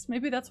rats.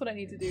 Maybe that's what I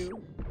need to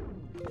do.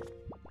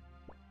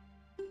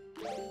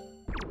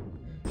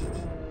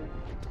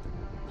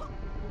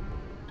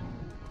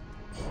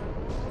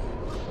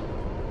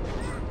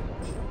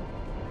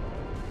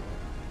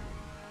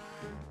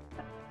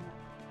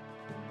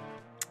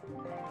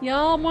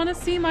 Y'all wanna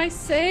see my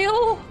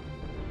sail?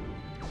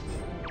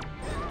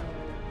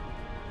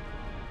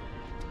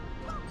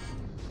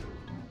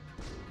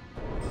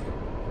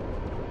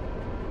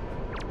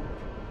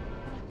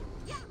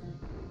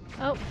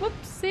 Oh,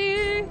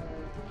 whoopsie!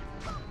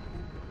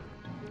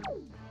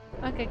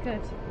 Okay,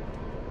 good.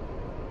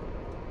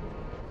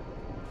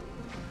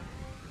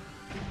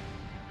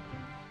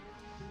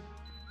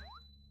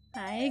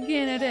 Hi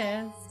again, it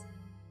is.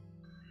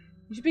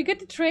 You should be good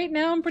to trade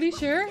now, I'm pretty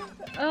sure.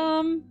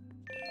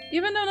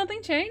 Even though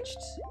nothing changed,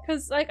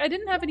 because like I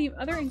didn't have any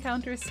other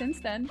encounters since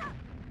then.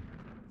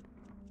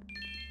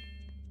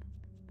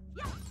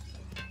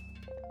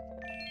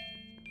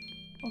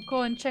 I'll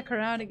go and check her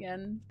out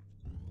again.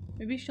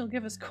 Maybe she'll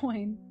give us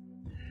coin.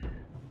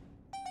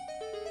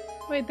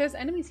 Wait, there's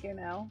enemies here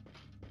now.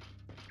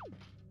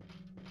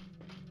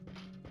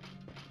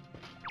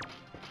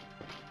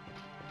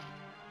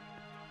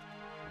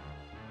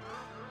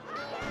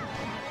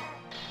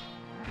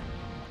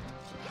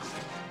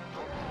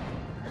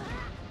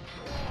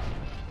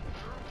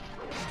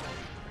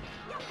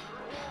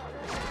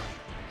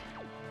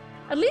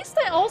 At least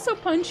they also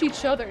punch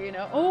each other, you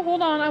know? Oh,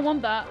 hold on, I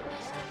want that.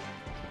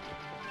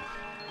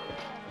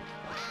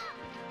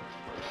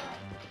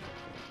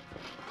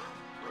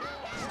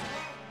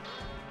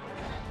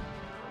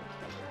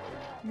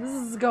 This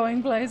is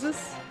going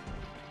places.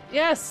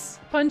 Yes!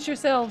 Punch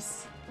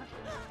yourselves.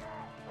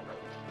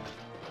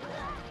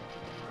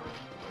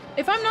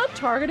 If I'm not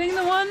targeting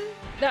the one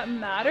that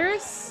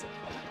matters,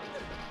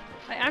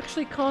 I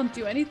actually can't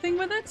do anything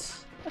with it,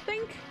 I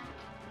think.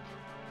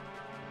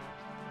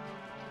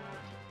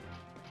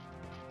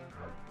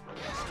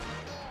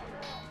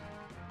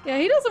 Yeah,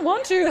 he doesn't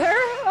want to there.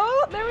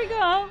 Oh, there we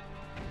go.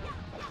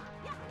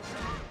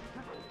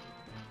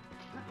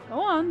 Go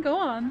on, go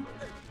on.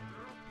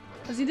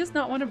 Does he just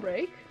not want to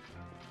break?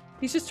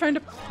 He's just trying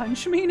to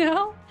punch me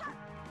now?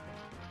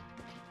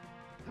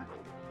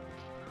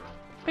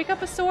 Pick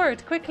up a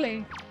sword,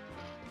 quickly.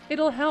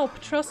 It'll help,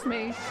 trust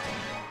me.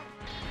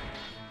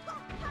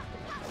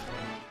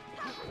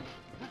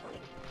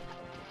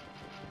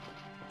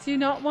 Do you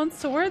not want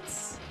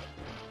swords?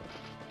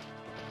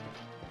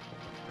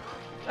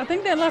 I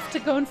think they left to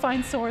go and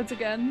find swords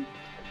again.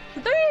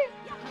 Did they?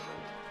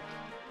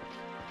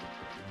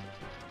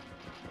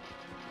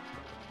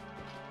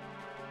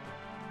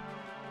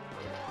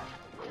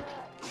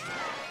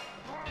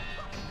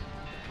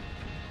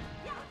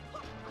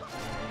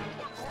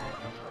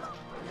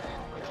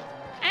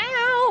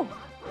 Ow!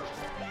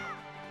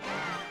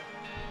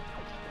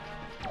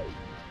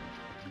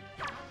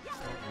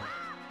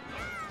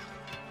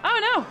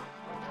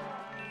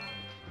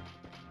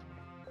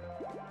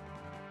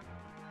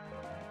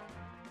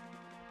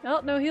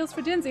 Well, no heals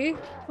for Jinsey.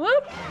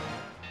 Whoop!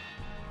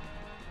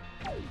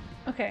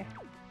 Okay.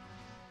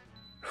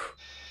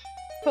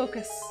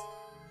 Focus.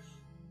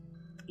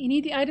 You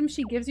need the item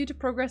she gives you to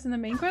progress in the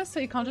main quest,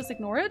 so you can't just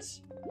ignore it?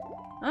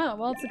 Oh,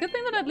 well, it's a good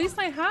thing that at least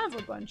I have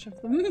a bunch of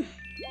them.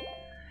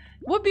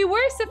 Would be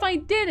worse if I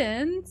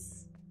didn't.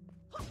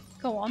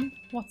 Go on.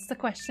 What's the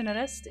question,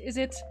 Arrest? Is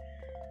it,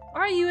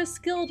 are you as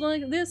skilled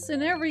like this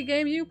in every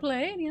game you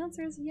play? The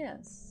answer is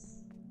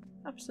yes.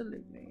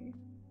 Absolutely.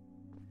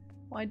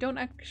 Well, I don't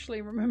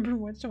actually remember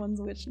which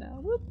one's which now.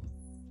 Whoop.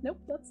 Nope,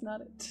 that's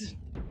not it.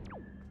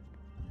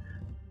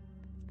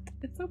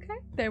 It's okay.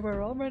 They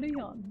were already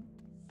on.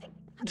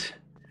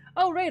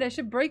 Oh, right, I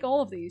should break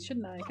all of these,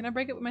 shouldn't I? Can I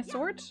break it with my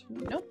sword?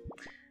 Nope.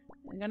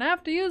 I'm gonna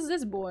have to use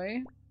this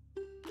boy.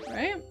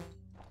 Right?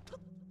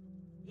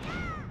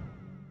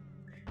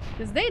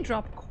 Because they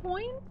drop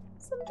coin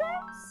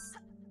sometimes?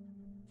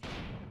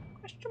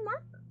 Question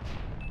mark?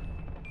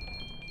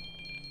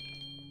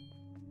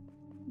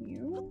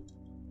 You?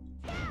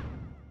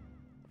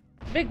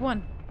 Big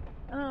one.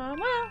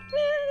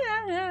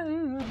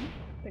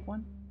 Big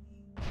one.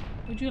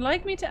 Would you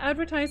like me to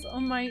advertise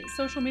on my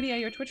social media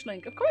your Twitch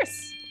link? Of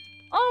course!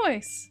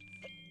 Always!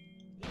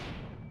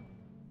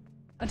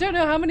 I don't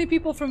know how many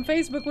people from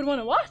Facebook would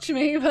want to watch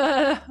me,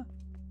 but...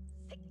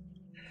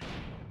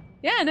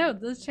 yeah, no,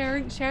 the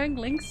sharing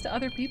links to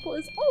other people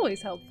is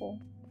always helpful.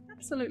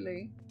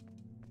 Absolutely.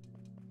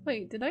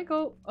 Wait, did I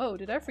go... oh,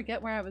 did I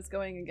forget where I was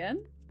going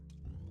again?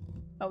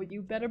 Oh,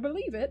 you better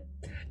believe it.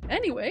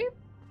 Anyway,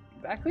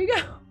 back we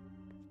go.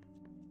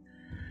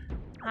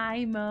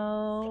 Hi,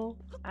 Mo.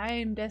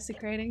 I'm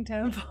desecrating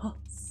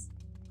temples.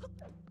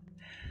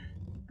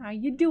 How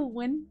you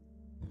doing?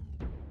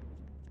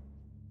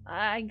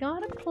 I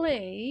gotta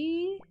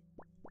play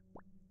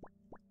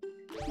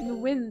the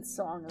wind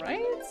song,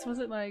 right? Was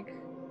it like...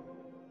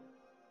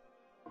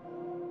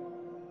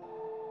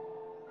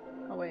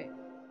 oh, wait.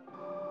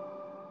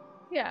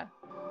 Yeah.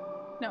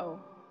 No.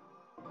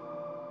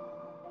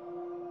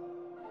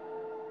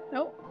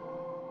 Nope.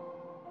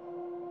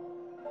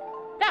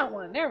 That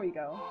one. There we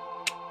go.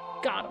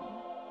 Got him.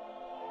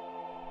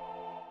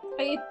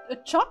 I ate a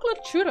chocolate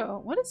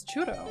churro. What is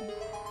churro?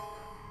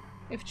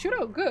 If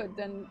churro good,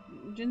 then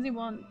Jinsey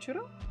want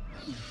churro?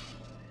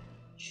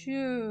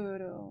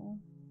 Churro.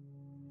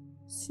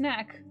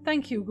 Snack.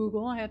 Thank you,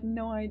 Google. I had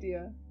no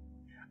idea.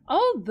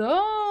 Oh,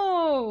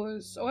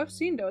 those! Oh, I've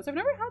seen those. I've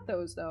never had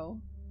those,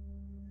 though.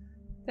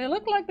 They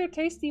look like they're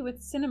tasty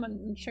with cinnamon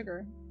and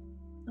sugar.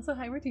 Also,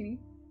 hi, Martini.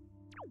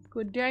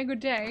 Good day, good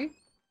day.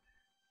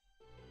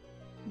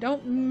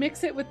 Don't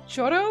mix it with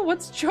churro?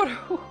 What's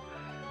churro?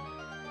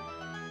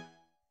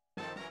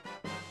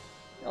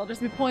 It'll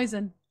just be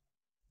poison.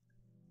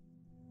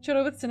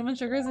 Churro with cinnamon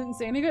sugar is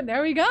insanely good.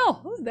 There we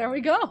go! There we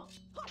go!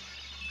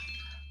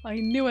 I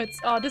knew it.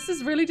 Oh, this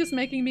is really just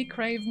making me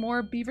crave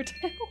more beaver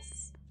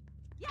tails.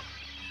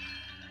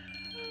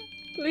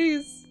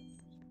 Please.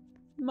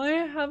 May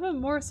I have a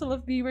morsel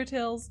of beaver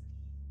tails?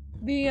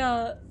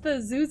 The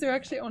zoos are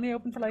actually only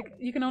open for like,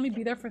 you can only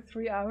be there for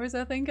 3 hours,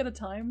 I think, at a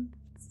time.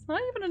 It's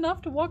not even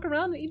enough to walk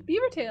around and eat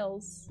beaver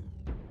tails.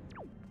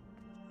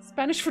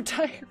 Spanish for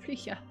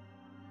diarrhea.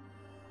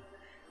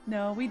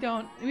 No, we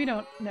don't,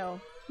 no.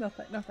 No,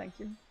 no thank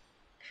you.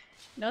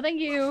 No thank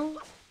you.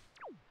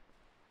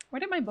 Where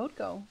did my boat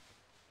go?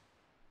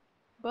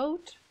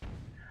 Boat?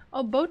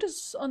 Oh, boat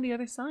is on the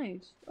other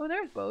side. Oh,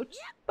 there's boat.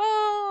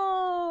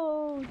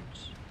 Boat!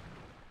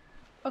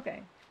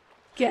 Okay.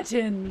 Get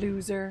in,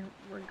 loser.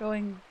 We're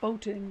going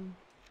boating.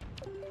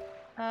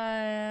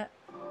 Aha.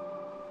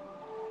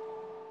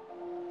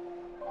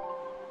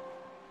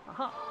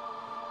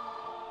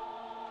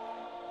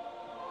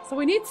 So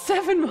we need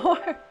 7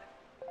 more.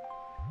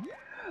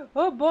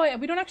 Oh boy,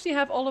 we don't actually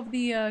have all of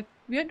the,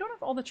 we don't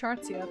have all the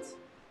charts yet.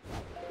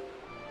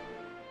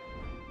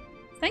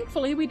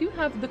 Thankfully, we do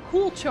have the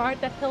cool chart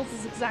that tells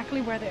us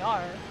exactly where they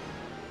are.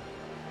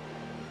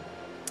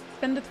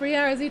 Spend the 3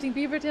 hours eating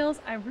beaver tails?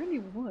 I really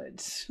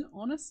would,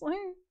 honestly.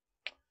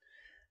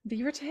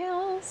 Beaver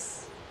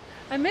tails?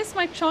 I miss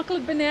my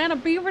chocolate banana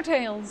beaver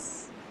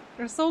tails.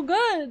 They're so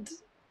good.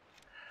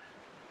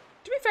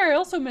 To be fair, I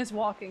also miss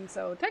walking,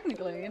 so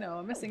technically, you know,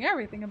 I'm missing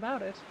everything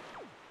about it.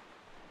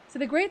 So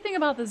the great thing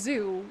about the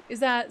zoo is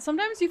that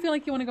sometimes you feel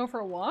like you want to go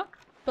for a walk,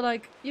 but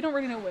like, you don't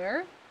really know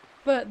where.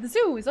 But the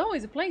zoo is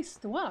always a place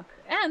to walk,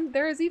 and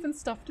there is even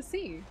stuff to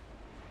see.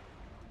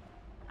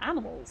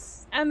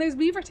 Animals. And there's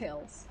beaver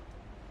tails.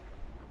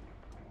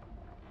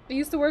 I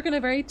used to work in a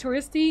very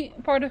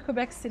touristy part of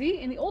Quebec City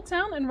in the old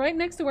town, and right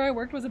next to where I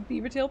worked was a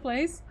beaver tail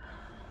place.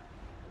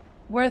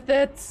 Worth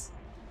it!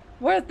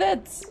 Worth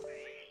it!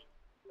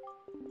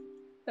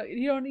 No,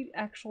 you don't need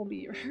actual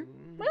beaver.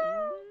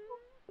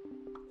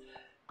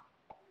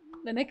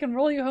 Then it can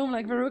roll you home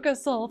like Veruca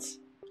salt.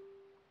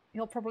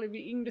 He'll probably be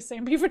eating the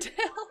same beaver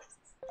tails.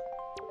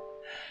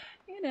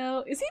 You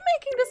know, is he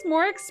making this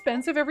more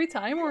expensive every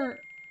time, or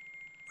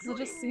does it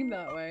just seem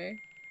that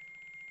way?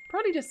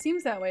 Probably just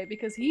seems that way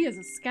because he is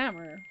a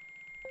scammer.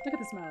 Look at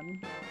this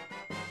man.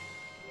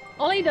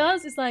 All he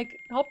does is like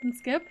hop and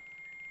skip,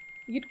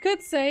 You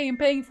could say I'm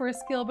paying for a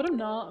skill, but I'm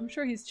not. I'm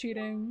sure he's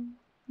cheating.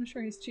 I'm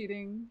sure he's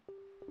cheating.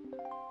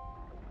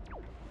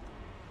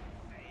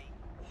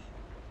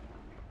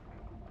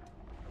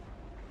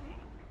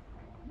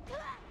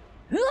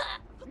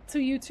 To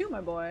you too,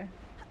 my boy.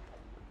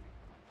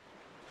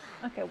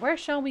 Okay, where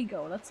shall we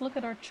go? Let's look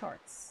at our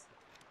charts.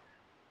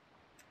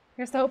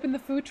 Here's to hoping the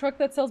food truck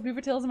that sells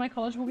beaver tails in my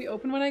college will be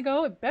open when I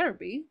go. It better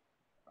be.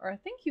 Or I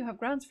think you have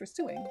grounds for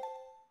suing.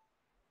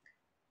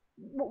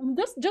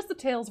 Just the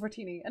tails,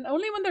 Martini, and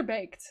only when they're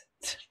baked.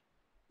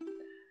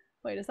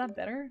 Wait, is that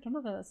better? I don't know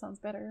if that sounds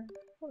better.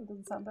 Oh, it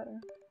doesn't sound better.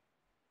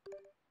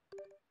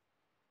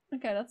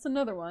 Okay, that's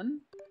another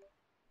one.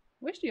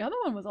 Wish the other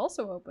one was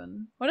also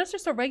open. Oh, that's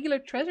just a regular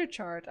treasure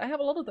chart. I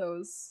have a lot of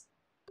those.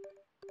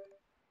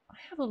 I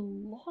have a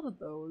lot of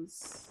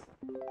those.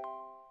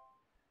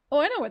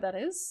 Oh, I know what that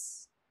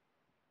is.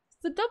 It's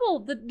the double,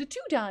 the 2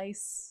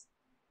 dice.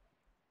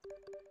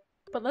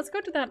 But let's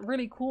go to that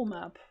really cool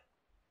map.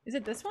 Is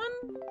it this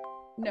one?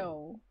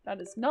 No,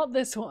 that is not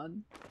this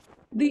one.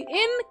 The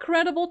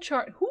incredible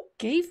chart. Who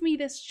gave me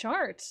this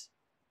chart?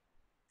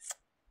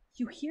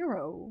 You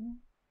hero.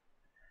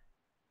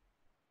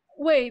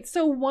 Wait,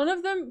 so one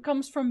of them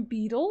comes from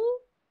Beetle?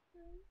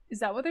 Is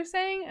that what they're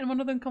saying? And one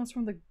of them comes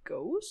from the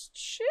ghost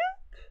ship?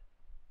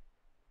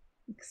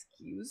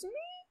 Excuse me?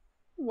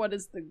 What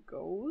is the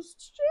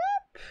ghost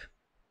ship?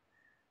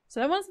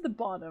 So that one's at the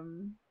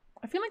bottom.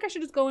 I feel like I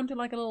should just go into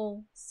like a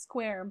little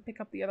square and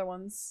pick up the other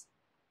ones.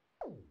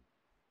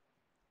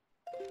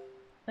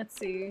 Let's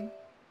see.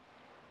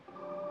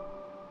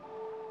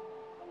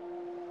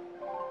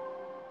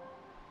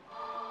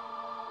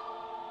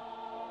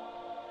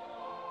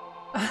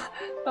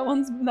 that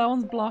one's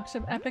blocked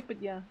of epic,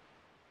 but yeah.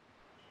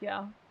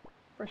 Yeah,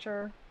 for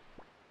sure.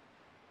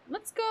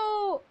 Let's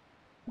go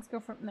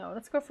from here.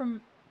 Let's go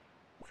from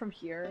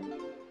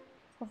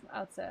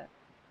outset.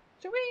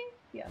 Should we?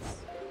 Yes.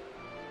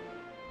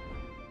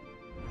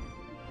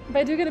 If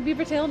I do get a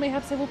beaver tail,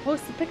 mayhaps I will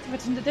post a pic of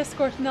it in the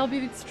Discord and I'll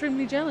be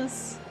extremely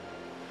jealous.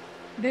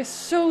 They're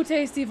so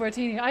tasty,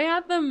 Vortini. I only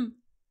had them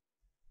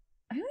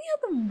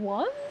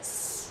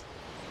once?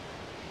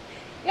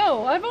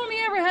 Yo, I've only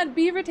ever had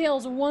beaver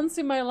tails once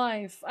in my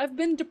life. I've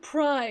been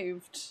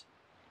deprived.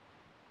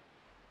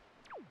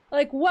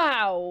 Like,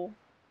 wow.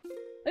 I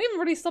didn't even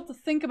really stop to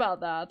think about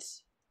that.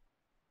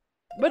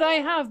 But I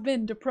have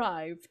been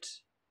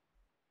deprived.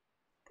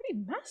 Pretty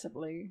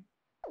massively.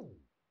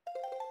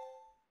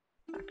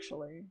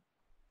 Actually.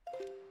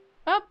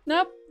 Up,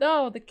 nope.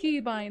 Oh, the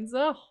keybinds.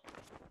 Oh.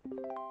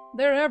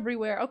 They're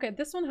everywhere. Okay,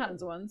 this one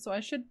has one, so I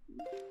should...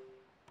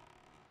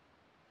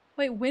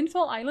 Wait,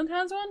 Windfall Island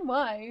has one?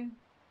 Why?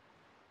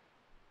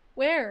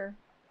 Where?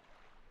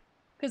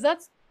 Because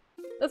that's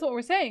what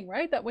we're saying,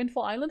 right? That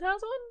Windfall Island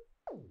has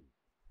one?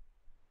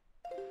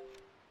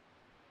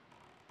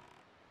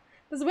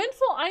 Does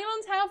Windfall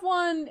Island have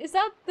one? Is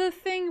that the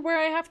thing where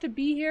I have to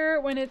be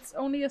here when it's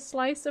only a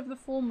slice of the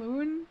full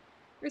moon?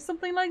 Or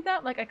something like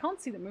that? Like, I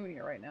can't see the moon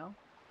here right now.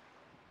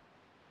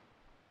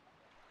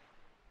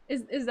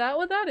 Is that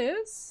what that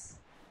is?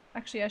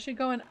 Actually, I should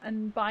go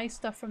and buy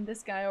stuff from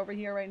this guy over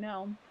here right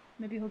now.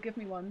 Maybe he'll give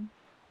me one.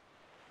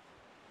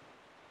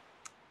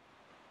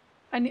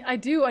 I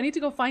need to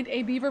go find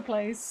a beaver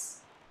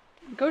place.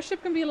 Ghost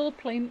ship can be a little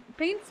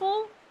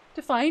painful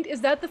to find.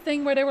 Is that the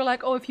thing where they were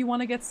like, oh, if you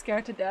want to get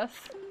scared to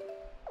death?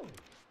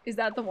 Is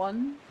that the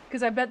one?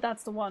 Because I bet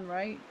that's the one,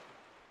 right?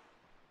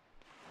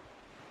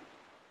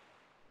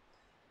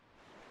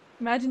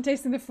 Imagine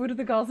tasting the food of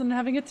the gods and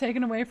having it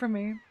taken away from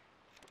me.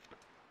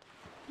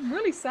 I'm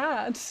really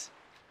sad.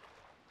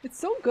 It's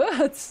so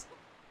good.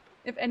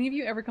 If any of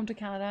you ever come to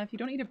Canada, if you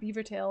don't eat a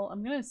beaver tail,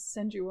 I'm gonna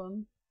send you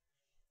one.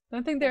 I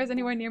don't think there's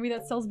anywhere near me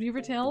that sells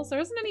beaver tails. There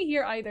isn't any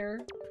here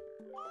either.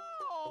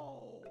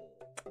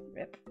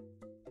 Rip.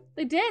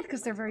 They did,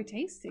 because they're very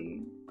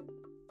tasty.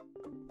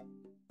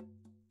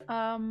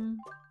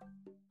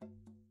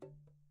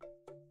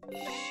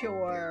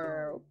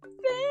 Sure.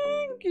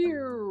 Thank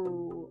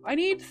you. I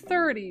need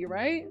 30,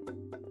 right?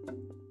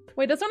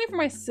 Wait, that's only for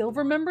my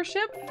silver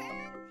membership?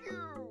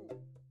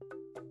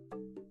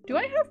 Do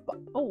I have...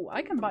 Oh,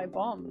 I can buy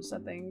bombs, I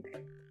think.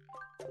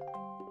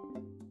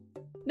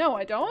 No,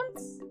 I don't?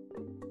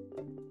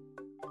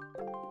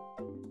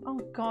 Oh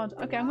god.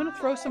 Okay, I'm gonna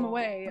throw some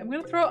away. I'm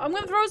gonna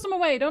throw some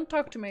away. Don't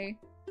talk to me.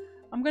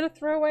 I'm gonna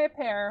throw away a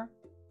pair.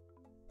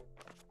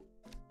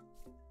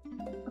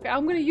 Okay,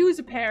 I'm gonna use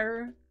a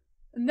pair.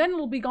 And then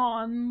it'll be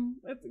gone.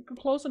 It's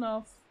close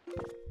enough.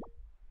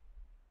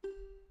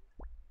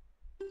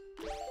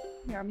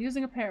 Here, I'm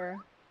using a pair.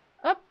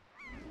 Up!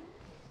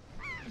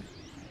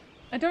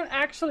 I don't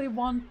actually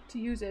want to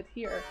use it.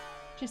 Here.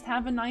 Just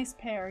have a nice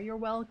pair. You're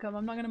welcome.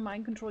 I'm not gonna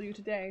mind control you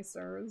today,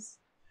 sirs.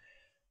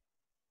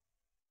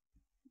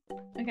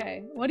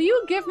 Okay, what do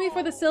you give me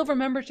for the silver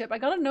membership? I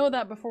gotta know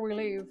that before we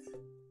leave.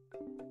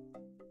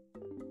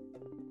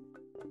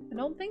 I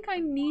don't think I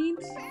need...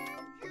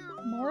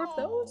 More of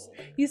those?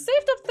 You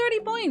saved up 30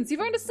 points. You've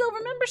earned a silver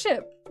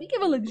membership. We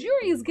give a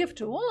luxurious gift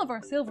to all of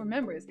our silver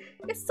members.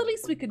 It's the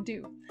least we could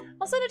do.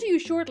 I'll send it to you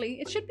shortly.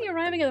 It should be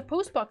arriving at a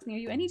post box near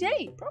you any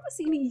day.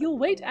 Promising me you'll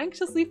wait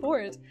anxiously for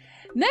it.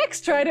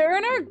 Next, try to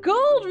earn our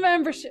gold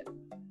membership.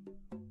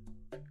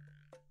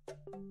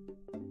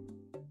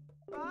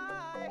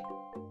 Bye.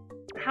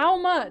 How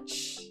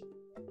much?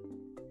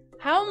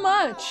 How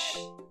much?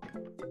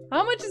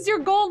 How much is your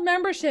gold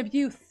membership,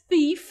 you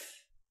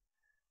thief?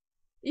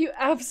 You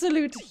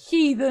absolute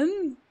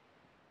heathen.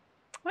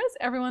 Why does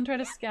everyone try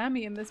to scam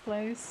me in this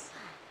place?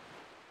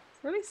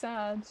 It's really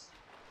sad.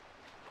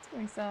 It's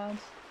really sad.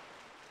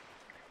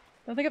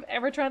 Don't think I've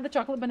ever tried the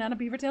chocolate banana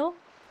beaver tail.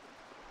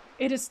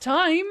 It is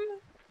time.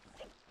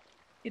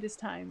 It is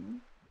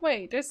time.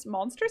 Wait, there's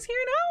monsters here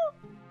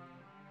now?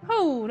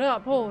 Hold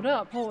up, hold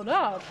up, hold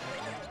up.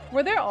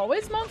 Were there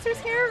always monsters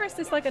here, or is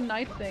this like a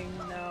night thing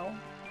now?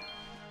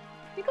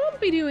 You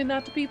can't be doing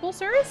that to people,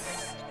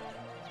 sirs.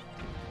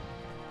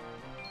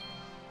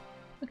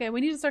 Okay,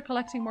 we need to start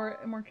collecting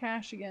more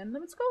cash again.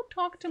 Let's go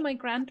talk to my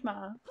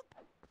grandma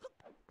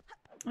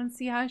and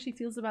see how she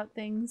feels about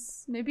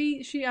things.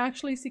 Maybe she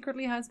actually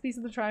secretly has a piece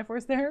of the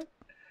Triforce there.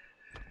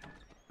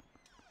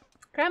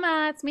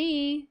 Grandma, it's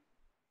me.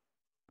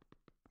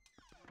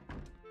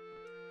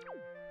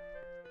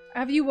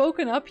 Have you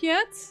woken up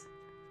yet?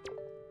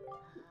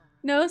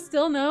 No,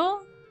 still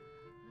no?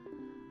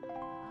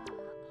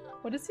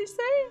 What does he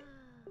say?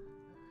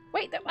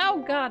 Wait,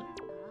 oh god.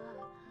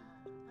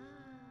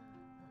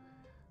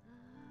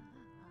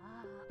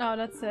 Oh,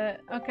 that's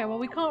it. Okay, well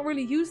we can't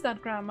really use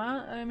that,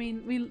 Grandma. I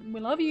mean, we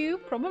love you,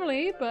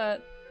 probably,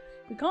 but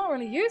we can't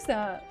really use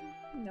that.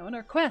 You know, in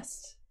our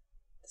quest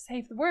to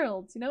save the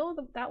world. You know,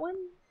 that one?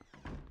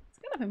 It's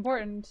kind of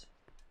important.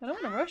 I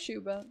don't want to rush you,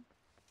 but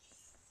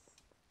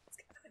it's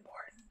kind of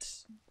important.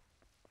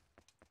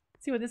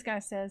 Let's see what this guy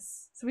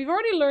says. So we've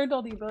already learned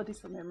all the abilities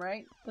from him,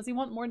 right? Does he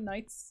want more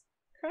Knight's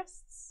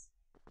crests?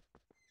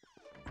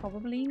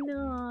 Probably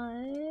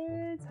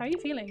not. How are you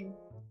feeling?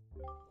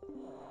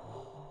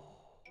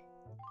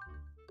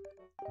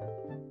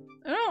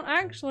 I don't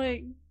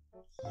actually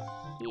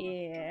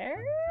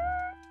care.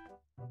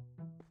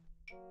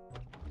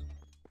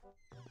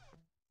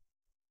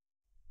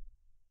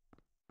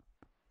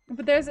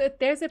 But there's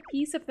a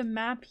piece of the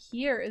map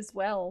here as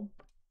well.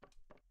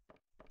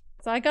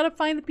 So I gotta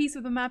find the piece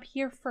of the map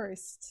here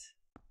first.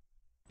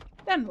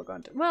 Then we're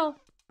going to, well,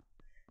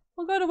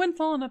 we'll go to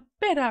Windfall in a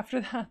bit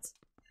after that.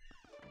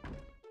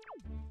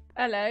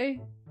 Hello.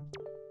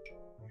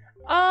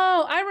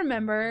 Oh, I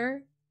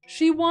remember.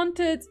 She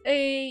wanted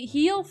a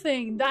heal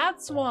thing.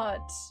 That's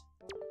what.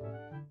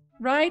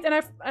 Right?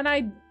 And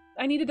I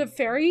needed a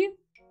fairy.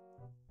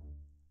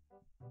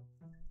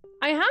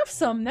 I have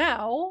some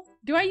now.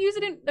 Do I use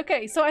it in...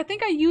 Okay, so I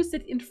think I used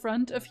it in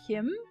front of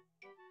him.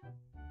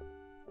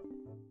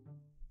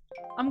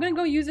 I'm gonna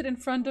go use it in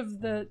front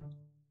of the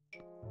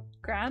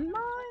grandma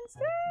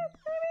instead,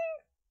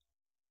 maybe?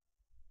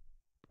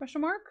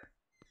 Question mark?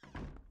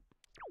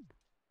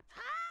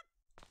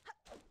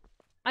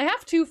 I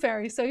have 2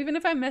 fairies, so even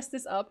if I mess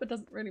this up, it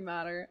doesn't really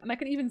matter. And I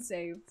can even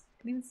save.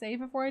 I can even save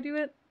before I do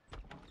it. I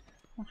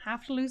don't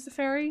have to lose the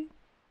fairy.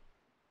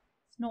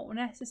 It's not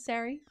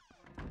necessary.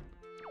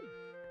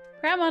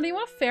 Grandma, do you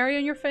want a fairy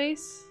on your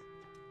face?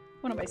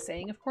 What am I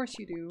saying? Of course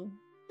you do.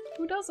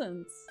 Who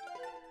doesn't?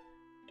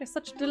 They're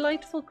such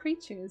delightful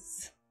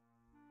creatures.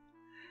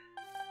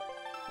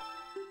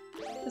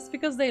 Just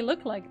because they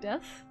look like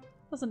death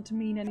doesn't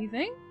mean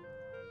anything.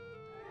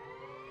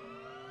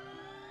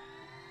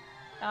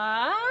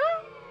 Ah?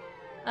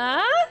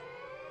 Ah?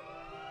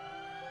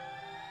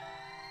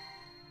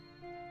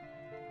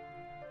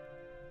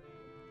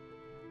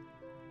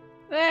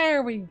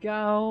 There we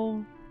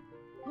go.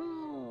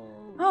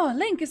 Oh,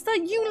 Link, is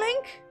that you,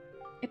 Link?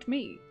 It's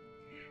me.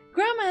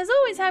 Grandma is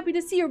always happy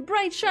to see your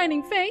bright,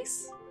 shining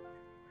face.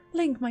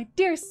 Link, my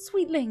dear,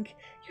 sweet Link,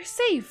 you're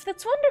safe.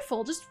 That's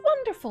wonderful, just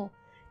wonderful.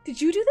 Did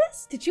you do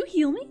this? Did you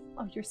heal me?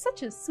 Oh, you're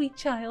such a sweet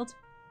child.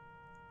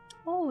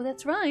 Oh,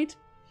 that's right.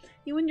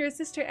 You and your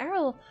sister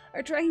Errol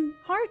are trying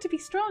hard to be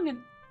strong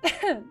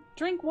and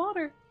drink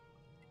water.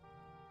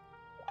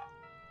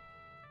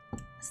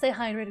 Stay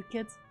hydrated,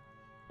 kids.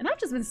 And I've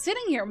just been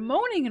sitting here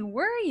moaning and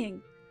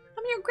worrying.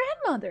 I'm your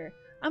grandmother.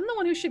 I'm the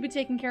one who should be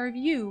taking care of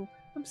you.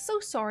 I'm so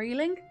sorry,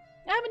 Link.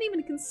 I haven't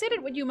even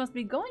considered what you must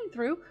be going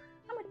through.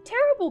 I'm a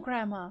terrible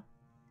grandma.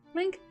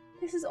 Link,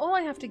 this is all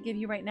I have to give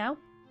you right now.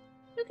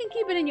 You can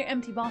keep it in your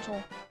empty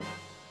bottle.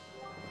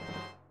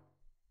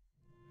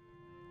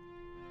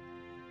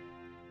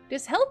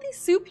 This healthy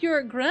soup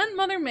your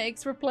grandmother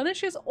makes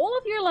replenishes all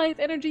of your life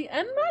energy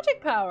and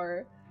magic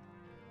power.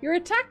 Your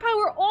attack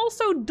power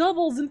also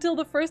doubles until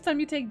the first time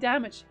you take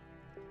damage.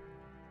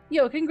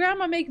 Yo, can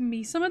Grandma make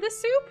me some of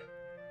this soup?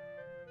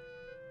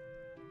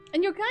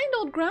 And your kind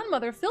old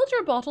grandmother filled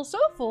your bottle so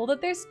full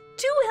that there's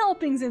 2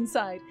 helpings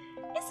inside.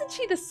 Isn't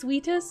she the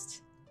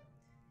sweetest?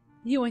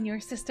 You and your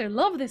sister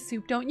love this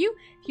soup, don't you?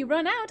 If you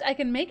run out, I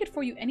can make it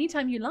for you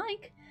anytime you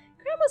like.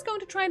 Grandma's going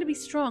to try to be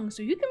strong,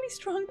 so you can be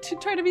strong to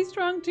try to be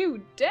strong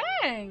too.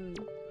 Dang!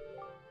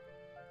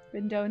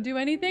 Then don't do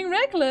anything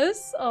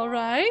reckless,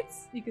 alright?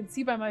 You can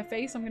see by my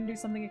face I'm gonna do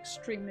something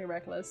extremely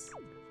reckless.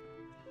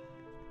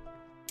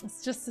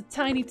 It's just a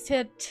tiny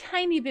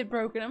bit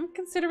broken. I'm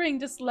considering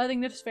just letting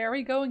this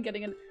fairy go and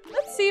getting an—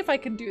 let's see if I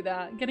can do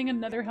that. Getting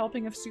another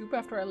helping of soup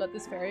after I let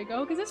this fairy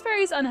go, because this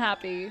fairy's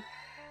unhappy.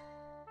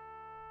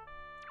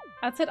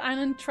 Outset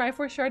Island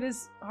Triforce Shard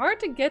is hard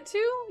to get to.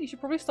 You should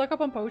probably stock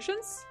up on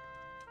potions.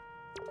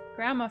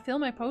 Grandma, fill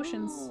my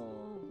potions.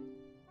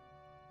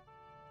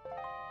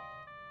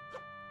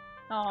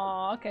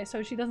 Aw, okay,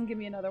 so she doesn't give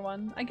me another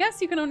one. I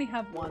guess you can only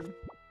have one.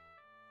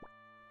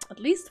 At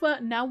least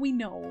now we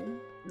know.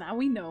 Now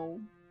we know.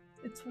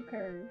 It's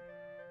okay.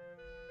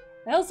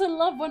 I also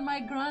love when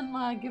my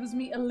grandma gives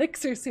me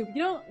elixir soup.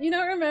 You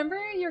don't remember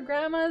your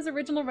grandma's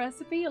original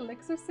recipe,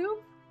 elixir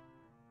soup?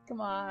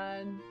 Come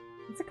on.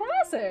 It's a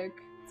classic.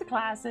 It's a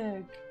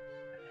classic.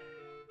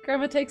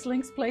 Grandma takes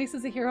Link's place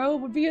as a hero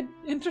would be an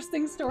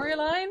interesting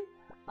storyline.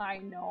 I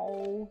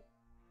know.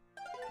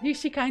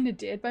 She kind of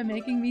did by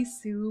making me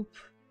soup.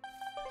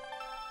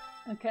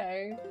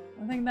 Okay,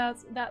 I think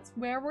that's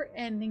where we're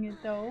ending it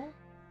though.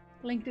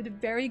 Link did a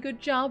very good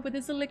job with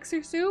his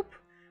elixir soup,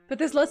 but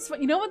there's lots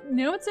of— you know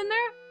what's in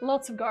there?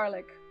 Lots of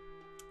garlic.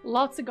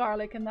 Lots of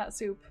garlic in that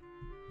soup.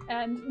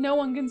 And no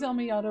one can tell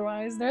me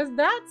otherwise.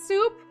 That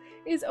soup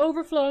is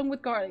overflowing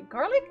with garlic.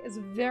 Garlic is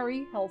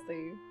very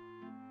healthy.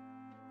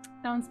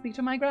 I don't speak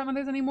to my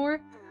grandmothers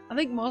anymore. I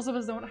think most of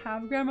us don't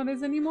have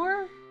grandmothers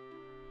anymore.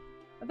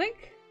 I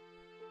think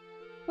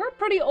we're a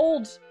pretty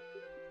old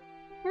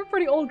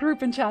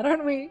group in chat,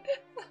 aren't we?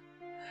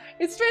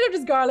 It's straight up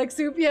just garlic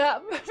soup, yeah.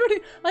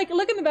 Pretty, like,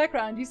 look in the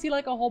background. You see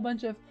like a whole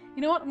bunch of—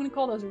 you know what? I'm gonna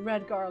call those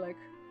red garlic.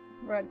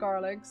 Red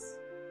garlics.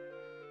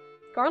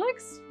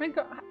 Garlics?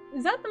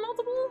 Is that the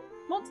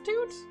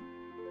multitude?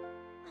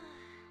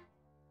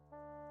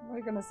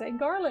 We're gonna say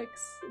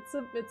garlics.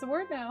 It's a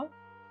word now.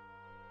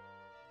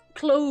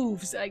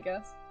 Cloves, I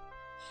guess.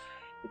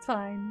 It's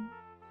fine.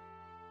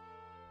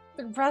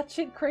 They're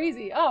batshit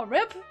crazy. Oh,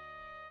 rip!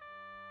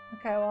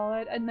 Okay, well,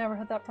 I'd never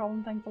had that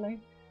problem, thankfully.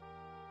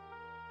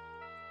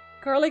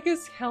 Garlic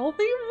is healthy?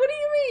 What do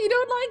you mean? You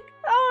don't like—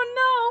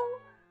 oh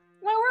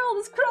no! My world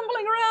is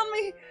crumbling around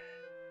me!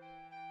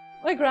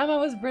 My grandma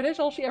was British.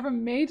 All she ever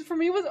made for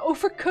me was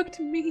overcooked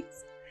meat.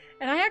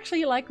 And I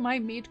actually like my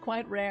meat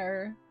quite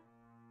rare.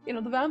 You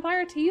know, the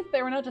vampire teeth,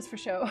 they were not just for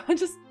show.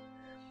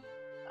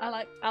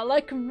 I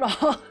like them raw.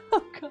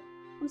 Oh God.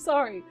 I'm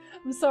sorry,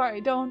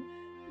 don't—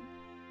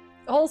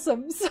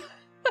 wholesomes.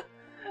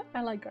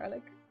 I like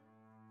garlic.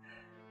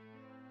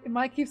 It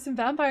might keep some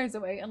vampires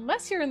away,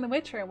 unless you're in The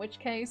Witcher, in which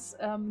case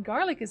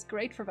garlic is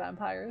great for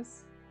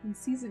vampires. You can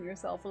season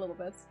yourself a little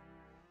bit.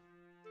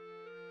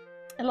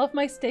 I love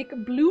my steak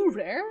blue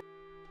rare.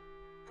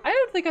 I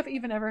don't think I've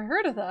even ever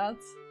heard of that.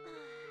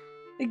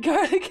 The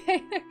garlic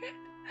hater.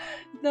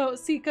 No,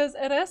 see, because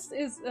arrest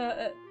is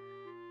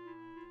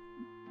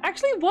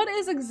actually, what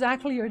is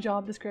exactly your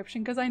job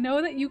description? Because I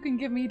know that you can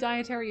give me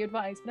dietary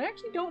advice, but I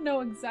actually don't know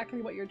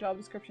exactly what your job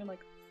description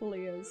like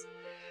fully is.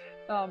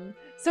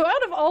 So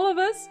out of all of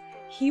us,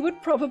 he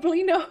would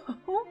probably know.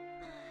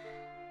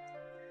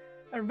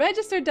 A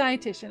registered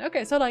dietitian.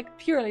 Okay, so like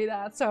purely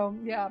that. So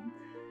yeah.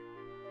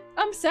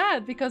 I'm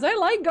sad because I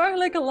like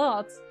garlic a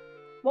lot.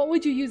 What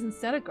would you use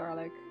instead of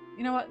garlic?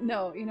 You know what?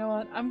 No, you know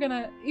what? I'm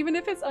gonna— even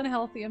if it's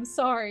unhealthy, I'm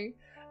sorry.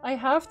 I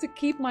have to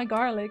keep my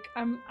garlic.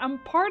 I'm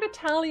part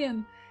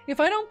Italian.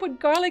 If I don't put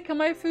garlic in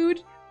my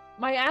food,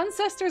 my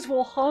ancestors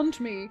will haunt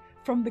me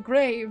from the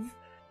grave.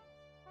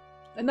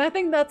 And I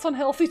think that's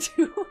unhealthy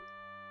too.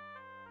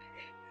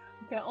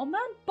 Okay, on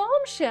that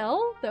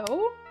bombshell,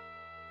 though,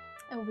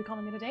 I will be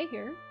calling it a day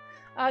here.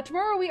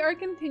 Tomorrow we are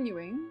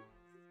continuing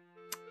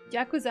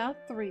Yakuza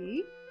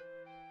 3.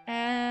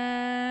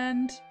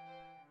 And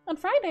on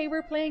Friday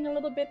we're playing a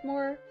little bit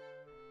more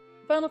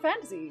Final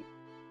Fantasy.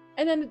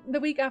 And then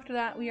the week after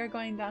that we are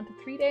going down to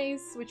 3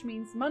 days, which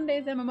means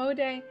Monday's MMO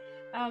day.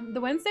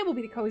 The Wednesday will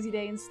be the cozy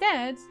day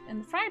instead,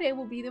 and the Friday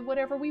will be the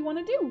whatever we want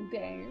to do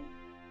day.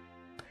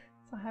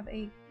 So have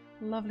a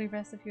lovely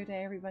rest of your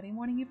day, everybody.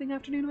 Morning, evening,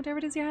 afternoon, whatever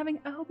it is you're having.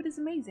 I hope it is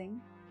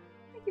amazing.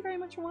 Thank you very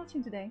much for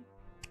watching today.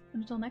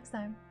 And until next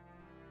time,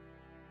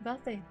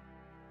 birthday.